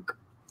black mark.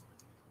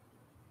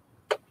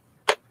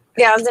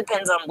 Yeah, it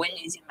depends on when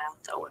you zoom out,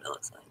 though, what it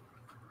looks like.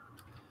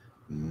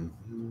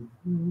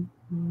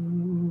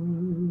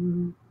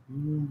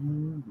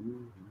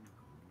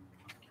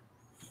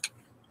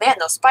 Man,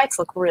 those spikes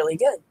look really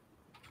good.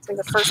 It's like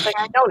the first thing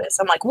I noticed.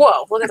 I'm like,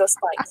 whoa, look at those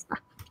spikes.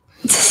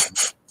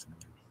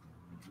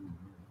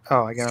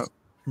 Oh, I gotta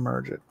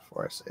merge it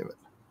before I save it.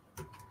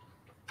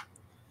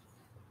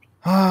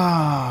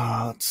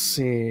 Let's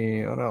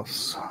see what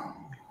else.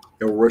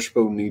 El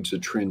Rushbo needs a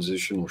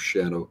transitional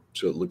shadow,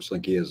 so it looks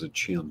like he has a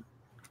chin.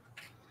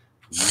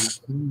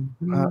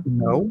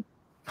 No.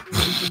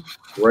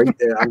 Right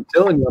there. I'm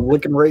telling you, I'm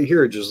looking right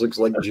here. It just looks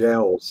like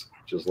jowls.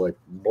 Just like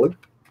bloop.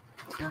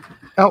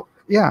 Oh,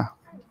 yeah.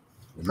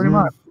 Pretty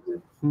much.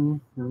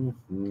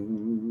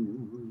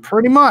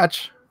 Pretty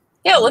much.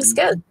 Yeah, it looks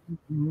good.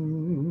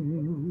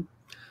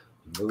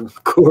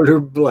 Quarter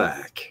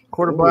black.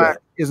 Quarter black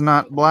is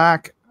not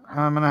black.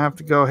 I'm going to have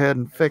to go ahead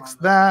and fix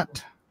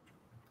that.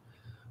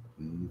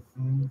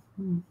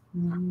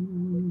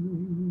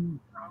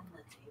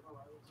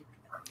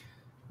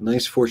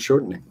 Nice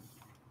foreshortening.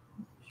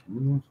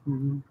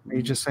 Are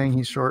you just saying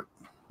he's short?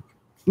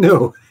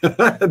 No,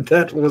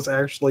 that was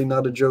actually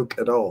not a joke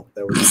at all.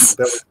 That was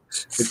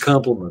a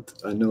compliment.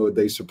 I know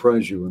they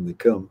surprise you when they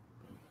come.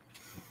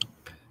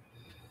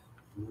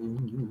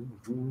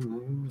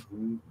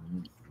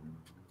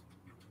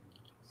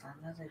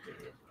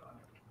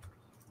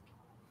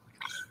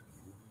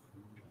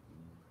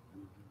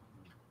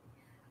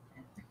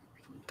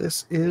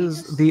 This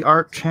is the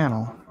Art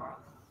Channel.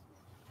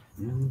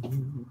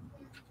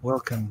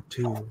 Welcome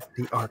to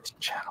the Art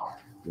Channel.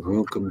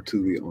 Welcome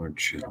to the Art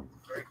Channel.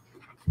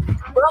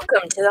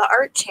 Welcome to the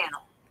Art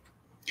Channel.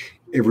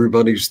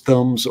 Everybody's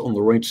thumbs on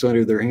the right side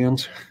of their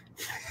hands.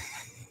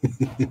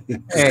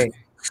 Hey,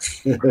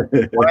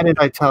 why did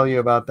I tell you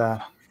about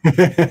that?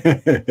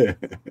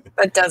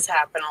 That does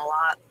happen a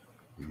lot.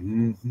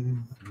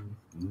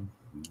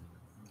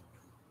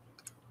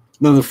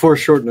 No, the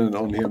foreshortening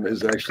on him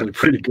is actually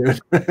pretty good.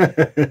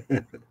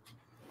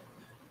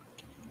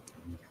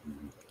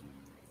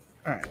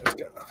 All right, let's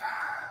go.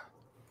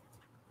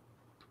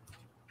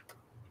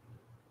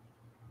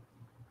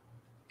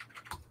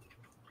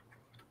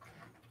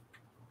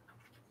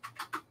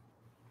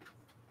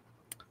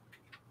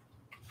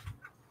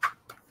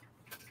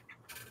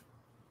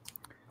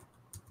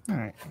 All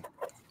right.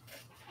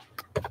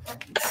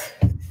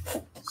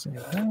 Save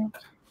that.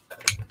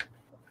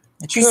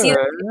 Did you see the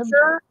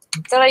picture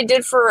that I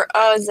did for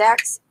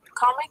Zach's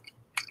comic?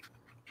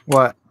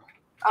 What?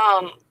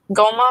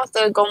 Goma,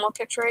 the Goma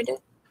picture I did.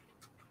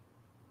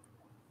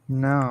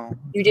 No.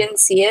 You didn't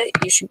see it?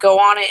 You should go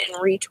on it and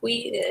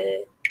retweet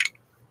it.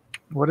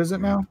 What is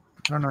it now?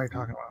 I don't know what you're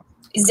talking about.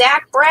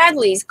 Zach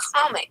Bradley's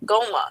comic,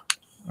 Goma.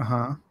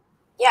 Uh-huh.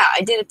 Yeah,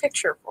 I did a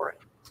picture for it.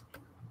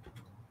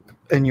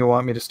 And you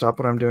want me to stop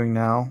what I'm doing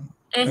now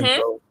and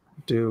Mm-hmm. go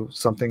do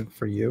something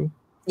for you?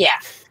 Yeah.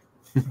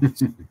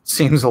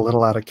 Seems a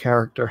little out of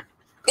character.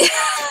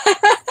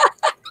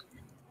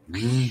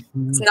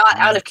 It's not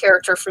out of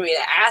character for me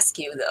to ask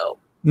you, though,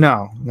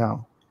 No.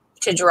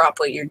 to drop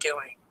what you're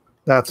doing.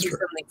 That's Do true.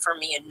 something for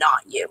me and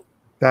not you.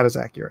 That is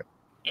accurate.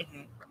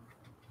 Mm-hmm.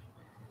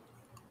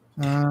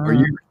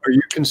 Are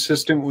you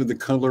consistent with the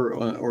color,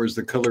 or is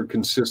the color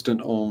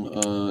consistent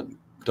on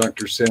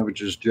Dr.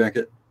 Savage's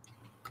jacket?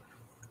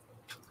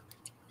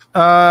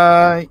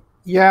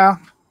 Yeah.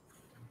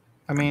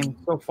 I mean,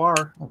 so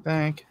far, I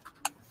think.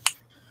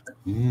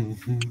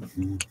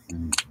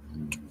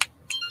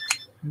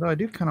 Though I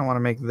do kind of want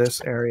to make this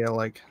area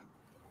like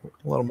a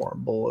little more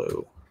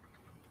blue.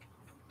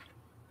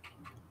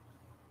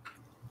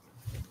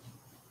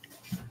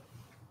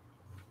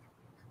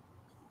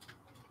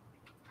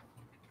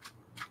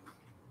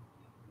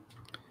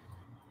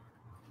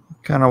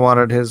 Kind of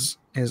wanted his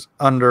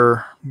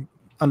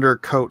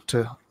undercoat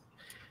to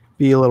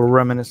be a little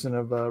reminiscent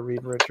of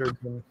Reed Richards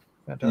and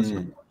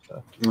Fantastic Four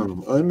stuff.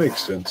 That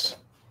makes sense.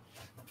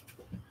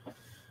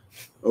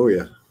 Oh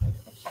yeah.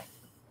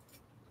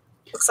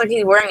 Looks like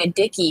he's wearing a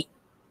dickie.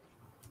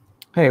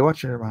 Hey,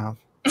 watch your mouth.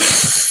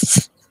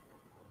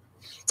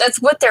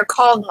 That's what they're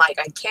called, Mike.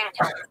 I can't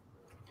help it.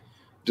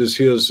 Does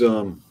his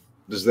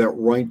does that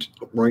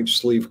right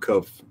sleeve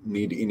cuff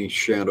need any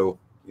shadow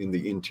in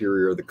the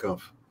interior of the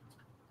cuff?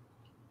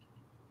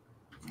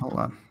 Hold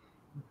on.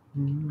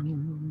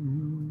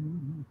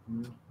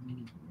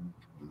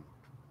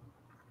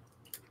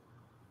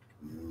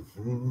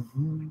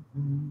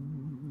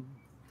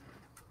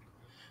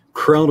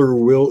 Crowder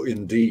will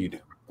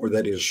indeed, or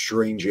that is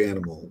strange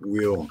animal,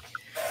 will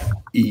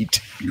eat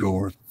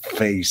your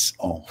face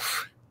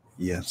off.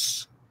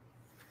 Yes.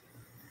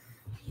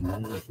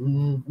 Boom,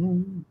 boom,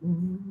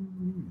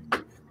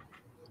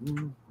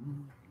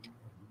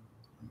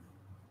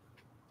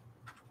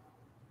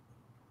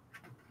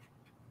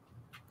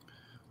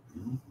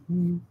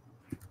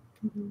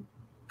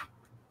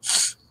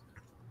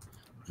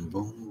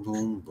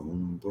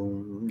 boom,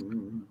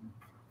 boom.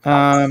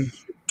 I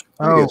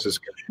Oh, guess it's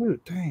good.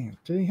 shoot, dang.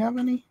 Did he have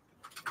any?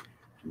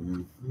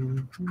 Think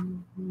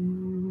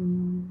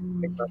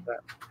about that.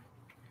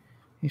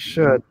 He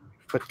should.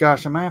 But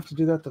gosh, I might have to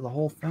do that to the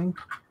whole thing.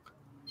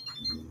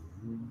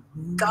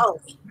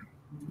 Golly.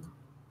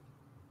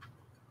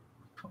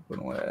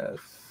 Open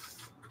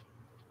with.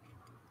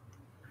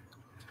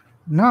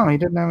 No, he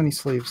didn't have any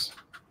sleeves.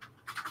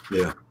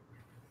 Yeah.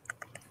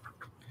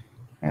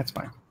 That's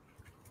fine.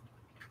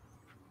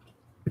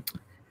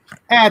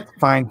 That's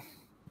fine.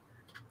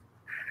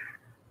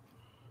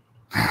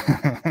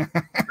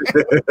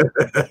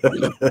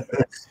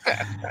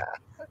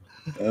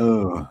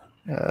 Oh.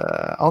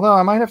 Although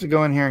I might have to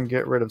go in here and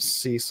get rid of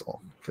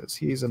Cecil because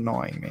he's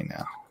annoying me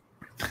now.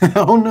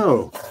 Oh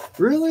no.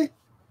 Really?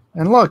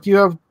 And look, you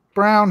have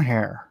brown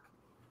hair.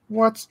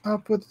 What's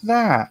up with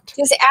that?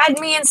 Just add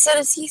me instead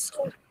of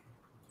Cecil.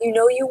 You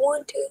know you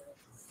want to.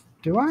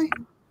 Do I?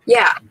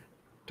 Yeah.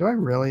 Do I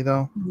really,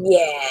 though?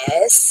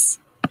 Yes.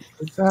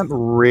 Does that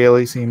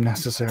really seem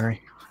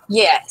necessary?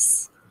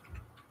 Yes.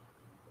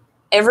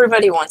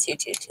 Everybody wants you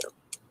to, too.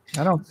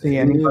 I don't see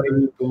anybody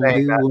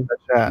saying that in the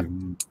chat.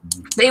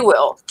 They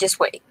will. Just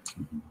wait.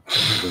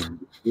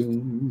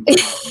 You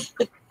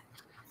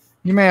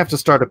may have to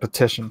start a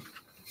petition.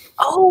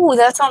 Oh,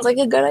 that sounds like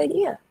a good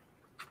idea.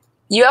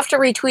 You have to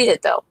retweet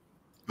it, though.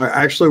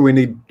 Actually, we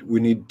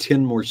need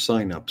 10 more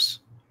signups.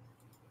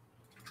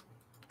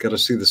 Got to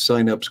see the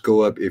signups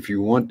go up. If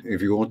you want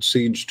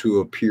Siege to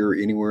appear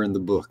anywhere in the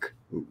book,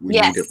 we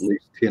need at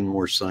least 10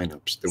 more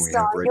signups than we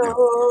have right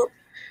now.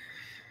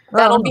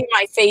 That'll be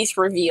my face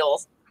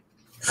reveal.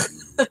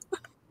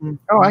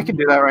 Oh, I can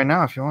do that right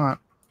now if you want.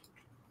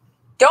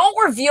 Don't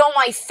reveal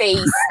my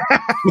face.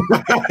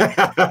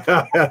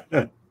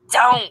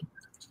 Don't.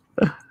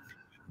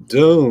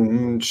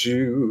 Don't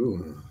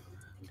you?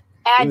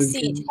 Add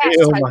Siege.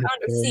 Hashtag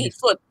under Siege.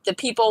 Look, the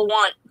people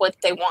want what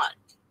they want.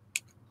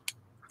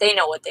 They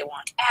know what they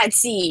want. Add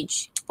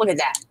Siege. Look at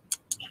that.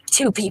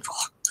 2 people.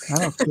 I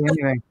don't see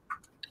anything.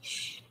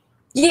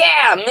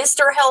 Yeah,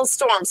 Mr.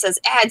 Hellstorm says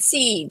add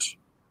Siege.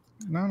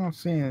 No, I don't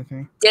see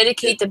anything.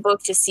 Dedicate the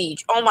book to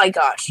Siege. Oh my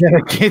gosh.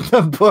 Dedicate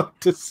the book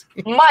to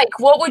Siege. Mike,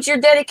 what would your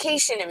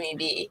dedication to me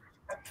be?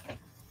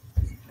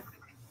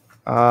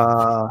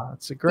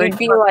 It's a great. You'd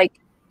be like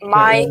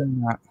my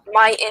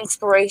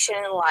inspiration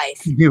in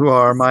life. You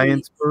are my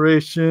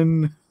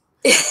inspiration.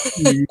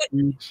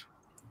 Siege.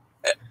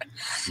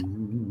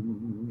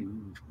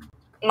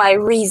 My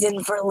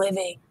reason for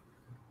living.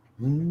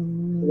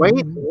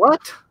 Wait,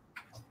 what?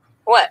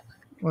 What?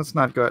 Let's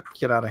not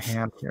get out of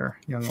hand here,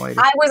 young lady.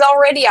 I was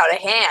already out of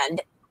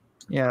hand.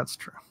 Yeah, that's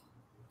true.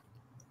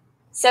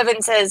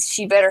 7 says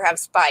she better have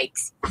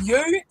spikes.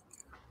 Yeah.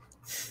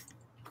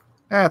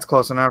 That's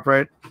close enough,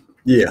 right?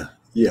 Yeah,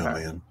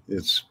 man.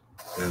 It's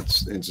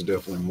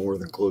definitely more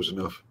than close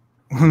enough.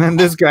 And then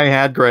this guy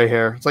had gray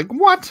hair. It's like,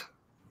 what?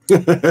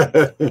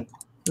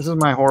 This is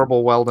my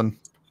horrible Weldon.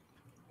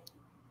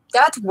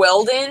 That's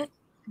Weldon?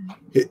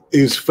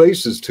 His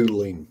face is too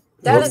lean.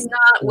 That is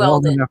not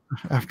Weldon.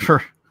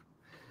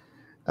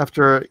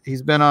 After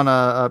he's been on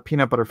a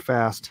peanut butter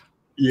fast.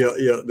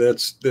 Yeah,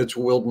 that's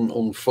Weldon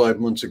on 5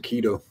 months of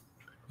keto.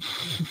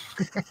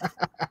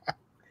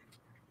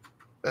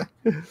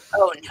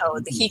 Oh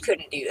no, he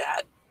couldn't do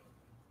that.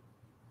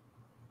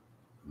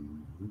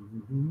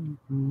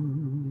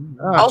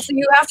 Also,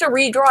 you have to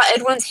redraw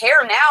Edwin's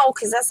hair now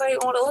because that's not even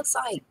what it looks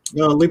like.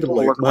 No, leave it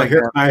like my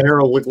hair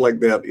will look like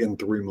that in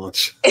 3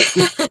 months.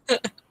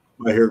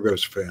 My hair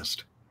goes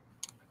fast.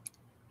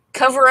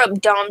 Cover up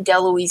Dom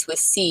DeLuise with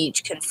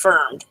Siege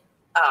confirmed.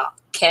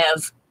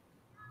 Kev.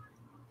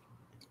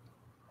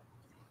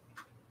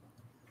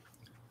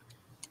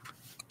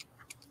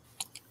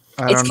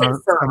 I don't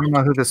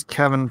know who this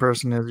Kevin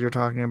person is you're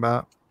talking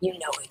about. You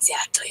know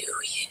exactly who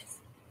he is.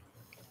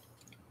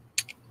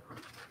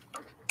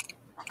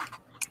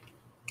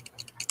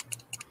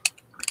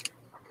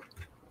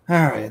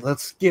 All right,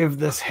 let's give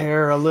this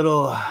hair a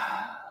little.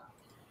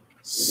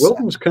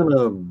 Weldon's kind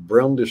of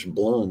brownish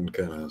blonde,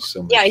 kind of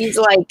something. Yeah, he's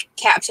like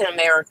Captain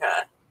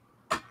America.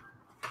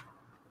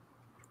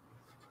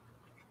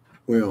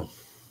 Well.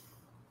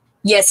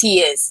 Yes, he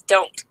is.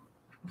 Don't.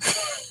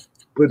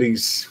 But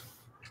he's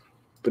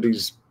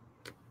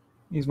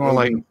more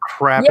like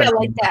crap. Yeah,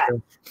 like that.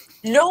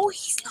 No,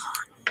 he's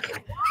not.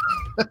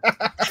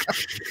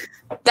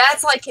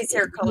 That's like his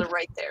hair color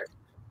right there.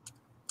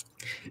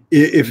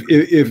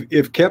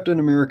 If Captain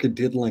America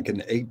did like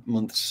an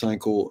 8-month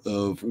cycle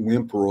of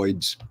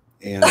wimperoids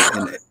and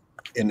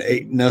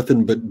ate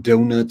nothing but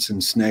donuts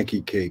and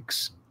snacky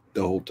cakes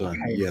the whole time,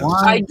 yes.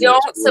 I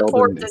don't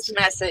support this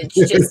message.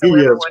 Just so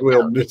yes,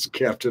 everyone knows. it's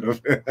Captain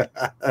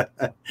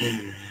America.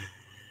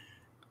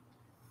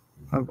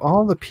 Of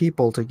all the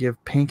people to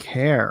give pink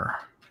hair,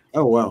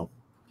 Oh wow!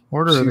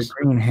 Order of the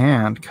Green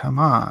Hand. Come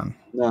on.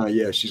 Nah,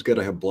 yeah, she's got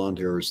to have blonde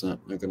hair. Or it's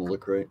not going to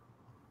look right.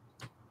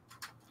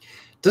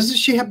 Doesn't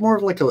she have more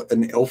of like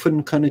an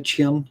elfin kind of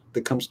chin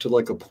that comes to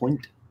like a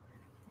point?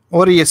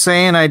 What are you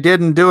saying? I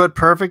didn't do it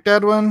perfect,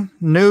 Edwin?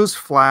 News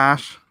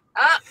flash.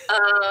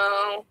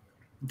 Uh-oh.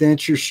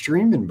 That's your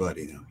streaming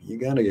buddy, though. You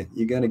gotta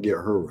get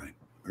her right,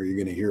 or you're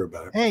gonna hear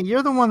about it. Hey,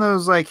 you're the one that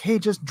was like, "Hey,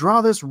 just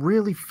draw this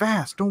really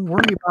fast. Don't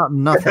worry about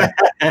nothing."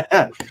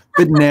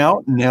 But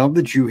now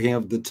that you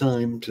have the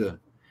time to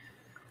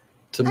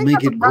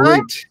make it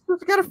great, you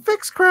gotta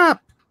fix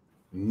crap.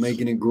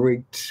 Making it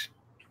great.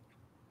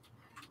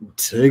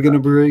 Taking a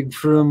break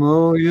from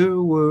all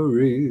your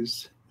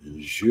worries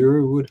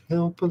sure would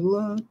help a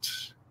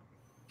lot.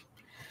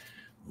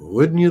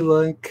 Wouldn't you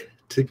like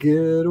to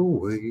get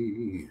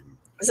away?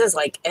 This is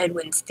like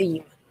Edwin's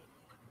theme.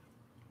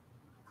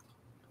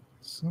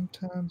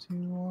 Sometimes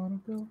you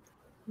want to go.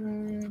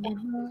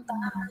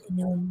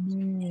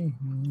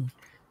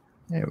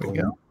 There we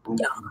go.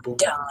 Dun,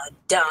 dun,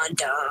 dun,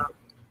 dun.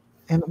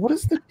 And what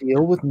is the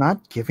deal with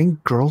not giving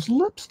girls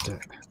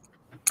lipstick?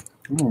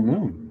 I don't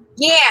know.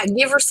 Yeah,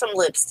 give her some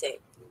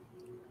lipstick.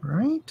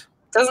 Right?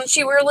 Doesn't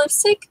she wear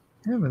lipstick?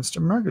 Yeah,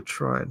 Mr.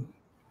 Murgatroyd.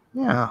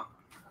 Yeah.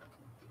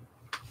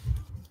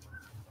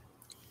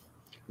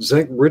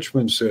 Zach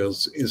Richmond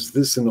says, "Is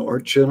this an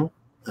art channel?"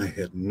 I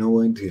had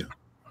no idea.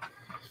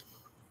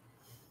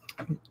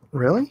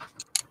 Really?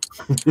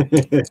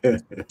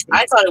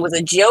 I thought it was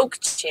a joke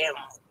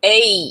channel.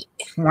 Hey.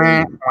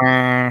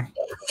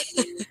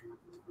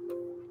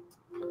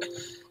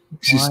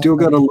 She's still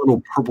got a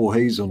little purple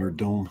haze on her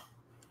dome.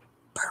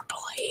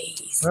 Purple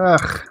haze.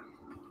 Ugh.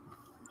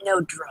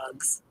 No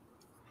drugs.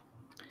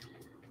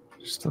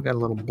 Still got a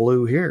little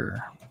blue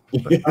here.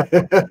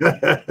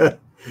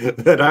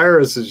 That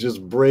iris is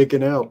just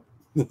breaking out.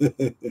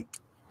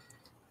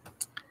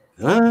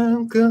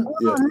 I'm good.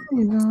 Yeah.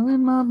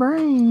 In my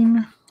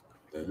brain.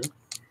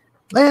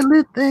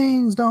 Lately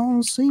things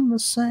don't seem the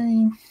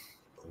same.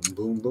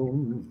 Boom, boom,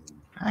 boom.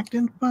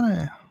 Acting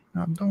funny.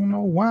 I don't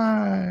know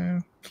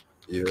why.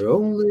 You're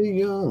only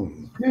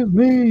young. Kiss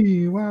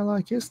me while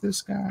I kiss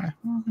this guy.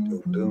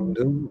 Dum, dum,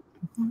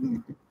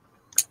 dum.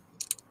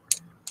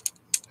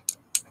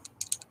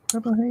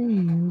 Purple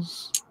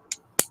haze.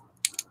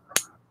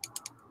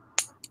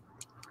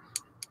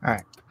 All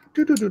right.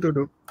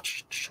 Do.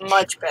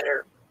 Much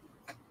better.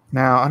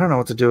 Now, I don't know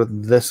what to do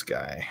with this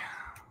guy.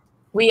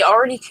 We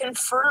already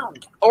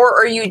confirmed. Or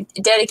are you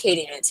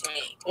dedicating it to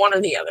me? One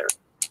or the other.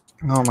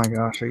 Oh my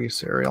gosh, are you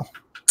serial?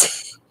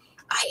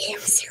 I am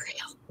cereal.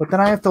 But then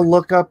I have to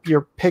look up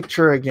your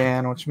picture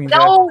again, which means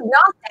No,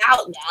 not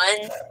that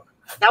one.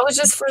 That was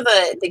just for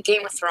the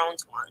Game of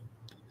Thrones one.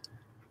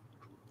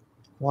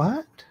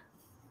 What?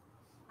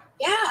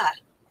 Yeah.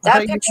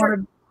 That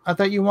picture. I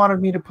thought you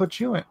wanted me to put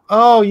you in.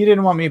 Oh, you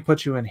didn't want me to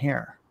put you in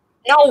here.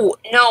 No,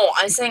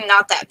 I'm saying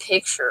not that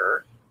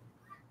picture.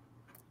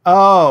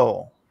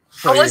 Oh.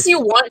 So unless you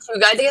want to.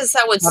 I guess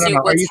that would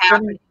suit what's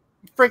happening.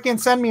 Freaking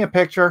send me a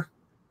picture.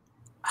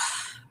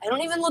 I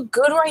don't even look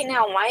good right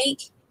now,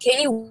 Mike. Can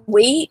you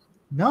wait?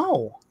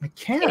 No, I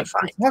can't. Okay,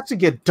 fine. It has to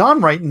get done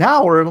right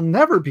now or it'll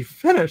never be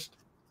finished.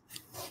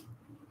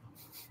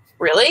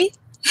 Really?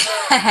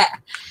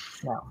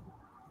 No.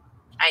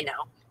 I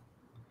know.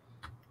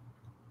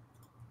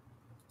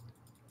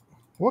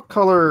 What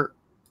color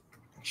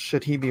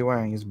should he be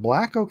wearing? Is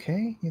black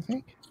okay, you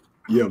think?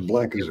 Yeah,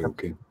 black is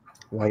okay.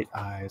 White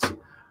eyes.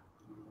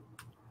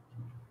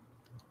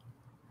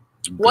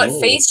 What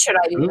face should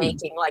I be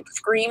making? Like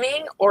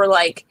screaming or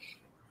like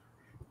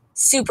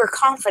super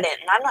confident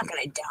and I'm not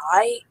gonna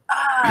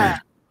die?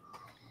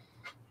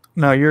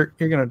 No, you're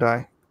gonna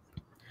die.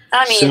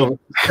 I mean, so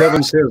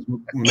Kevin says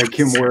make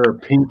him wear a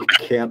pink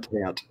cat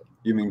hat.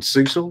 You mean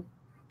Cecil?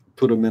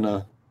 Put him in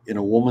a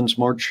woman's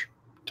march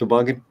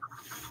toboggan?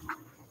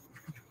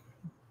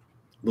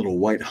 Little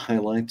white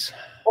highlights.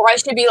 or I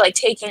should be like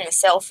taking a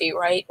selfie,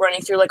 right?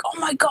 Running through like, oh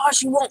my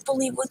gosh, you won't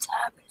believe what's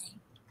happening.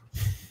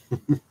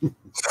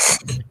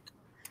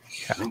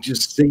 I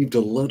just saved a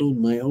lot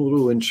on my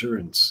auto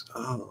insurance.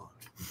 Oh.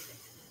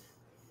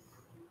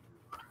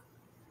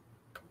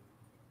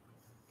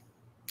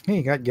 Hey,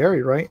 you got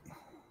Gary right.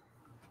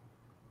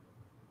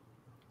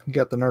 You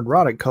got the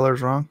Nerdrotic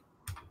colors wrong.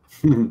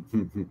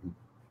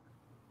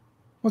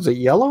 Was it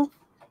yellow?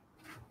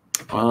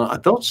 I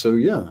thought so,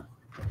 yeah.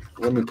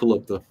 Let me pull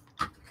up the...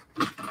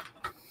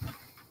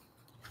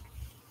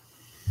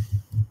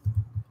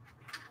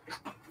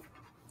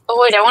 Oh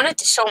wait, I wanted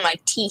to show my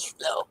teeth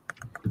though.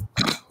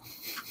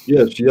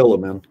 Yeah, it's yellow,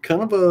 man.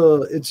 Kind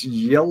of it's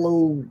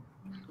yellow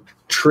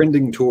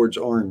trending towards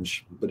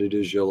orange, but it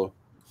is yellow.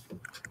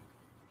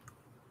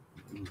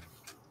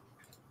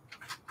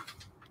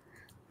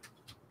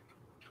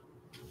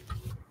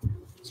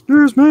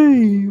 Excuse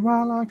me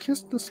while I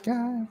kiss the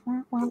sky.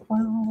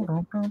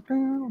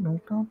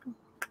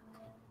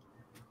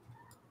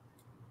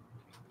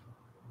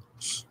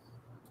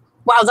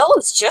 Wow, that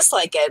looks just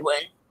like Edwin.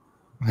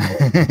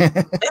 That's like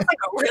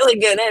a really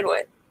good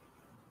Edwin.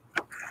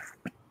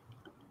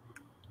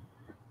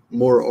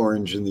 More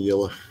orange in the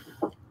yellow.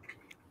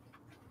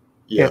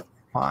 Yeah. It's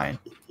fine.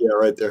 Yeah,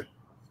 right there.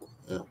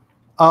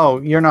 Oh,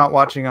 you're not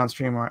watching on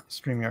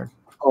StreamYard.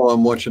 Oh,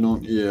 I'm watching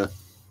on. Yeah.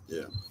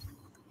 Yeah.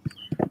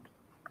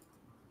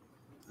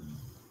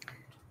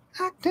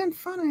 Acting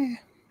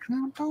funny.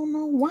 I don't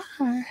know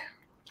why.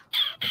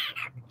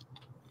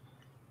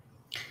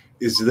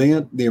 Is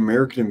that the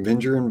American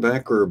Avenger in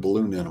back or a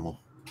balloon animal?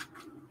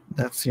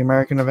 That's the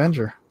American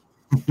Avenger.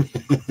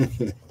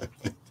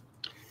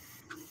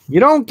 You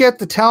don't get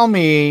to tell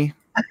me.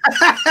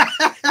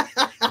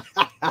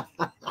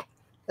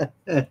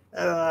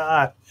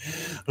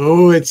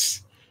 Your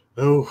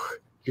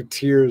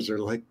tears are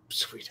like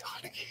sweet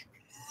honey.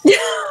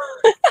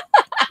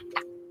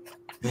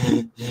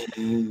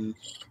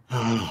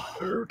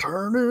 They're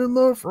turning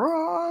the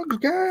frogs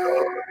gay.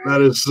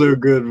 That is so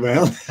good,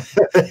 man.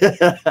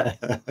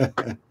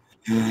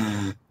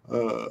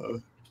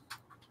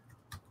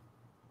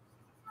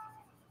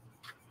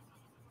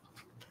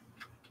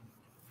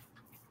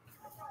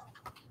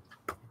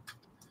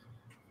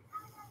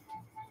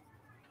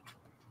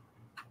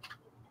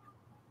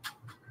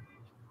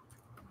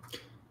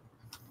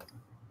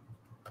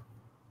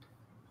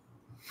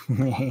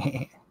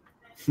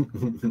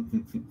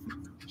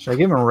 Should I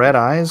give him red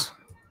eyes?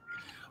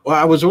 Well,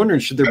 I was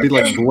wondering, should there be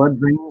like blood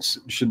veins?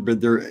 Should be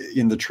there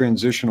in the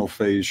transitional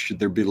phase? Should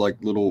there be like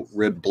little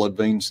red blood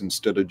veins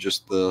instead of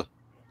just the?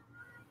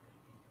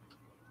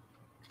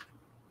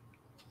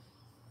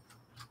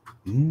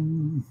 I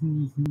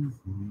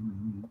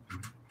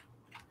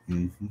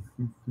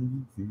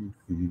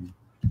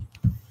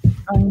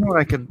don't know what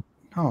I could.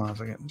 Hold on a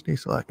second.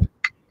 Deselect.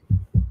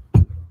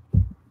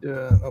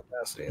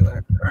 Opacity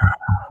there.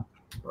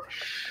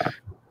 Brush.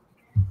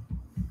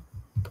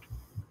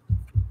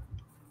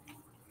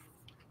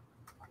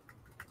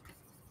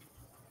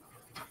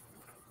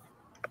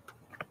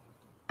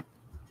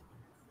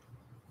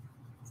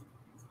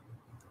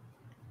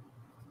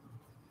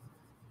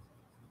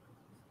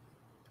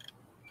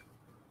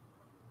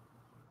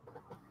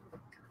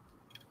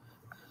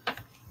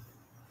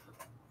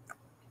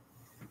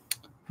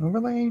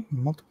 Overlay,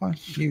 multiply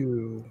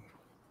hue.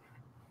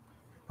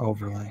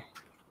 Overlay.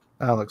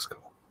 That looks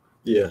cool.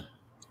 Yeah.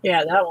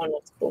 Yeah, that one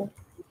looks cool.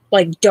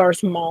 Like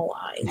Darth Maul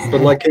eyes. But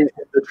like in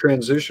the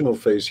transitional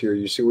phase here,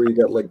 you see where you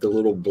got like the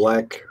little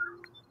black.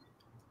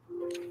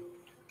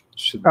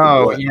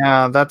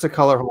 Yeah, that's a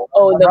color hole.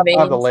 Oh, the I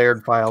have the veins.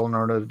 layered file in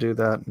order to do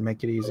that and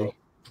make it easy.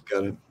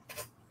 Got it.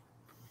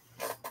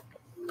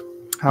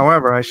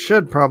 However, I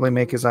should probably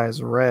make his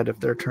eyes red if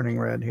they're turning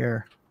red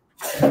here.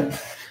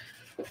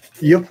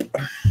 Yep.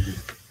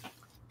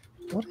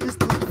 What is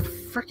this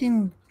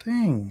freaking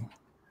thing?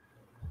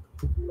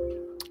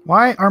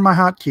 Why are my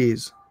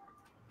hotkeys?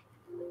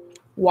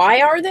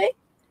 Why are they?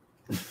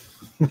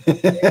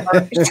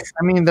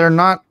 I mean, they're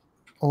not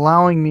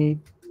allowing me.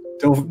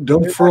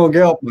 Don't frog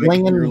out.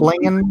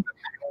 Blinging.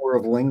 Power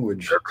of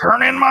language. They're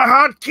turning my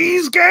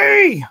hotkeys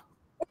gay.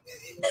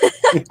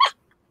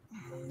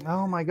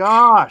 Oh my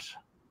gosh.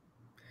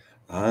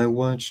 I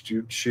watched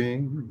you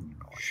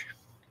change.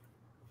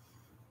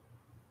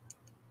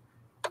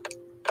 Oh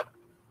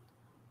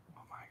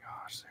my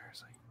gosh,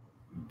 seriously.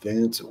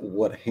 That's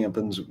what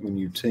happens when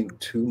you take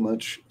too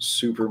much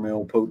super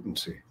male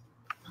potency.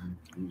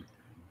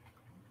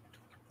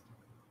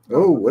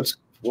 Oh,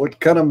 what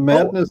kind of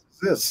madness is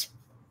this?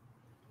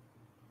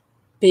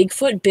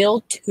 Bigfoot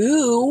Bill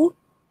 2.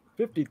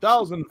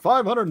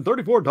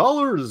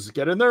 $50,534.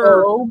 Get in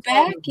there. Oh,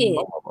 back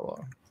it.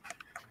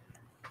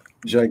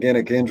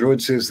 Gigantic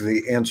Android says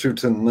the answer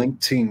to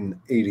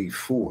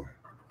 1984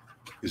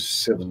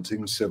 is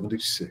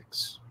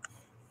 1776.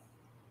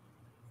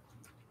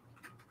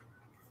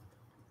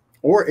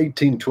 Or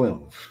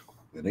 1812.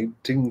 In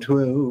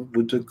 1812,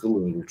 we took a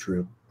little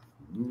trip.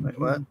 Wait,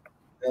 what?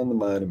 Down the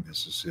mighty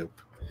Mississippi.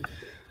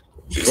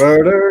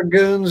 Fired our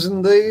guns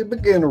and they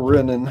began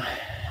running.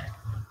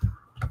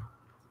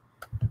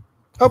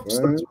 Oops,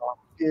 that's wrong.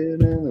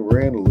 And they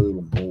ran a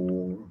little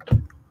more.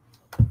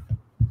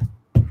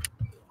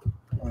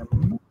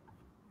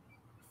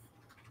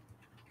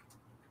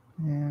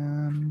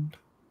 And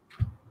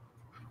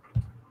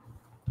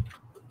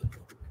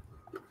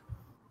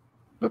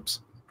oops.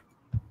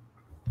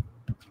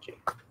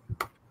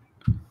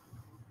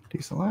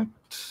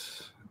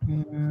 Deselect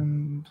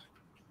and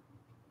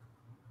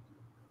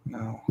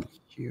no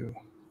hue.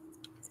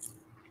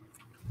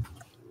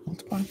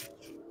 Multiply.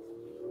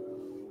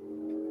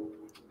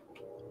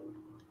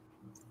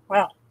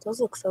 Wow, those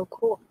look so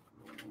cool.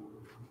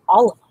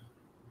 All of them.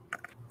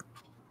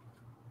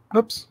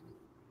 Oops.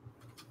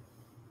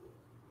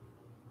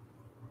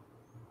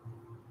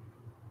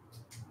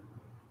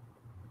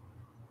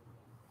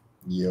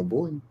 Yeah,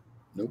 boy.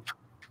 Nope.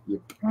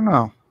 Yep. I don't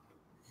know.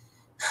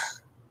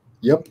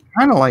 Yep.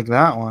 Kind of like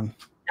that one.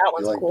 That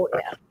one's like- cool.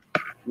 Yeah.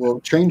 Well,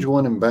 change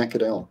one and back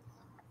it out.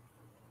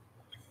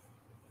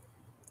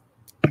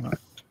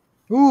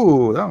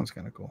 Ooh, that one's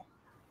kind of cool.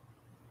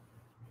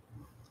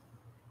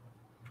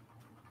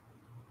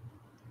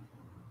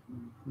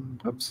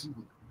 Oops.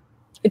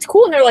 It's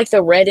cool when they're like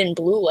the red and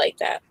blue like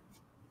that.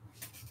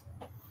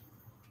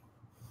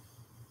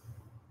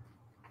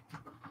 I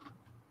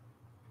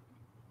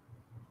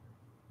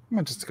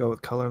might just go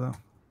with color though.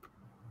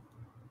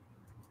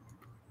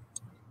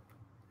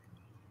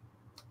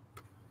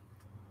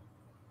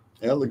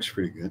 That looks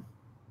pretty good.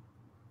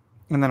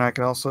 And then I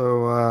could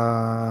also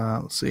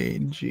let's see,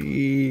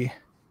 G.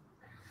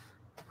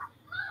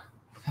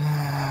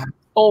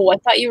 Oh, I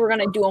thought you were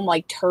gonna do them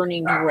like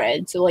turning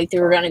red, so like they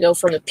were gonna go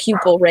from the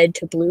pupil red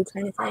to blue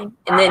kind of thing,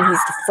 and then he's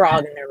the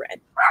frog and they're red.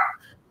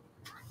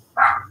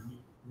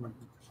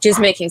 Just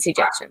making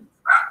suggestions.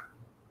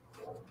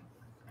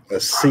 A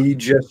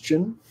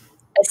suggestion.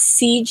 A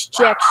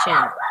siege-jection.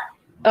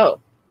 Oh,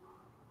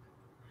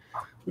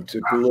 We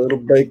took a little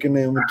bacon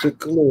and we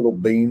took a little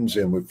beans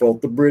and we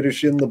fought the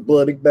British in the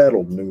bloody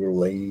battle of New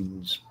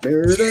Orleans.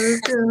 There they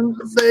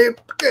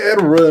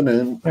get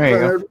running. There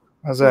you go.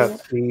 How's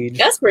that? Siege.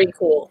 that's pretty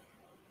cool.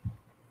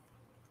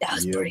 That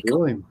was Yeah, pretty cool.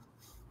 boy.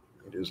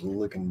 It is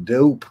looking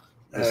dope.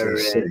 As I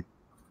say.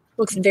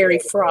 Looks very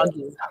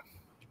froggy.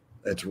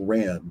 That's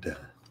red.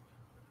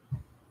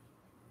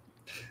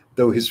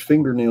 Though his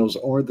fingernails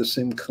are the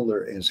same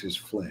color as his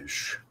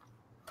flesh.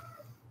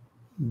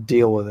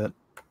 Deal with it.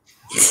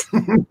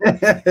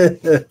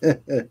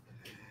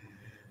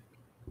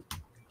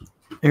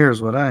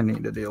 Here's what I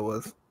need to deal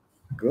with.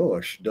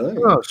 Gosh, dang.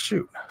 Oh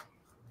shoot.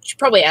 Should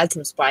probably add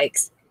some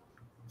spikes.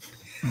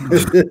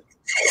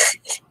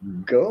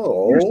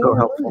 Go. You're so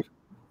helpful.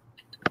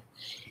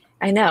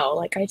 I know,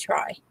 like I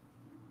try.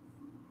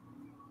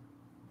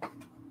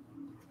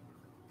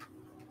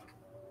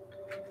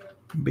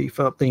 Beef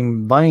up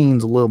them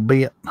veins a little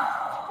bit.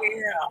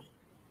 Yeah.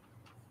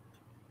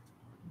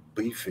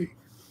 Beefy.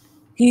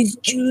 He's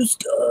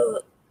juiced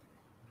up.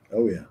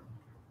 Oh, yeah.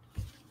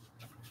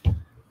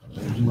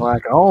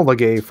 Like all the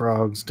gay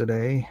frogs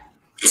today.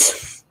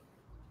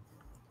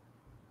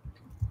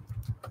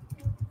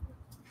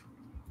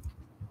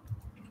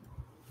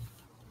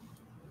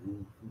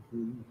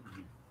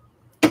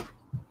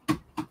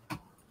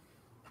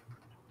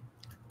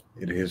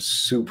 It is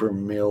super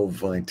male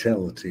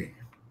vitality.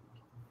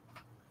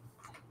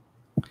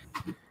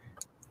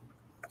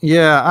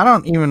 Yeah, I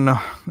don't even know.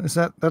 Is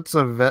that's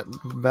a vet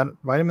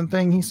vitamin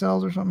thing he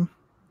sells or something?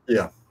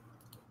 Yeah.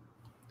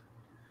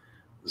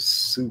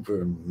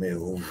 Super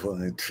male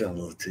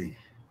vitality.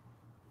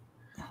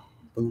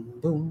 Boom,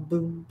 boom,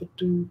 boom,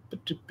 ba-doo,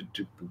 ba-doo,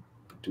 ba-doo,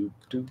 ba-doo,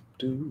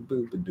 ba-doo,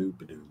 ba-doo, ba-doo,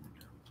 ba-doo.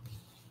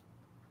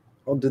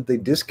 Oh, did they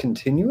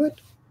discontinue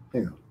it?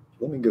 Hang on.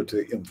 Let me go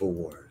to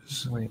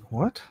InfoWars. Wait,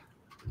 what?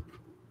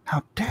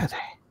 How dare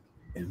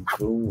they?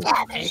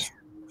 InfoWars.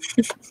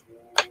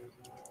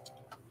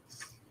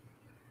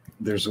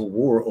 There's a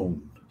war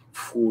on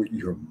for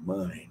your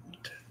mind.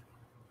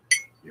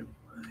 Your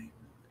mind.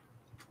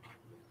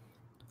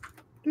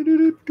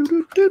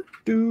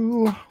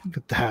 Do-do-do-do-do-do. Look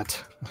at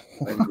that.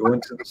 I'm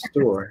going to the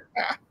store.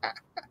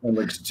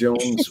 Alex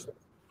Jones.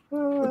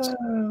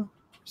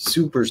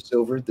 Super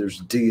Silver.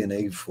 There's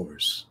DNA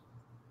Force.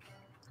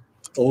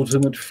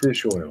 Ultimate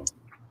Fish Oil.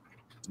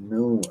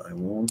 No, I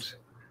won't.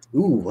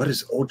 Ooh, what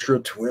is Ultra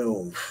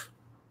 12?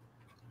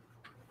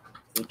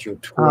 Ultra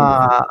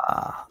 12.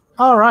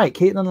 All right.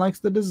 Kaitlin likes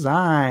the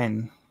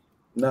design.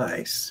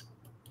 Nice.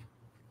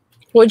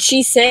 What'd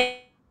she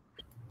say?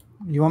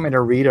 You want me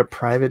to read a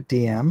private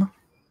DM?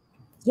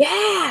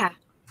 Yeah.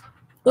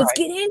 Let's Right.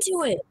 get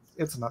into it.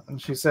 It's nothing.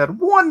 She said,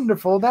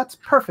 "Wonderful. That's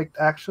perfect,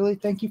 actually.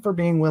 Thank you for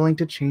being willing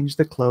to change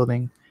the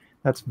clothing.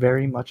 That's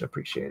very much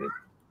appreciated."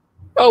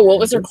 Oh, what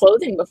was her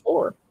clothing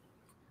before?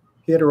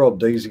 He had her all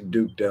Daisy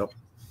duked out.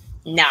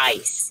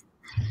 Nice.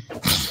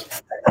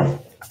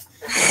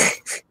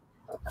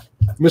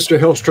 Mr.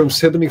 Hellstrom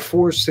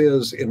 74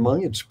 says, in my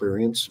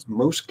experience,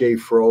 most gay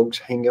frogs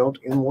hang out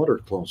in water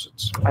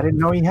closets. I didn't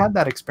know he had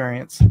that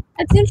experience.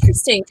 That's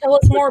interesting. Tell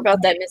us more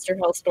about that, Mr.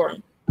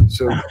 Hellstorm.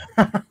 So,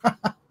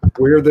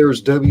 where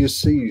there's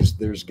WCs,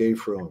 there's gay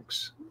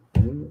frogs.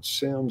 It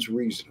sounds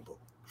reasonable.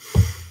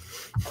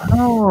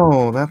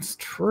 Oh, that's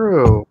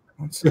true.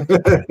 Let's see.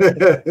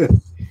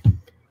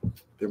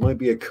 There might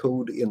be a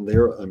code in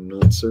there. I'm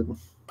not certain.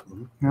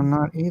 I'm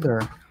not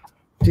either.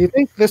 Do you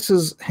think this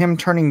is him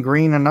turning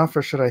green enough,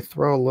 or should I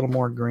throw a little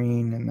more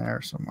green in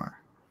there somewhere?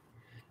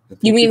 I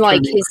think You mean you're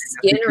like turning his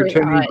green. skin I think or you're his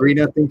turning eyes?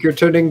 green. I think you're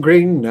turning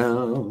green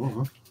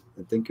now.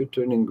 I think you're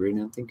turning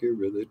green. I think you're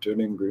really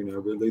turning green. I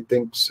really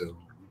think so.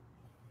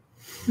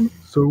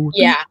 So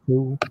Yeah.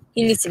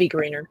 He needs to be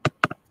greener.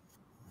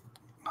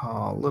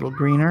 Oh, a little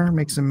greener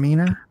makes him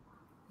meaner.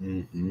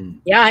 Mm-hmm.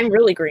 Yeah, I'm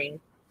really green.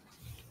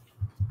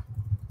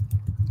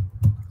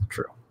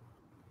 True.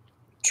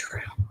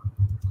 True.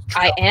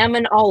 I am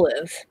an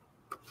olive.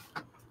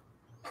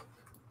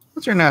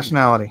 What's your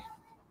nationality?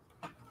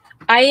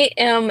 I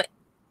am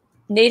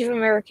Native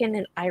American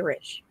and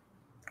Irish.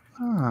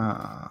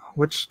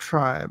 Which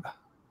tribe?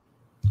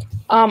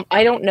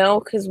 I don't know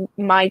because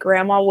my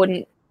grandma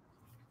wouldn't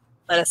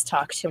let us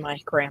talk to my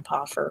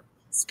grandpa for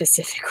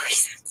specific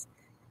reasons.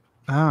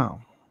 Oh.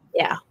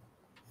 Yeah.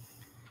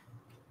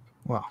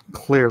 Well,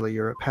 clearly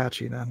you're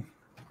Apache then.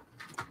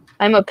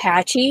 I'm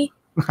Apache?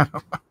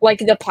 Like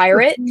the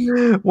pirate?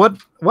 What?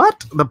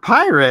 The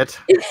pirate?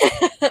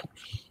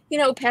 You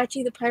know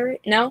Apache the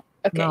pirate? No?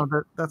 Okay. No,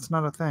 that's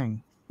not a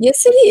thing.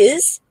 Yes, it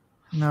is.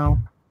 No.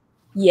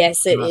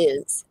 Yes, it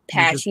is.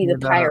 Apache the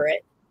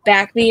pirate.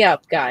 Back me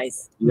up,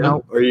 guys. Yeah.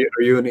 Nope. Are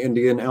you an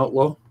Indian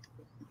outlaw?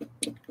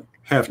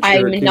 Half I'm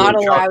Cherokee not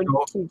and allowed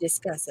Choctaw? to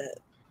discuss it.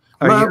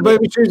 My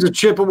baby, she's a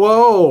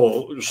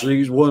Chippewa.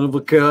 She's one of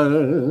a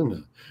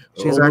kind.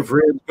 She's All my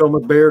friends call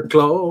me Bear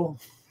Claw.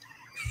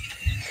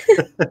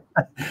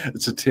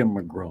 It's a Tim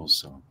McGraw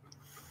song.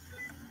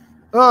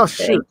 Oh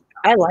shoot!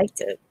 I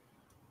liked it.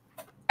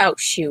 Oh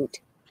shoot!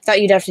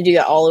 Thought you'd have to do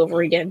that all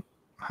over again.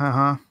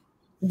 Uh-huh.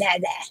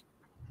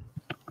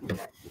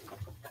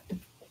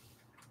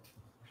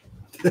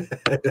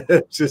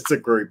 It's just a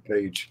great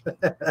page.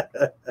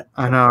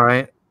 I know,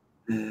 right?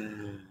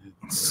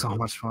 It's so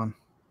much fun.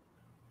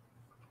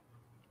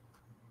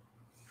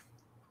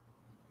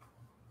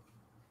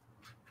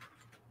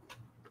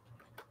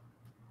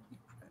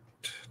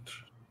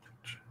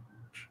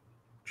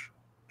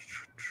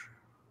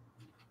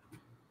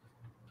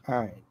 All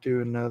right,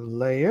 do another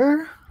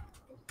layer.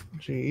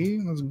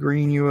 Gee, let's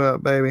green you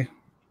up, baby.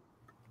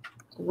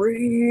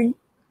 Green.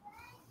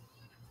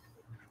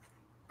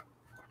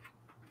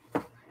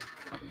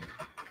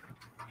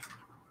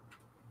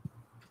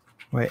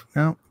 Wait,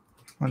 no.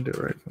 I'll do it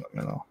right from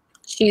the middle.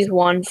 She's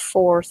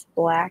 1/4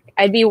 black.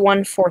 I'd be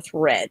 1/4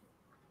 red.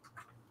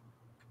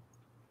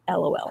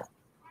 LOL.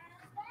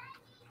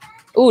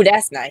 Ooh,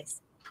 that's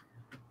nice.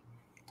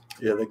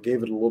 Yeah, they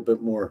gave it a little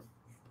bit more.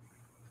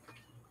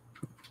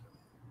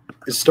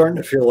 It's starting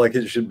to feel like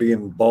it should be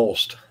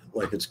embossed,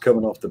 like it's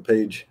coming off the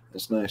page.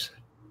 That's nice.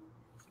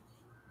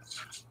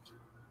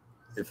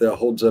 If that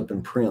holds up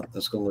in print,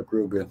 that's going to look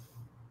real good.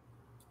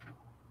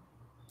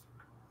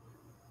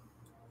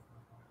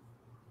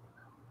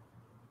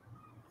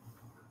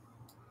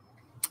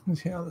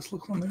 Let's see how this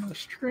looks on the other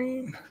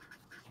screen.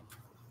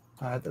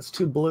 All right, that's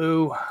too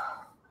blue.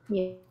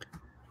 Yeah.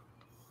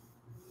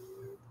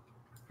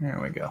 There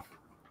we go.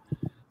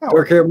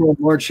 Dark Admiral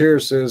March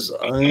here says,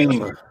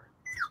 I'm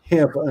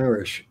half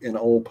Irish and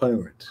all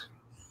pirates.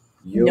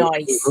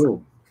 Nice.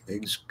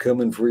 He's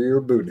coming for your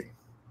booty.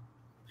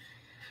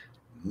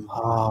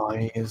 Oh,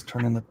 he is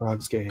turning the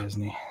frogs gay,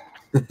 isn't he?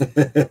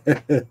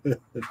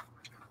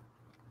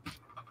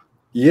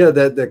 Yeah,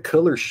 that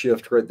color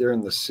shift right there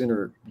in the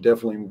center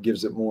definitely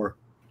gives it more.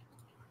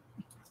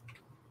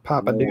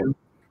 Papa do.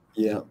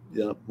 Yeah.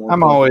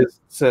 I'm always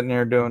sitting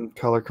there doing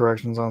color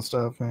corrections on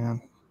stuff,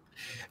 man.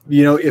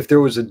 You know, if there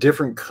was a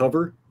different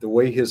cover, the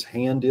way his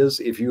hand is,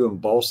 if you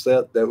emboss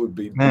that, that would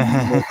be.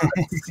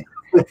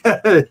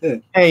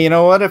 Hey, you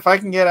know what? If I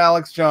can get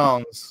Alex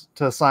Jones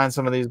to sign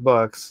some of these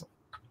books,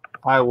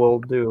 I will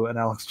do an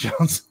Alex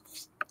Jones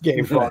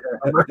gay frog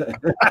cover.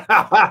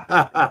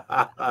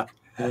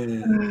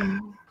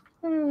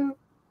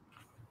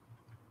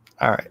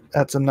 All right,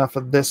 that's enough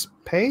of this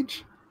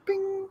page.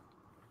 Bing.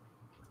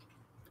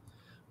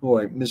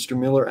 Boy, Mr.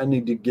 Miller, I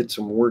need to get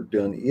some work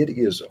done.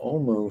 It's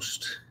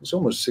almost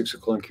 6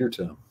 o'clock your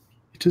time.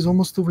 It is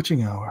almost the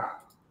witching hour.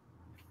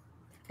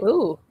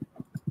 Ooh.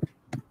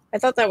 I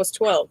thought that was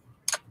 12.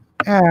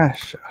 Ah,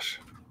 shush.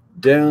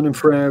 Down in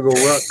Fraggle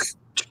Rock.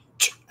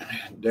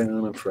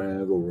 Down in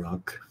Fraggle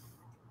Rock.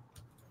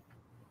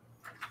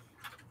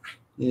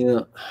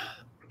 Yeah.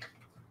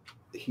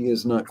 He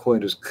is not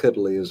quite as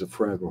cuddly as a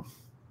Fraggle.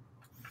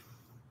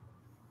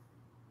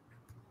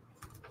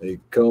 They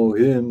call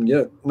him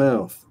Yuck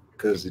Mouth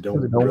because he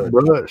don't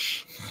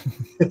brush.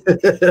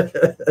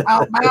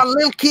 Out my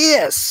little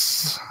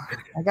kiss.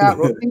 I got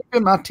beef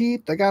in my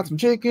teeth. I got some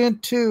chicken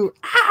too.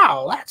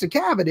 Ow, that's a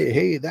cavity.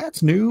 Hey,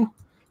 that's new.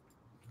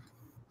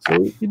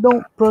 So if you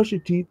don't brush your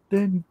teeth,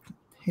 then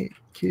hey,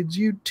 kids,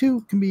 you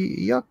too can be a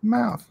yuck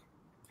mouth.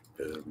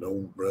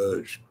 Don't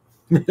brush.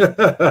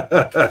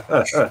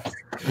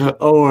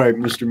 All right,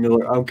 Mr.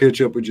 Miller. I'll catch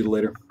up with you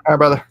later. All right,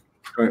 brother.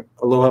 All right.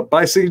 Aloha.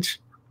 Bye,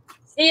 Siege.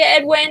 See ya,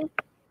 Edwin.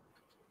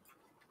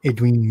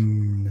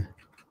 Edwin.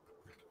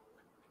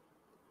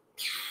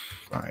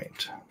 All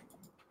right.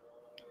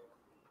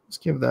 Let's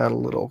give that a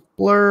little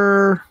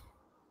blur.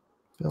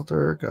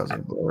 Filter,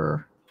 cosmic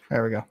blur.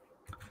 There we go.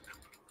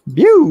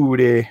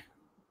 Beauty.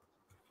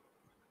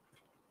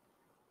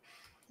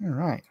 All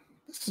right.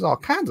 This is all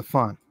kinds of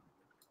fun.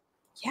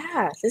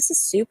 Yeah, this is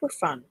super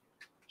fun.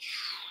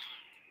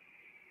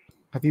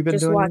 Have you been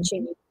just doing watching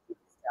anything?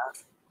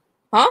 Stuff?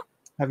 Huh?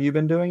 Have you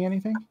been doing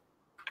anything?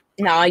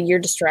 No, you're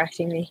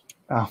distracting me.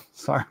 Oh,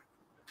 sorry.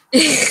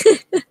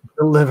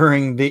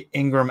 Delivering the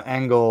Ingram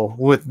angle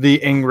with the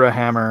Ingra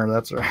hammer.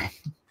 That's right.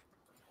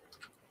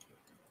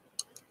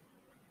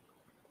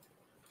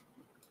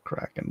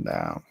 Cracking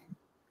down.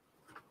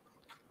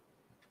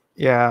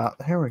 Yeah,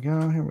 here we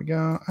go. Here we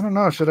go. I don't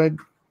know. Should I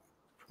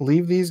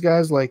leave these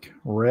guys like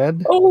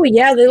red? Oh,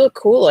 yeah, they look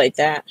cool like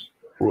that.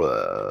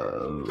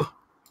 Whoa.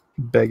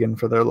 Begging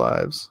for their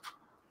lives.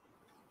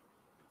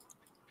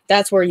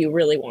 That's where you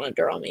really want to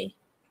draw me.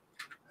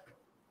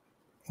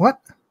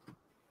 What?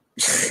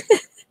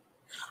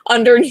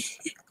 Underneath.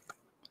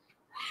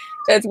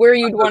 That's where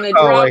you'd want to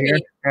draw right me. Here?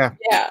 Yeah.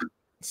 Yeah.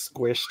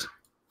 Squished.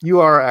 You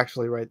are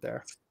actually right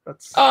there.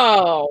 That's.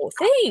 Oh,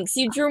 thanks.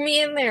 You drew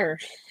me in there.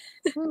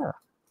 Yeah.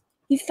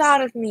 You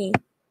thought of me.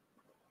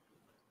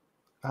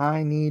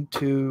 I need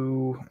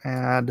to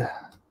add.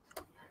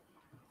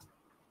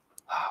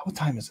 What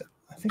time is it?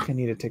 I think I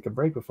need to take a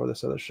break before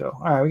this other show.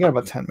 All right, we got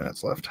about 10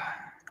 minutes left.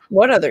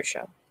 What other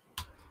show?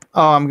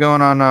 Oh, I'm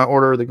going on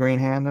Order of the Green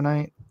Hand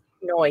tonight.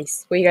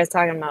 Noise. What are you guys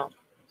talking about?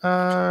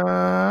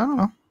 I don't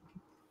know.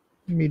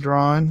 Me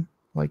drawing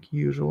like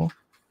usual.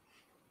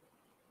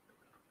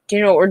 Do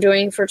you know what we're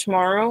doing for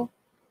tomorrow?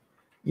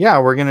 Yeah,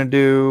 we're gonna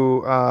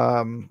do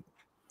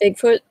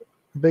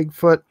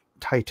Bigfoot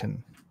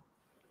Titan.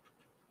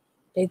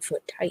 Bigfoot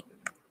Titan.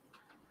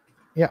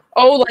 Yeah.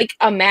 Oh, like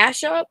a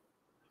mashup?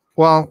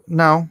 Well,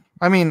 no.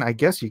 I mean, I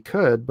guess you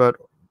could, but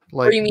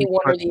like. Or you mean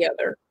one or the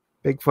other?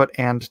 Bigfoot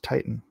and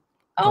Titan.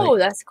 Oh,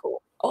 that's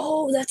cool.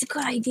 Oh, that's a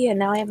good idea.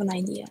 Now I have an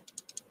idea.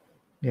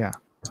 Yeah.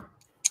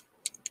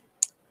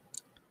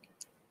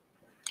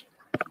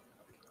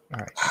 All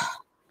right.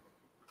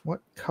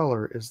 What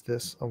color is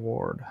this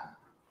award?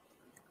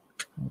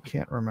 I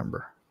can't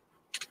remember.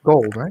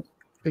 Gold, right?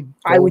 Big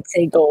gold. I would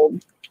say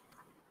gold.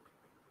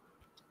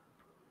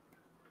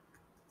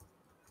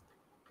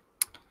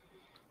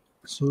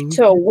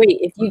 So wait,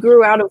 if you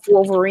grew out of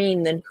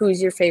Wolverine, then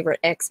who's your favorite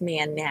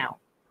X-Man now?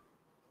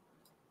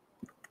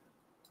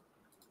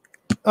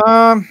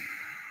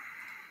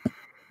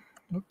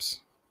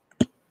 Oops.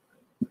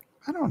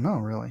 I don't know,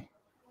 really.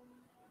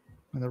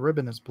 And the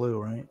ribbon is blue,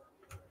 right?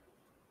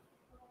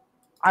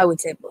 I would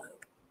say blue.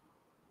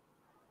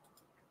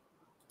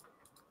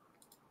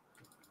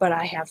 But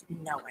I have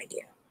no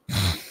idea.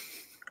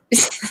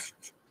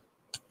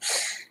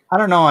 I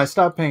don't know. I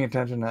stopped paying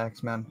attention to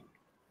X-Men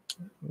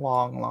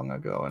long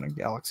ago in a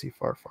galaxy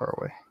far, far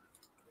away.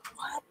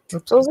 What?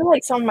 Oops. Those are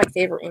like some of my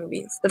favorite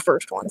movies. The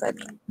first ones, I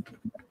mean.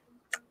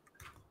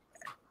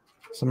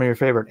 Some of your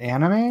favorite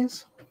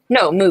animes?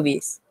 No,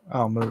 movies.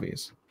 Oh,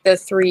 movies. The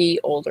 3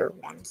 older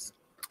ones.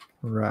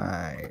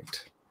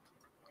 Right.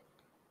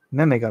 And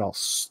then they got all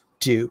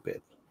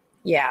stupid.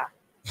 Yeah.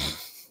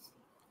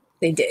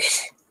 They did.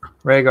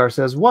 Rhaegar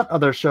says, "What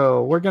other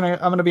show? I'm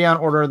gonna be on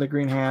Order of the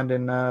Green Hand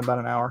in about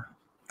an hour."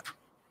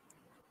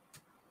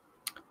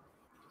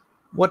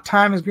 What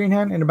time is Green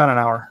Hand? In about an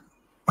hour.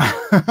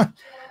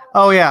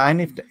 Oh yeah, I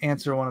need to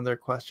answer one of their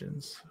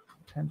questions.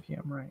 10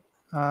 p.m. Right.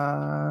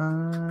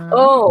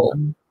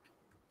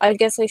 I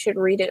guess I should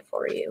read it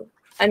for you.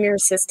 I'm your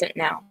assistant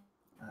now.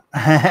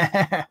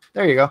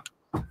 There you go.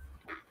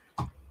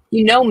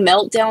 You know,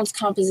 Meltdown's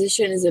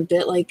composition is a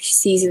bit like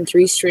season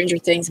 3 Stranger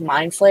Things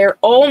Mind Flayer.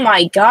 Oh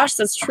my gosh,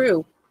 that's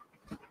true.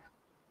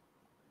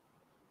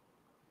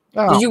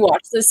 Oh. Did you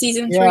watch the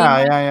season 3?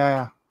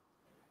 Yeah.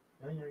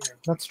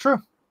 That's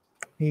true.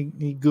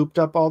 He gooped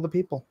up all the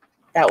people.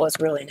 That was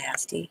really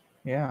nasty.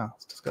 Yeah,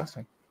 it's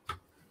disgusting.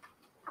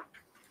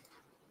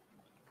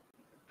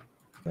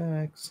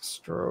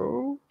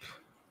 Stroke.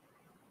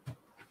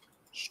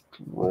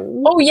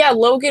 Oh yeah,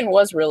 Logan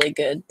was really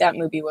good. That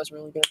movie was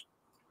really good.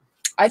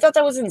 I thought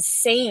that was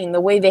insane, the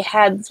way they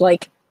had,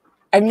 like,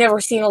 I've never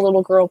seen a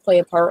little girl play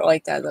a part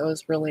like that. That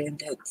was really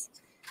intense.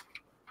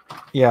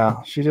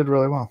 Yeah, she did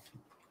really well.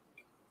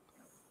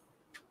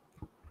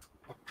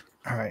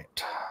 All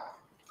right.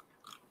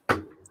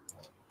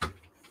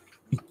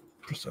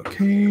 It's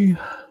okay.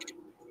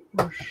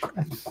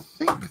 I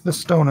think the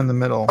stone in the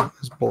middle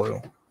is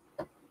blue.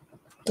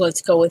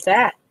 Let's go with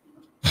that.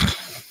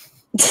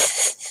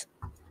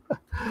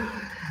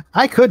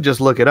 I could just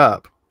look it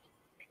up.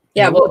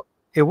 Yeah, but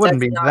it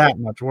wouldn't be that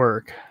much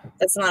work.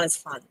 That's not as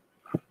fun.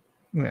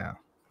 Yeah.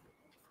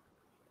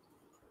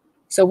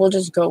 So we'll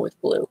just go with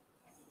blue.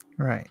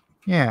 Right.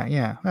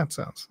 Yeah. That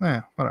sounds.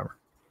 Yeah. Whatever.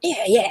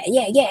 Yeah.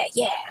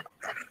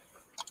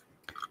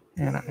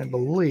 And I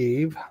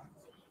believe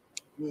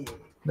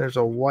there's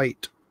a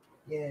white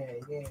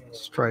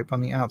stripe on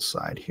the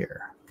outside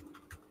here.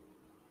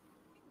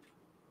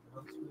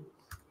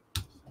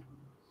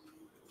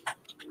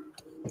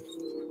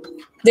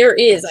 There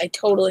is. I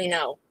totally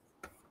know.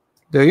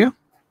 Do you?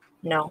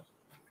 No.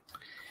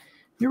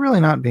 You're really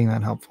not being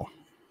that helpful.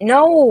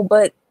 No,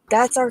 but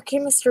that's our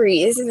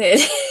chemistry, isn't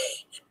it?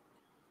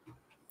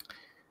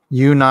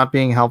 You not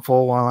being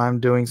helpful while I'm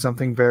doing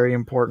something very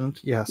important?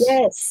 Yes.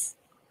 Yes.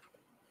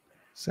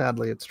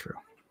 Sadly, it's true.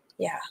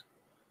 Yeah.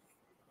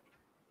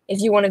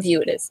 If you want to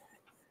view it as.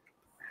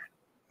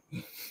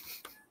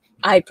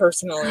 I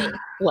personally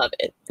love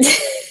it.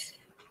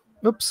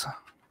 Oops.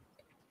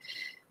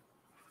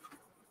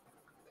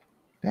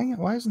 Dang it,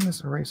 why isn't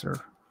this eraser?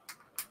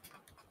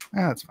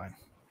 That's fine.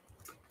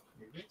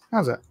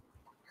 How's that?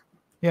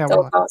 Yeah, That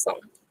well, looks awesome.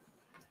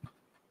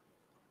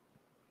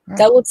 Right.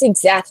 That looks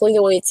exactly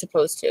the way it's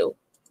supposed to.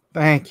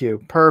 Thank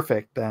you.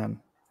 Perfect, then.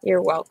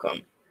 You're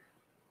welcome.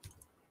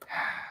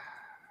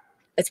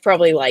 It's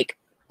probably like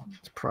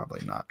It's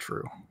probably not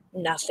true.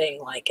 Nothing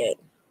like it.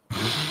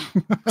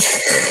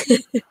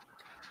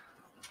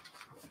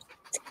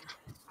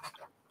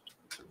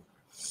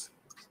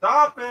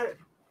 Stop it.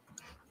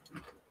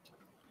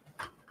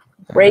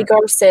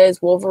 Rhaegar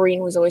says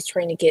Wolverine was always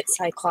trying to get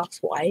Cyclops'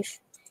 wife.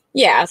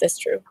 Yeah, that's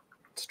true.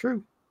 It's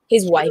true.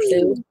 His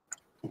waifu.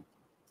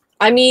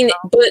 I mean,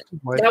 but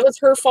Wife. that was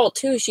her fault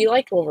too. She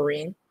liked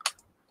Wolverine.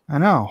 I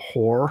know,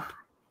 whore.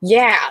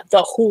 Yeah,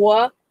 the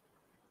whore.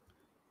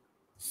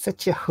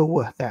 Such a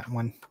whore, that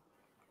one.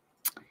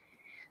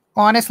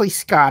 Honestly,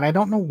 Scott, I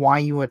don't know why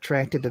you were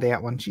attracted to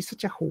that one. She's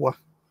such a whore.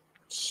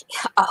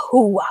 A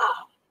whore.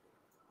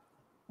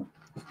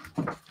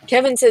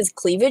 Kevin says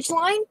cleavage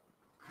line?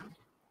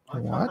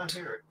 What?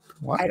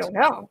 What? I don't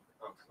know.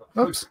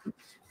 Oops.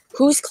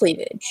 Who's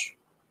cleavage?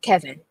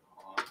 Kevin.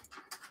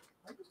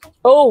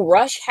 Oh,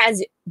 Rush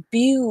has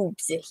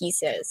boobs, he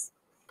says.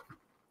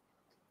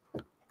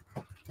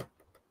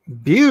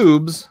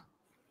 Boobs?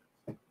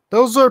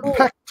 Those are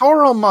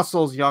pectoral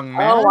muscles, young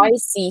man. Oh, I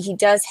see. He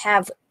does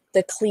have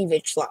the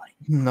cleavage line.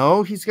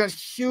 No, he's got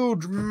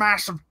huge,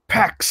 massive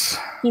pecs.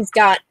 He's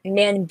got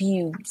man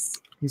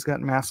boobs. He's got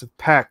massive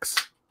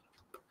pecs.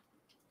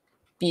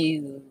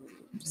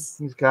 Boobs.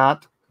 He's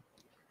got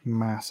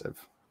massive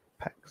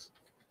pecs.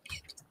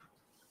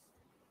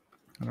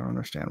 I don't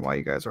understand why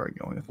you guys are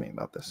arguing with me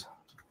about this.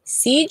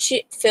 Siege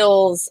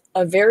fills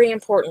a very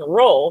important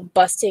role,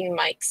 busting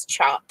Mike's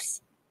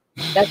chops.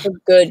 That's a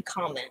good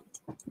comment.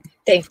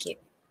 Thank you.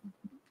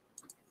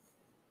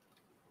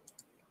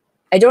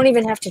 I don't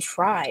even have to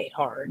try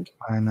hard.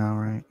 I know,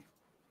 right?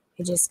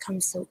 It just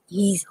comes so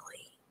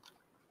easily.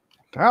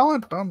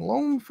 Talent on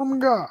loan from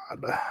God.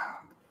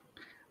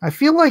 I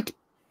feel like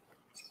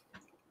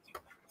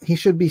he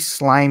should be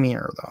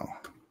slimier, though.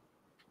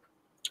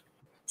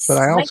 But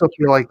I also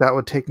feel like that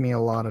would take me a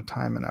lot of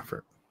time and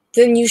effort.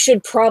 Then you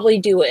should probably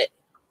do it.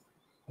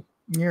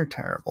 You're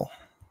terrible.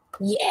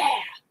 Yeah.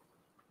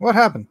 What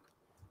happened?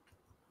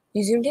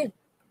 You zoomed in.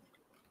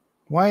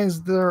 Why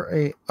is there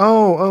a...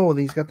 Oh,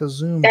 he's got the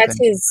zoom That's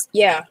thing. his,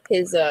 yeah,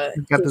 his...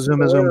 He's got the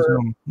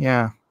zoom.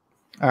 Yeah.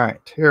 All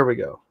right, here we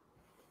go.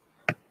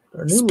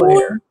 Our new Spoil-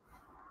 layer.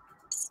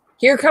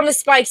 Here come the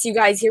spikes, you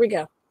guys. Here we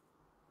go.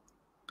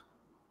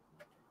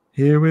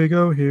 Here we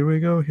go, here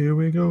we go, here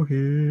we go,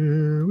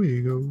 here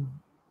we go.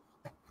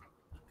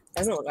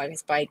 Doesn't look like a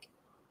spike.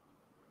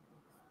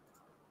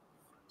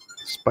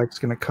 Spike's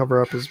going to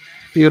cover up his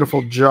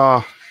beautiful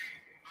jaw.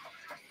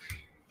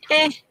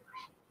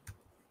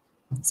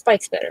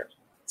 Spike's better.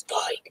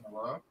 Spike.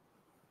 Hello?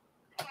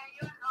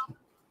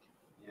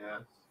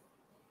 Yes.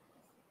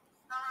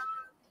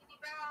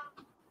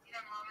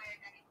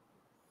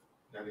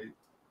 Daddy.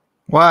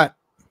 What?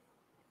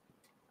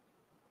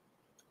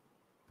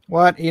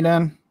 What,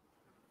 Eden?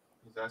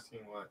 He's asking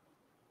what?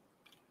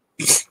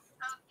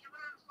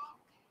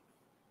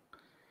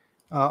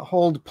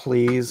 Hold,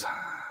 please.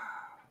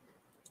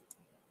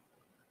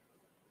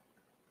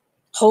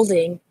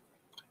 Holding.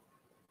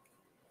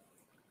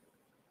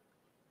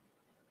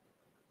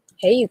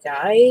 Hey, you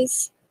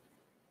guys.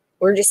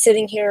 We're just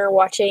sitting here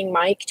watching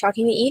Mike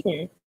talking to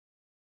Eden.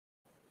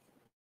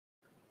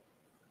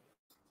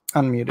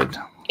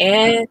 Unmuted.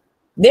 And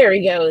there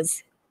he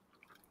goes.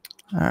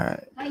 All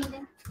right.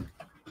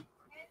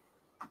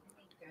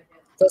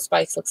 Those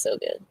spikes look so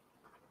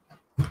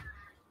good.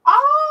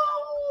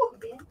 Oh!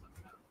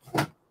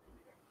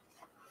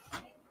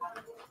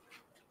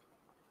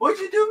 What'd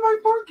you do in my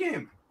board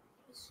game?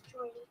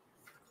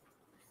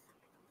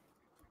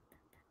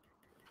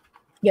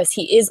 Yes,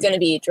 he is going to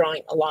be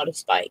drawing a lot of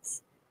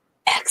spikes.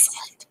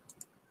 Excellent.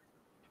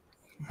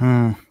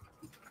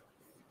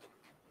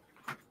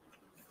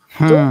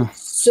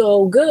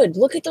 So good.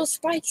 Look at those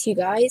spikes, you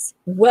guys.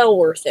 Well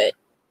worth it.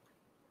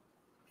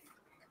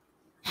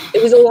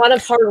 It was a lot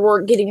of hard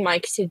work getting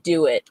Mike to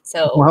do it.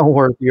 So Well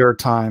worth your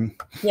time.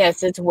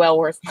 yes, it's well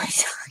worth my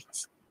time.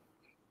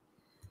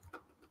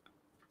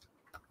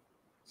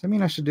 Does that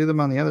mean I should do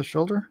them on the other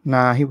shoulder?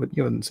 Nah, you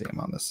wouldn't see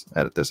him on this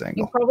at this You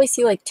angle. probably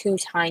see like 2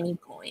 tiny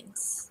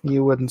points.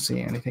 You wouldn't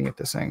see anything at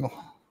this angle.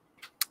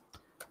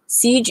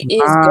 Siege is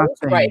Nothing.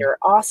 Ghost Rider.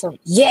 Awesome.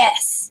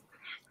 Yes.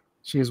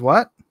 She's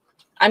what?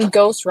 I'm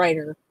Ghost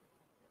Rider.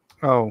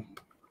 Oh,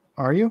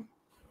 are you?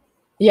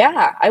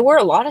 Yeah, I wear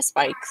a lot of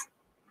spikes.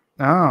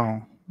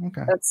 Oh,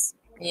 okay.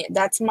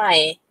 That's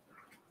my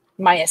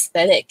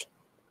aesthetic.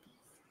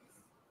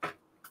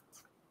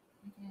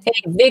 Hey,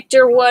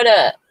 Victor, what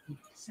up?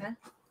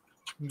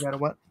 You got a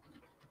what?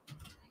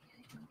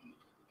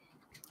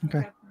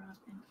 Okay.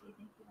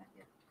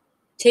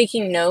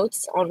 Taking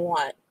notes on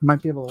what?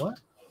 Might be able to what?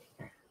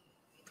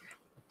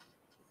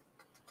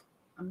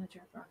 I'm not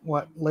sure.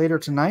 What, later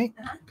tonight?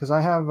 Because I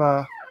have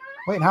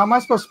wait, how am I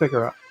supposed to pick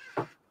her up?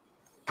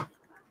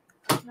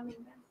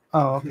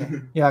 Oh, okay.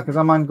 Yeah, because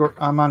I'm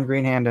on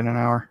Green Hand in an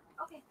hour.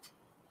 Okay.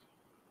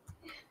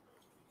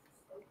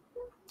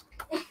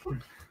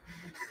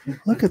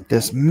 Look at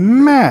this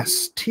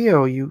mess.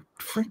 Tio, you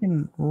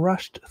freaking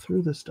rushed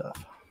through this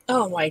stuff.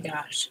 Oh my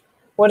gosh.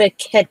 What a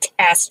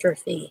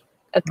catastrophe.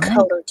 A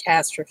color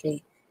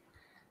catastrophe.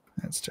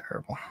 That's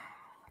terrible.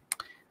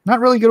 Not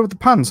really good with the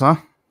puns, huh?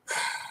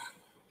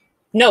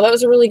 No, that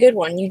was a really good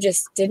one. You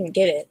just didn't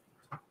get it.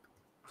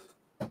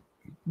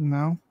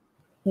 No.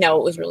 No,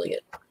 it was really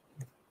good.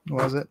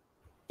 Was it?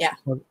 Yeah.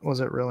 Was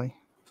it really?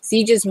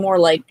 Siege is more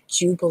like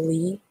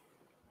Jubilee.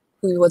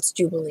 What's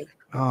Jubilee?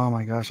 Oh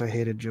my gosh, I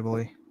hated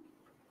Jubilee.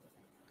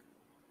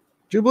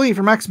 Jubilee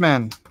from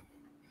X-Men.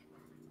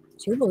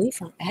 Jubilee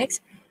from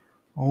X-Men?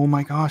 Oh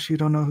my gosh, you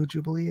don't know who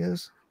Jubilee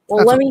is?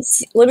 Well, let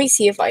me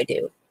see if I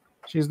do.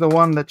 She's the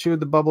one that chewed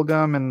the bubble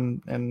gum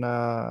and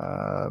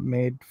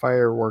made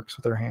fireworks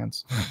with her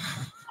hands.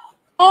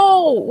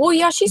 Oh, well,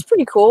 yeah, she's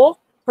pretty cool.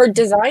 Her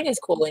design is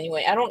cool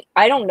anyway.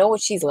 I don't know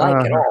what she's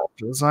like at all.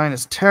 Design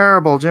is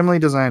terrible. Jim Lee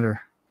designed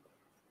her.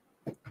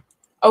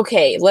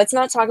 Okay, let's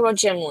not talk about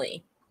Jim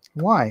Lee.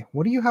 Why?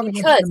 What do you have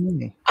against Jim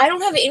Lee? I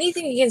don't have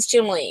anything against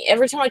Jim Lee.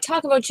 Every time I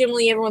talk about Jim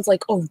Lee, everyone's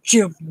like, "Oh,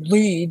 Jim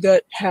Lee,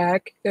 that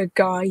hack, that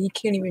guy, he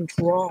can't even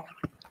draw."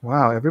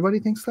 Wow, everybody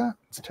thinks that?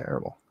 It's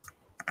terrible.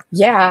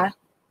 Yeah.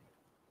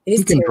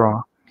 He can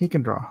draw. He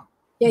can draw.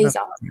 Yeah, he's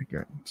awesome.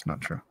 It's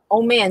not true.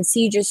 Oh man,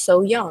 Siege is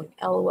so young.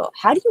 LOL.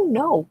 How do you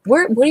know?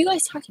 What are you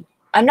guys talking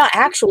about? I'm not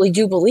actually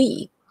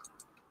Jubilee.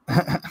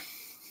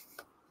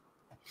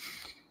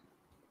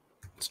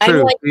 It's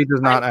true. Siege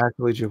is not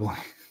actually Jubilee.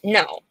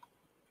 No.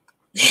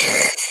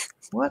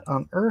 What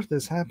on earth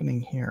is happening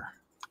here?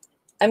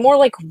 I'm more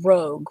like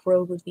Rogue.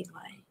 Rogue would be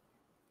my...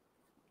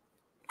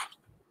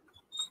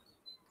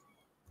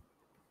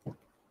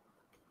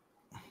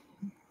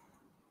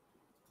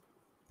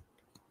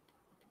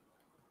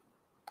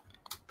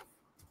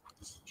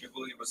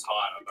 Jubilee was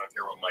hot. I don't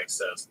care what Mike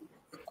says.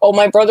 Oh,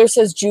 my brother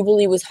says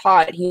Jubilee was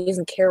hot. He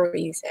doesn't care what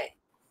you say.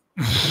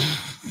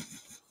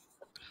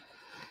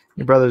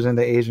 Your brother's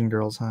into Asian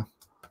girls, huh?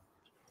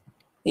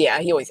 Yeah,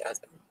 he always has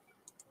been.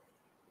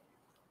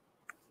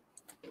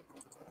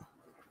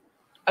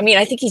 I mean,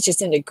 I think he's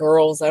just into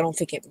girls. I don't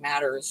think it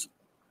matters.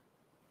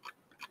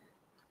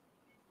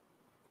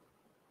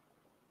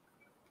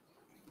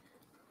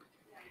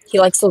 He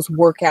likes those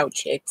workout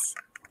chicks.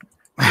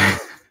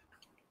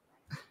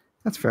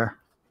 That's fair.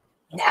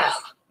 No.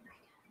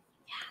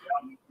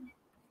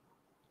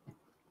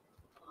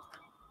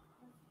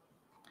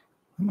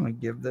 I'm going to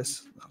give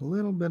this a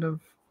little bit of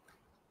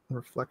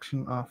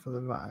reflection off of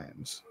the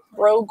vines.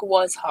 Rogue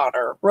was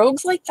hotter.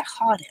 Rogue's like the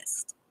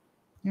hottest.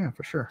 Yeah,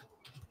 for sure.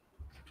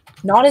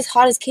 Not as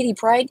hot as Kitty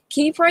Pryde.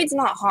 Kitty Pryde's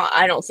not hot,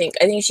 I don't think.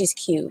 I think she's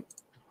cute.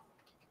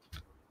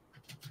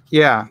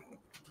 Yeah.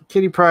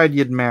 Kitty Pryde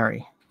you'd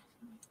marry.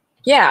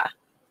 Yeah.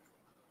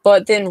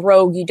 But then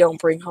Rogue you don't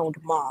bring home to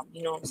mom.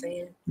 You know what I'm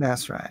saying?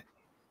 That's right.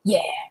 Yeah.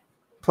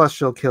 Plus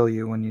she'll kill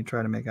you when you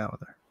try to make out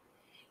with her.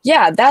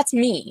 Yeah, that's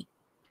me.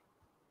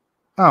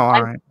 Oh,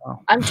 all right.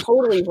 Well. I'm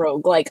totally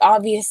Rogue. Like,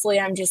 obviously,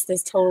 I'm just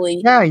this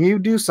totally... Yeah, you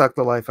do suck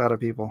the life out of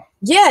people.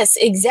 Yes,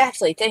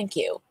 exactly. Thank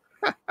you.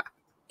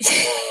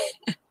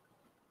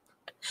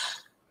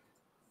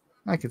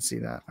 I could see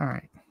that. All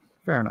right.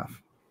 Fair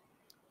enough.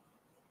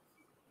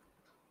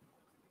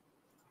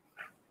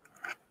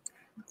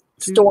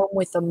 Storm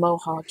with a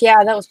mohawk.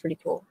 Yeah, that was pretty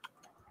cool.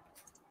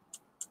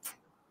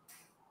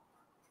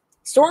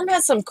 Storm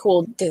has some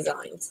cool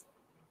designs.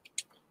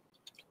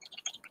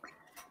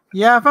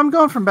 Yeah, if I'm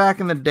going from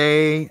back in the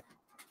day,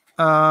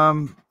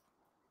 I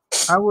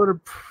would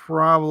have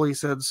probably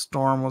said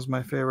Storm was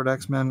my favorite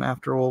X-Men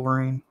after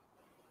Wolverine.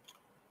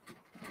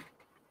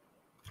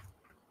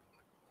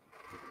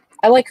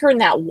 I like her in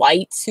that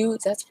white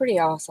suit. That's pretty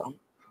awesome.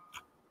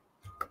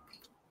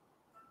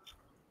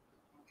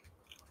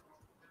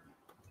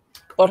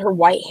 But her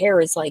white hair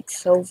is like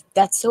so...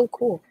 That's so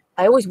cool.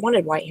 I always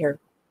wanted white hair.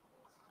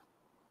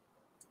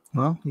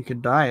 Well, you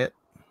could dye it.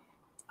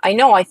 I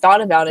know. I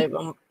thought about it,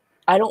 but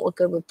I don't look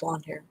good with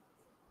blonde hair.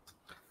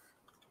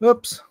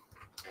 Oops.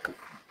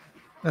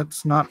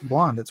 That's not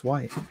blonde. It's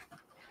white.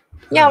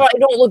 Yeah, but I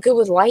don't look good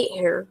with light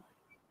hair.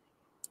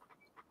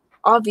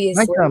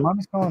 Obviously. Micah,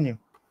 Mommy's calling you.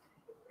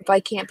 If I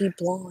can't be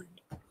blonde.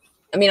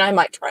 I mean, I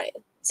might try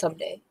it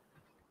someday.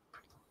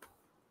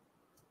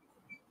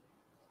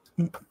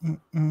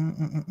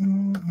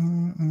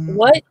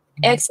 What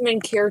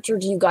X-Men character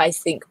do you guys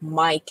think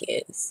Mike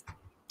is?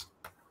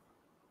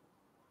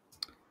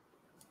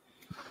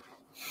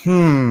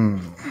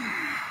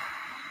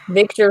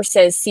 Victor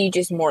says Siege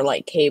is more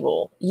like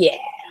Cable. Yeah,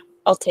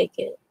 I'll take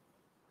it.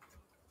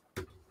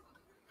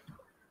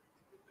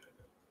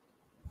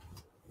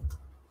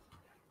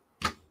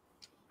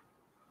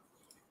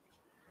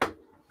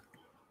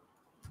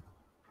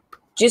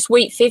 Just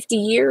wait 50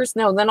 years?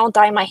 No, then I'll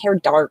dye my hair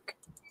dark.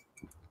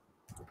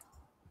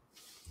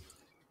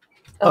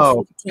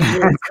 Oh,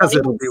 because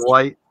it'll be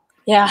white.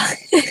 Yeah.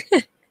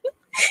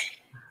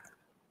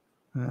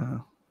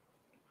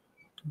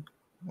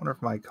 Wonder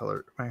if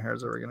my hair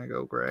is ever gonna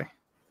go gray.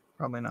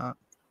 Probably not.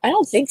 I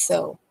don't think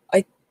so.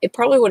 It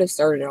probably would have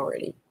started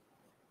already.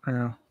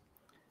 Yeah.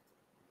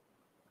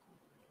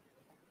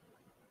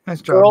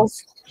 Nice job.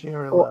 Girls,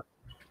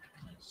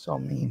 so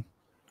mean.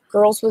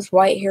 Girls with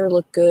white hair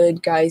look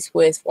good. Guys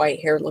with white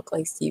hair look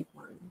like Steve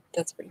Martin.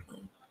 That's pretty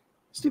funny.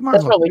 Steve Martin.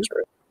 That's probably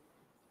true.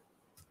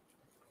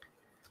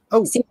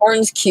 Oh, Steve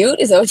Martin's cute.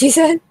 Is that what you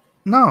said?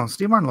 no,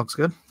 Steve Martin looks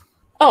good.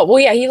 Oh, well,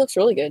 yeah, he looks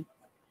really good.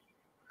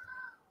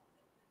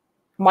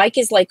 Mike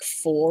is like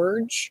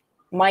Forge.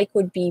 Mike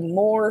would be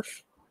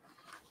Morph.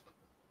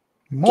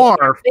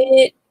 More.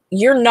 Gambit.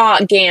 You're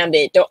not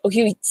Gambit.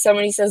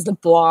 Somebody says the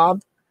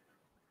Blob.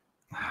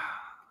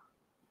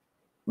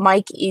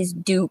 Mike is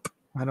Dupe,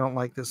 I don't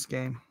like this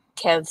game.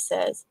 Kev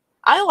says.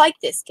 I like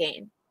this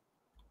game.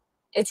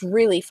 It's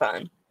really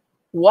fun.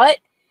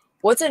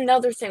 What's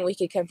another thing we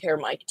could compare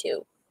Mike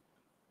to?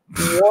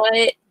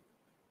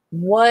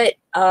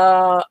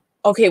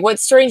 Okay, what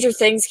Stranger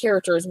Things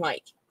character is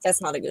Mike?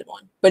 That's not a good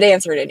one, but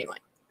answer it anyway.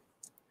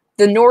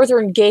 The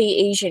northern gay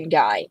Asian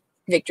guy,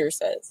 Victor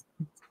says.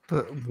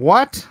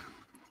 What?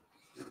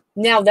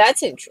 Now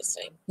that's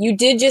interesting. You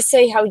did just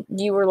say how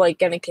you were like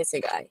gonna kiss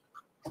a guy.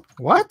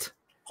 What?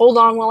 Hold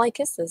on while I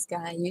kiss this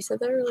guy. You said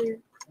that earlier.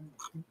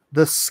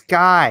 The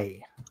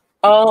sky.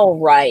 Oh,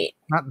 right.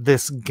 Not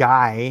this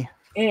guy.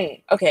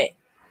 Okay.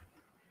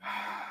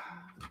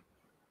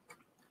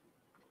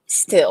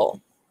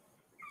 Still.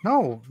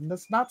 No,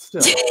 that's not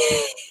still.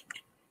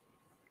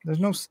 There's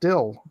no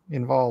still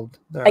involved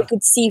there. I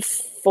could see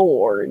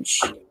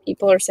Forge.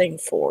 People are saying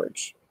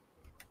Forge.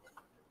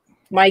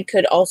 Mike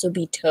could also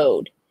be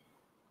Toad.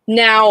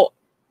 Now,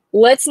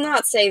 let's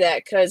not say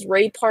that because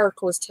Ray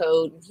Park was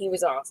Toad and he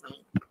was awesome.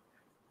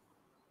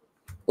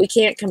 We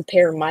can't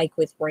compare Mike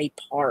with Ray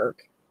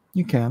Park.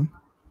 You can.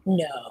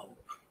 No.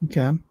 You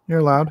can. You're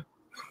allowed.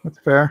 That's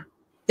fair.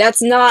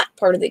 That's not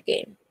part of the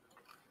game.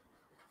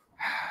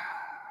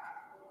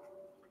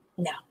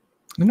 No.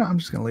 No, I'm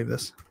just going to leave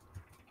this.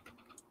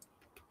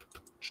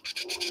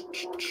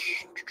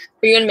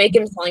 Are you going to make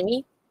him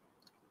slimy?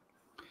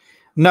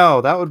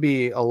 No, that would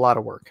be a lot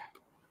of work.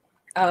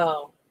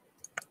 Oh.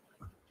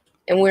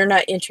 And we're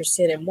not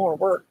interested in more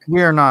work.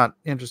 We are not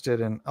interested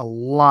in a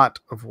lot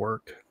of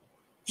work.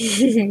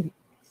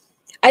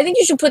 I think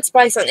you should put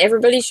spice on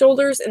everybody's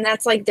shoulders, and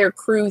that's like their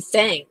crew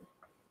thing.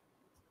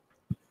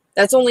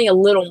 That's only a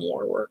little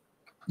more work.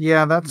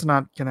 Yeah, that's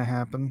not going to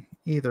happen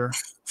either.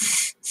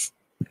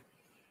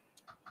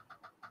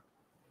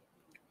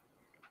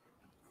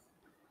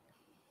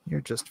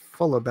 You're just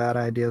full of bad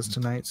ideas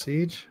tonight,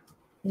 Siege.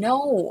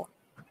 No.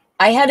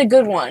 I had a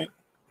good one.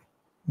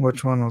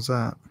 Which one was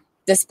that?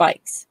 The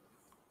spikes.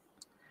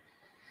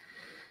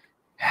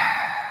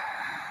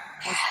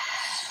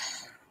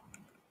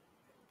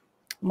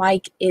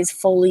 Mike is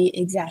fully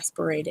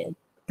exasperated.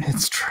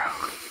 It's true.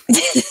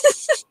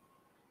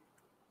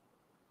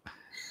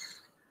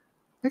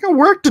 I got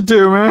work to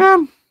do,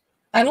 man.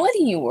 I'm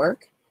letting you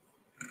work.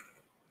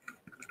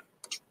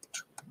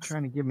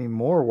 Trying to give me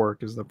more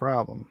work is the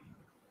problem.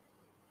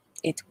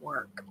 It's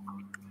work.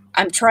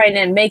 I'm trying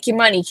to make you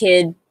money,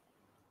 kid.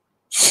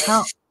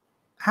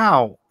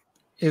 How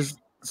is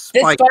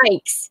The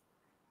spikes.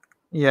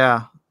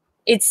 Yeah.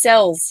 It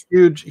sells.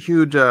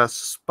 Huge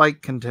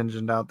spike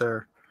contingent out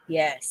there.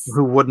 Yes.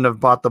 Who wouldn't have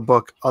bought the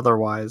book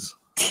otherwise.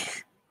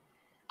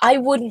 I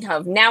wouldn't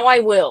have. Now I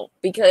will,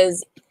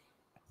 because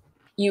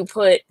you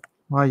put...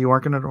 Well, you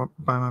weren't going to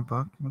buy my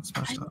book? That's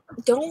messed up.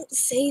 Don't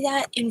say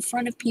that in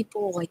front of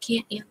people. I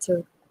can't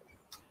answer.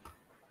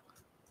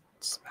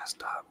 It's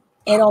messed up.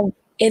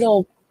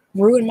 It'll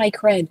ruin my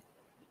cred.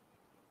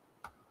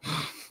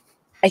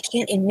 I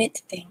can't admit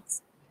to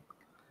things.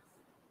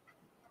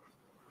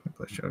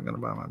 I should have going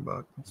to buy my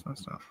book. That's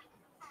messed up.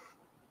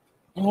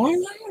 No.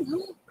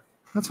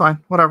 That's fine.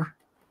 Whatever.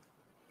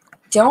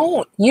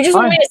 Don't. You just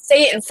want me to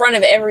say it in front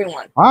of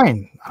everyone.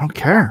 Fine. I don't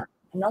care.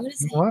 I'm not going to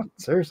say You know what?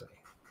 Seriously.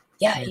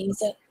 Yeah,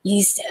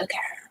 you still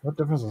care. What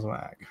difference does it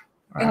make?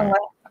 All right.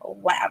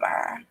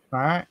 Whatever. All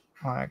right.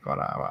 Like,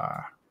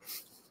 whatever.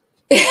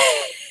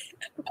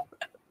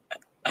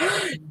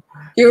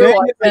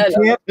 I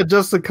can't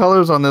adjust the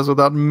colors on this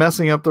without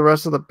messing up the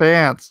rest of the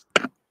pants.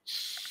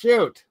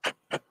 Shoot.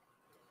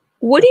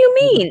 What do you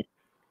mean?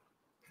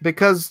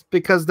 Because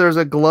there's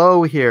a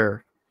glow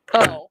here.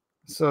 Oh.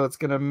 So it's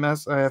gonna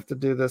mess. I have to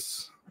do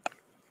this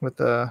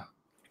with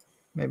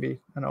maybe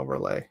an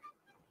overlay.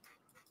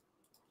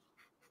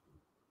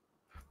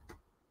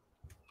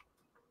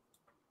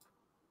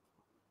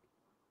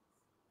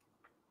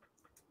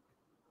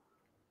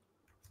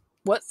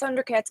 What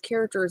Thundercats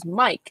character is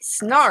Mike?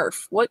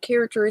 Snarf. What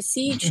character is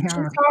Siege?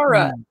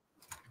 Chitara.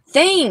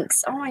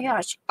 Thanks. Oh my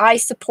gosh. I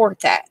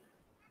support that.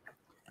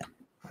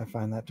 I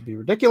find that to be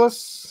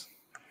ridiculous.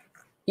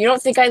 You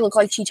don't think I look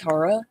like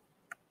Chitara?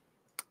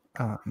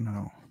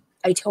 No.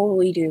 I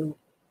totally do.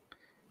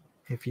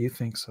 If you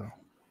think so.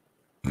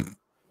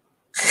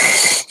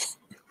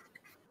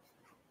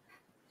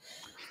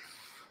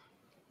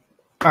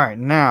 All right,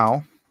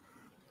 now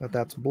that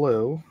that's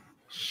blue,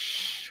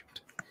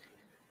 shoot.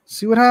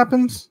 See what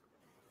happens?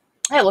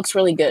 That looks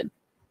really good.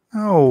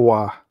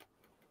 Oh,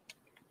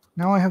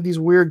 now I have these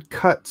weird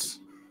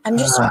cuts. I'm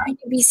just trying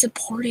to be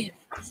supportive.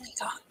 Oh my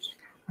gosh.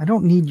 I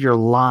don't need your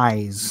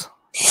lies.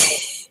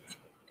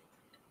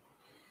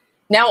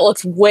 Now it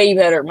looks way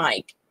better,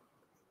 Mike.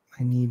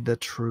 I need the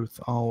truth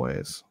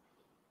always.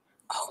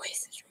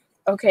 Always the truth.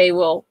 Okay,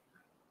 well,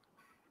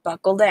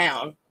 buckle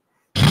down.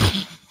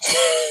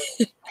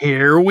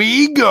 Here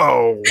we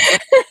go.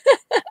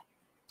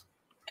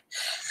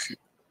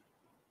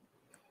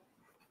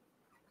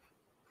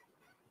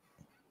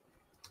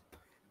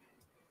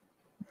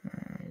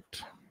 All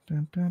right.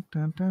 Dun, dun,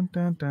 dun, dun,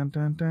 dun, dun,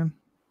 dun, dun.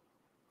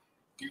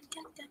 Dun,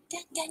 dun,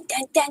 dun, dun,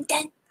 dun, dun,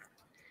 dun.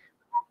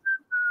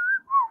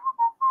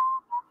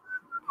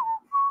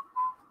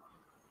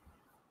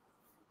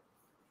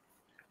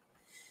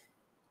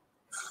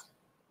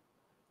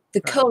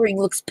 The coloring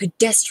looks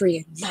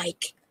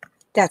pedestrian-like.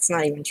 That's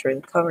not even true.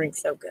 The coloring's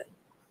so good.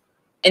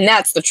 And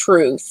that's the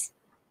truth.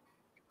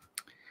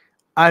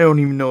 I don't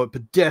even know what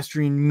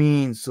pedestrian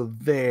means, so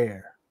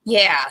there.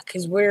 Yeah,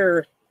 because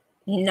we're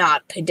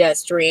not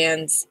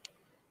pedestrians.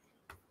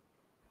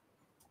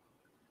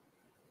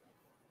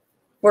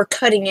 We're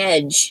cutting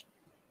edge.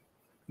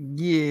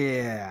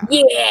 Yeah.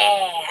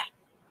 Yeah.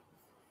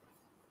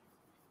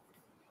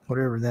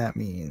 Whatever that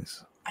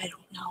means. I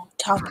don't know.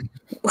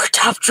 We're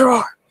top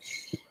drawer.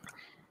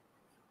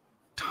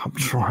 Top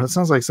drawer. That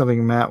sounds like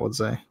something Matt would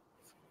say.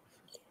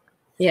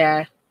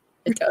 Yeah,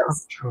 it Top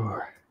does.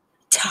 drawer.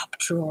 Top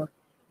drawer.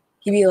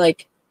 He'd be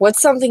like,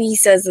 what's something he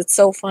says that's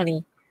so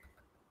funny?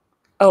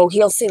 Oh,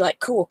 he'll say like,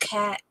 cool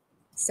cat.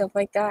 Stuff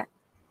like that.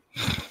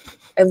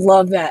 I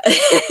love that.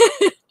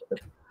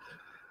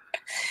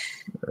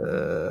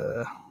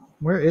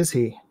 Where is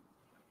he?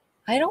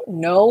 I don't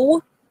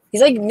know.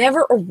 He's like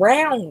never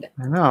around.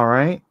 I know,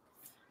 right?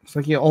 It's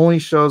like he only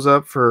shows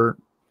up for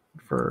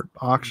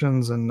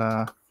auctions and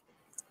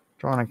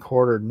drawn and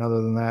quartered, and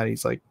other than that,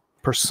 he's like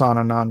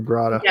persona non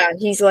grata. Yeah,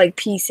 he's like,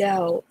 peace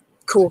out,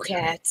 cool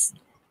cats.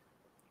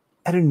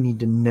 I don't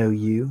need to know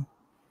you.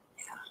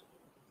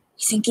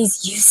 You think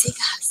he's using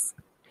us?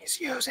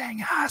 He's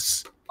using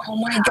us. Oh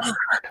my god.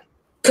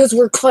 Because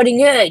we're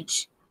cutting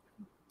edge.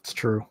 It's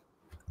true.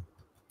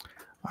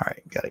 All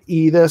right, gotta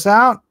E this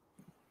out.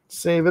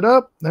 Save it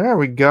up. There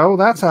we go.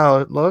 That's how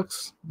it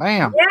looks.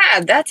 Bam. Yeah,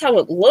 that's how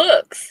it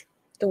looks.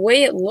 The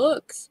way it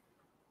looks.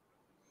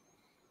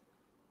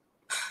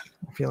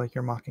 I feel like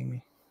you're mocking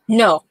me.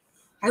 No,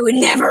 I would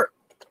never.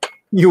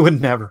 You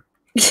would never.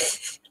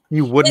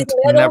 You wouldn't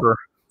never.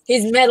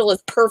 His metal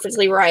is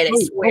perfectly right, I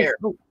swear.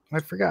 Oh, I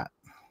forgot.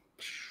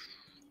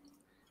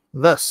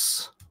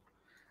 This.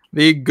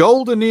 The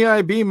golden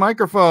EIB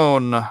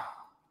microphone. It's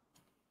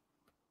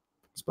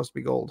supposed to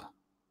be gold.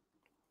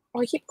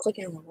 Oh, I keep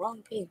clicking on the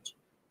wrong page.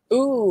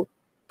 Ooh.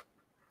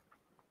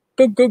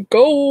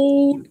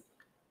 Gold.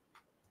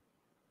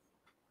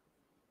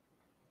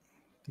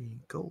 The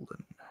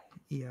golden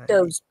EIB.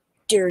 Those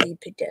dirty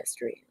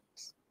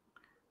pedestrians.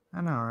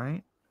 I know,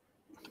 right?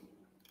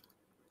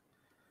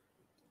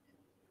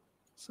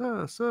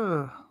 So,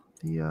 the,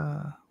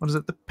 what is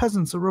it? The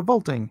peasants are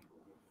revolting.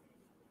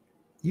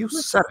 You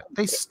said it.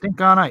 They stink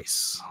on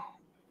ice.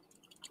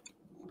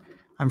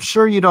 I'm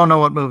sure you don't know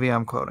what movie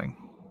I'm quoting.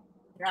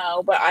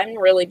 No, but I'm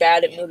really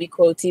bad at movie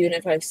quotes, even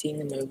if I've seen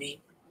the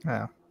movie.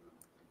 Yeah.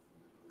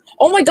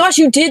 Oh my gosh,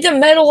 you did the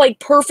metal like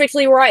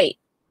perfectly right.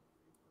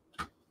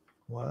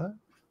 What?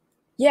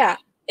 Yeah,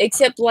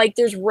 except like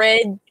there's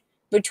red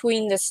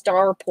between the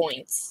star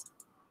points.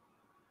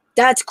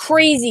 That's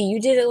crazy.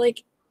 You did it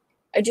like,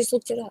 I just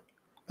looked it up.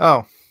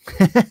 Oh,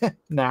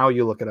 now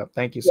you look it up.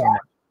 Thank you so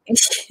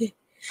much.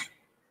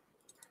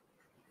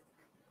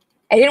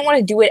 I didn't want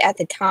to do it at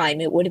the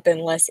time. It would have been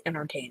less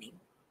entertaining.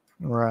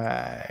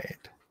 Right.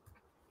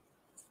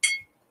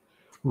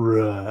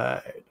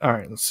 Right. All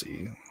right, let's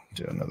see.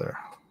 Do another.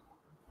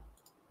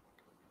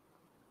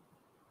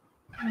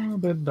 A little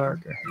bit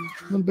darker.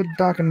 A little bit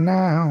darker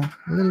now.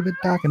 A little bit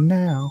darker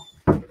now.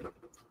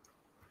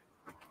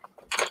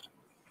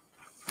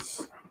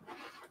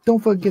 Don't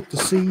forget to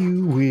see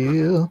you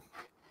will.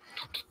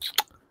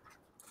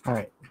 All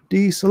right.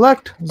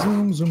 Deselect.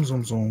 Zoom, zoom,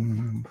 zoom,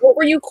 zoom. What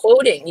were you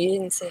quoting? You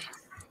didn't say.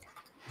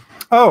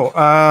 Oh,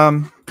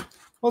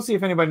 we'll see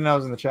if anybody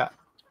knows in the chat.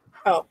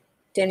 Oh,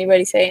 did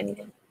anybody say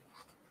anything?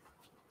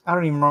 I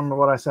don't even remember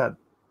what I said.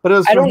 But it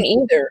was I don't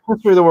either.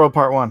 History of the World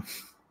Part 1.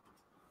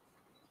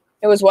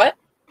 It was what?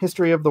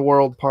 History of the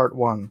World Part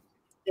 1.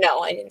 No,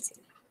 I didn't see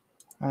it.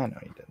 I know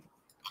you didn't.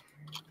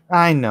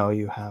 I know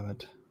you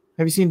haven't.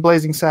 Have you seen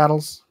Blazing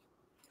Saddles?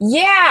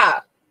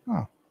 Yeah.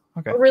 Oh,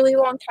 okay. A really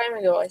long time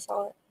ago, I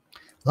saw it.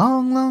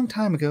 Long, long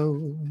time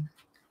ago,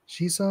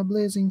 she saw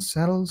Blazing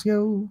Saddles,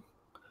 yo.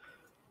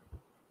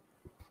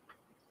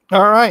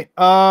 All right.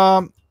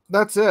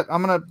 That's it.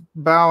 I'm going to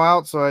bow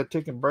out so I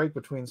take a break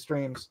between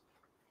streams.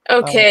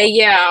 Okay,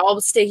 yeah,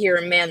 I'll stay here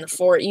and man the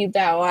fort. You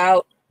bow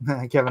out.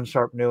 Kevin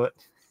Sharp knew it.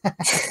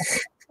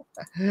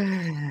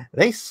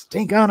 They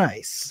stink on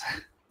ice.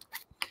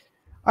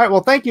 All right.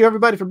 Well, thank you,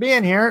 everybody, for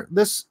being here.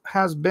 This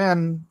has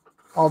been,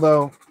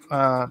 although,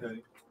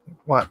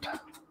 what?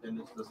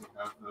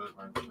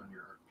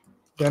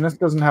 Dennis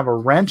doesn't have a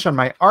wrench on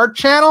your art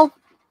channel?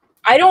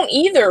 I don't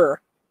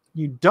either.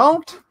 You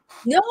don't?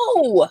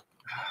 No.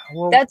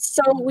 Well, that's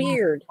so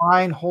weird.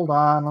 Fine. Hold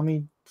on. Let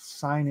me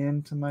sign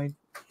into my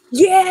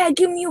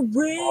give me a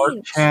art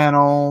wrench.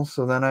 channel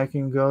so then I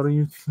can go to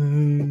your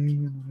thing.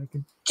 And I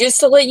can... Just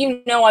to let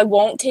you know, I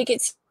won't take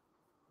it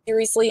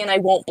seriously and I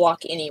won't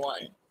block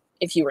anyone.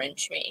 if you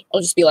wrench me. I'll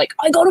just be like,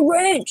 I got a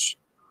wrench.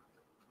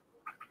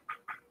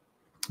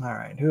 All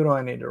right, who do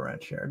I need to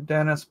wrench here?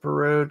 Dennis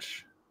Baruch.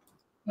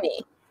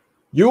 Me.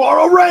 You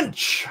are a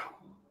wrench.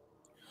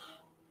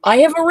 I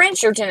have a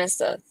wrench, or Dennis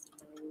does.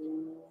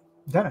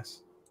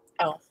 Dennis.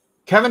 Oh.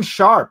 Kevin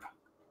Sharp.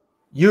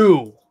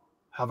 You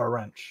have a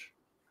wrench.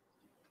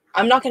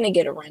 I'm not going to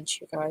get a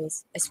wrench, you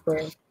guys. I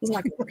swear. He's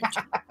not going to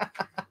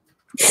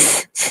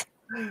wrench.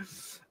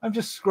 I'm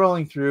just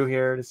scrolling through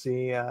here to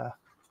see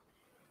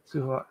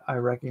who I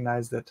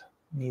recognize that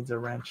needs a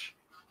wrench.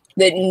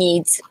 That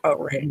needs a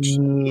wrench.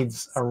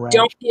 Needs a wrench.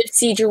 Don't give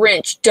Siege a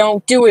wrench.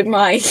 Don't do it,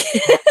 Mike.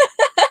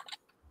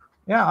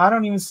 Yeah, I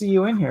don't even see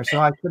you in here, so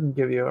I couldn't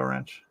give you a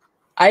wrench.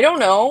 I don't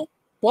know.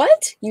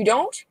 What? You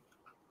don't?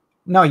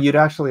 No, you'd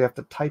actually have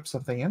to type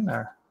something in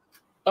there.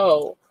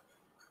 Oh.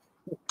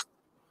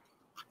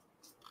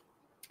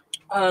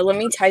 Let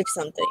me type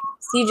something.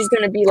 Siege is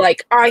going to be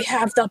like, I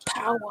have the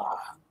power.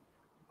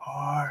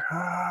 I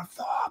have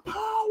the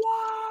power.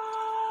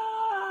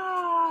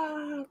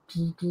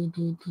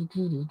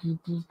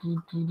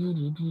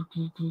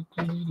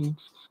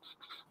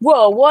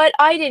 Whoa, what?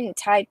 I didn't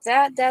type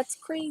that. That's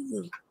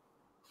crazy.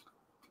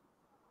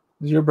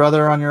 Is your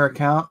brother on your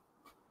account?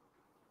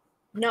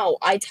 No,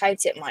 I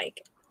typed it,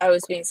 Mike. I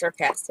was being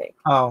sarcastic.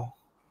 Oh.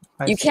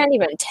 You can't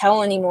even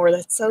tell anymore.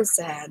 That's so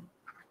sad.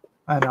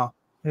 I know.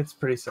 It's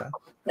pretty sad.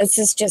 This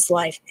is just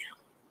life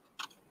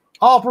now.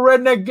 All for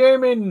Redneck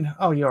Gaming.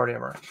 Oh, you already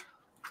have a wrench.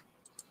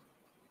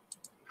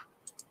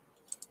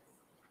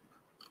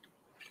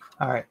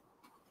 All right.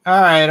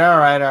 All right. All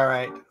right. All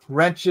right.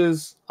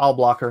 Wrenches. I'll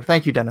block her.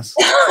 Thank you, Dennis.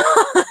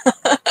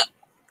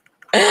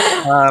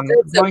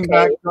 Going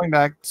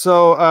back.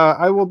 So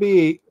I will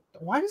be.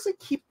 Why does it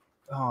keep?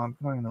 Oh, I'm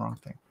going in the wrong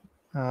thing.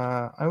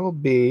 I will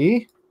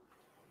be.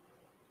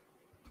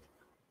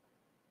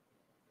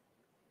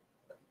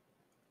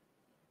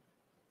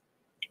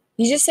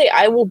 You just say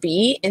I will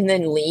be and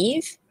then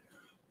leave?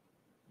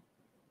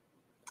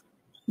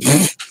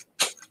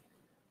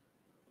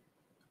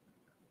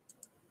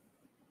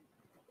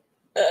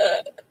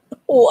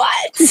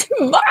 What?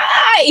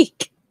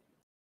 Mike!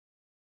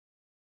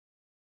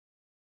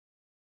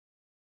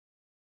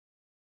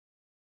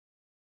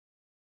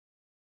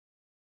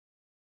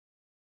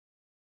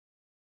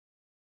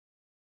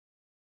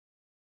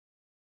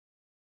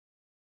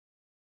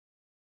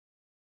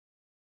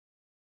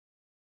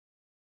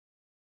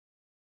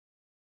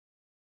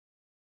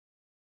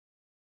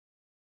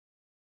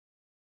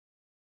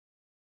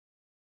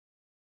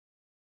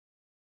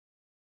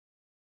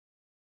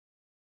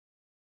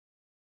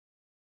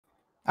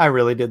 I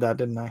really did that,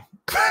 didn't I?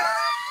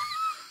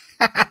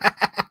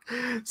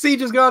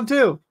 Siege is gone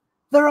too.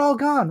 They're all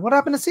gone. What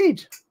happened to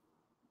Siege?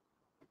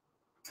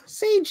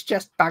 Siege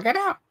just buggered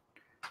out.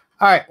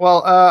 All right.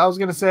 Well, I was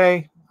gonna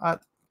say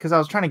because I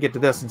was trying to get to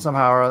this, and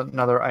somehow or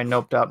another I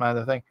noped out my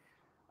other thing.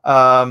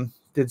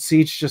 Did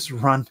Siege just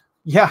run?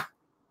 Yeah.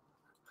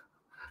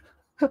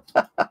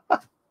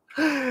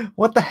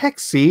 What the heck,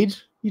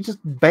 Siege? You just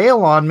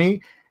bail on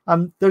me.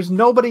 There's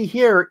nobody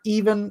here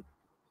even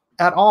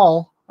at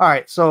all. All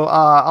right, so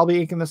I'll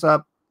be inking this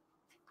up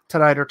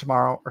tonight or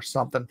tomorrow or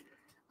something.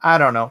 I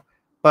don't know.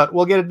 But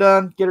we'll get it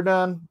done,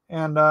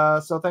 And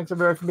so thanks,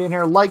 everybody, for being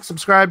here. Like,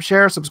 subscribe,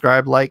 share,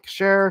 subscribe, like,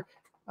 share.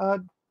 Oh,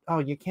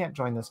 you can't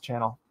join this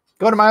channel.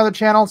 Go to my other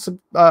channel.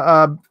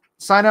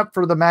 Sign up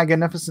for the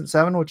Magnificent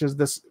 7, which is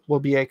this will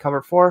be a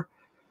cover for.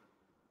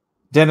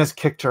 Dennis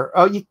kicked her.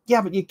 Oh,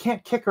 yeah, but you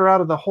can't kick her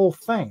out of the whole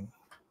thing.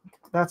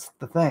 That's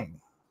the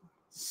thing.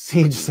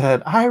 Siege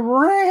said, I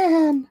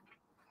ran.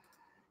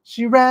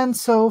 She ran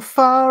so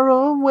far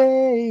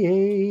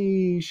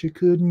away, she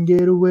couldn't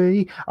get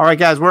away. All right,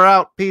 guys, we're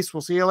out. Peace. We'll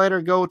see you later.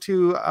 Go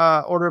to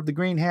Order of the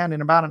Green Hand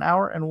in about an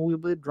hour, and we'll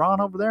be drawn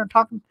over there and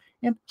talking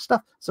and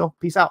stuff. So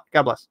peace out.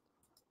 God bless.